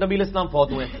تھے جب نبی علیہ السلام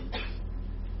فوت ہوئے.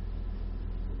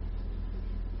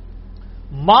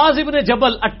 معاذ ابن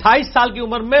جبل 28 سال کی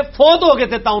عمر میں فوت ہو گئے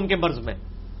تھے تعاون کے مرض میں.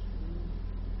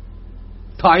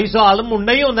 28 سال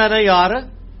منڈا ہی ہوتا ہے نا یار.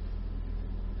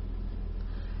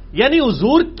 یعنی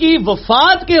حضور کی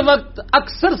وفات کے وقت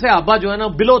اکثر صحابہ جو ہے نا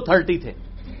بلو 30 تھے.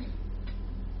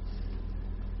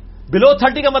 بلو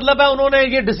 30 کا مطلب ہے انہوں نے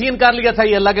یہ ڈسیزن کر لیا تھا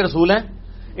یہ اللہ کے رسول ہیں,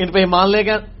 ان پہ ایمان لے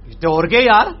گئے. اور کے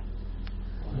یار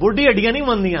بڈھی ہڈیاں نہیں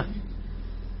ماندیاں,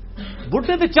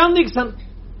 بڈھے تو چاند ایک سن,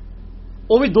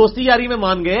 وہ بھی دوستی یاری میں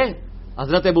مان گئے.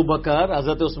 حضرت ابوبکر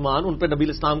حضرت عثمان, ان پہ نبی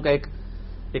الاسلام کا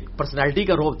ایک پرسنالٹی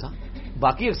کا روب تھا.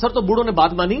 باقی اکثر تو بوڑھوں نے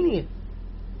بات مانی نہیں ہے,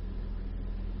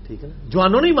 ٹھیک ہے نا,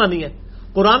 جوانوں نے مانی ہے.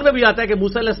 قرآن میں بھی آتا ہے کہ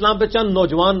موسیٰ علیہ السلام پہ چند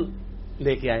نوجوان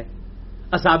لے کے آئے.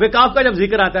 اصحاب کہف کا جب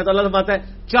ذکر آتا ہے تو اللہ فرماتا ہے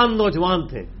چند نوجوان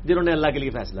تھے جنہوں نے اللہ کے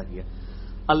لیے فیصلہ کیا.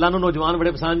 اللہ نے نوجوان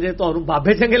بڑے پسند جائے تو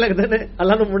بابے چنگے لگتے ہیں,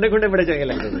 اللہ نے منڈے کنڈے بڑے چنگے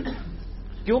لگتے ہیں,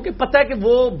 کیونکہ پتہ ہے کہ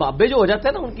وہ بابے جو ہو جاتے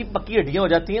ہیں نا ان کی پکی ہڈیاں ہو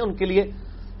جاتی ہیں, ان کے لیے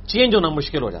چینج ہونا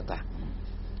مشکل ہو جاتا ہے.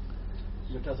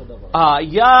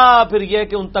 یا پھر یہ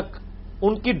کہ ان تک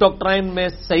ان کی ڈاکٹرائن میں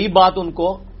صحیح بات ان کو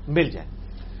مل جائے.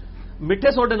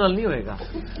 میٹھے سوڈے نال نہیں ہوئے گا,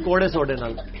 کوڑے سوڈے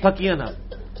نال, پھکیاں نال,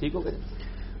 ٹھیک ہو گیا.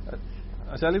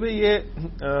 اچھا علی بھائی, یہ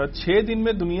 6 دن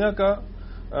میں دنیا کا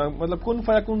مطلب کن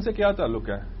فیکون سے کیا تعلق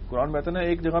ہے؟ قرآن میں آتا ہے نا,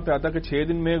 ایک جگہ پہ آتا ہے کہ 6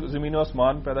 دن میں زمین و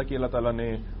آسمان پیدا کیا اللہ تعالیٰ نے,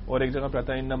 اور ایک جگہ پہ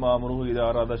آتا ہے انما امرہ اذا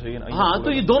اراد شیئا. ہاں,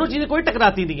 تو یہ دونوں چیزیں کوئی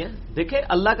ٹکراتی نہیں ہیں. دیکھیں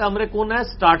اللہ کا امر کون ہے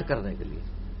سٹارٹ کرنے کے لیے,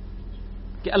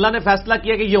 کہ اللہ نے فیصلہ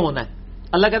کیا کہ یہ ہونا ہے.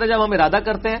 اللہ کہتا ہے جب ہم ارادہ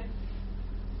کرتے ہیں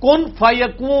کن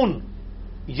فیکون,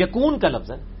 یکون کا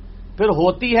لفظ ہے, پھر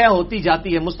ہوتی ہے ہوتی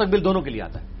جاتی ہے, مستقبل دونوں کے لیے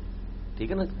آتا ہے,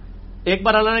 ٹھیک ہے نا. ایک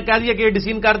بار اللہ نے کہہ دیا کہ یہ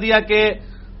ڈسیزن کر دیا کہ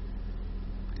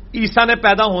عیسیٰ نے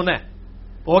پیدا ہونا ہے,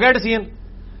 ہو گیا ڈسیزن,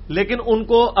 لیکن ان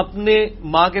کو اپنے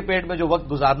ماں کے پیٹ میں جو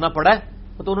وقت گزارنا پڑا ہے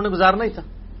وہ تو انہوں نے گزارنا ہی تھا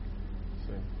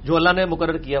جو اللہ نے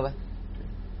مقرر کیا ہوا ہے.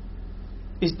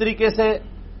 اس طریقے سے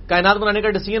کائنات بنانے کا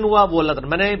ڈسیزن ہوا وہ اللہ تعالیٰ.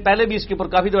 میں نے پہلے بھی اس کے اوپر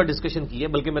کافی دفعہ ڈسکشن کی ہے,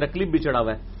 بلکہ میرا کلپ بھی چڑھا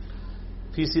ہوا ہے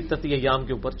فی ستۃ ایام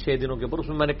کے اوپر, 6 دنوں کے اوپر. اس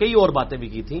میں نے کئی اور باتیں بھی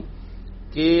کی تھیں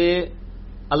کہ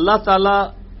اللہ تعالی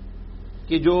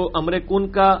کہ جو امر کن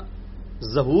کا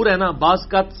ظہور ہے نا, بعض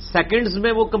کا سیکنڈز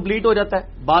میں وہ کمپلیٹ ہو جاتا ہے,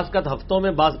 بعض کا ہفتوں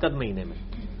میں, بعض کا مہینے میں.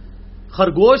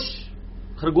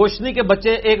 خرگوشنی کے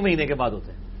بچے 1 مہینے کے بعد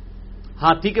ہوتے ہیں,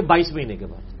 ہاتھی کے 22 مہینے کے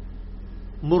بعد,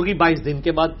 مرغی 22 دن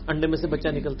کے بعد انڈے میں سے بچہ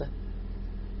نکلتا ہے.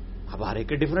 اب ہر ایک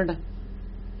کے ڈفرنٹ ہے,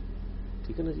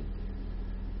 ٹھیک ہے نا جی.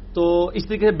 تو اس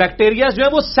طریقے سے بیکٹیریا جو ہے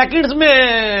وہ سیکنڈز میں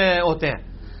ہوتے ہیں.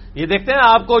 یہ دیکھتے ہیں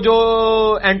آپ کو جو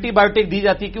اینٹی بایوٹک دی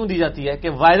جاتی ہے, کیوں دی جاتی ہے؟ کہ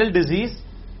وائرل ڈیزیز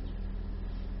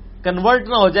کنورٹ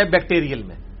نہ ہو جائے بیکٹیریل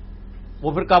میں,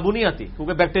 وہ پھر قابو نہیں آتی,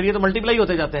 کیونکہ بیکٹیریا تو ملٹیپلائی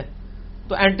ہوتے جاتے ہیں.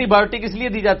 تو اینٹی بایوٹک اس لیے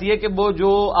دی جاتی ہے کہ وہ جو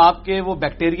آپ کے وہ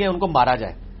بیکٹیریا ہیں ان کو مارا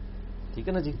جائے, ٹھیک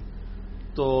ہے نا جی.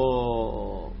 تو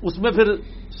اس میں پھر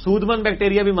سود مند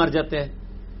بیکٹیریا بھی مر جاتے ہیں.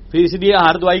 پھر اس لیے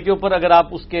ہر دوائی کے اوپر اگر آپ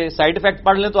اس کے سائڈ افیکٹ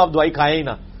پڑھ لیں تو آپ دوائی کھائیں ہی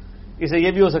نہ, اسے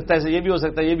یہ بھی ہو سکتا ہے, اسے یہ بھی ہو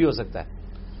سکتا ہے, یہ بھی ہو سکتا ہے.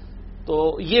 تو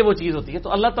یہ وہ چیز ہوتی ہے.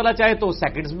 تو اللہ تعالیٰ چاہے تو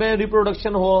سیکنڈز میں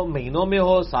ریپروڈکشن ہو, مہینوں میں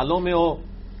ہو, سالوں میں ہو,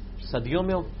 صدیوں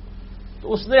میں ہو.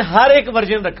 تو اس نے ہر ایک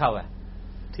ورژن رکھا ہوا ہے,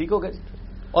 ٹھیک ہو گیا جی.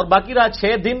 اور باقی رات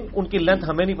 6 دن ان کی لینتھ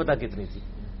ہمیں نہیں پتا کتنی تھی,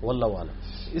 واللہ عالم.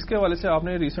 اس کے حوالے سے آپ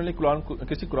نے ریسنٹلی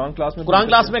کسی قرآن کلاس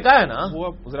میں کہا ہے نا,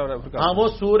 ہاں وہ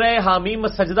سورہ حامیم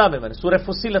سجدہ میں نے سورہ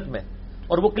فصیلت میں,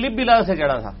 اور وہ کلپ بھی لگا سے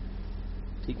چڑھا تھا,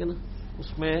 ٹھیک ہے نا. اس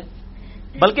میں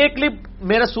بلکہ ایک کلپ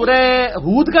میرا سورہ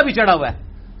ہود کا بھی چڑھا ہوا ہے,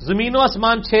 زمین و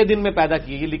آسمان 6 دن میں پیدا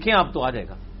کیے. یہ لکھیں آپ تو آ جائے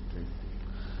گا.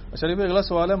 اچھا جی, اگلا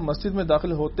سوال ہے, مسجد میں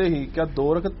داخل ہوتے ہی کیا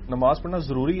 2 رکعت نماز پڑھنا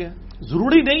ضروری ہے؟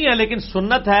 ضروری نہیں ہے, لیکن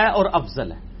سنت ہے اور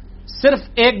افضل ہے. صرف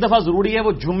ایک دفعہ ضروری ہے,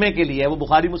 وہ جمعے کے لیے ہے. وہ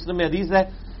بخاری مسلم میں حدیث ہے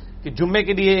کہ جمعے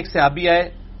کے لیے ایک صحابی آئے,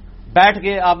 بیٹھ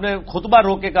کے آپ نے خطبہ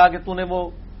روک کے کہا کہ تو نے وہ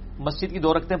مسجد کی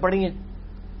 2 رکعتیں پڑھی ہیں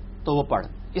تو وہ پڑھ.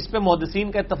 اس پہ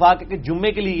محدثین کا اتفاق ہے کہ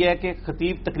جمعے کے لیے یہ ہے کہ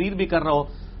خطیب تقریر بھی کر رہا ہو,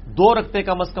 2 رکعتیں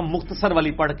کم از کم مختصر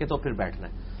والی پڑھ کے تو پھر بیٹھنا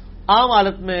ہے. عام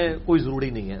حالت میں کوئی ضروری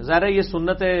نہیں ہے. ظاہر ہے یہ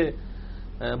سنت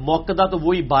موقدہ تو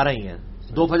وہی 12 ہی ہیں,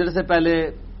 2 فجر سے پہلے,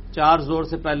 4 زور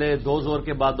سے پہلے, 2 زور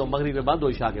کے بعد, 2 مغرب کے بعد, 2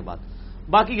 عشاء کے بعد.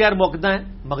 باقی غیر موقدہ ہیں,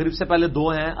 مغرب سے پہلے 2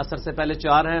 ہیں, عصر سے پہلے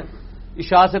 4 ہیں,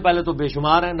 عشاء سے پہلے تو بے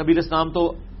شمار ہیں. نبی اسلام تو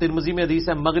ترمذی میں حدیث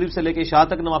ہے مغرب سے لے کے عشاء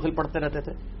تک نوافل پڑھتے رہتے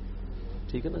تھے,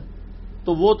 ٹھیک ہے نا. تو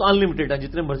وہ تو انلمیٹڈ ہے,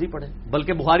 جتنے مرضی پڑھیں.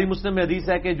 بلکہ بخاری مسلم میں حدیث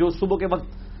ہے کہ جو صبح کے وقت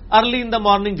ارلی ان دا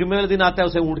مارننگ جمعے والے دن آتا ہے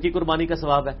اسے اونٹ کی قربانی کا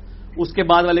ثواب ہے, اس کے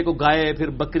بعد والے کو گائے, پھر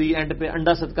بکری, اینڈ پہ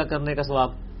انڈا صدقہ کرنے کا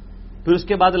ثواب. پھر اس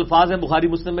کے بعد الفاظ ہیں بخاری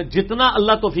مسلم میں, جتنا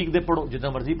اللہ توفیق دے پڑھو, جتنا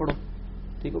مرضی پڑھو,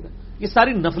 ٹھیک ہو گیا. یہ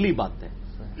ساری نفلی باتیں ہیں.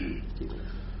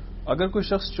 اگر کوئی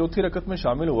شخص چوتھی رکعت میں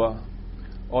شامل ہوا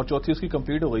اور چوتھی اس کی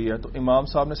کمپلیٹ ہو گئی ہے تو امام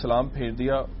صاحب نے سلام بھیج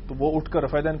دیا تو وہ اٹھ کر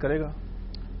رفع دین کرے گا؟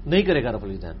 نہیں کرے گا رفع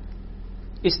دین,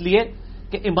 اس لیے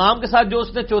کہ امام کے ساتھ جو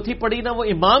اس نے چوتھی پڑھی نا وہ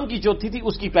امام کی چوتھی تھی,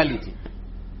 اس کی پہلی تھی.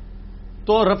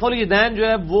 تو رفع الیدین جو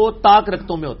ہے وہ طاق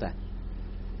رکعتوں میں ہوتا ہے,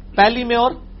 پہلی میں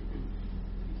اور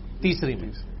تیسری میں.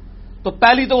 تو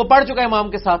پہلی تو وہ پڑھ چکا ہے امام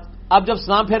کے ساتھ, اب جب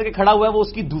سلام پھیر کے کھڑا ہوا ہے وہ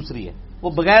اس کی دوسری ہے, وہ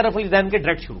بغیر رفع الیدین کے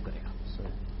ڈائریکٹ شروع کرے گا,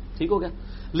 ٹھیک ہو گیا.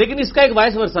 لیکن اس کا ایک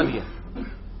وائس ورثہ بھی ہے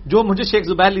جو مجھے شیخ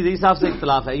زبیر لیدئی صاحب سے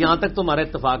اختلاف ہے, یہاں تک تو ہمارا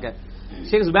اتفاق ہے.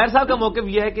 شیخ زبیر صاحب کا موقف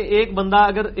یہ ہے کہ ایک بندہ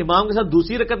اگر امام کے ساتھ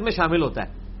دوسری رکعت میں شامل ہوتا ہے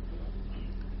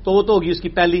تو وہ تو ہوگی اس کی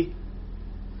پہلی.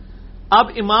 اب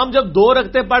امام جب 2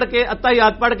 رکعتیں پڑھ کے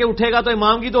اتحیات پڑھ کے اٹھے گا تو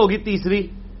امام کی تو ہوگی تیسری,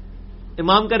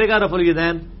 امام کرے گا رفع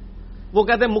الیدین, وہ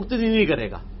کہتے ہیں مقتدی نہیں کرے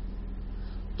گا.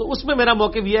 تو اس میں میرا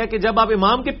موقف یہ ہے کہ جب آپ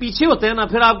امام کے پیچھے ہوتے ہیں نا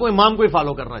پھر آپ کو امام کو ہی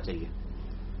فالو کرنا چاہیے,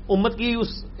 امت کی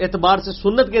اس اعتبار سے,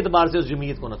 سنت کے اعتبار سے اس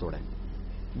جمعیت کو نہ توڑیں,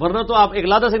 ورنہ تو آپ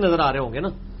اقلادہ سے نظر آ رہے ہوں گے نا,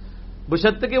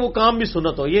 بشرطے کہ وہ کام بھی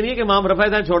سنت ہو. یہ نہیں ہے کہ امام رفع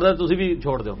دین چھوڑ دے تو بھی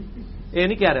چھوڑ دو, یہ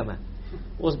نہیں کہہ رہا میں,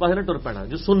 اس پاس نہ ٹر پڑنا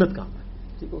جو سنت کام ہے,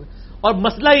 ٹھیک ہو گیا. اور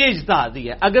مسئلہ یہ اجتہادی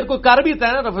ہے, اگر کوئی کر بھی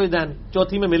ہے نا رفع دین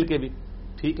چوتھی میں مل کے بھی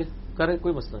ٹھیک ہے کرے,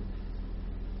 کوئی مسئلہ نہیں,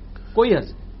 کوئی حرج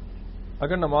نہیں.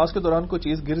 اگر نماز کے دوران کوئی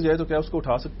چیز گر جائے تو کیا اس کو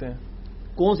اٹھا سکتے ہیں؟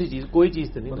 کون سی چیز؟ کوئی چیز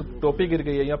تو نہیں, ٹوپی گر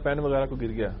گئی ہے یا پین وغیرہ کو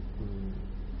گر گیا.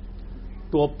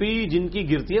 ٹوپی جن کی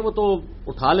گرتی ہے وہ تو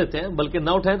اٹھا لیتے ہیں, بلکہ نہ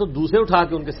اٹھائیں تو دوسرے اٹھا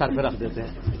کے ان کے سر پہ رکھ دیتے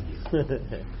ہیں.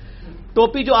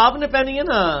 ٹوپی جو آپ نے پہنی ہے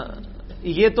نا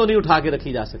یہ تو نہیں اٹھا کے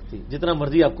رکھی جا سکتی, جتنا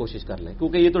مرضی آپ کوشش کر لیں,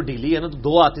 کیونکہ یہ تو ڈھیلی ہے نا, تو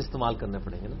 2 ہاتھ استعمال کرنے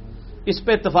پڑیں گے نا. اس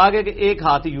پہ اتفاق ہے کہ 1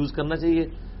 ہاتھ ہی یوز کرنا چاہیے,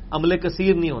 عمل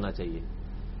کثیر نہیں ہونا چاہیے.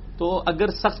 تو اگر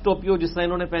سخت ٹوپی ہو جس طرح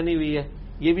انہوں نے پہنی ہوئی ہے,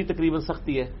 یہ بھی تقریباً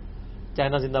سختی ہے,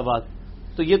 چائنا زندہ باد,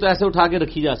 تو یہ تو ایسے اٹھا کے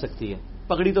رکھی جا سکتی ہے.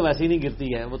 پگڑی تو ویسے ہی نہیں گرتی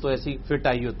ہے, وہ تو ایسی فٹ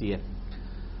آئی ہوتی ہے,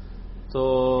 تو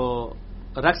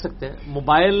رکھ سکتے ہیں.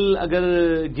 موبائل اگر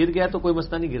گر گیا تو کوئی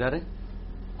مسئلہ نہیں, گرا رہے,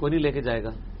 کوئی نہیں لے کے جائے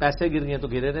گا. پیسے گر گئے تو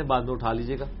گرے رہے, بعد میں اٹھا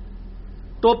لیجیے گا.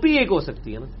 ٹوپی ایک ہو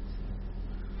سکتی ہے نا,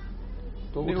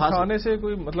 تو اٹھانے سے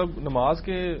کوئی مطلب نماز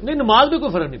کے نہیں, نماز میں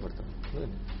کوئی فرق نہیں پڑتا.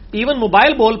 ایون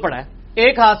موبائل بول پڑا ہے,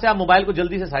 1 ہاتھ سے آپ موبائل کو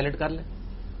جلدی سے سائلنٹ کر لیں.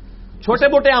 چھوٹے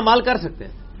موٹے اعمال کر سکتے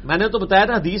ہیں. میں نے تو بتایا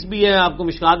تھا, حدیث بھی ہے آپ کو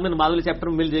مشکات میں نماز والے چیپٹر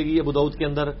میں مل جائے گی, ابو داؤد کے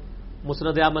اندر,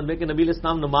 مسند احمد میں, کہ نبی علیہ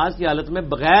السلام نماز کی حالت میں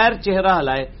بغیر چہرہ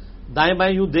ہلائے دائیں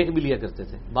بائیں یوں دیکھ بھی لیا کرتے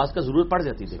تھے. بعض کا ضرورت پڑ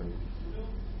جاتی تھی,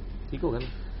 ٹھیک ہوگا نا.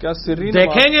 کیا سری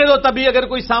دیکھیں گے تو تبھی اگر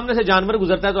کوئی سامنے سے جانور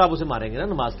گزرتا ہے تو آپ اسے ماریں گے نا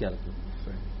نماز کی حالت میں.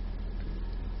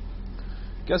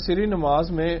 کیا سری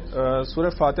نماز میں سورہ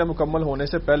فاتحہ مکمل ہونے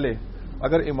سے پہلے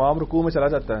اگر امام رکوع میں چلا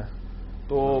جاتا ہے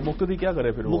تو مقتدی کیا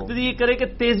کرے پھر؟ مقتدی یہ کرے کہ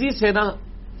تیزی سے نا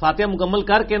فاتحہ مکمل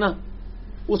کر کے نا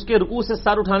اس کے رکوع سے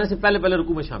سر اٹھانے سے پہلے پہلے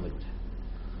رکوع میں شامل ہو جائے.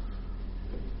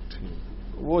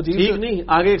 وہ ٹھیک نہیں.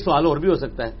 آگے ایک سوال اور بھی ہو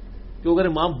سکتا ہے کہ اگر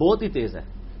امام بہت ہی تیز ہے,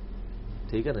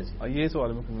 ٹھیک ہے نا جی, یہ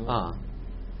سوال ہاں,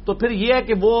 تو پھر یہ ہے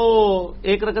کہ وہ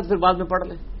ایک رکعت پھر بعد میں پڑھ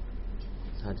لیں.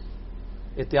 ہاں جی,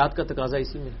 احتیاط کا تقاضا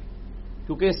اسی میں,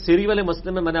 کیونکہ سیری والے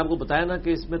مسئلے میں نے آپ کو بتایا نا کہ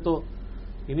اس میں تو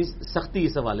یعنی سختی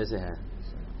اس حوالے سے ہے.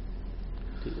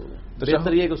 ٹھیک ہوگا,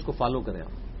 بہتر یہ کہ اس کو فالو کریں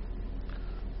آپ.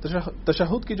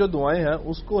 تشہد کی جو دعائیں ہیں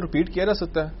اس کو ریپیٹ کیا جا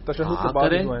سکتا ہے تشہد کے بعد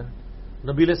دعائیں؟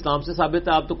 نبی علیہ السلام سے ثابت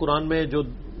ہے. آپ تو قرآن میں جو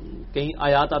کہیں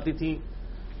آیات آتی تھیں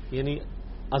یعنی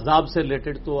عذاب سے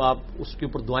ریلیٹڈ تو آپ اس کے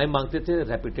اوپر دعائیں مانگتے تھے,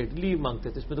 ریپیٹیڈلی مانگتے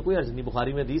تھے. اس میں تو کوئی عرض نہیں.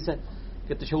 بخاری میں حدیث ہے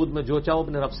کہ تشہد میں جو چاہو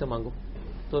اپنے رب سے مانگو.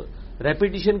 تو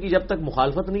ریپیٹیشن کی جب تک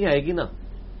مخالفت نہیں آئے گی نا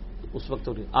اس وقت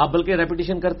تو نہیں. آپ بلکہ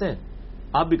ریپیٹیشن کرتے ہیں,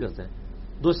 آپ بھی کرتے ہیں.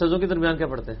 دو سجدوں کے درمیان کیا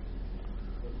پڑھتے ہیں؟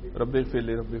 رب اغفر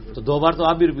لی. تو 2 بار تو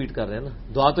آپ بھی ریپیٹ کر رہے ہیں نا.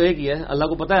 دعا تو ایک ہی ہے, اللہ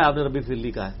کو پتا ہے آپ نے رب اغفر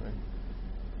لی کہا ہے.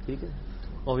 ٹھیک ہے,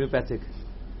 ہومیوپیتھک.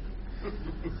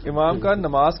 امام کا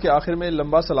نماز کے آخر میں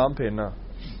لمبا سلام پھیرنا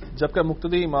جبکہ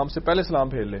مقتدی امام سے پہلے سلام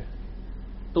پھیر لے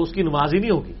تو اس کی نماز ہی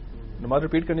نہیں ہوگی. نماز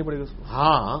ریپیٹ کرنی پڑے گی اس کو.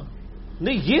 ہاں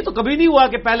نہیں, یہ تو کبھی نہیں ہوا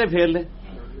کہ پہلے پھیر لے.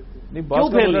 نہیں,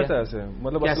 بات ہے ایسے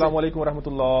مطلب السلام علیکم ورحمۃ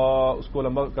اللہ اس کو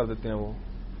لمبا کر دیتے ہیں وہ.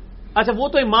 اچھا, وہ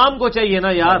تو امام کو چاہیے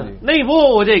نا یار. نہیں, وہ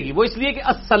ہو جائے گی. وہ اس لیے کہ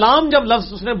السلام جب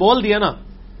لفظ اس نے بول دیا نا,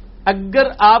 اگر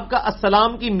آپ کا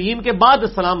السلام کی میم کے بعد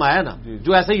السلام آیا نا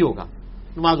جو ایسا ہی ہوگا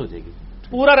نماز ہو جائے گی.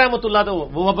 پورا رحمۃ اللہ تو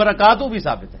وہ برکاتہ بھی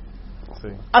ثابت ہے.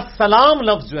 السلام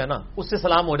لفظ جو ہے نا اس سے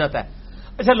سلام ہو جاتا ہے.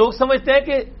 اچھا, لوگ سمجھتے ہیں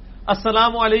کہ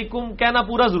السلام علیکم کہنا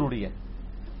پورا ضروری ہے.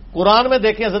 قرآن میں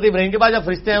دیکھیں حضرت ابراہیم کے بعد جب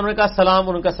فرشتے ہیں انہوں نے کہا سلام,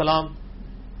 ان کا سلام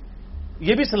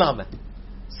یہ بھی سلام ہے.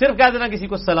 صرف کہہ دینا کسی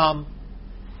کو سلام,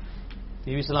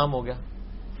 یہ بھی سلام ہو گیا.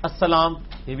 السلام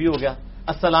یہ بھی ہو گیا.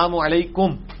 السلام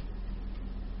علیکم,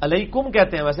 علیکم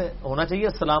کہتے ہیں, ویسے ہونا چاہیے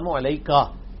السلام علیکہ,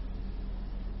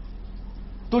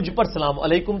 تجھ پر سلام.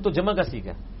 علیکم تو جمع کا سیغہ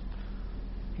ہے.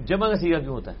 جمع کا سیغہ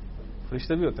کیوں ہوتا ہے؟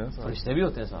 فرشتے بھی ہوتے ہیں. فرشتے بھی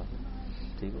ہوتے ہیں صاحب.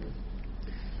 ٹھیک ہے.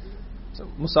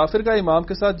 مسافر کا امام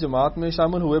کے ساتھ جماعت میں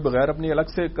شامل ہوئے بغیر اپنی الگ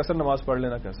سے قصر نماز پڑھ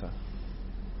لینا کیسا؟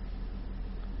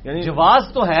 یعنی جواز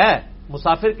تو ہے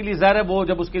مسافر کے لیے. ظاہر ہے وہ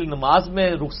جب اس کے لیے نماز میں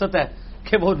رخصت ہے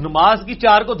کہ وہ نماز کی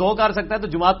 4 کو 2 کر سکتا ہے تو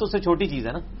جماعت تو اس سے چھوٹی چیز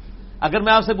ہے نا. اگر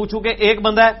میں آپ سے پوچھوں کہ ایک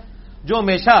بندہ ہے جو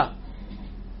ہمیشہ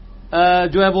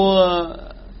جو ہے وہ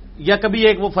یا کبھی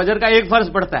ایک وہ فجر کا ایک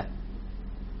فرض پڑھتا ہے,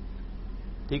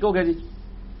 ٹھیک ہو گیا جی,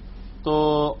 تو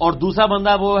اور دوسرا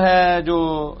بندہ وہ ہے جو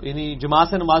یعنی جماعت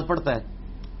سے نماز پڑھتا ہے.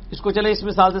 اس کو چلے اس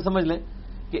مثال سے سمجھ لیں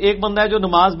کہ ایک بندہ ہے جو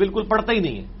نماز بالکل پڑھتا ہی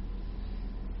نہیں ہے,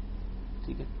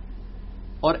 ٹھیک ہے,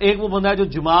 اور ایک وہ بندہ ہے جو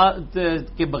جماعت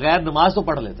کے بغیر نماز تو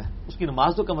پڑھ لیتا ہے. اس کی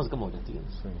نماز تو کم از کم ہو جاتی ہے,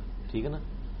 ٹھیک ہے نا.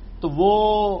 تو وہ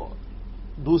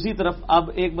دوسری طرف اب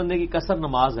ایک بندے کی قصر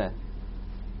نماز ہے,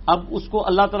 اب اس کو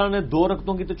اللہ تعالیٰ نے 2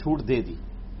 رکعتوں کی تو چھوٹ دے دی,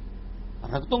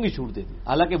 رکعتوں کی چھوٹ دے دی.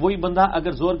 حالانکہ وہی بندہ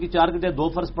اگر زور کی 4 کے 2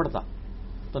 فرض پڑھتا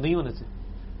تو نہیں ہونے سے.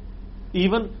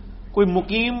 ایون کوئی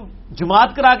مقیم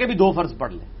جماعت کرا کے بھی 2 فرض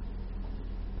پڑھ لے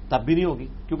تب بھی نہیں ہوگی,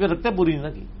 کیونکہ رکعتیں پوری نہیں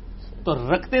نہ کی. تو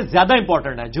رکعتیں زیادہ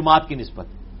امپورٹنٹ ہیں جماعت کی نسبت.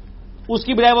 اس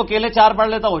کی بجائے وہ اکیلے 4 پڑھ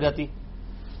لیتا ہو جاتی.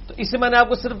 تو اس سے میں نے آپ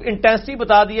کو صرف انٹینسٹی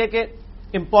بتا دی ہے کہ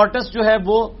امپورٹنس جو ہے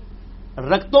وہ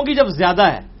رکعتوں کی جب زیادہ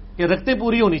ہے کہ رکعتیں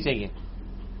پوری ہونی چاہیے,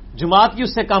 جماعت کی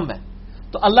اس سے کم ہے,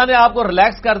 تو اللہ نے آپ کو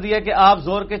ریلیکس کر دیا کہ آپ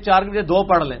زور کے 4 کے بجائے 2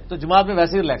 پڑھ لیں, تو جماعت میں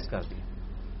ویسے ہی ریلیکس کر دیا.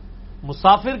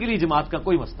 مسافر کے لیے جماعت کا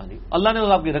کوئی مسئلہ نہیں. اللہ نے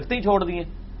آپ کی رکعتیں ہی چھوڑ دی ہیں.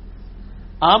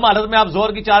 عام حالت میں آپ زور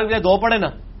کی 4 کے بجائے 2 پڑھیں نا,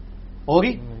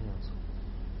 ہوگی.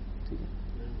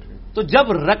 تو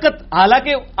جب رکعت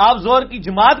حالانکہ آپ زور کی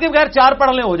جماعت کے بغیر 4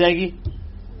 پڑھ لیں ہو جائے گی,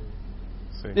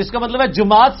 اس کا مطلب ہے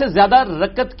جماعت سے زیادہ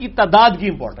رکعت کی تعداد کی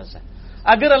امپورٹنس ہے.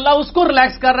 اگر اللہ اس کو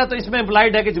ریلیکس کر رہا ہے تو اس میں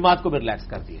امپلائڈ ہے کہ جماعت کو بھی ریلیکس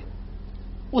کر دیا.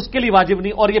 اس کے لیے واجب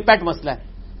نہیں. اور یہ پیٹ مسئلہ ہے,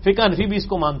 فقہ حنفی بھی اس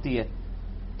کو مانتی ہے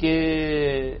کہ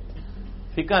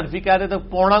فقہ حنفی کہتے تو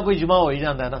پونا کوئی جمع ہو ہی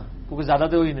جاتا ہے نا, کیونکہ زیادہ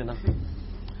تو ہو ہی نہیں نا,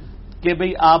 کہ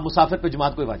بھئی آپ مسافر پہ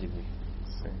جماعت کوئی واجب نہیں,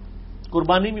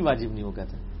 قربانی بھی واجب نہیں. وہ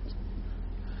کہتے ہیں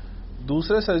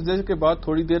دوسرے سجدے کے بعد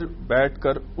تھوڑی دیر بیٹھ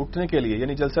کر اٹھنے کے لیے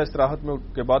یعنی جلسہ استراحت میں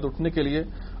کے بعد اٹھنے کے لیے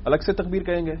الگ سے تکبیر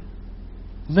کہیں گے؟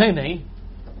 نہیں,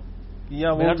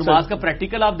 میرا نماز کا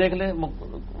پریکٹیکل آپ دیکھ لیں.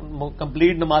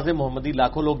 کمپلیٹ نماز محمدی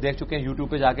لاکھوں لوگ دیکھ چکے ہیں, یوٹیوب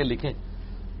پہ جا کے لکھیں,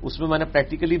 اس میں نے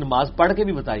پریکٹیکلی نماز پڑھ کے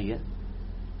بھی بتائی ہے.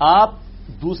 آپ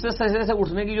دوسرے سجدے سے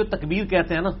اٹھنے کی جو تکبیر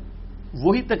کہتے ہیں نا,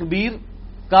 وہی تکبیر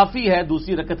کافی ہے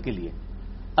دوسری رکعت کے لیے.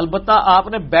 البتہ آپ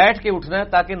نے بیٹھ کے اٹھنا ہے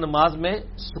تاکہ نماز میں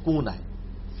سکون آئے.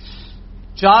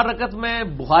 4 رکعت میں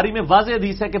بخاری میں واضح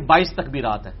حدیث ہے کہ 22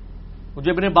 تکبیرات ہیں.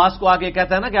 مجھے ابن عباس کو آگے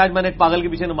کہتا ہے نا کہ آج میں نے ایک پاگل کے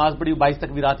پیچھے نماز پڑھی 22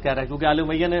 تکبیرات کہہ رہا ہے کیونکہ آل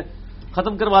امیہ نے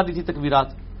ختم کروا دی تھی تکبیرات.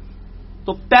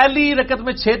 تو پہلی رکعت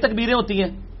میں 6 تکبیریں ہوتی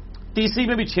ہیں, تیسری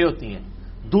میں بھی 6 ہوتی ہیں,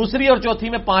 دوسری اور چوتھی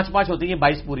میں 5-5 ہوتی ہیں,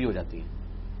 22 پوری ہو جاتی ہیں.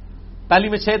 پہلی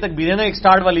میں 6 تکبیریں نا, ایک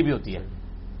سٹارٹ والی بھی ہوتی ہے,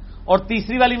 اور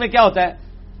تیسری والی میں کیا ہوتا ہے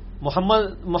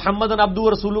محمد عبدہ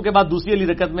رسولہ کے بعد دوسری والی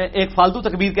رکعت میں ایک فالتو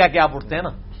تکبیر کہہ کے آپ اٹھتے ہیں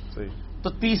نا. تو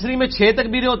تیسری میں 6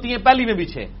 تکبیریں ہوتی ہیں, پہلی میں بھی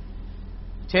 6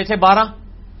 6 12,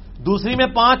 دوسری میں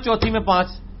 5, چوتھی میں 5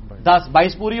 10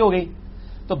 22 پوری ہو گئی.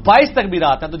 تو 22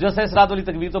 تکبیرات ہیں. تو جلسہ اسرات والی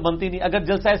تکبیر تو بنتی نہیں. اگر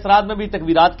جلسہ اسرات میں بھی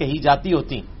تکبیرات کہی جاتی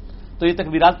ہوتی تو یہ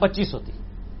تکبیرات 25 ہوتی.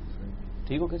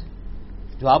 ٹھیک ہو کیسے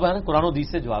جواب ہے نا, قرآن و حدیث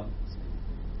سے جواب.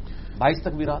 22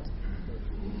 تکبیرات.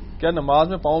 کیا نماز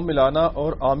میں پاؤں ملانا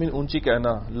اور آمین اونچی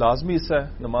کہنا لازمی حصہ ہے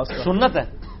نماز کا؟ سنت ہے,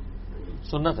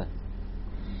 سنت ہے.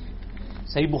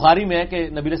 صحیح بخاری میں ہے کہ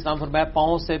نبی علیہ السلام فرمایا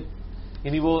پاؤں سے,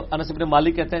 یعنی وہ انس بن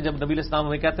مالک کہتے ہیں جب نبی علیہ السلام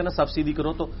ہمیں کہتے ہیں نا سب سیدھی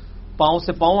کرو, تو پاؤں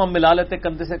سے پاؤں ہم ملا لیتے,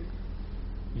 کندھے سے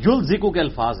یلزقو کے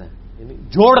الفاظ ہیں, یعنی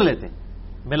جوڑ لیتے,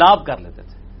 ملاب کر لیتے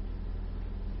تھے.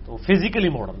 تو فزیکلی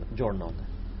جوڑنا ہوتا ہے.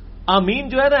 آمین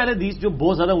جو ہے نا اہل حدیث جو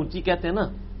بہت زیادہ اونچی کہتے ہیں نا,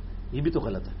 یہ بھی تو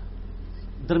غلط ہے.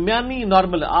 درمیانی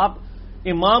نارمل, آپ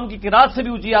امام کی قرات سے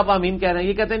بھی اونچی آپ آمین کہہ رہے ہیں.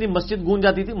 یہ کہتے ہیں جی مسجد گونج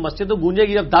جاتی تھی, مسجد تو گونجے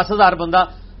گی جب 10,000 بندہ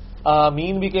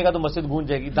آمین بھی کہے گا تو مسجد گونج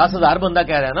جائے گی. 10,000 بندہ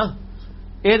کہہ رہا ہے نا,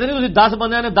 یہ تو نہیں 10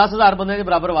 بندے نے 10,000 بندے کے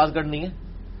برابر آواز کرنی ہے.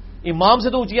 امام سے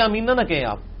تو اونچی آمین نہ کہیں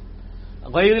آپ.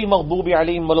 غیر المغضوب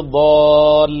علیہم ولا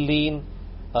الضالین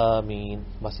آمین,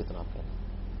 بس اتنا آپ کہنا,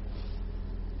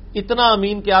 اتنا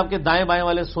آمین کہ آپ کے دائیں بائیں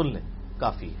والے سن لیں,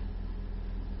 کافی ہے,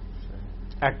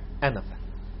 اینف ہے.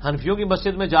 حنفیوں کی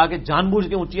مسجد میں جا کے جان بوجھ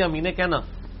کے اونچی آمینیں کہنا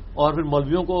اور پھر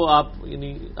مولویوں کو آپ یعنی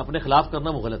اپنے خلاف کرنا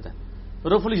وہ غلط ہے.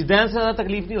 رفع الاجدین سے زیادہ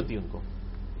تکلیف نہیں ہوتی ان کو,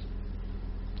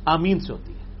 آمین سے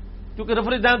ہوتی ہے. کیونکہ رفع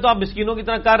الاجدین تو آپ مسکینوں کی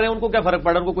طرح کر رہے ہیں, ان کو کیا فرق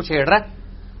پڑ رہا ہے, ان کو کچھ چھیڑ رہا ہے.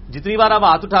 جتنی بار آپ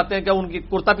ہاتھ اٹھاتے ہیں کیا ان کی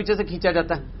کرتا پیچھے سے کھینچا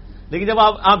جاتا ہے, لیکن جب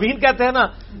آپ آمین کہتے ہیں نا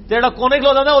جہاں کونے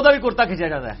کھلو جاتا ہے وہ بھی کرتا کھینچا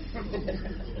جاتا ہے.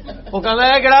 وہ کہتا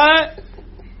ہے کہڑا ہے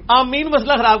آمین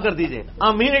مسئلہ خراب کر دیجئے,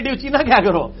 آمین ایڈی اونچی نہ کیا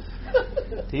کرو.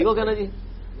 ٹھیک ہو گیا نا جی.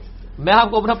 میں آپ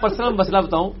کو اپنا پرسنل مسئلہ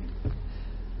بتاؤں,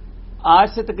 آج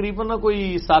سے تقریباً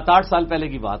کوئی 7-8 سال پہلے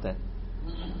کی بات ہے.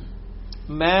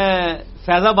 میں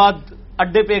فیض آباد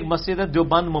اڈے پہ ایک مسجد ہے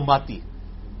دیوبند مومباتی.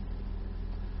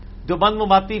 دیوبند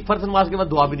مومباتی فرض نماز کے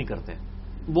بعد دعا بھی نہیں کرتے,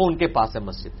 وہ ان کے پاس ہے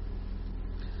مسجد.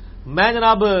 میں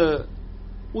جناب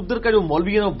ادھر کا جو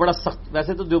مولوی ہے نا وہ بڑا سخت,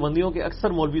 ویسے تو دیوبندیوں کے اکثر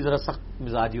مولوی ذرا سخت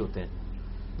مزاج ہی ہوتے ہیں,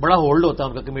 بڑا ہولڈ ہوتا ہے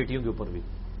ان کا کمیٹیوں کے اوپر بھی.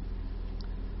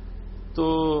 تو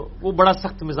وہ بڑا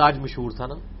سخت مزاج مشہور تھا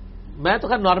نا. میں تو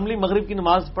خیر نارملی مغرب کی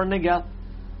نماز پڑھنے گیا,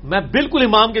 میں بالکل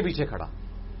امام کے پیچھے کھڑا.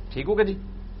 ٹھیک ہوگا جی.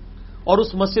 اور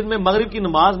اس مسجد میں مغرب کی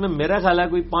نماز میں میرا خیال ہے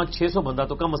کوئی 500-600 بندہ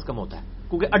تو کم از کم ہوتا ہے,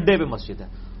 کیونکہ اڈے پہ مسجد ہے,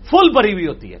 فل بھری ہوئی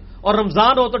ہوتی ہے. اور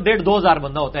رمضان ہو تو 1,500-2,000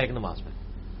 بندہ ہوتا ہے ایک نماز میں.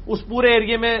 اس پورے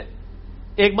ایریے میں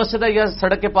ایک مسجد ہے یا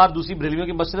سڑک کے پار دوسری بریلویوں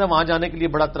کی مسجد ہے, وہاں جانے کے لیے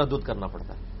بڑا تردد کرنا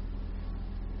پڑتا ہے.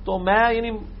 تو میں یعنی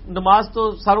نماز تو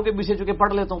ساروں کے پیچھے چکے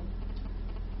پڑھ لیتا ہوں.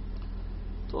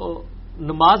 تو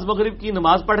نماز مغرب کی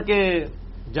نماز پڑھ کے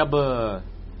جب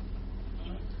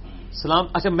سلام,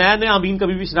 اچھا میں نے آمین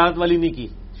کبھی بھی شرارت والی نہیں کی,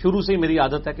 شروع سے ہی میری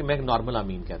عادت ہے کہ میں ایک نارمل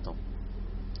آمین کہتا ہوں.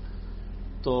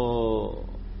 تو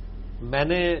میں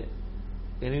نے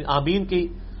یعنی آمین کی,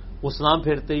 وہ سلام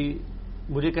پھیرتے ہی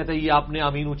مجھے کہتا ہے یہ آپ نے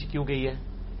آمین اونچی کیوں کہی ہے.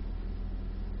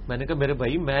 میں نے کہا میرے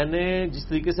بھائی میں نے جس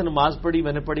طریقے سے نماز پڑھی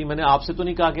میں نے پڑھی, میں نے آپ سے تو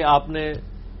نہیں کہا کہ آپ نے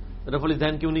رفع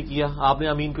الاذان کیوں نہیں کیا, آپ نے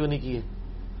آمین کیوں نہیں کی ہے.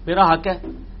 میرا حق ہے,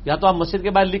 یا تو آپ مسجد کے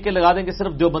باہر لکھ کے لگا دیں کہ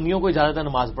صرف دیوبندیوں کو اجازت ہے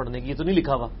نماز پڑھنے کی, یہ تو نہیں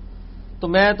لکھا ہوا. تو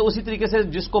میں تو اسی طریقے سے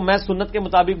جس کو میں سنت کے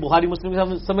مطابق بخاری مسلم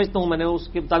سمجھتا ہوں میں نے اس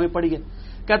کے مطابق پڑھی ہے.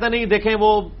 کہتا نہیں دیکھیں وہ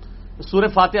سورہ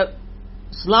فاتحہ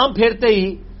سلام پھیرتے ہی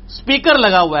سپیکر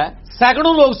لگا ہوا ہے,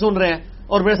 سینکڑوں لوگ سن رہے ہیں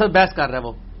اور میرے ساتھ بحث کر رہے ہیں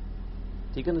وہ.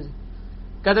 ٹھیک ہے نا جی.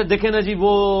 کہتے دیکھیں نا جی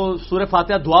وہ سورہ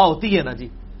فاتحہ دعا ہوتی ہے نا جی,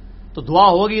 تو دعا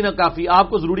ہوگی نا کافی, آپ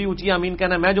کو ضروری اونچی آمین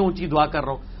کہنا ہے, میں جو اونچی دعا کر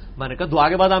رہا ہوں. میں نے کہا دعا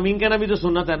کے بعد آمین کہنا بھی تو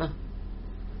سنت ہے نا.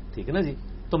 ٹھیک ہے نا جی.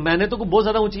 تو میں نے تو بہت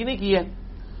زیادہ اونچی نہیں کی ہے.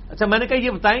 اچھا میں نے کہا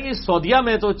یہ بتائیں کہ سعودیہ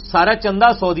میں تو سارا چندہ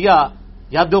سعودیہ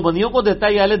یا دیوبندیوں کو دیتا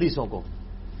ہے یا اہل حدیثوں کو.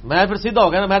 میں پھر سیدھا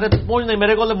ہو گیا نا, میں تو پہنچ نہیں,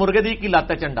 میرے کو مرغے دی کی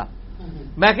لاتا ہے چنڈا.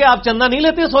 میں کہ آپ چندہ نہیں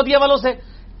لیتے سعودیہ والوں سے,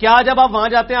 کیا جب آپ وہاں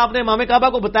جاتے ہیں آپ نے امام کعبہ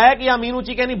کو بتایا کہ آمین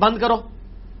اونچی کہنی بند کرو.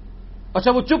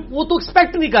 اچھا وہ چپ, وہ تو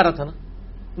ایکسپیکٹ نہیں کر رہا تھا نا.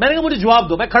 میں نے کہا مجھے جواب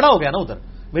دو. میں کھڑا ہو گیا نا ادھر,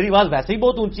 میری آواز ویسے ہی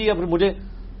بہت اونچی ہے, پھر مجھے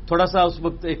تھوڑا سا اس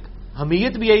وقت ایک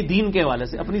حمیت بھی آئی دین کے حوالے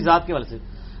سے, اپنی ذات کے حوالے سے.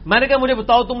 میں نے کہا مجھے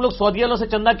بتاؤ تم لوگ سعودی والوں سے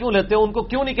چندہ کیوں لیتے ہو, ان کو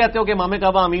کیوں نہیں کہتے ہو کہ امام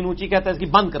کعبہ آمین اونچی کہتا ہے, اس کی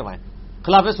بند کروائیں.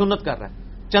 خلاف سنت کر رہا ہے.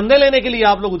 چندے لینے کے لیے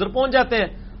آپ لوگ ادھر پہنچ جاتے ہیں,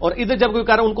 اور ادھر جب کوئی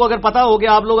کر رہا ہے ان کو اگر پتا ہو کہ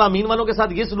آپ لوگ امین والوں کے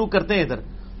ساتھ یہ سلوک کرتے ہیں ادھر,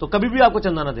 تو کبھی بھی آپ کو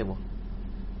چندہ نہ دیں وہ.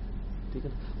 ٹھیک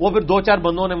ہے, وہ پھر 2-4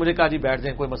 بندوں نے مجھے کہا جی بیٹھ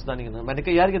جائیں, کوئی مسئلہ نہیں ہے. میں نے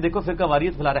کہا یار یہ دیکھو فرقہ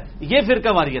واریت پھیلا رہا ہے, یہ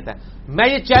فرقہ واریت ہے. میں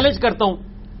یہ چیلنج کرتا ہوں,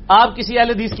 آپ کسی اہل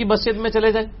حدیث کی مسجد میں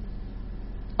چلے جائیں,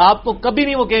 آپ کو کبھی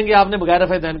نہیں وہ کہیں گے آپ نے بغیر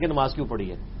رفع دین کی نماز کیوں پڑھی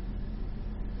ہے.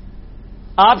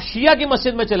 آپ شیعہ کی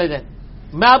مسجد میں چلے جائیں,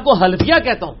 میں آپ کو حلفیہ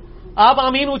کہتا ہوں, آپ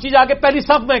آمین اونچی جا کے پہلی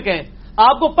صف میں کہیں,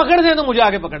 آپ کو پکڑ دیں تو مجھے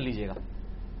آگے پکڑ لیجئے گا.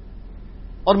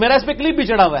 اور میرا اس پہ کلپ بھی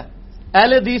چڑھا ہوا ہے,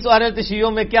 اہل حدیث اور اہل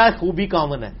شیعوں میں کیا خوبی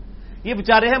کامن ہے. یہ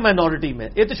بیچارے ہیں مائنورٹی میں,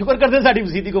 یہ تو شکر کرتے ہیں ساری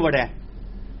مسیحی کو بڑھا ہے,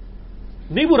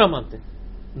 نہیں برا مانتے,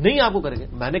 نہیں آپ کو کریں گے.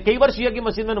 میں نے کئی بار شیعہ کی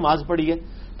مسجد میں نماز پڑھی ہے,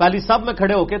 پہلی صف میں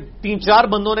کھڑے ہو کے 3-4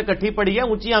 بندوں نے کٹھی پڑھی ہے,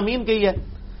 اونچی آمین کہی ہے,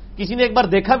 کسی نے ایک بار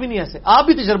دیکھا بھی نہیں ایسے. آپ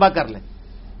بھی تجربہ کر لیں,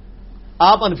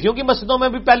 آپ انفیوں کی مسجدوں میں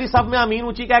بھی پہلی صف میں آمین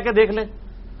اونچی کہہ کے دیکھ لیں,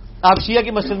 آپ شیعہ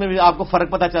کی مسجد میں بھی آپ کو فرق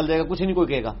پتہ چل جائے گا, کچھ نہیں کوئی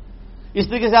کہے گا. اس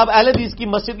طریقے سے آپ اہل حدیث کی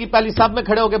مسجد کی پہلی صف میں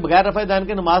کھڑے ہو کے بغیر رفع دین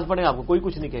کے نماز پڑھیں, آپ کو کوئی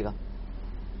کچھ نہیں کہے گا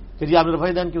کہ جی آپ نے رفع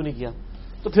دین کیوں نہیں کیا.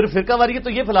 تو پھر فرقہ واریت تو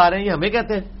یہ پھیلا رہے ہیں, یہ ہمیں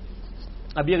کہتے ہیں.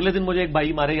 ابھی اگلے دن مجھے ایک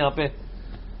بھائی ہمارے یہاں پہ,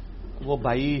 وہ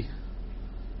بھائی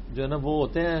جو ہے نا وہ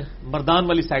ہوتے ہیں مردان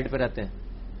والی سائڈ پہ رہتے ہیں,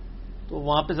 تو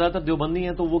وہاں پہ زیادہ تر دیوبندی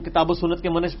ہیں, تو وہ کتاب و سنت کے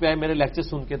منش پہ آئے میرے لیکچر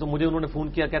سن کے. تو مجھے انہوں نے فون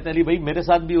کیا, کہتے ہیں علی بھائی میرے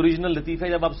ساتھ بھی اوریجنل لطیفہ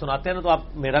جب آپ سناتے ہیں نا تو آپ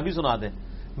میرا بھی سنا دیں,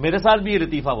 میرے ساتھ بھی یہ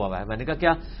لطیفہ ہوا ہے. میں نے کہا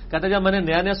کیا؟ کہتے ہیں جب میں نے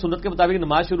نیا سنت کے مطابق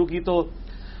نماز شروع کی تو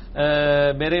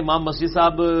میرے امام مسجد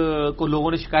صاحب کو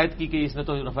لوگوں نے شکایت کی کہ اس نے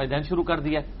تو رفع دین شروع کر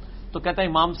دیا. تو کہتا ہے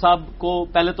امام صاحب کو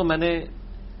پہلے تو میں نے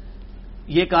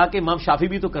یہ کہا کہ امام شافی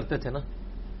بھی تو کرتے تھے نا,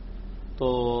 تو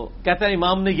کہتا ہے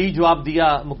امام نے یہی جواب دیا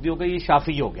مقتدیوں کا, یہ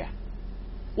شافی ہو گیا.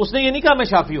 اس نے یہ نہیں کہا میں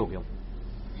شافی ہو گیا ہوں,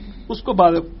 اس کو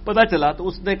بعد پتا چلا تو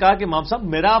اس نے کہا کہ امام صاحب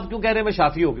میرا آپ کیوں کہہ رہے ہیں میں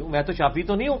شافی ہو گیا ہوں, میں تو شافی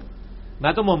تو نہیں ہوں,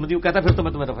 میں تو محمدی ہوں. کہتا پھر تو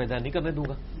میں تمہیں رفع دین نہیں کرنے دوں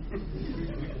گا.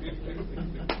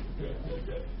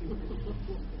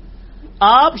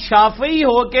 آپ شافعی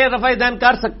ہو کے رفع دین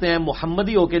کر سکتے ہیں,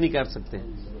 محمدی ہو کے نہیں کر سکتے.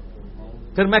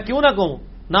 پھر میں کیوں نہ کہوں,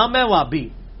 نہ میں وابی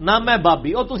نہ میں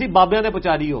بابی, اور تسی بابیاں نے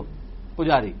پجاری ہو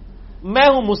پجاری, میں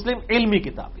ہوں مسلم علمی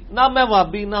کتابی, نہ میں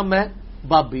وابی نہ میں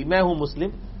بابی, میں ہوں مسلم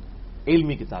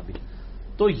علمی کتابی.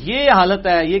 تو یہ حالت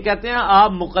ہے. یہ کہتے ہیں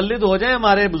آپ مقلد ہو جائیں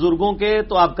ہمارے بزرگوں کے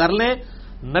تو آپ کر لیں,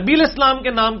 نبی الاسلام کے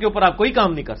نام کے اوپر آپ کوئی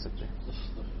کام نہیں کر سکتے.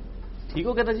 ٹھیک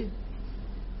ہو کہتا جی.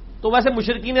 تو ویسے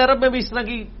مشرکین عرب میں بھی اس طرح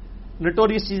کی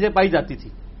نٹوریس چیزیں پائی جاتی تھی.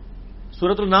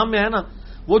 سورۃ النام میں ہے نا,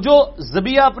 وہ جو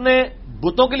ذبیحہ اپنے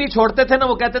بتوں کے لیے چھوڑتے تھے نا,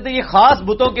 وہ کہتے تھے یہ خاص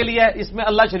بتوں کے لیے ہے, اس میں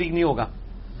اللہ شریک نہیں ہوگا.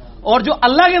 اور جو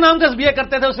اللہ کے نام کا ذبیحہ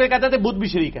کرتے تھے اس میں کہتے تھے بت بھی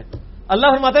شریک ہے. اللہ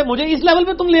فرماتا ہے مجھے اس لیول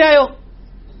پہ تم لے آئے ہو.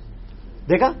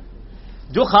 دیکھا,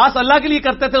 جو خاص اللہ کے لیے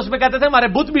کرتے تھے اس میں کہتے تھے ہمارے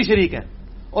بت بھی شریک ہے,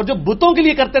 اور جو بتوں کے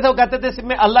لیے کرتے تھے وہ کہتے تھے اس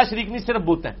میں اللہ شریک نہیں صرف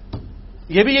بت ہے.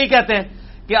 یہ بھی یہی کہتے ہیں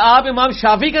کہ آپ امام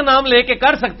شافی کا نام لے کے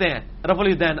کر سکتے ہیں رفع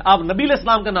الدین, آپ نبی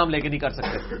الاسلام کا نام لے کے نہیں کر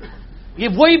سکتے. یہ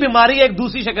وہی بیماری ایک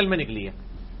دوسری شکل میں نکلی ہے.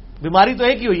 بیماری تو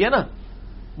ایک ہی ہوئی ہے نا,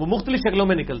 وہ مختلف شکلوں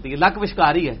میں نکلتی ہے. لک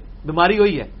وشکاری ہے, بیماری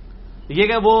وہی ہے. یہ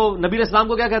کہ وہ نبی الاسلام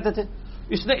کو کیا کہتے تھے,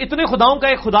 اس نے اتنے خداؤں کا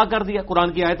ایک خدا کر دیا.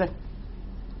 قرآن کی آیت ہے,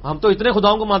 ہم تو اتنے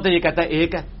خداؤں کو مانتے ہیں, یہ کہتا ہے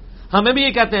ایک ہے. ہمیں بھی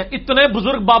یہ کہتے ہیں اتنے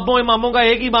بزرگ بابوں اماموں کا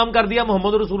ایک ہی امام کر دیا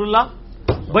محمد رسول اللہ.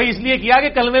 بھائی اس لیے کیا کہ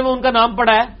کلمے میں ان کا نام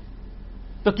پڑا ہے,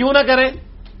 تو کیوں نہ کریں.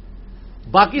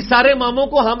 باقی سارے اماموں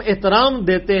کو ہم احترام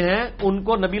دیتے ہیں, ان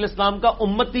کو نبی الاسلام کا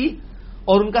امتی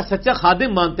اور ان کا سچا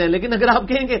خادم مانتے ہیں. لیکن اگر آپ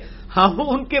کہیں گے ہم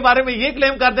ان کے بارے میں یہ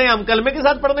کلیم کر دیں ہم کلمے کے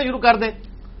ساتھ پڑھنا شروع کر دیں.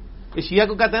 شیعہ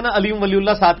کو کہتے ہیں نا علی ولی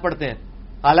اللہ ساتھ پڑھتے ہیں,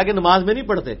 حالانکہ نماز میں نہیں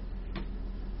پڑھتے,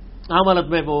 عام حالت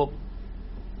میں وہ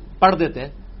پڑھ دیتے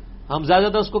ہیں. ہم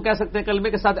زیادہ اس کو کہہ سکتے ہیں کلمے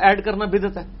کے ساتھ ایڈ کرنا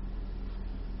بدعت ہے.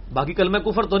 باقی کلمہ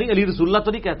کفر تو نہیں, علی رسول اللہ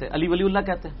تو نہیں کہتے, علی ولی اللہ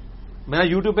کہتے ہیں. میں نے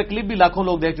یوٹیوب پہ کلپ بھی لاکھوں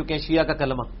لوگ دیکھ چکے ہیں شیعہ کا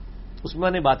کلمہ, اس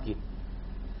میں نے بات کی.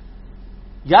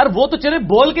 یار وہ تو چلے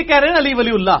بول کے کہہ رہے ہیں علی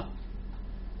ولی اللہ,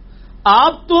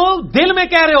 آپ تو دل میں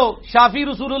کہہ رہے ہو شافی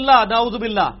رسول اللہ نعوذ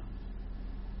باللہ,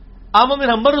 آپ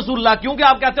محمد رسول اللہ, کیونکہ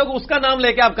آپ کہتے ہو کہ اس کا نام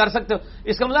لے کے آپ کر سکتے ہو.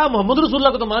 اس کا مطلب محمد رسول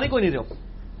اللہ کو تو مان ہی کوئی نہیں رہے ہو.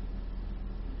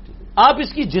 آپ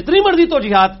اس کی جتنی مرضی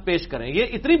توجیحات پیش کریں, یہ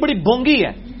اتنی بڑی بونگی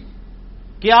ہے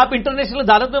کہ آپ انٹرنیشنل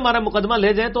عدالت میں ہمارا مقدمہ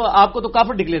لے جائیں تو آپ کو تو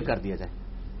کافر ڈکلیئر کر دیا جائے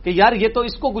کہ یار یہ تو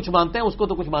اس کو کچھ مانتے ہیں اس کو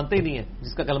تو کچھ مانتے ہی نہیں ہے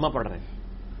جس کا کلمہ پڑھ رہے ہیں.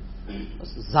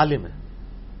 ظالم ہے.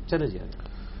 چلے جی آگے.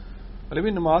 علی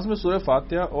بھی نماز میں سورہ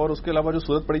فاتحہ اور اس کے علاوہ جو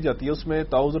سورت پڑھی جاتی ہے اس میں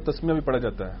تعوذ اور تسمیہ بھی پڑھا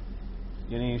جاتا ہے,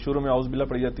 یعنی شروع میں اعوذ باللہ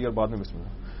پڑھی جاتی ہے اور بعد میں بسم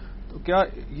اللہ. تو کیا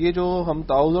یہ جو ہم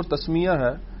تعوذ اور تسمیہ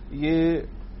ہے یہ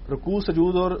رکوع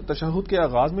سجود اور تشہد کے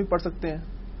آغاز میں بھی پڑھ سکتے ہیں؟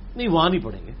 نہیں, وہاں نہیں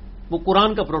پڑھیں گے, وہ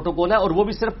قرآن کا پروٹوکول ہے اور وہ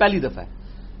بھی صرف پہلی دفعہ ہے.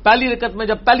 پہلی رکعت میں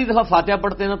جب پہلی دفعہ فاتحہ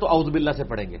پڑھتے ہیں نا تو اعوذ باللہ سے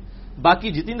پڑھیں گے,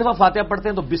 باقی جتنی دفعہ فاتحہ پڑھتے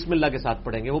ہیں تو بسم اللہ کے ساتھ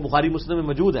پڑھیں گے. وہ بخاری مسلم میں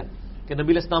موجود ہے کہ نبی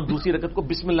علیہ السلام دوسری رکعت کو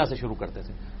بسم اللہ سے شروع کرتے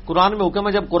تھے. قرآن میں حکم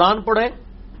ہے جب قرآن پڑھے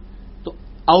تو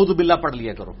اعوذ باللہ پڑھ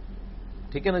لیا کرو,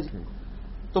 ٹھیک ہے نا جی.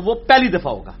 تو وہ پہلی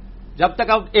دفعہ ہوگا. جب تک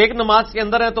آپ ایک نماز کے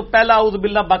اندر ہیں تو پہلا اعوذ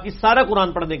باللہ, باقی سارا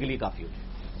قرآن پڑھنے کے لیے کافی ہو جائے.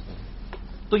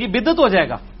 تو یہ بدعت ہو جائے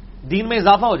گا, دین میں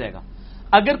اضافہ ہو جائے گا.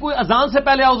 اگر کوئی اذان سے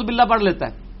پہلے اعوذ باللہ پڑھ لیتا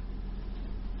ہے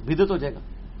بدعت ہو جائے گا.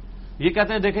 یہ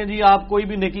کہتے ہیں دیکھیں جی آپ کوئی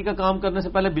بھی نیکی کا کام کرنے سے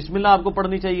پہلے بسم اللہ آپ کو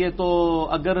پڑھنی چاہیے, تو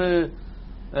اگر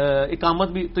اقامت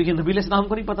بھی, تو یہ نبی علیہ السلام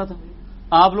کو نہیں پتا تھا.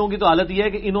 آپ لوگوں کی تو حالت یہ ہے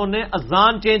کہ انہوں نے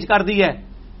اذان چینج کر دی ہے.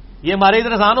 یہ ہمارے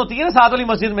ادھر اذان ہوتی ہے نا ساتھ والی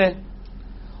مسجد میں,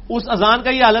 اس اذان کا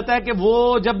یہ حالت ہے کہ وہ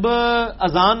جب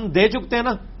اذان دے چکتے ہیں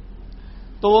نا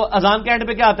تو اذان کے اینڈ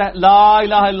پہ کیا آتا ہے, لا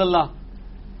الہ الا اللہ.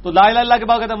 تو لا الہ الا اللہ کے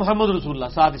بعد کہتا ہے محمد رسول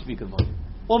اللہ, ساتھ اسپیکر پر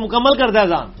وہ مکمل کر دے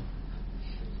اذان.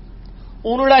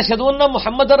 انہوں نے اشہدو ان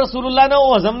محمد رسول اللہ نے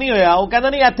وہ ہضم نہیں ہویا, وہ کہنا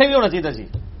نہیں ایتھے بھی ہونا چاہیے جی.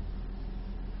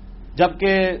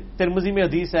 جبکہ ترمذی میں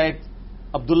حدیث ہے,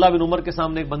 عبداللہ بن عمر کے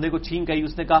سامنے ایک بندے کو چھینک آئی,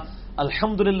 اس نے کہا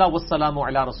الحمدللہ والسلام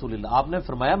علی رسول اللہ. آپ نے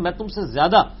فرمایا میں تم سے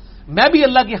زیادہ, میں بھی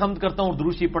اللہ کی حمد کرتا ہوں,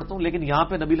 درود شریف پڑھتا ہوں, لیکن یہاں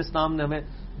پہ نبی علیہ السلام نے ہمیں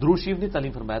درود شریف نہیں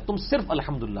تعلیم فرمایا, تم صرف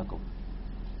الحمدللہ کو.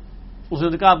 اس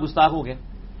نے کہا آپ گستاخ ہو گئے.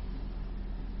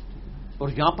 اور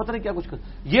یہاں پتہ نہیں کیا کچھ کر.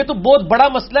 یہ تو بہت بڑا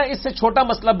مسئلہ ہے. اس سے چھوٹا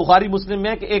مسئلہ بخاری مسلم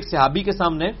میں ہے کہ ایک صحابی کے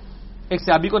سامنے, ایک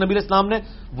صحابی کو نبی علیہ السلام نے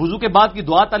وضو کے بعد کی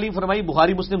دعا تعلیم فرمائی.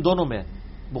 بخاری مسلم دونوں میں ہے.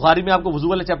 بخاری میں آپ کو وضو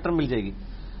والے چیپٹر مل جائے گی.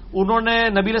 انہوں نے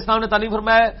نبی علیہ السلام نے تعلیم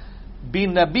فرمایا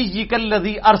بِنَبِيِّكَ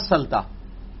الَّذِي أَرْسَلْتَ,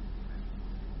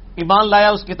 ایمان لایا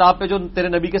اس کتاب پہ جو تیرے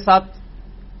نبی کے ساتھ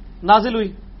نازل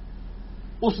ہوئی.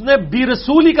 اس نے بی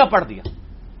رسولی کا پڑھ دیا,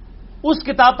 اس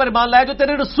کتاب پر ایمان لایا جو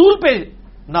تیرے رسول پہ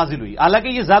نازل ہوئی. حالانکہ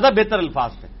یہ زیادہ بہتر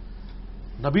الفاظ تھے.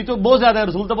 نبی تو بہت زیادہ ہے,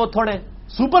 رسول تو بہت تھوڑے ہیں.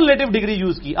 سپرلیٹو ڈگری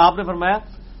یوز کی. آپ نے فرمایا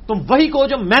تم وہی کہو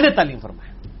جو میں نے تعلیم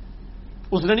فرمایا.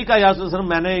 اس نے نہیں کہا یا رسول اللہ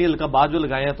میں نے یہ القابات جو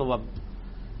لگائے ہیں, تو اب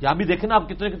یہاں بھی دیکھیں نا آپ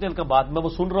کتنے کتنے القابات, میں وہ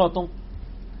سن رہا ہوتا ہوں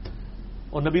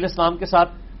اور نبی علیہ السلام کے ساتھ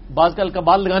بعض کا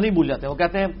القابات لگانے ہی بھول جاتے ہیں. وہ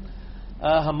کہتے ہیں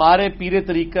ہمارے پیر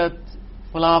طریقت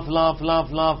فلاں فلاں فلاں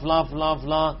فلاں فلاں فلاں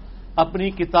فلاں اپنی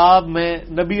کتاب میں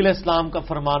نبی علیہ السلام کا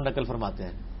فرمان نقل فرماتے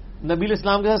ہیں. نبی علیہ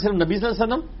السلام کے ساتھ صرف نبی صلی اللہ علیہ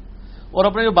وسلم اور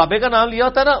اپنے جو بابے کا نام لیا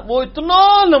ہوتا ہے نا وہ اتنا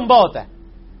لمبا ہوتا ہے,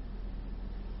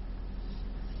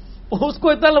 اس کو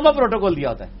اتنا لمبا پروٹوکول دیا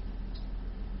ہوتا ہے.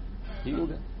 ٹھیک ہو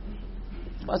گیا,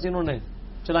 بس انہوں نے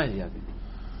چلائیں جی آگے.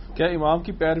 کیا امام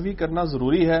کی پیروی کرنا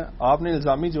ضروری ہے؟ آپ نے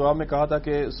الزامی جواب میں کہا تھا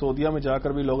کہ سعودیہ میں جا کر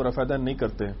بھی لوگ رفع دین نہیں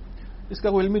کرتے. اس کا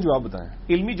کوئی علمی جواب بتائیں.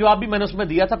 علمی جواب بھی میں نے اس میں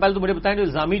دیا تھا. پہلے تو مجھے بتائیں جو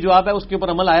الزامی جواب ہے اس کے اوپر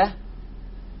عمل آیا.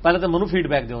 پہلے تو منو فیڈ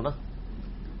بیک دو نا,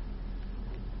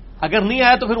 اگر نہیں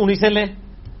آیا تو پھر انہی سے لیں.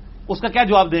 اس کا کیا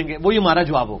جواب دیں گے؟ وہی ہمارا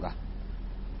جواب ہوگا.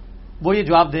 وہ یہ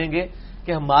جواب دیں گے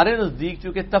کہ ہمارے نزدیک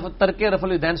چونکہ ترک رفع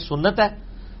الیدین سنت ہے,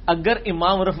 اگر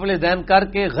امام رفع الیدین کر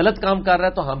کے غلط کام کر رہا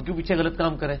ہے تو ہم کیوں پیچھے غلط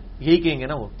کام کریں, یہی کہیں گے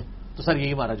نا وہ. تو سر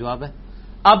یہی ہمارا جواب ہے.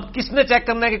 اب کس نے چیک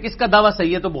کرنا ہے کہ کس کا دعویٰ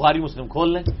صحیح ہے؟ تو بخاری مسلم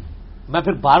کھول لیں. میں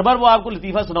پھر بار بار وہ آپ کو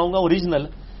لطیفہ سناؤں گا اوریجنل,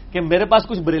 کہ میرے پاس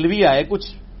کچھ بریلوی آئے کچھ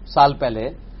سال پہلے,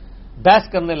 بحث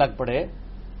کرنے لگ پڑے,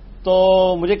 تو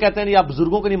مجھے کہتے ہیں آپ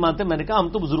بزرگوں کو نہیں مانتے. میں نے کہا ہم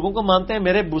تو بزرگوں کو مانتے ہیں,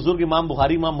 میرے بزرگ امام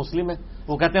بخاری امام مسلم ہے.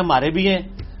 وہ کہتے ہیں ہمارے بھی ہیں.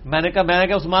 میں نے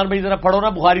کہا عثمان بھائی ذرا پڑھو نا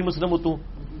بخاری مسلم اتوں,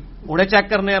 انہیں چیک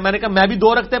کرنے ہیں. میں نے کہا میں بھی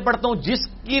 2 رکعتیں پڑھتا ہوں, جس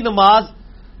کی نماز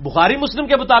بخاری مسلم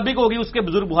کے مطابق ہوگی اس کے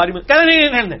بزرگ بخاری مسلم. کہہ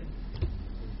نہیں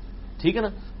ٹھیک ہے نا.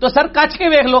 تو سر کچ کے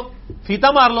دیکھ لو,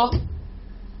 فیتا مار لو.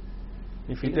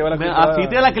 فیتے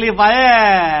والا کلپ آیا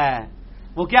ہے,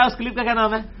 وہ کیا اس کلپ کا کیا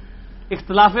نام ہے؟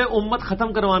 اختلاف امت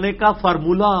ختم کروانے کا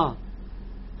فارمولہ.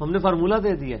 ہم نے فارمولہ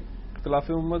دے دیا.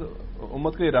 اختلاف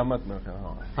امت کے لیے رحمت میں.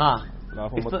 ہاں,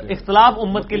 اختلاف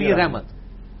امت کے لیے رحمت.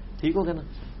 ٹھیک ہو گیا نا.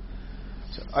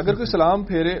 اگر کوئی سلام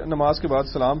پھیرے, نماز کے بعد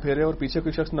سلام پھیرے اور پیچھے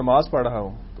کوئی شخص نماز پڑھ رہا ہو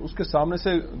تو اس کے سامنے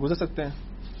سے گزر سکتے ہیں؟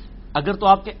 اگر تو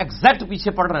آپ کے ایگزیکٹ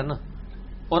پیچھے پڑھ رہے ہیں نا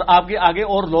اور آپ کے آگے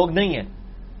اور لوگ نہیں ہیں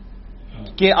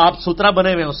کہ آپ سترا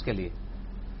بنے ہوئے ہیں اس کے لیے,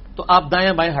 تو آپ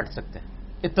دائیں بائیں ہٹ سکتے ہیں.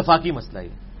 اتفاقی مسئلہ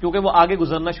یہ, کیونکہ وہ آگے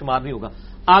گزرنا شمار نہیں ہوگا.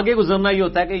 آگے گزرنا یہ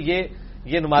ہوتا ہے کہ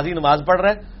یہ نمازی نماز پڑھ رہا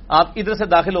ہے, آپ ادھر سے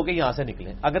داخل ہو کے یہاں سے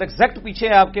نکلیں. اگر ایگزیکٹ پیچھے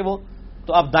ہے آپ کے وہ,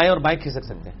 تو آپ دائیں اور بائیں کھسک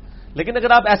سکتے ہیں. لیکن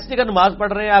اگر آپ ایسی جگہ نماز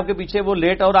پڑھ رہے ہیں آپ کے پیچھے وہ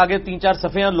لیٹ اور آگے 3-4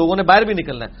 صفحے ہیں, لوگوں نے باہر بھی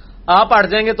نکلنا ہے, آپ ہٹ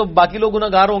جائیں گے تو باقی لوگ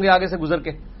گناہگار ہوں گے آگے سے گزر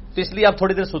کے. تو اس لیے آپ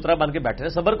تھوڑی دیر سترا بن کے بیٹھے رہے.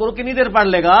 صبر کرو, کتنی دیر پڑھ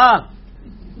لے گا,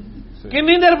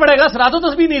 کتنی دیر پڑے گا. سرا تو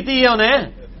تسبیح نیتی ہے انہیں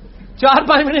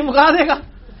 4-5 منٹ مکا دے گا.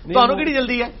 تو کیڑی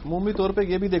جلدی ہے. عمومی طور پہ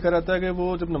یہ بھی دیکھا جاتا ہے کہ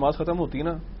وہ جب نماز ختم ہوتی ہے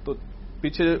نا تو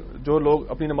پیچھے جو لوگ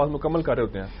اپنی نماز مکمل کر رہے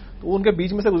ہوتے ہیں تو وہ ان کے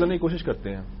بیچ میں سے گزرنے کی کوشش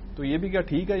کرتے ہیں. تو یہ بھی کیا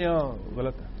ٹھیک ہے یا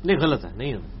غلط ہے؟ نہیں غلط ہے,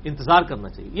 نہیں, انتظار کرنا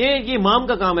چاہیے. یہ امام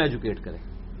کا کام ہے ایجوکیٹ کرے.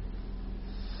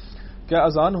 کیا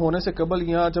اذان ہونے سے قبل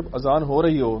یا جب اذان ہو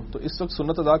رہی ہو تو اس وقت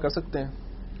سنت ادا کر سکتے ہیں؟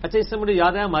 اچھا اس سے مجھے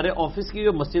یاد ہے ہمارے آفس کی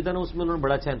جو مسجد ہے نا اس میں انہوں نے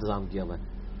بڑا اچھا انتظام کیا ہوا ہے.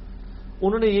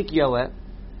 انہوں نے یہ کیا ہوا ہے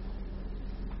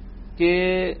کہ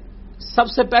سب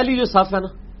سے پہلی جو صف ہے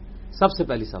نا، سب سے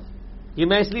پہلی صف، یہ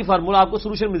میں اس لیے فارمولا آپ کو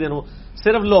سولوشن بھی دے رہا ہوں،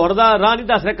 صرف لاہور دا راہ نہیں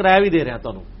دس رہے، کرایہ بھی دے رہے ہیں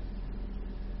تمہیں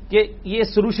کہ یہ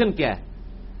سولوشن کیا ہے.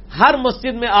 ہر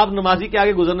مسجد میں آپ نمازی کے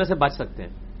آگے گزرنے سے بچ سکتے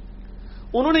ہیں.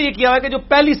 انہوں نے یہ کیا ہوا ہے کہ جو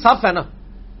پہلی صف ہے نا،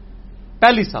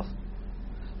 پہلی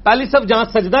صف جہاں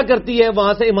سجدہ کرتی ہے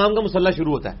وہاں سے امام کا مصلی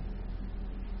شروع ہوتا ہے.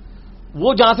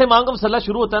 وہ جہاں سے امام کا مصلی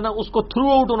شروع ہوتا ہے نا اس کو تھرو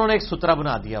آؤٹ انہوں نے ایک سترا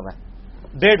بنا دیا ہوا ہے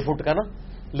 1.5 فٹ کا نا،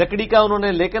 لکڑی کا انہوں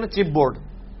نے لے کے نا چپ بورڈ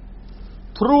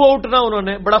تھرو آؤٹ نا انہوں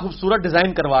نے بڑا خوبصورت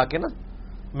ڈیزائن کروا کے نا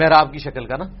محراب کی شکل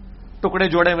کا نا ٹکڑے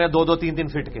جوڑے ہوئے 2-2 3-3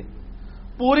 فٹ کے.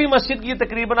 پوری مسجد کی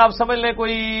تقریباً آپ سمجھ لیں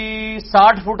کوئی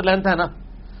 60 فٹ لینتھ ہے نا.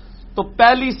 تو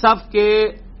پہلی صف کے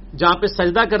جہاں پہ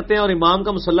سجدہ کرتے ہیں اور امام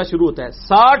کا مصلی شروع ہوتا ہے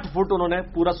 60 فٹ انہوں نے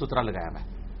پورا سترا لگایا ہوا ہے.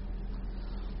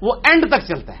 وہ اینڈ تک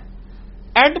چلتا ہے.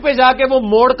 اینڈ پہ جا کے وہ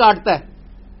موڑ کاٹتا ہے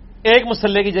ایک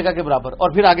مصلی کی جگہ کے برابر اور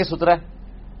پھر آگے سترا ہے.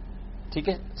 ٹھیک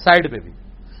ہے، سائڈ پہ بھی،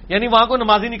 یعنی وہاں کو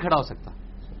نمازی نہیں کھڑا ہو سکتا.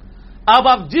 اب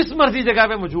آپ جس مرضی جگہ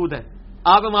پہ موجود ہیں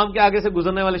آپ امام کے آگے سے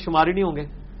گزرنے والے شمار ہی نہیں ہوں گے.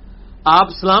 آپ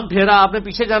سلام پھیرا، آپ نے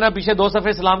پیچھے جانا، پیچھے 2 صفحے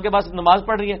اسلام کے بعد نماز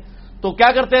پڑھ رہی ہے تو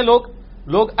کیا کرتے ہیں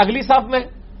لوگ اگلی صف میں،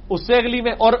 اس سے اگلی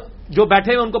میں، اور جو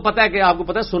بیٹھے ہیں ان کو پتا ہے کہ آپ کو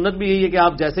پتا ہے سنت بھی یہی ہے کہ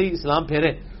آپ جیسے ہی اسلام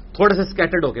پھیرے تھوڑے سے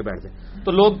سکیٹرڈ ہو کے بیٹھ جائیں.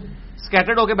 تو لوگ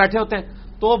سکیٹرڈ ہو کے بیٹھے ہوتے ہیں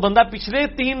تو وہ بندہ پچھلے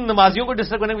 3 نمازیوں کو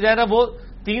ڈسٹرب کرنے کے بجائے نا وہ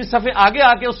 3 صفحے آگے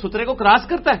آ کے اس سترے کو کراس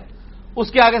کرتا ہے،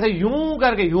 اس کے آگے سے یوں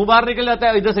کر کے یوں باہر نکل جاتا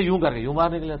ہے، ادھر سے یوں کر کے یوں باہر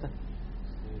نکل جاتا ہے.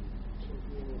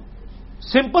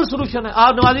 سمپل سولوشن ہے.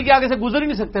 آپ نمازی کے آگے سے گزر ہی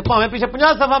نہیں سکتے، پاویں پیچھے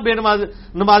 50 صفحہ بے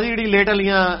نمازی جڑی لیٹ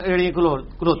والیاں ایڑیاں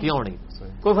کھلوتیاں ہونی،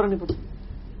 کوئی فرق نہیں پڑتا.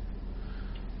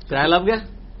 کرایہ لگ گیا.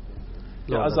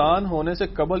 اذان ہونے سے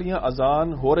قبل یا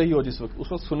اذان ہو رہی ہو جس وقت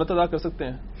اس وقت سنت ادا کر سکتے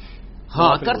ہیں؟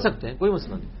 ہاں کر سکتے ہیں، کوئی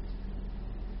مسئلہ نہیں،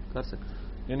 کر سکتے ہیں.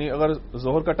 یعنی اگر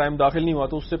ظہر کا ٹائم داخل نہیں ہوا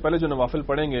تو اس سے پہلے جو نوافل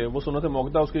پڑھیں گے وہ سنت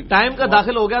موقدہ اس کی ٹائم کا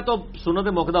داخل ہو گیا تو سنت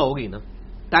موقدہ ہوگی نا.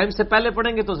 ٹائم سے پہلے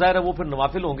پڑھیں گے تو ظاہر ہے وہ پھر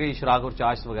نوافل ہوں گے اشراق اور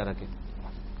چاشت وغیرہ کے.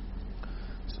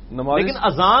 لیکن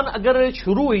اذان اگر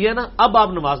شروع ہوئی ہے نا اب آپ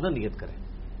نماز نہ نیت کریں.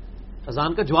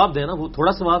 اذان کا جواب دینا وہ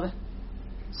تھوڑا ثواب ہے.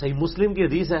 صحیح مسلم کی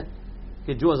حدیث ہے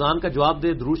کہ جو اذان کا جواب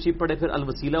دے، درود شریف پڑھے، پھر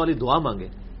الوسیلہ والی دعا مانگے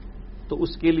تو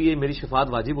اس کے لیے میری شفاعت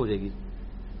واجب ہو جائے گی.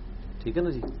 ٹھیک ہے نا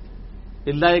جی،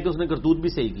 اللہ ہے کہ اس نے کرتوت بھی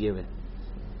صحیح کیے ہوئے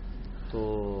تو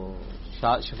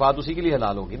شفاعت اسی کے لیے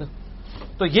حلال ہوگی نا.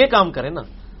 تو یہ کام کریں نا.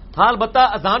 ہاں البتہ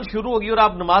اذان شروع ہوگی اور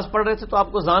آپ نماز پڑھ رہے تھے تو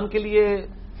آپ کو اذان کے لیے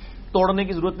توڑنے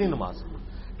کی ضرورت نہیں نماز.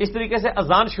 اس طریقے سے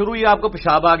اذان شروع ہوئی، آپ کو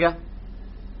پیشاب آ گیا،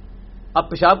 اب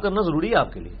پیشاب کرنا ضروری ہے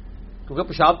آپ کے لیے کیونکہ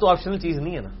پیشاب تو آپشنل چیز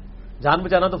نہیں ہے نا، جان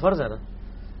بچانا تو فرض ہے نا.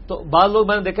 تو بعض لوگ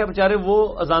میں نے دیکھا بیچارے وہ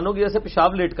اذانوں کی وجہ سے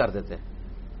پیشاب لیٹ کر دیتے ہیں،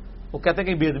 وہ کہتے ہیں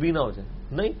کہ بے ادبی نہ ہو جائے.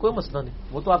 نہیں کوئی مسئلہ نہیں،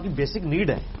 وہ تو آپ کی بیسک نیڈ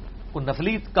ہے، کوئی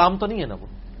نفلی کام تو نہیں ہے نا، وہ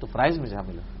تو فرائض میں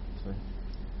شامل ہے.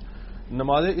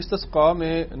 نماز استسقاء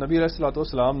میں نبی علیہ الصلوۃ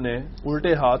والسلام نے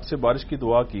الٹے ہاتھ سے بارش کی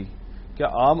دعا کی. کیا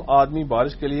عام آدمی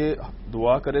بارش کے لیے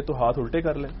دعا کرے تو ہاتھ الٹے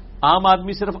کر لے؟ عام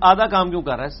آدمی صرف آدھا کام کیوں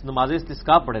کر رہا ہے؟ نماز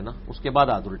استسقاء پڑھے نا اس کے بعد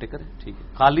ہاتھ الٹے کرے. ٹھیک ہے،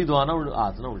 خالی دعا نہ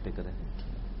ہاتھ نہ الٹے کرے.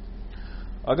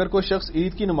 اگر کوئی شخص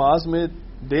عید کی نماز میں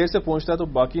دیر سے پہنچتا ہے تو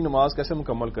باقی نماز کیسے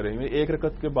مکمل کریں؟ ایک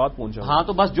رکعت کے بعد پہنچا. ہاں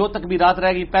تو بس جو تکبیرات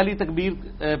رہ گئی،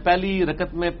 پہلی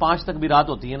رکعت میں 5 تکبیرات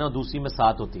ہوتی ہیں نا، دوسری میں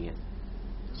 7 ہوتی ہیں.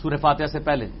 سورہ فاتحہ سے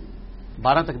پہلے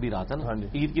 12 تکبیرات ہے نا.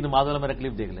 عید کی نماز والا میرا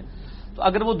کلپ دیکھ لیں. تو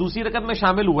اگر وہ دوسری رکعت میں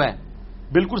شامل ہوا ہے،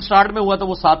 بالکل سٹارٹ میں ہوا تو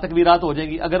وہ 7 تکبیرات ہو جائیں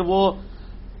گی. اگر وہ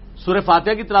سورہ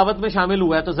فاتحہ کی تلاوت میں شامل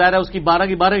ہوا ہے تو ظاہر ہے اس کی 12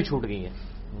 کی 12 ہی چھوٹ گئی ہیں،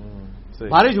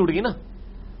 12 ہی چھوٹ گئی نا.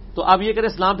 تو اب یہ کرے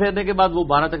اسلام پھیرنے کے بعد وہ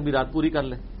 12 تکبیرات پوری کر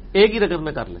لے، ایک ہی رکعت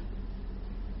میں کر لے.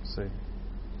 صحیح.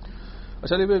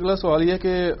 اچھا علی بھائی اگلا سوال یہ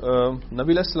کہ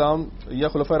نبی علیہ السلام یا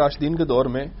خلفائے راشدین کے دور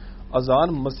میں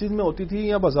اذان مسجد میں ہوتی تھی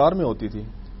یا بازار میں ہوتی تھی؟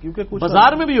 کیونکہ کچھ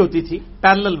بازار میں بھی ہوتی تھی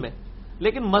پیرلل میں،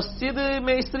 لیکن مسجد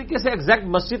میں اس طریقے سے ایگزیکٹ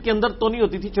مسجد کے اندر تو نہیں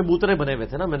ہوتی تھی. چبوترے بنے ہوئے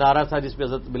تھے نا، مینارہ تھا جس پہ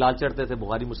حضرت بلال چڑھتے تھے،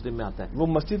 بخاری مسلم میں آتا ہے. وہ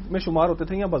مسجد میں شمار ہوتے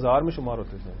تھے یا بازار میں شمار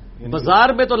ہوتے تھے؟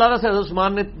 بازار میں تو اللہ سے حضرت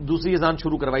عثمان نے دوسری اذان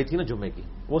شروع کروائی تھی نا جمعے کی.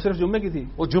 وہ صرف جمعے کی تھی؟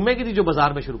 وہ جمعے کی تھی جو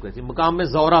بازار میں شروع کری تھی، مقام میں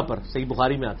زورہ پر، صحیح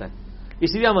بخاری میں آتا ہے.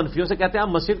 اسی لیے ہم منفیوں سے کہتے ہیں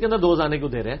آپ مسجد کے اندر 2 اذانیں کیوں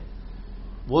دے رہے ہیں؟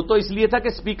 وہ تو اس لیے تھا کہ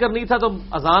اسپیکر نہیں تھا تو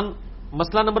اذان،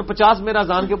 مسئلہ نمبر 50 میرا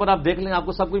اذان کے اوپر آپ دیکھ لیں، آپ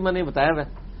کو سب کچھ میں نے بتایا ہوا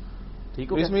ہے. ٹھیک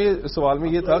ہے، اس میں سوال میں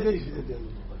یہ تھا کہ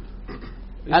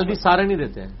ایل ڈی سارے نہیں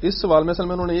دیتے ہیں. اس سوال میں اصل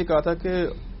میں انہوں نے یہ کہا تھا کہ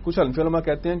کچھ حنفی علماء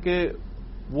کہتے ہیں کہ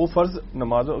وہ فرض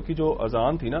نمازوں کی جو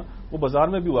اذان تھی نا وہ بازار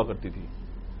میں بھی ہوا کرتی تھی.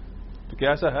 تو کیا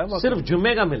ایسا ہے؟ صرف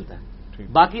جمعے کا ملتا ہے.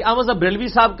 باقی احمد بریلوی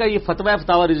صاحب کا یہ فتویٰ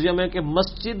فتاوی رضیہ میں کہ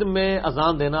مسجد میں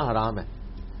اذان دینا حرام ہے.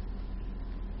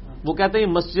 وہ کہتے ہیں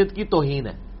یہ مسجد کی توہین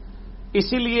ہے.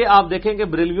 اسی لیے آپ دیکھیں کہ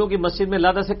بریلویوں کی مسجد میں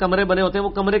علیحدہ سے کمرے بنے ہوتے ہیں، وہ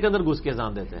کمرے کے اندر گھس کے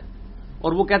اذان دیتے ہیں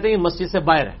اور وہ کہتے ہیں یہ مسجد سے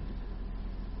باہر ہے.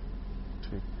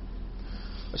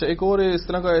 اچھا، ایک اور اس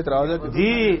طرح کا اعتراض ہے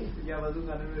جی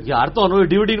یار تو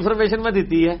ایڈی وڈی انفارمیشن میں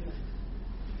دیتی ہے.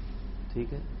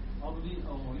 ٹھیک ہے،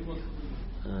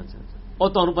 اچھا اور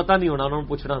تو پتا نہیں ہونا، انہوں نے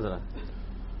پوچھنا ذرا.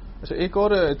 اچھا، ایک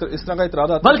اور اس طرح کا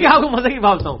اعتراض آتا ہے، بلکہ آپ کو مزے کی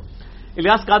بات بتاؤں،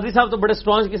 الیاس قادری صاحب تو بڑے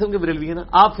اسٹرانگ قسم کے بریلوی ہیں نا.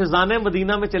 آپ فضان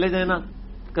مدینہ میں چلے جائیں نا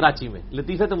کراچی میں،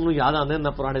 لطیفے تو مجھے یاد آتے ہیں نا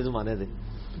پرانے زمانے سے.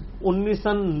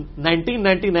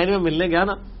 1999 میں ملنے گیا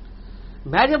نا،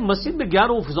 میں جب مسجد میں گیا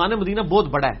نا، وہ فضان مدینہ بہت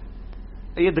بڑا ہے،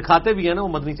 یہ دکھاتے بھی ہیں نا وہ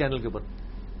مدنی چینل کے اوپر.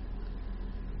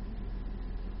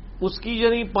 اس کی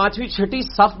یعنی 5ویں 6ٹھی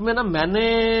صف میں نا میں نے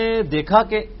دیکھا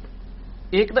کہ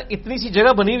ایک نا اتنی سی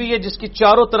جگہ بنی ہوئی ہے جس کی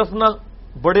چاروں طرف نا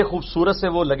بڑے خوبصورت سے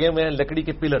وہ لگے ہوئے ہیں لکڑی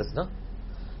کے پلرز نا،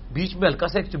 بیچ میں ہلکا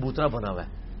سا ایک چبوترا بنا ہوا ہے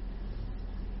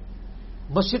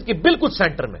مسجد کے بالکل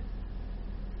سینٹر میں.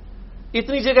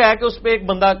 اتنی جگہ ہے کہ اس پہ ایک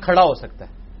بندہ کھڑا ہو سکتا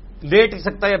ہے، لیٹ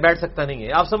سکتا ہے یا بیٹھ سکتا نہیں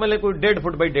ہے. آپ سمجھ لیں کوئی 1.5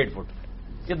 فٹ بائی 1.5 فٹ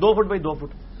یا 2 فٹ بائی 2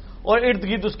 فٹ، اور ارد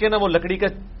گرد اس کے نا وہ لکڑی کا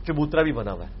چبوترا بھی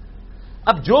بنا ہوا ہے.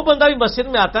 اب جو بندہ بھی مسجد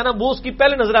میں آتا ہے نا، وہ اس کی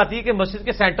پہلے نظر آتی ہے کہ مسجد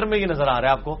کے سینٹر میں یہ نظر آ رہا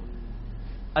ہے آپ کو.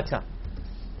 اچھا،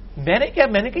 میں نے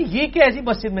کہا یہ کیا ایسی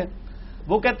مسجد میں؟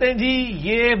 وہ کہتے ہیں جی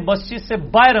یہ مسجد سے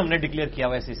باہر ہم نے ڈکلیئر کیا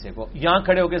ہوا ہے اس حصے کو، یہاں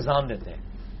کھڑے ہو کے اذان دیتے ہیں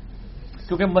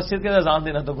کیونکہ مسجد کے اذان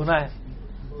دینا تو گناہ ہے.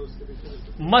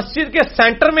 مسجد کے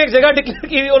سینٹر میں ایک جگہ ڈکلیئر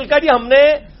کی ہوئی، ان کا جی ہم نے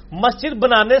مسجد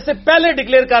بنانے سے پہلے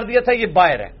ڈکلیئر کر دیا تھا یہ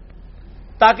باہر ہے،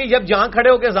 تاکہ جب جہاں کھڑے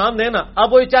ہو کے اذان دیں نا. اب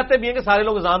وہ یہ چاہتے بھی ہیں کہ سارے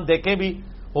لوگ اذان دیکھیں بھی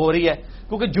ہو رہی ہے،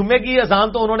 کیونکہ جمعے کی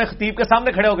اذان تو انہوں نے خطیب کے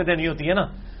سامنے کھڑے ہو کے دینی ہوتی ہے نا،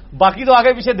 باقی تو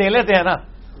آگے پیچھے دے لیتے ہیں نا.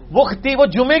 وہ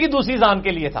جمعے کی دوسری اذان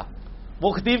کے لیے تھا، وہ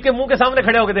خطیب کے منہ کے سامنے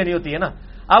کھڑے ہو کے دینی ہوتی ہے نا.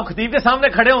 آپ خطیب کے سامنے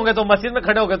کھڑے ہوں گے تو مسجد میں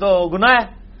کھڑے ہو گے تو گناہ ہے.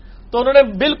 تو انہوں نے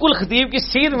بالکل خطیب کی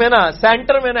سیدھ میں نا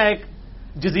سینٹر میں نا ایک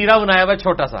جزیرہ بنایا ہوا ہے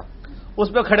چھوٹا سا، اس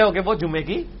پہ کھڑے ہو کے وہ جمعے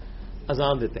کی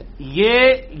اذان دیتے ہیں.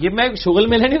 یہ میں شغل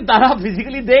میں نہیں بتا رہا، آپ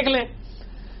فزیکلی دیکھ لیں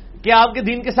کہ آپ کے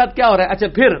دین کے ساتھ کیا ہو رہا ہے. اچھا،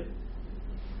 پھر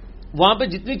وہاں پہ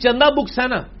جتنی چندہ بکس ہیں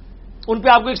نا ان پہ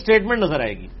آپ کو ایک اسٹیٹمنٹ نظر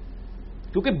آئے گی،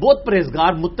 کیونکہ بہت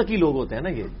پرہیزگار متقی لوگ ہوتے ہیں نا.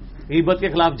 یہ غیبت کے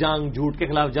خلاف جنگ، جھوٹ کے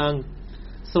خلاف جنگ،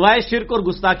 سوائے شرک اور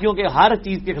گستاخیوں کے ہر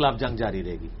چیز کے خلاف جنگ جاری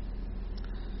رہے گی.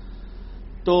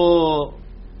 تو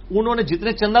انہوں نے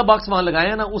جتنے چندہ باکس وہاں لگائے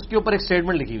ہیں نا اس کے اوپر ایک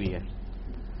اسٹیٹمنٹ لکھی ہوئی ہے.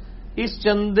 اس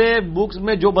چندے بکس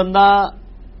میں جو بندہ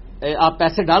آپ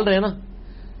پیسے ڈال رہے ہیں نا،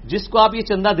 جس کو آپ یہ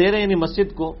چندہ دے رہے ہیں یعنی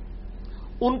مسجد کو،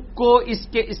 ان کو اس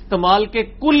کے استعمال کے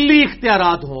کلی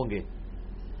اختیارات ہوں گے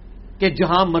کہ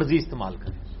جہاں مرضی استعمال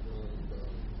کریں.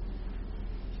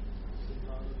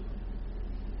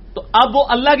 تو اب وہ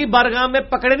اللہ کی بارگاہ میں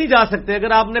پکڑے نہیں جا سکتے.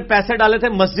 اگر آپ نے پیسے ڈالے تھے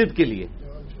مسجد کے لیے،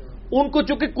 ان کو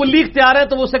چونکہ کلی اختیار ہے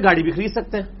تو وہ اسے گاڑی بھی خرید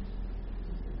سکتے ہیں.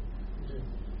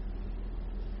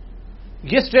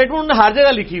 یہ اسٹیٹمنٹ نے ہر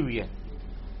جگہ لکھی ہوئی ہے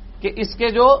کہ اس کے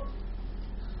جو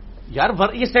یار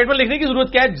یہ اسٹیٹمنٹ لکھنے کی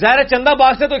ضرورت کیا ہے؟ ظاہر ہے چندہ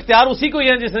باغ سے تو اختیار اسی کو ہی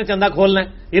ہے جس نے چندہ کھولنا ہے.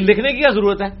 یہ لکھنے کی کیا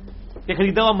ضرورت ہے کہ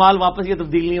خریدا ہوا مال واپس یہ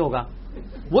تبدیل نہیں ہوگا؟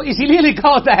 وہ اسی لیے لکھا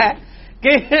ہوتا ہے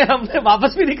کہ ہم نے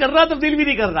واپس بھی نہیں کر رہا، تبدیل بھی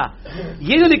نہیں کر رہا.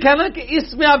 یہ جو لکھا ہے نا کہ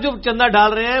اس میں آپ جو چندہ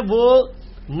ڈال رہے ہیں وہ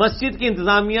مسجد کی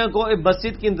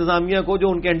انتظامیہ کو جو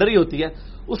ان کے انڈر ہی ہوتی ہے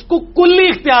اس کو کلی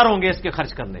اختیار ہوں گے اس کے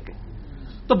خرچ کرنے کے.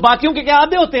 تو باقیوں کے کیا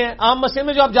آدھے ہوتے ہیں؟ عام مسجد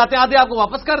میں جو آپ جاتے ہیں آدھے آپ کو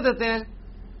واپس کر دیتے ہیں.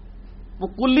 وہ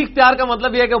کلی اختیار کا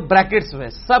مطلب یہ ہے کہ وہ بریکٹس میں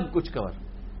سب کچھ کور.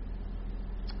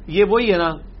 یہ وہی ہے نا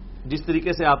جس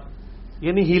طریقے سے آپ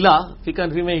یعنی ہیلا، فقہ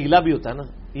حنفی میں ہیلا بھی ہوتا ہے نا،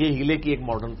 یہ ہیلے کی ایک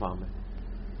ماڈرن فارم ہے.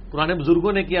 پرانے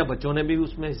بزرگوں نے کیا، بچوں نے بھی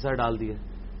اس میں حصہ ڈال دیا،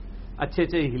 اچھے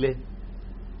اچھے ہیلے.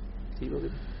 ٹھیک ہو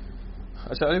گیا.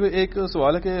 اچھا علی بھائی، ایک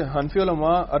سوال ہے کہ حنفی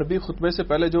علماء عربی خطبے سے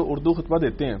پہلے جو اردو خطبہ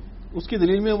دیتے ہیں اس کی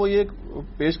دلیل میں وہ یہ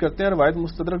پیش کرتے ہیں روایت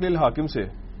مستدرک للحاکم سے،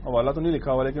 حوالہ تو نہیں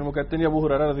لکھا ہوا لیکن وہ کہتے ہیں ابو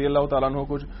ہریرہ رضی اللہ تعالیٰ عنہ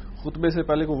کچھ خطبے سے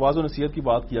پہلے کو واضح و نصیحت کی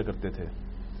بات کیا کرتے تھے.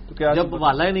 تو کیا جب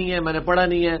حوالہ ہی نہیں ہے، میں نے پڑھا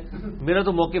نہیں ہے، میرا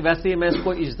تو موقع ویسے ہی میں اس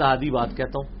کو اجتہادی بات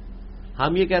کہتا ہوں.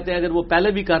 ہم یہ کہتے ہیں اگر وہ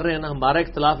پہلے بھی کر رہے ہیں نا، ہمارا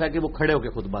اختلاف ہے کہ وہ کھڑے ہو کے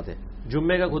خطبہ تھے.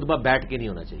 جمعے کا خطبہ بیٹھ کے نہیں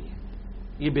ہونا چاہیے،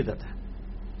 یہ بدعت ہے.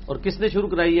 اور کس نے شروع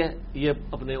کرائی ہے یہ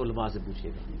اپنے علماء سے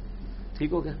پوچھیے گا.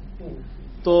 ٹھیک ہو گیا.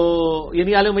 تو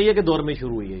یعنی آل امیہ کے دور میں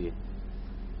شروع ہوئی ہے یہ.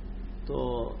 تو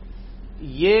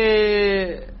یہ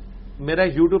میرا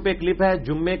یوٹیوب پہ کلپ ہے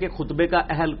جمعے کے خطبے کا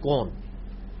اہل کون،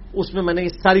 اس میں میں نے یہ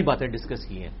ساری باتیں ڈسکس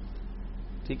کی ہیں.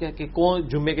 ٹھیک ہے کہ کون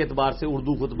جمعے کے اعتبار سے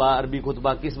اردو خطبہ، عربی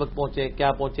خطبہ کس وقت پہنچے،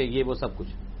 کیا پہنچے، یہ وہ سب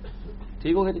کچھ.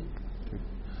 ٹھیک ہو گیا جی.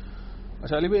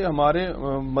 اچھا علی بھائی، ہمارے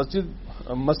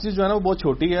مسجد جو ہے نا وہ بہت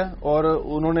چھوٹی ہے اور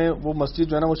انہوں نے وہ مسجد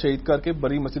جو ہے نا وہ شہید کر کے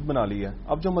بڑی مسجد بنا لی ہے.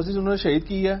 اب جو مسجد انہوں نے شہید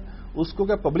کی ہے اس کو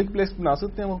کیا پبلک پلیس بنا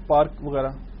سکتے ہیں، وہ پارک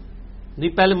وغیرہ؟ نہیں،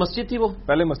 پہلے مسجد تھی. وہ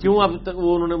پہلے مسجد کیوں اب تک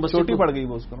وہ انہوں نے چھوٹی پڑ گئی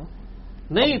وہ اس کو نا.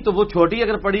 نہیں تو وہ چھوٹی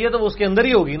اگر پڑی ہے تو وہ اس کے اندر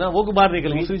ہی ہوگی نا, وہ باہر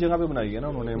نکل گئی. دوسری جگہ پہ بنائی ہے نا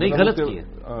انہوں نے, نہیں غلط کی ہے,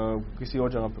 کسی اور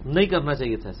جگہ پہ نہیں کرنا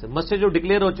چاہیے تھا ایسے. مسجد جو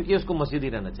ڈکلیئر ہو چکی ہے اس کو مسجد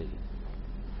ہی رہنا چاہیے.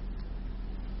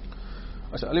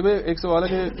 اچھا علی بھائی ایک سوال ہے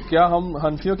کہ کیا ہم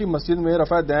حنفیوں کی مسجد میں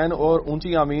رفع دین اور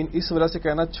اونچی آمین اس وجہ سے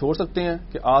کہنا چھوڑ سکتے ہیں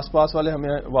کہ آس پاس والے ہمیں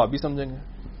وہابی سمجھیں گے؟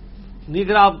 نہیں,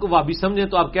 اگر آپ کو وہابی سمجھیں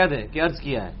تو آپ کہہ دیں کہ عرض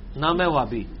کیا ہے نہ میں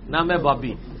وہابی نہ میں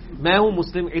بابی, میں ہوں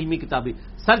مسلم علمی کتابی.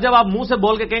 سر جب آپ منہ سے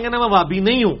بول کے کہیں گے نا میں وہابی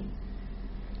نہیں ہوں,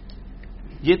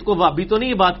 یہ تو وہابی تو نہیں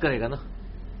یہ بات کرے گا نا,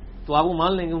 تو آپ وہ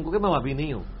مان لیں گے ان کو کہ میں وہابی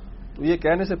نہیں ہوں. تو یہ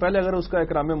کہنے سے پہلے اگر اس کا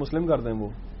اکرام مسلم کر دیں وہ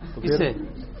کس سے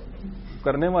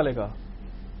کرنے والے کا,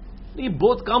 یہ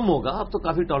بہت کم ہوگا, اب تو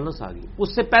کافی ٹالرنس آ گئی.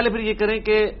 اس سے پہلے پھر یہ کریں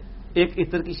کہ ایک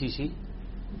عطر کی شیشی,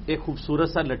 ایک خوبصورت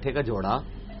سا لٹھے کا جوڑا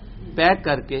پیک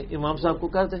کر کے امام صاحب کو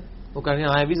کر دیں, وہ کہیں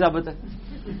ہاں بھی ثابت ہے.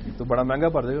 تو بڑا مہنگا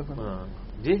پڑ جائے گا. ہاں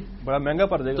جی بڑا مہنگا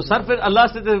پڑ جائے گا. تو سر پھر اللہ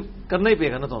سے تو کرنا ہی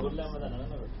پڑے گا نا, تو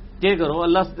کیا کرو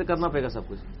اللہ سے کرنا پڑے گا سب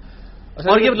کچھ.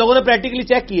 اور یہ لوگوں نے پریکٹیکلی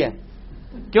چیک کیا ہے.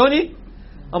 کیوں نہیں,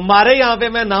 ہمارے یہاں پہ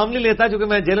میں نام نہیں لیتا چونکہ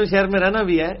میں جیلم شہر میں رہنا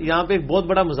بھی ہے, یہاں پہ ایک بہت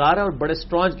بڑا مزار ہے اور بڑے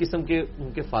اسٹرانگ قسم کے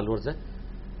ان کے فالوورز ہیں,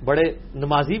 بڑے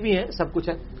نمازی بھی ہیں, سب کچھ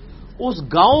ہے. اس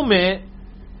گاؤں میں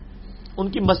ان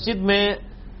کی مسجد میں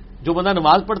جو بندہ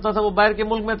نماز پڑھتا تھا وہ باہر کے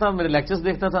ملک میں تھا, میرے لیکچرز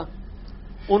دیکھتا تھا,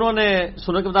 انہوں نے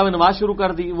سنت کے مطابق نماز شروع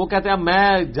کر دی. وہ کہتے ہیں اب میں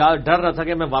ڈر رہا تھا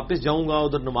کہ میں واپس جاؤں گا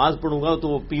ادھر نماز پڑھوں گا تو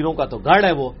وہ پیروں کا تو گڑھ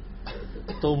ہے وہ,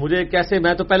 تو مجھے کیسے,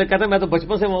 میں تو پہلے کہتا میں تو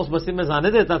بچپن سے اس مسجد میں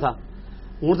جانے دیتا تھا,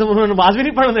 ہوں تو انہوں نے نماز بھی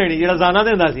نہیں پڑھنے دینی, جڑا جانا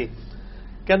دینا سی.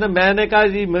 کہتے میں نے کہا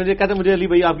جی مجھے, کہتے مجھے علی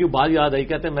بھائی آپ کی بات یاد آئی,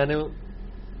 کہتے میں نے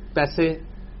پیسے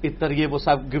اتر یہ وہ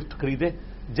سب گفٹ خریدے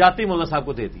جاتی مولانا صاحب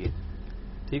کو دے دیے.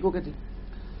 ٹھیک ہو گیا جی.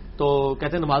 تو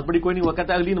کہتے ہیں نماز پڑھی کوئی نہیں ہوا,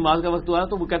 کہتے اگلی نماز کا وقت ہوا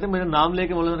تو وہ کہتے میرا نام لے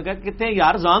کے مولانا نے کہا کتنے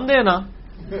یار جان دے نا,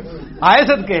 آئے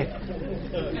صدقے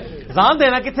جان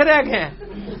دینا کتنے رہ گئے ہیں.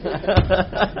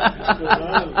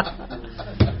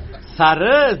 سر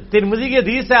ترمذی کی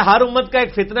حدیث ہے ہر امت کا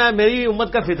ایک فتنہ ہے, میری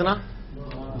امت کا فتنہ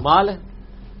مال ہے.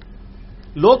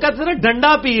 لوگ کہتے ہیں نا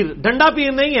ڈنڈا پیر, ڈنڈا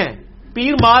پیر نہیں ہے,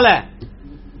 پیر مال ہے.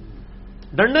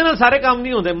 ڈنڈے نال سارے کام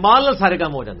نہیں ہوتے, مال نال سارے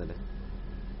کام ہو جاتے ہیں.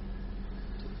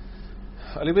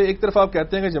 علی بھائی ایک طرف آپ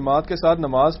کہتے ہیں کہ جماعت کے ساتھ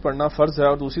نماز پڑھنا فرض ہے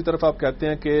اور دوسری طرف آپ کہتے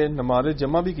ہیں کہ نماز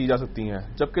جمع بھی کی جا سکتی ہیں,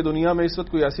 جبکہ دنیا میں اس وقت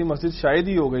کوئی ایسی مسجد شاید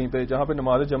ہی ہو گئی پہ جہاں پہ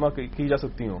نماز جمع کی جا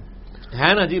سکتی ہوں.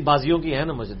 ہے نا جی, بازیوں کی ہے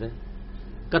نا مسجدیں.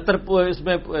 قطر اس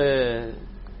میں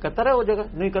قطر ہے وہ جگہ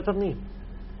نہیں, قطر نہیں,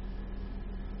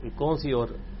 کون سی اور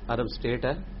عرب اسٹیٹ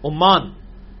ہے, عمان.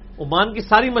 عمان کی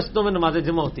ساری مسجدوں میں نمازیں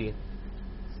جمع ہوتی ہیں,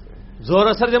 زہر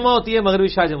اثر جمع ہوتی ہے, مغربی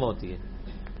عشاء جمع ہوتی ہے,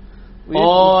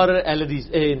 اور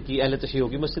ان کی اہل تشیعوں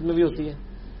کی مسجد میں بھی ہوتی ہے.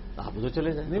 آپ تو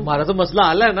چلے جائیں, ہمارا تو مسئلہ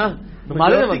حل ہے نا.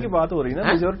 میجورٹی کی بات ہو رہی ہے نا,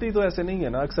 میجورٹی تو ایسے نہیں ہے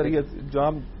نا, اکثریت جو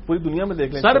ہم پوری دنیا میں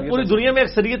دیکھ لیں. سر پوری دنیا میں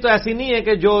اکثریت تو ایسی نہیں ہے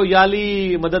کہ جو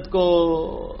یالی مدد کو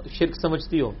شرک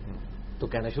سمجھتی ہو, تو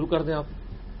کہنا شروع کر دیں آپ,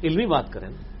 علمی بات کریں.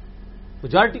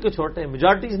 میجورٹی کو چھوڑتے ہیں,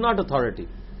 میجورٹی از ناٹ اتھارٹی.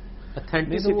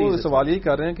 وہ سوال یہی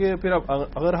کر رہے ہیں کہ پھر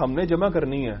اگر ہم نے جمع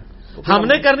کرنی ہے, ہم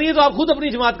نے کرنی ہے تو آپ خود اپنی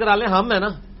جماعت کرا لیں. ہم ہے نا,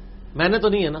 میں نے تو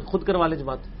نہیں ہے نا, خود کروا لیں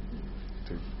جماعت.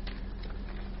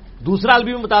 دوسرا حل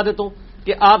بھی میں بتا دیتا ہوں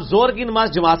کہ آپ زور کی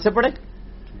نماز جماعت سے پڑھیں,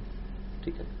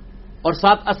 ٹھیک ہے, اور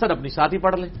ساتھ اثر اپنی ساتھ ہی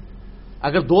پڑھ لیں.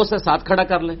 اگر دو سے ساتھ کھڑا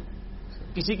کر لیں,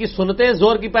 کسی کی سنتیں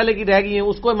زور کی پہلے کی رہ گئی ہیں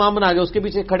اس کو امام بنا کے اس کے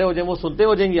پیچھے کھڑے ہو جائیں, وہ سنتے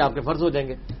ہو جائیں گے, آپ کے فرض ہو جائیں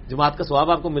گے, جماعت کا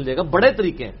ثواب آپ کو مل جائے گا. بڑے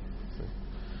طریقے ہیں,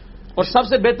 اور سب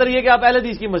سے بہتر یہ کہ آپ اہل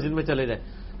حدیث کی مسجد میں چلے جائیں.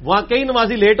 وہاں کئی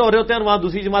نمازی لیٹ ہو رہے ہوتے ہیں اور وہاں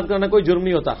دوسری جماعت کرنا کوئی جرم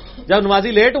نہیں ہوتا. جب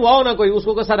نمازی لیٹ ہوا ہو نا کوئی, اس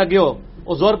کو سر اگے ہو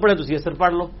اور زور پڑے تو اثر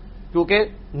پڑھ لو, کیونکہ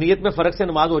نیت میں فرق سے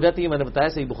نماز ہو جاتی ہے. میں نے بتایا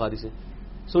صحیح بخاری سے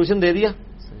سولوشن دے دیا.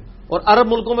 اور عرب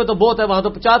ملکوں میں تو بہت ہے, وہاں تو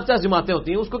 50-50 جماعتیں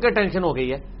ہوتی ہیں, اس کو کیا ٹینشن ہو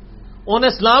گئی ہے. انہیں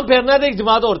اسلام پھیرنا ہے تو ایک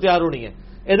جماعت اور تیار ہونی ہے,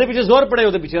 یہ پیچھے زور پڑے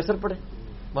ہوتے پیچھے اثر پڑے,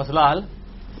 مسئلہ حل.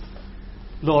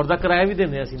 لاہور کا کرایہ بھی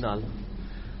دینے اسی نال.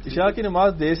 عشاء کی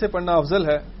نماز دیر سے پڑھنا افضل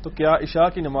ہے, تو کیا عشاء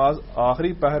کی نماز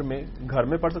آخری پہر میں گھر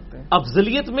میں پڑھ سکتے ہیں؟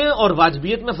 افضلیت میں اور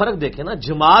واجبیت میں فرق دیکھیں نا.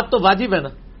 جماعت تو واجب ہے نا,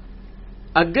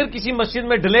 اگر کسی مسجد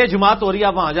میں ڈلے جماعت ہو رہی ہے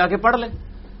آپ وہاں جا کے پڑھ لیں.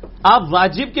 آپ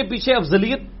واجب کے پیچھے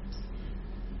افضلیت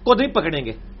کو نہیں پکڑیں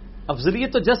گے.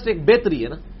 افضلیت تو جسٹ ایک بہتری ہے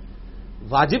نا,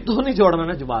 واجب تو نہیں جوڑنا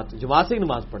نا. جماعت سے ہی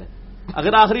نماز پڑھیں.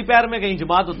 اگر آخری پہر میں کہیں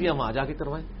جماعت ہوتی ہے وہاں جا کے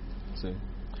کروائیں.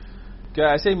 کیا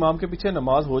ایسے امام کے پیچھے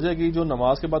نماز ہو جائے گی جو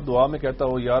نماز کے بعد دعا میں کہتا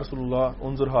ہو یا رسول اللہ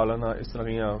انظر حالنا, اس طرح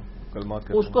کی کلمات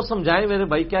کہتا اس کو سمجھائیں میرے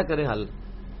بھائی, کیا کریں حل.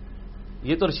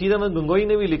 یہ تو رشید احمد گنگوئی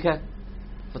نے بھی لکھا ہے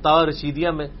فتاوی رشیدیہ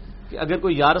میں کہ اگر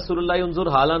کوئی یا رسول اللہ انظر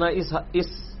حالنا اس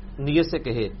نیت سے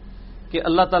کہے کہ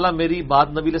اللہ تعالیٰ میری بات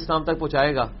نبی علیہ السلام تک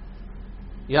پہنچائے گا,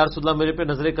 یا رسول اللہ میرے پہ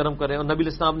نظر کرم کریں, اور نبی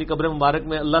علیہ السلام اپنی قبر مبارک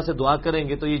میں اللہ سے دعا کریں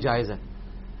گے, تو یہ جائز ہے.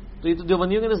 تو یہ تو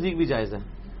دیوبندیوں کے نزدیک بھی جائز ہے.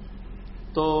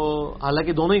 تو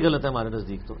حالانکہ دونوں ہی غلط ہیں ہمارے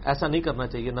نزدیک. تو ایسا نہیں کرنا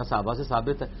چاہیے، نہ صحابہ سے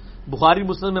ثابت ہے. بخاری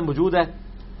مسلم میں موجود ہے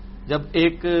جب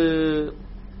ایک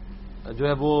جو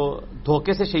ہے وہ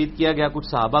دھوکے سے شہید کیا گیا کچھ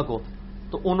صحابہ کو،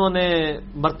 تو انہوں نے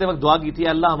مرتے وقت دعا کی تھی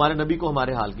اللہ ہمارے نبی کو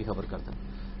ہمارے حال کی خبر کرتا.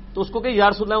 تو اس کو کہ یا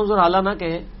رسول اللہ حالہ نہ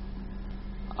کہیں،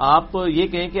 آپ یہ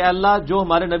کہیں کہ اللہ جو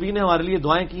ہمارے نبی نے ہمارے لیے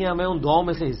دعائیں کی ہیں ہمیں ان دعاؤں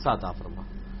میں سے حصہ عطا فرما.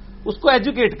 اس کو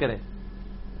ایجوکیٹ کریں.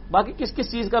 باقی کس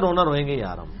کس چیز کا رونا روئیں گے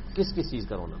یار، ہم کس کس چیز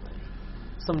کا رونا روئیں گے،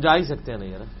 سمجھا ہی سکتے ہیں نا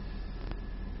یار.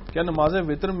 کیا نماز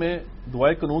وتر میں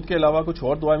دعائے قنوت کے علاوہ کچھ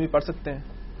اور دعائیں بھی پڑھ سکتے ہیں؟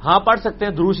 ہاں پڑھ سکتے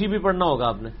ہیں. دروشی بھی پڑھنا ہوگا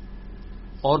آپ نے،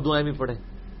 اور دعائیں بھی پڑھیں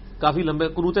کافی لمبے.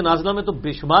 قنوت نازلہ میں تو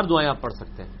بے شمار دعائیں آپ پڑھ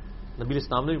سکتے ہیں، نبی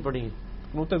اسلام نے بھی پڑھی ہیں.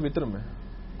 قنوت وتر میں،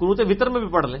 قنوت وتر میں بھی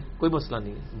پڑھ لیں، کوئی مسئلہ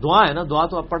نہیں ہے. دعا ہے نا، دعا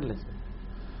تو آپ پڑھ لیں.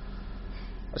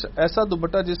 اچھا، ایسا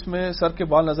دوپٹہ جس میں سر کے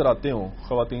بال نظر آتے ہوں،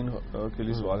 خواتین کے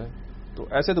لیے سوال ہے، تو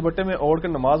ایسے دوپٹے میں اوڑھ کر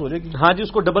نماز ہو جائے گی؟ ہاں جی،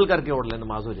 اس کو ڈبل کر کے اوڑھ لیں،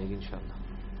 نماز ہو جائے گی انشاءاللہ.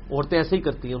 عورتیں ایسے ہی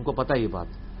کرتی ہیں، ان کو پتہ ہے یہ بات.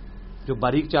 جو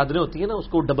باریک چادریں ہوتی ہیں نا اس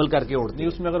کو ڈبل کر کے اوڑھتی ہیں.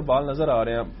 اس میں اگر بال نظر آ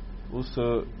رہے ہیں اس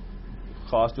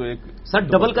خاص جو ایک سر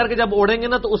ڈبل کر کے جب اوڑھیں گے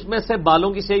نا تو اس میں سے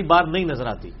بالوں کی صحیح بار نہیں نظر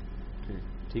آتی.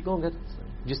 ٹھیک ہوں گے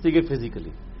جس طریقے فزیکلی،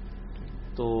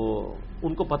 تو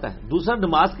ان کو پتہ ہے. دوسرا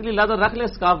نماز کے لیے لادہ رکھ لیں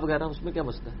اسکارف وغیرہ، اس میں کیا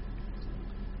مسئلہ ہے.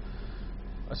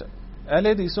 اچھا، اہل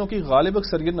حدیثوں کی غالب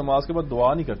اکثریت نماز کے بعد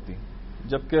دعا نہیں کرتی،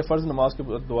 جبکہ فرض نماز کے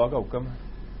بعد دعا کا حکم ہے.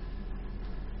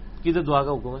 کدھر دعا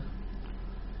کا حکم ہے؟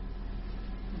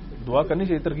 دعا کرنی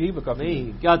چاہیے، ترغیب ہے کافی.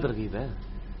 نہیں، کیا ترغیب ہے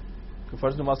کہ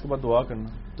فرض نماز کے بعد دعا کرنا؟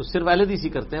 تو صرف اہل حدیث ہی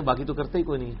کرتے ہیں، باقی تو کرتے ہی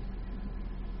کوئی نہیں.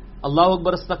 اللہ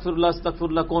اکبر استغفر اللہ استغفر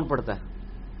اللہ کون پڑھتا ہے؟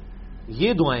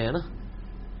 یہ دعائیں ہیں نا.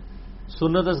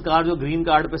 سنت اذکار جو گرین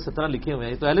کارڈ پہ 17 لکھے ہوئے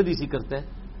ہیں، یہ تو اہل حدیث ہی کرتے ہیں.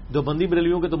 جو بندی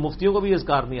بریلویوں کے تو مفتیوں کو بھی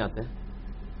اذکار نہیں آتے ہیں،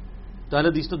 تو اہل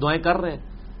حدیث تو دعائیں کر رہے ہیں.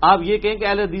 آپ یہ کہیں کہ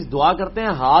اہل حدیث دعا کرتے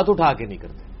ہیں ہاتھ اٹھا کے نہیں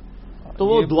کرتے، تو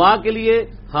وہ دعا کے لیے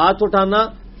ہاتھ اٹھانا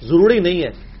ضروری نہیں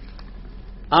ہے.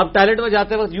 آپ ٹوائلٹ میں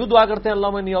جاتے وقت یوں دعا کرتے ہیں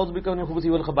اللہم انی اعوذ بک من الخبث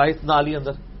والخبائث، نالی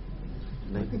اندر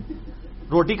نہیں.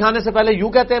 روٹی کھانے سے پہلے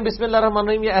یوں کہتے ہیں بسم اللہ الرحمن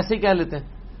الرحیم، یا ایسے ہی کہہ لیتے ہیں.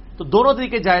 تو دونوں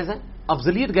طریقے جائز ہیں.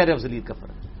 افضلیت غیر افضلیت کا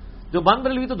فرق. جو بند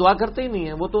بریلوی تو دعا کرتے ہی نہیں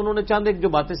ہیں، وہ تو انہوں نے چاند ایک جو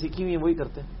باتیں سیکھی ہوئی ہیں وہی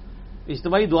کرتے ہیں.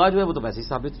 اجتماعی دعا جو ہے وہ تو ویسے ہی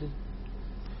ثابت نہیں.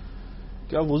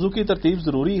 کیا وضو کی ترتیب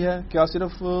ضروری ہے؟ کیا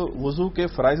صرف وضو کے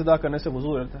فرائض ادا کرنے سے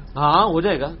وضو رہتا ہے؟ ہاں ہو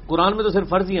جائے گا. قرآن میں تو صرف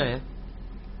فرض ہی آئے ہیں،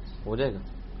 ہو جائے گا.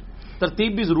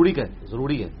 ترتیب بھی ضروری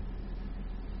ہے،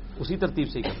 اسی ترتیب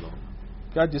سے ہی کرنا ہوگا.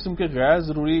 کیا جسم کے غیر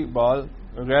ضروری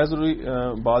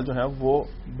بال جو ہیں وہ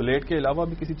بلیڈ کے علاوہ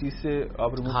بھی کسی چیز سے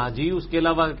آپ رموو؟ ہاں جی، اس کے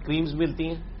علاوہ کریمز ملتی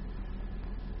ہیں،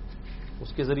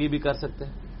 اس کے ذریعے بھی کر سکتے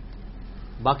ہیں.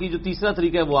 باقی جو تیسرا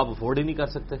طریقہ ہے وہ آپ افورڈ ہی نہیں کر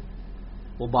سکتے،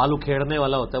 وہ بال اکھیڑنے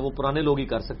والا ہوتا ہے، وہ پرانے لوگ ہی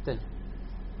کر سکتے ہیں.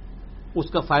 اس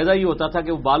کا فائدہ یہ ہوتا تھا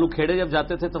کہ وہ بال اکھیڑے جب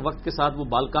جاتے تھے تو وقت کے ساتھ وہ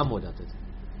بال کم ہو جاتے تھے.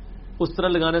 اس طرح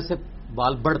لگانے سے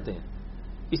بال بڑھتے ہیں.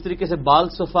 اس طریقے سے بال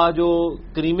صفا جو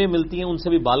کریمیں ملتی ہیں ان سے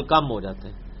بھی بال کم ہو جاتے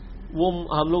ہیں. وہ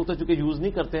ہم لوگ تو چونکہ یوز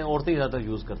نہیں کرتے ہیں، عورتیں زیادہ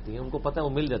یوز کرتی ہیں، ان کو پتہ ہے وہ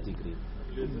مل جاتی کریم.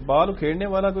 بال اکھیڑنے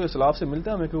والا کوئی اسلاف سے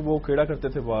ملتا ہے ہمیں کہ وہ اکھیڑا کرتے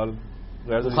تھے بال؟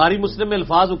 بخاری مسلم میں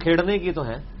الفاظ اکھیڑنے کی تو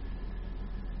ہیں،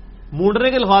 مونڈنے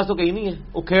کے الفاظ تو کہیں نہیں ہے.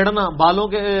 اکھیڑنا، بالوں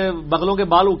کے بغلوں کے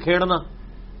بال اکھیڑنا،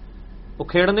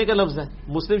 اکھیڑنے کا لفظ ہے.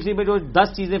 مسلم شریف میں جو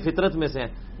 10 چیزیں فطرت میں سے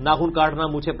ہیں، ناخن کاٹنا،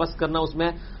 مونچھیں پس کرنا، اس میں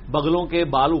بغلوں کے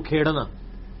بال اکھیڑنا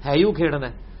ہے ہی اکھیڑنا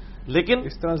ہے. لیکن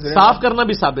صاف کرنا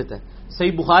بھی ثابت ہے.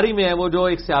 صحیح بخاری میں ہے وہ جو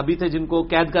ایک صحابی تھے جن کو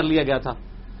قید کر لیا گیا تھا،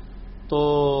 تو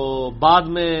بعد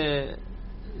میں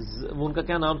ان کا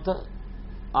کیا نام تھا،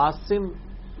 عاصم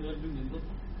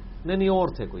نہیں اور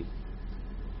تھے کوئی،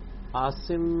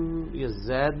 عاصم یا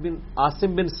زید بن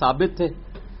عاصم بن ثابت تھے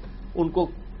ان کو.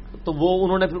 تو وہ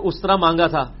انہوں نے پھر اس طرح مانگا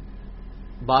تھا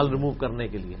بال ریموو کرنے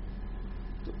کے لیے.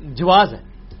 تو جواز ہے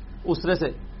اس طرح سے.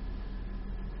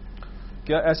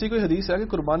 کیا ایسی کوئی حدیث ہے کہ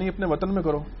قربانی اپنے وطن میں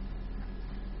کرو؟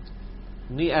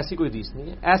 نہیں، ایسی کوئی حدیث نہیں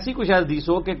ہے. ایسی کوئی شاید حدیث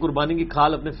ہو کہ قربانی کی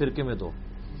کھال اپنے فرقے میں دو،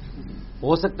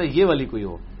 ہو سکتا ہے یہ والی کوئی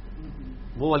ہو،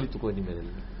 وہ والی تو کوئی نہیں میرے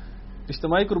لیے.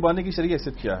 اجتماعی قربانی کی شرعی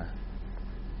حیثیت کیا ہے؟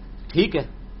 ٹھیک ہے.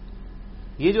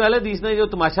 یہ جو اہل حدیث نے جو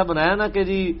تماشا بنایا نا کہ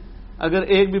جی اگر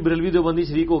ایک بھی بریلوی دیوبندی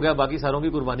شریک ہو گیا باقی ساروں کی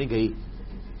قربانی گئی،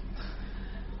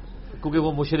 کیونکہ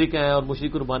وہ مشرک ہیں اور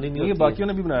مشرک قربانی نہیں ہوتی. باقیوں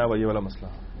نے بھی بنایا ہوا یہ والا مسئلہ؟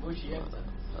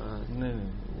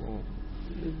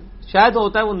 شاید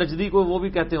ہوتا ہے وہ نجدی کو وہ بھی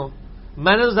کہتے ہوں.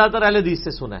 میں نے تو زیادہ تر اہل حدیث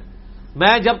سے سنا ہے.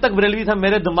 میں جب تک بریلوی تھا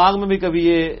میرے دماغ میں بھی کبھی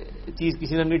یہ چیز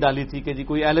کسی نے نہیں ڈالی تھی کہ جی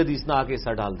کوئی اہل حدیث نہ آ کے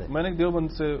حصہ ڈال دے. میں نے دیوبند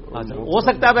سے ہو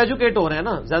سکتا ہے آپ ایجوکیٹ ہو رہے ہیں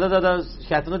نا، زیادہ زیادہ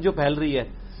شیطنت جو پھیل رہی ہے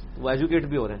وہ ایجوکیٹ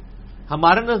بھی ہو رہے ہیں.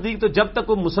 ہمارے نزدیک تو جب تک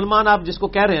کوئی مسلمان آپ جس کو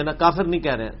کہہ رہے ہیں نا کافر نہیں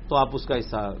کہہ رہے ہیں تو آپ اس کا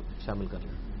حصہ شامل کر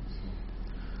لیں.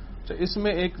 اس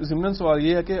میں ایک ضمن سوال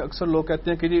یہ ہے کہ اکثر لوگ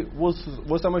کہتے ہیں کہ جی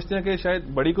وہ سمجھتے ہیں کہ شاید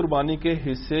بڑی قربانی کے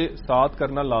حصے 7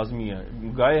 کرنا لازمی ہے.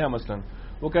 گائے ہے مثلا,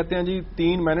 وہ کہتے ہیں جی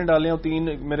 3 میں نے ڈالے ہیں اور 3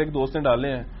 میرے ایک دوست نے ڈالے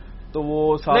ہیں, تو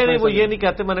وہ نہیں وہ یہ نہیں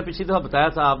کہتے. میں نے پچھلی دفعہ بتایا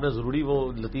تھا, آپ نے ضروری وہ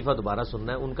لطیفہ دوبارہ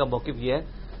سننا ہے. ان کا موقف یہ ہے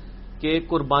کہ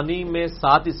قربانی میں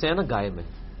 7 حصے ہیں نا, گائے میں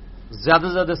زیادہ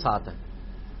سے زیادہ 7 ہیں.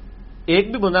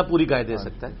 ایک بھی بندہ پوری گائے دے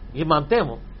سکتا ہے, یہ مانتے ہیں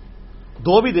وہ.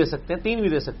 2 بھی دے سکتے ہیں, 3 بھی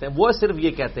دے سکتے ہیں. وہ صرف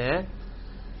یہ کہتے ہیں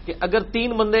کہ اگر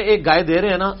 3 بندے ایک گائے دے رہے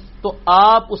ہیں نا, تو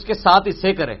آپ اس کے 7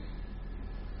 حصے کریں.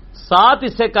 7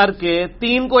 حصے کر کے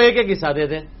 3 کو ایک ایک حصہ دے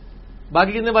دیں,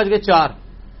 باقی کتنے بچ گئے؟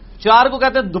 4 کو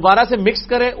کہتے ہیں دوبارہ سے مکس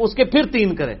کریں, اس کے پھر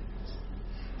 3 کریں.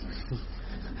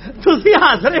 تھی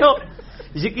ہس رہے ہو,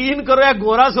 یقین کرو یہ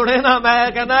گورا سنے نا, میں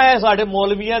کہنا ہے سارے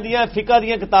مولویاں دیا فقہ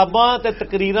دیا کتاباں تے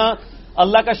تقریراں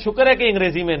اللہ کا شکر ہے کہ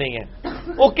انگریزی میں نہیں ہے.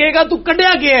 وہ کہے گا تو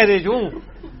کڈیا گیا ہے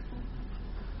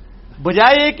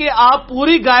بجائے کہ آپ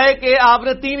پوری گائے کے آپ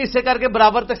نے 3 حصے کر کے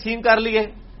برابر تقسیم کر لیے.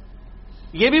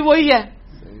 یہ بھی وہی ہے.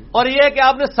 اور یہ ہے کہ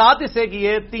آپ نے 7 حصے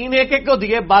کیے, 3 ایک ایک کو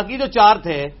دیے, باقی جو 4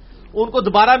 تھے ان کو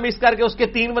دوبارہ مکس کر کے اس کے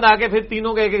 3 بنا کے پھر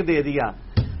تینوں کو ایک ایک دے دیا.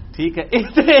 ٹھیک ہے,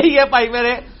 اتنے ہی ہے بھائی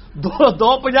میرے.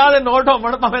 250 نوٹ ہو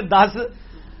 10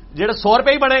 جہاں 100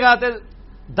 روپے ہی بنے گا,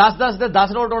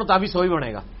 10 نوٹ ہونے تبھی 100 ہی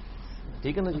بنے گا.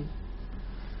 ٹھیک ہے نا جی,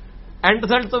 اینڈ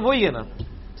رزلٹ تو وہی ہے نا.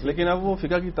 لیکن اب وہ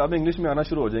فقہ کی کتابیں انگلش میں آنا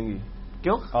شروع ہو جائیں گی.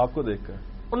 کیوں؟ آپ کو دیکھ کر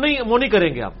نہیں, وہ نہیں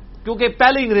کریں گے آپ, کیونکہ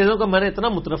پہلے انگریزوں کو میں نے اتنا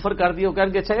متنفر کر دیا, وہ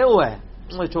کہیں گے اچھا یہ وہ ہے,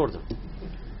 چھوڑ دو.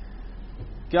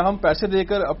 کیا ہم پیسے دے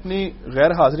کر اپنی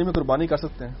غیر حاضری میں قربانی کر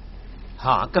سکتے ہیں؟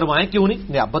 ہاں کروائیں, کیوں نہیں,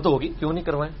 نیابت ہوگی, کیوں نہیں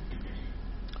کروائیں.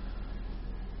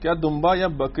 کیا دمبا یا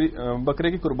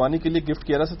بکرے کی قربانی کے لیے گفٹ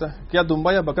کیا جا سکتا ہے؟ کیا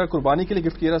دمبا یا بکرا قربانی کے لیے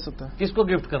گفٹ کیا جا سکتا ہے؟ کس کو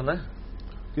گفٹ کرنا ہے؟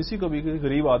 کسی کو بھی,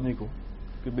 غریب آدمی کو,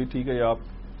 کہ بھی ٹھیک ہے آپ.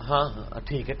 ہاں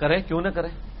ٹھیک ہے, کریں, کیوں نہ کریں,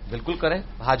 بالکل کریں.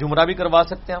 حج عمرہ بھی کروا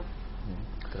سکتے ہیں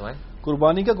آپ, کروائیں.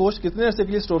 قربانی کا گوشت کتنے عرصے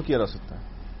کے لیے اسٹور کیا جا سکتا ہے؟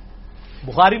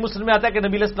 بخاری مسلم میں آتا ہے کہ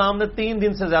نبی علیہ السلام نے 3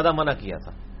 دن سے زیادہ منع کیا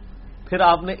تھا, پھر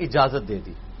آپ نے اجازت دے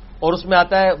دی. اور اس میں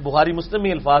آتا ہے بخاری مسلم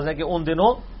میں الفاظ ہیں کہ ان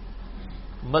دنوں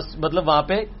مطلب وہاں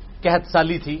پہ قحط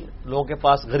سالی تھی, لوگوں کے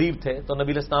پاس غریب تھے, تو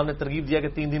نبی علیہ السلام نے ترغیب دیا کہ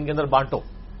 3 دن کے اندر بانٹو.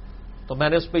 تو میں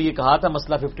نے اس پہ یہ کہا تھا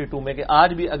مسئلہ 52 میں کہ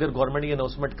آج بھی اگر گورنمنٹ یہ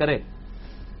اناؤنسمنٹ کرے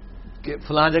کہ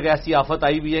فلاں جگہ ایسی آفت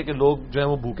آئی ہوئی ہے کہ لوگ جو ہیں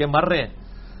وہ بھوکے مر رہے ہیں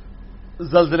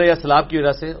زلزلے یا سیلاب کی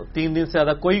وجہ سے, 3 دن سے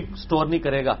زیادہ کوئی سٹور نہیں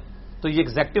کرے گا, تو یہ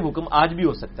ایگزیکٹو حکم آج بھی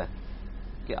ہو سکتا ہے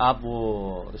کہ آپ وہ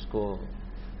اس کو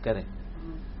کریں.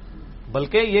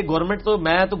 بلکہ یہ گورنمنٹ تو,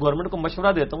 میں تو گورنمنٹ کو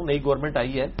مشورہ دیتا ہوں, نئی گورنمنٹ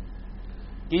آئی ہے,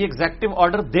 کہ یہ ایگزیکٹو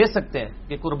آرڈر دے سکتے ہیں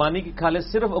کہ قربانی کی کھالیں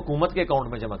صرف حکومت کے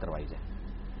اکاؤنٹ میں جمع کروائی جائے.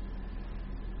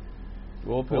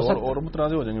 وہ پھر اور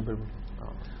متنازع ہو جائیں گے. پھر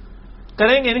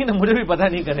کریں گے نہیں نا, مجھے بھی پتہ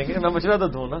نہیں کریں گے, میں مشورہ تو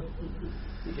دوں نا.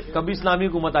 کبھی اسلامی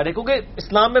حکومت آ رہی, کیونکہ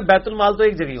اسلام میں بیت المال تو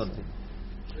ایک جگہ ہوتی.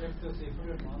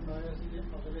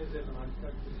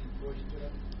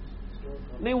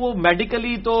 نہیں وہ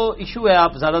میڈیکلی تو ایشو ہے,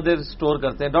 آپ زیادہ دیر سٹور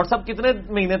کرتے ہیں. ڈاکٹر صاحب کتنے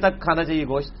مہینے تک کھانا چاہیے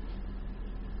گوشت؟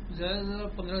 زیادہ سے زیادہ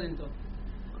 15 دن تک.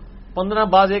 15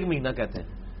 بعض 1 مہینہ کہتے ہیں,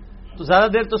 تو زیادہ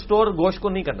دیر تو سٹور گوشت کو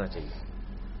نہیں کرنا چاہیے.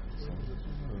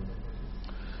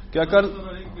 کیا کر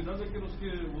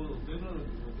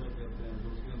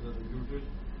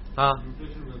ہاں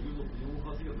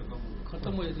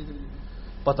ختم ہو جاتی.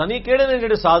 پتہ نہیں کہڑے نے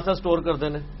جڑے سال سٹور کرتے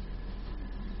ہیں.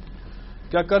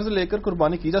 کیا قرض لے کر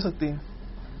قربانی کی جا سکتی ہے؟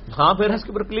 ہاں پھر اس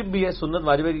کے اوپر کلپ بھی ہے, سنت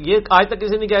واجب ہے. یہ آج تک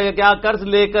کسی نے کیا گیا, کیا قرض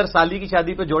لے کر سالی کی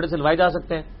شادی پہ جوڑے سلوائے جا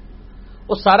سکتے ہیں؟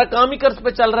 وہ سارا کام ہی قرض پہ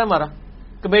چل رہا ہے ہمارا.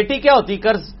 کمیٹی کیا ہوتی ہے؟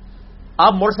 قرض.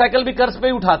 آپ موٹر سائیکل بھی قرض پہ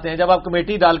ہی اٹھاتے ہیں, جب آپ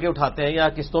کمیٹی ڈال کے اٹھاتے ہیں یا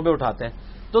قسطوں پہ اٹھاتے ہیں.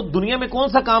 تو دنیا میں کون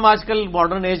سا کام آج کل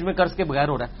ماڈرن ایج میں قرض کے بغیر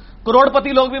ہو رہا ہے؟ کروڑ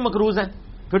پتی لوگ بھی مقروض ہیں,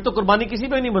 پھر تو قربانی کسی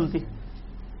پہ نہیں بنتی.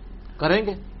 کریں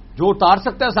گے جو اتار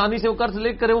سکتا ہے آسانی سے وہ قرض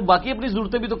لے کرے, وہ باقی اپنی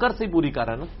ضرورتیں بھی تو قرض سے ہی پوری کر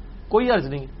رہا ہے نا, کوئی عرض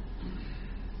نہیں.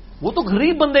 وہ تو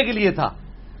غریب بندے کے لیے تھا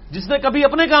جس نے کبھی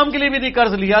اپنے کام کے لیے بھی نہیں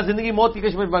قرض لیا, زندگی موت کی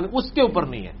کشمکش بن, اس کے اوپر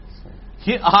نہیں ہے.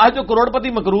 یہ آج جو کروڑ پتی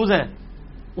مقروض ہیں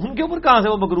ان کے اوپر کہاں سے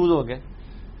وہ مقروض ہو گئے؟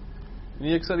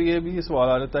 اکثر یہ بھی سوال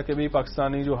آ جاتا ہے کہ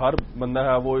پاکستانی جو ہر بندہ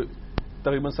ہے وہ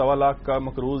تقریباً 1.25 لاکھ کا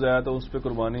مقروض ہے, تو اس پہ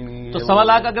قربانی نہیں. تو 1.25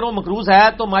 لاکھ اگر وہ مقروض ہے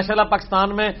تو ماشاءاللہ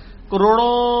پاکستان میں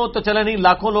کروڑوں تو چلے نہیں,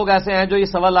 لاکھوں لوگ ایسے ہیں جو یہ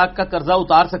 1.25 لاکھ کا قرضہ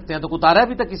اتار سکتے ہیں. تو اتارا ہے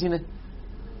ابھی تک کسی نے؟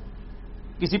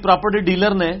 کسی پراپرٹی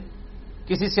ڈیلر نے,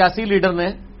 کسی سیاسی لیڈر نے؟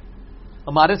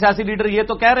 ہمارے سیاسی لیڈر یہ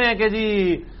تو کہہ رہے ہیں کہ جی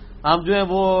ہم جو ہے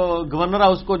وہ گورنر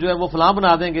ہاؤس کو جو ہے وہ فلاں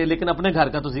بنا دیں گے, لیکن اپنے گھر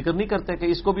کا تو ذکر نہیں کرتے کہ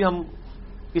اس کو بھی ہم,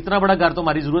 اتنا بڑا گھر تو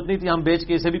ہماری ضرورت نہیں تھی, ہم بیچ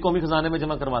کے اسے بھی قومی خزانے میں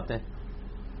جمع کرواتے ہیں.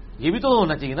 یہ بھی تو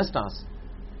ہونا چاہیے نا سٹانس.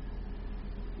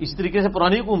 اسی طریقے سے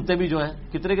پرانی حکومتیں بھی جو ہیں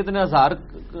کتنے کتنے ہزار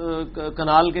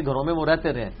کنال کے گھروں میں وہ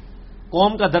رہتے رہے,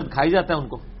 قوم کا درد کھائی جاتا ہے ان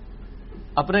کو,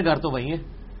 اپنے گھر تو وہی ہیں.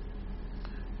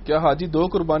 کیا حاجی دو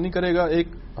قربانی کرے گا، ایک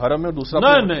حرم میں اور دوسرا؟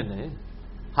 نہیں،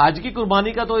 حاج کی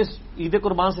قربانی کا تو اس عید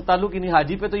قربان سے تعلق ہی نہیں.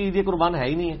 حاجی پہ تو عید قربان ہے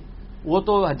ہی نہیں ہے. وہ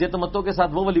تو حج تمتع کے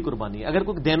ساتھ وہ والی قربانی ہے. اگر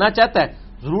کوئی دینا چاہتا ہے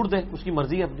ضرور دے، اس کی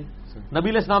مرضی ہے اپنی. نبی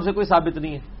علیہ السلام سے کوئی ثابت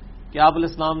نہیں ہے کہ آپ علیہ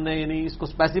السلام نے یعنی اس کو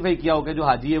اسپیسیفائی کیا ہو کہ جو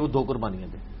حاجی ہے وہ دو قربانیاں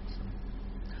دے.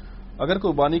 اگر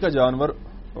قربانی کا جانور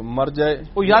مر جائے،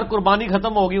 وہ یار قربانی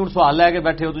ختم ہوگی، ان سوال لے کے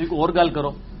بیٹھے ہو تو اور گل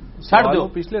کرو، چھڑ دو.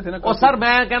 پچھلے تھے نا. اور سر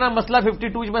میں کہنا مسئلہ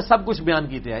 52 میں سب کچھ بیان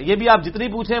کیتے ہیں، یہ بھی آپ جتنی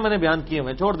پوچھیں میں نے بیان کیے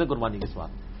ہوئے. چھوڑ دیں قربانی کے سوال،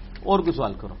 اور کوئی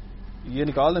سوال کرو. یہ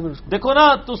نکال دیں پھر. دیکھو نا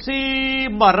تسی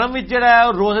محرم وچ جڑا ہے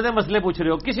روزے دے مسئلے پوچھ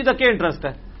رہے ہو، کسی کا کیا انٹرسٹ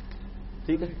ہے؟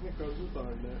 ٹھیک ہے،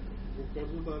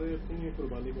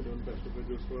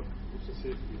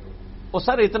 وہ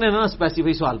سر اتنے نا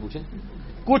اسپیسیفائی سوال پوچھیں.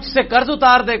 کچھ سے قرض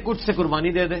اتار دے، کچھ سے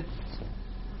قربانی دے دے.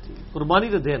 قربانی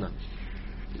تو دے نا.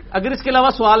 اگر اس کے علاوہ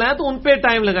سوال ہیں تو ان پہ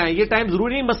ٹائم لگائیں. یہ ٹائم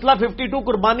ضروری نہیں. مسئلہ 52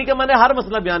 قربانی کا میں نے ہر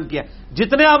مسئلہ بیان کیا.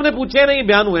 جتنے آپ نے پوچھے نہیں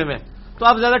بیان ہوئے میں، تو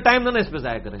آپ زیادہ ٹائم نہ اس پہ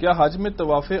ضائع کریں. کیا حج میں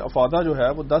طواف افاضہ جو ہے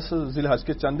وہ 10 ذی الحج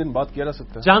کے چند دن بعد کیا جا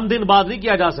سکتا ہے؟ چند دن بعد نہیں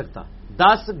کیا جا سکتا.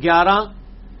 10، 11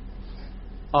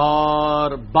 اور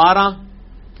 12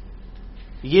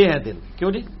 یہ ہے دن.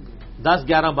 کیوں جی؟ 10،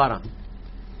 11، 12.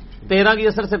 13 کی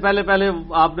اثر سے پہلے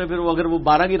آپ نے پھر اگر وہ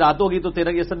 12 کی رات ہوگی تو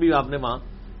 13 کی اثر بھی آپ نے وہاں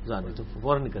جانے تو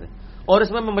فوراً نہیں کریں. اور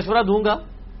اس میں مشورہ دوں گا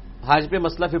حج پہ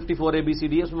مسئلہ 54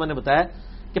 ABCD ہے. اس میں میں نے بتایا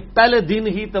کہ پہلے دن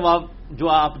ہی طواف جو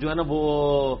آپ جو ہے نا وہ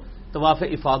طواف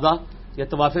افاضہ یا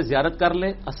طواف زیارت کر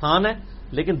لیں. آسان ہے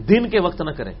لیکن دن کے وقت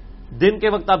نہ کریں. دن کے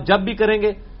وقت آپ جب بھی کریں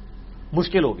گے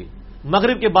مشکل ہوگی.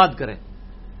 مغرب کے بعد کریں،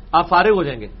 آپ فارغ ہو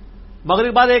جائیں گے. مغرب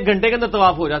کے بعد 1 گھنٹے کے اندر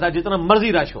طواف ہو جاتا ہے، جتنا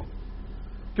مرضی رش ہو،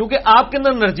 کیونکہ آپ کے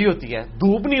اندر انرجی ہوتی ہے،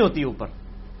 دھوپ نہیں ہوتی اوپر.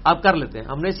 آپ کر لیتے ہیں.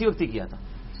 ہم نے اسی وقت ہی کیا تھا.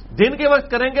 دن کے وقت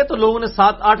کریں گے تو لوگوں نے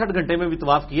 7-8 گھنٹے میں بھی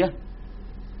طواف کیا.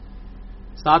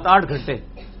 7-8 گھنٹے،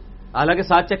 حالانکہ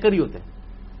 7 چکر ہی ہوتے ہیں.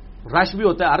 رش بھی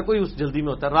ہوتا ہے، ہر کوئی اس جلدی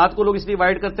میں ہوتا ہے. رات کو لوگ اس لیے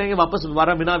وائٹ کرتے ہیں کہ واپس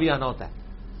دوبارہ مینا بھی آنا ہوتا ہے.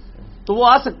 تو وہ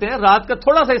آ سکتے ہیں. رات کا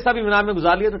تھوڑا سا حصہ بھی مینا میں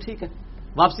گزار لیا تو ٹھیک ہے.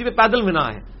 واپسی پہ پیدل مینا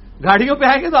ہے. گاڑیوں پہ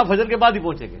آئیں گے تو آپ فجر کے بعد ہی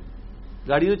پہنچیں گے.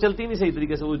 گاڑی تو چلتی نہیں صحیح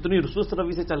طریقے سے، وہ اتنی رسوس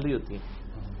روی سے چل رہی ہوتی ہیں.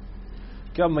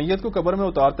 کیا میت کو قبر میں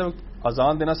اتارتے وقت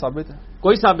اذان دینا ثابت ہے؟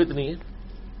 کوئی ثابت نہیں ہے.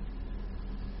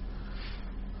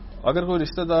 اگر کوئی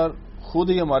رشتہ دار خود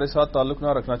ہی ہمارے ساتھ تعلق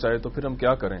نہ رکھنا چاہے تو پھر ہم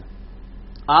کیا کریں؟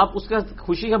 آپ اس کا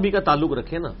خوشی غمی کا تعلق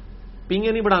رکھیں نا.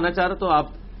 پینگے نہیں بڑھانا چاہ رہے تو آپ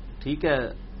ٹھیک ہے،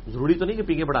 ضروری تو نہیں کہ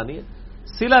پینگے بڑھانی ہے.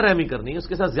 صلہ رحمی کرنی ہے، اس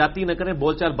کے ساتھ زیادتی نہ کریں،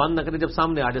 بول چال بند نہ کریں. جب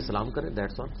سامنے آ جائے سلام کریں.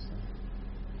 That's all.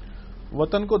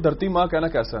 وطن کو دھرتی ماں کہنا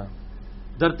کیسا ہے؟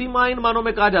 دھرتی ماں ان معنوں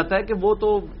میں کہا جاتا ہے کہ وہ تو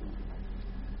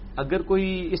اگر کوئی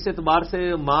اس اعتبار سے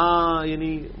ماں،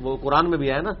 یعنی وہ قرآن میں بھی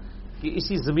ہے نا کہ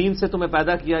اسی زمین سے تمہیں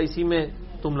پیدا کیا، اسی میں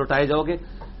تم لوٹائے جاؤ گے.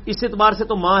 اس اعتبار سے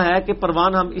تو ماں ہے کہ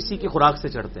پروان ہم اسی کی خوراک سے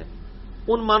چڑھتے ہیں.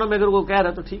 ان معنوں میں اگر وہ کہہ رہا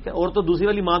ہے تو ٹھیک ہے. اور تو دوسری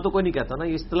والی ماں تو کوئی نہیں کہتا نا.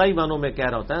 یہ اصطلاحی معنوں میں کہہ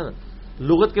رہا ہوتا ہے نا،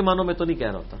 لغت کے معنوں میں تو نہیں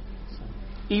کہہ رہا ہوتا.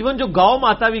 ایون جو گاؤں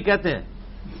ماتا بھی کہتے ہیں،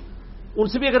 ان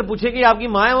سے بھی اگر پوچھیں کہ آپ کی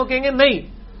ماں ہے، وہ کہیں گے نہیں.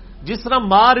 جس طرح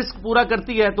ماں رزق پورا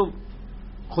کرتی ہے تو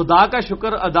خدا کا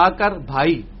شکر ادا کر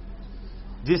بھائی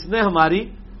جس نے ہماری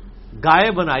گائے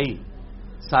بنائی.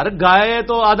 سر گائے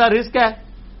تو آدھا رزق ہے.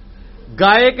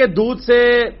 گائے کے دودھ سے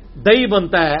دہی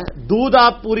بنتا ہے، دودھ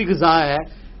آپ پوری غذا ہے.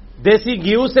 دیسی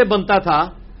گیہوں سے بنتا تھا،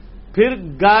 پھر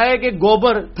گائے کے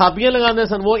گوبر تھاپیاں لگانے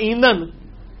سن، وہ ایندھن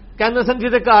کہنے سن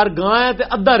جیسے کار گاں ہے تو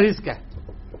ادھا رزق ہے.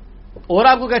 اور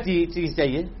آپ کو کیا چیز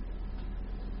چاہیے؟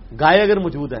 گائے اگر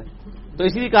موجود ہے تو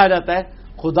اسی لیے کہا جاتا ہے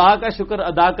خدا کا شکر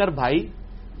ادا کر بھائی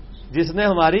جس نے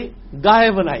ہماری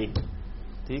گائے بنائی.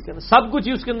 ٹھیک ہے نا، سب کچھ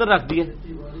ہی اس کے اندر رکھ دیا.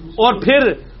 اور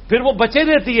پھر وہ بچے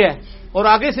دیتی ہے اور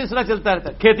آگے سلسلہ چلتا رہتا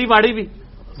ہے. کھیتی باڑی بھی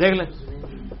دیکھ لیں.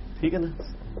 ٹھیک ہے نا.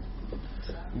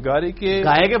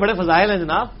 گائے کے بڑے فضائل ہیں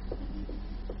جناب.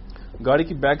 گاڑی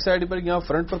کی بیک سائڈ پر یا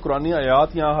فرنٹ پر قرآن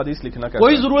آیات یا حدیث لکھنا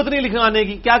کوئی ضرورت نہیں لکھوانے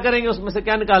کی. کیا کریں گے اس میں سے؟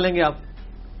 کیا نکالیں گے آپ؟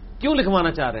 کیوں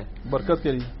لکھوانا چاہ رہے ہیں؟ برکت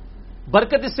کے لیے.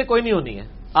 برکت اس سے کوئی نہیں ہونی ہے.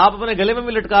 آپ اپنے گلے میں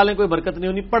بھی لٹکا لیں، کوئی برکت نہیں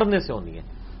ہونی. پڑھنے سے ہونی ہے.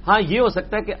 ہاں یہ ہو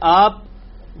سکتا ہے کہ آپ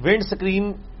ونڈ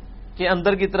سکرین کے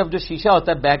اندر کی طرف جو شیشہ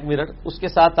ہوتا ہے بیک مرر، اس کے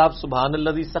ساتھ آپ سبحان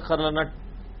الذی سخر لنا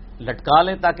لٹکا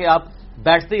لیں تاکہ آپ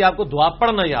بیٹھتے ہی آپ کو دعا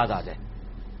پڑھنا یاد آ جائے.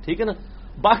 ٹھیک ہے نا.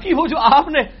 باقی وہ جو آپ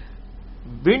نے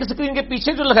ونڈ سکرین کے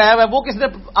پیچھے جو لگایا ہوا ہے وہ کس نے؟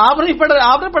 آپ نہیں پڑھ رہے،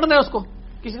 آپ نے پڑھنا ہے اس کو.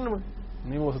 کسی نے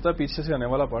نہیں. وہ ہوتا ہے پیچھے سے آنے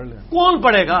والا پڑھ لے. کون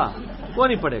پڑھے گا؟ کوئی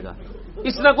نہیں پڑھے گا.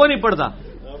 اس طرح کوئی نہیں پڑھتا.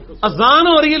 اذان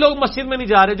ہو رہی ہے، لوگ مسجد میں نہیں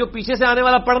جا رہے، جو پیچھے سے آنے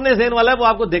والا پڑھنے ذہن والا ہے وہ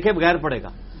آپ کو دیکھے بغیر پڑھے گا.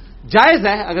 جائز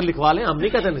ہے اگر لکھوا لیں. ہم نہیں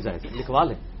کہتے نہیں جائز، لکھوا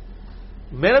لیں.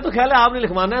 میرا تو خیال ہے آپ نے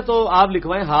لکھوانا ہے تو آپ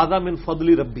لکھوائیں ہاذا من فضل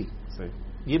ربی،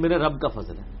 یہ میرے رب کا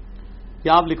فضل ہے.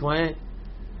 کیا آپ لکھوائیں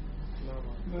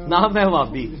نام ہے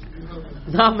بابی،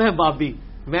 نام ہے بابی،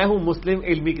 میں ہوں مسلم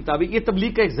علمی کتابی. یہ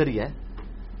تبلیغ کا ایک ذریعہ ہے.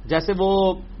 جیسے وہ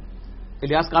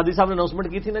الیاس قادری صاحب نے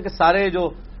اناؤنسمنٹ کی تھی نا کہ سارے جو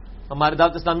ہمارے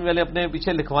دعوت اسلامی والے اپنے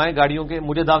پیچھے لکھوائیں گاڑیوں کے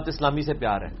مجھے دعوت اسلامی سے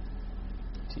پیار ہے.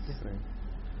 ٹھیک ہے,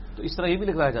 تو اس طرح یہ بھی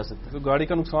لکھوایا جا سکتا ہے. تو گاڑی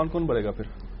کا نقصان کون بھرے گا پھر؟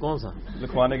 کون سا؟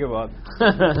 لکھوانے کے بعد.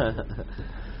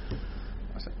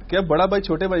 کیا بڑا بھائی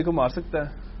چھوٹے بھائی کو مار سکتا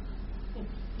ہے؟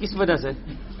 کس وجہ سے؟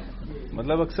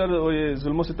 مطلب اکثر یہ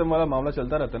ظلم و ستم والا معاملہ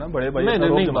چلتا رہتا ہے نا, بڑے بھائی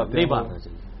نہیں مارنا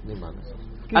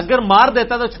چاہیے. اگر مار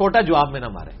دیتا تو چھوٹا جواب میں نہ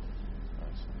مارے,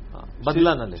 بدلہ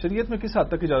نہ لے. شریعت میں کس حد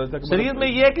تک اجازت ہے؟ شریعت میں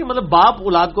یہ ہے کہ مطلب باپ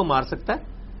اولاد کو مار سکتا ہے,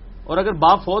 اور اگر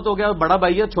باپ فوت ہو گیا اور بڑا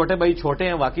بھائی ہے, چھوٹے بھائی چھوٹے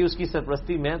ہیں, واقعی اس کی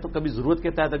سرپرستی میں تو کبھی ضرورت کے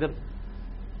تحت اگر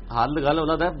ہاتھ لگا لے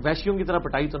اولاد ہے, وحشیوں کی طرح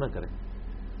پٹائی تو نہ کرے.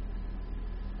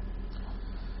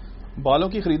 بالوں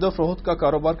کی خرید و فروخت کا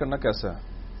کاروبار کرنا کیسا ہے؟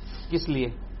 کس لیے؟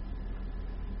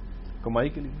 کمائی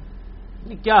کے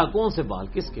لیے. کیا کون سے بال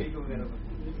کس کے؟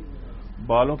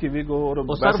 بالوں کی وگ اور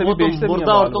سر وہ تو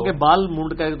مردہ عورتوں کے بال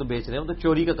مونڈ کر کے تو بیچ رہے ہیں, تو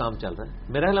چوری کا کام چل رہا ہے.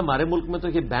 میرا خیال ہمارے ملک میں تو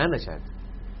یہ بین ہے, شاید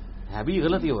ہے بھی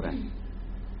غلط ہی ہو رہا ہے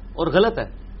اور غلط ہے.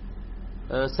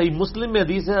 صحیح مسلم میں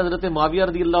حدیث ہے, حضرت معاویہ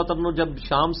رضی اللہ تعالیٰ عنہ جب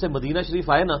شام سے مدینہ شریف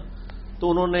آئے نا,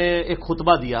 تو انہوں نے ایک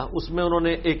خطبہ دیا, اس میں انہوں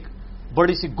نے ایک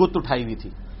بڑی سی گت اٹھائی ہوئی تھی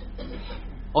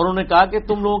اور انہوں نے کہا کہ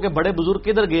تم لوگوں کے بڑے بزرگ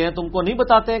کدھر گئے ہیں, تم کو نہیں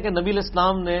بتاتے ہیں کہ نبی علیہ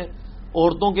السلام نے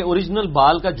عورتوں کے اوریجنل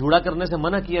بال کا جوڑا کرنے سے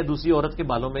منع کیا ہے دوسری عورت کے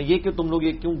بالوں میں, یہ کہ تم لوگ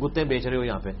یہ کیوں گتیں بیچ رہے ہو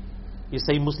یہاں پہ. یہ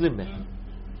صحیح مسلم میں.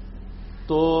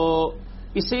 تو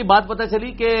اس سے یہ بات پتہ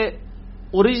چلی کہ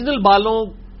اوریجنل بالوں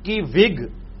کی وگ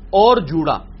اور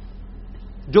جوڑا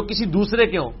جو کسی دوسرے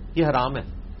کے ہوں یہ حرام ہے.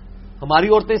 ہماری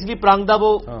عورتیں اس لیے پرانگدہ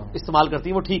وہ استعمال کرتی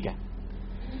ہیں, وہ ٹھیک ہے.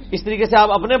 اس طریقے سے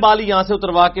آپ اپنے بال ہی یہاں سے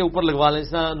اتروا کے اوپر لگوا لیں,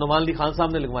 جس طرح نعمان علی خان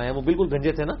صاحب نے لگوائے ہیں, وہ بالکل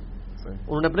گنجے تھے نا,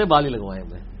 انہوں نے اپنے بال ہی لگوائے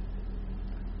ہیں.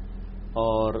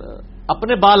 اور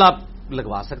اپنے بال آپ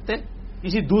لگوا سکتے ہیں,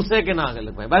 کسی دوسرے کے نہ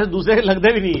لگوائیں. ویسے دوسرے کے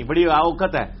لگتے بھی نہیں, بڑی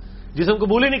اوقت ہے, جسم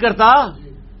قبول ہی نہیں کرتا.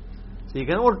 ٹھیک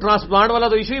ہے نا, وہ ٹرانسپلانٹ والا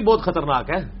تو ایشو ہی بہت خطرناک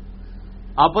ہے.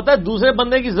 آپ پتہ ہے دوسرے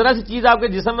بندے کی ذرا سی چیز آپ کے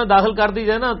جسم میں داخل کر دی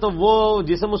جائے نا, تو وہ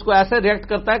جسم اس کو ایسے ریئیکٹ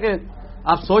کرتا ہے کہ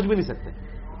آپ سوچ بھی نہیں سکتے.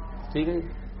 ٹھیک ہے,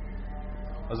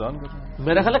 اذان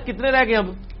میرا خیال ہے کتنے رہ گئے اب؟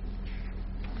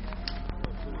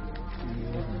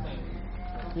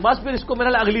 بس پھر اس کو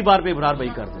میرا اگلی بار پہ ابرار بھائی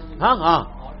کر دیں. ہاں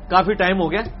کافی ٹائم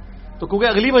ہو گیا, تو کیونکہ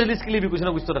اگلی مجلس کے لیے بھی کچھ نہ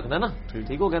کچھ تو رکھنا ہے نا.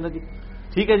 ٹھیک ہو گیا نا جی.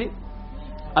 ٹھیک ہے جی,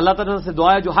 اللہ تعالیٰ سے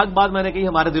دعا ہے جو حق بات میں نے کہی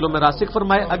ہمارے دلوں میں راسخ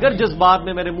فرمائے. اگر جذبات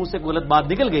میں میرے منہ سے غلط بات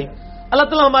نکل گئی, اللہ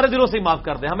تعالیٰ ہمارے دلوں سے معاف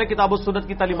کر دے. ہمیں کتاب و سنت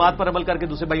کی تعلیمات پر عمل کر کے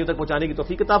دوسرے بھائیوں تک پہنچانے کی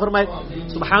توفیق عطا فرمائے.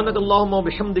 سبحانک اللہم و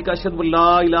بحمدک اشہد ان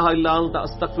لا الہ الا انت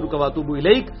استغفرک و اتوب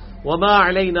الیک وما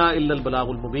علینا الا البلاغ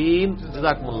المبین.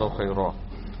 جزاکم اللہ خیرا.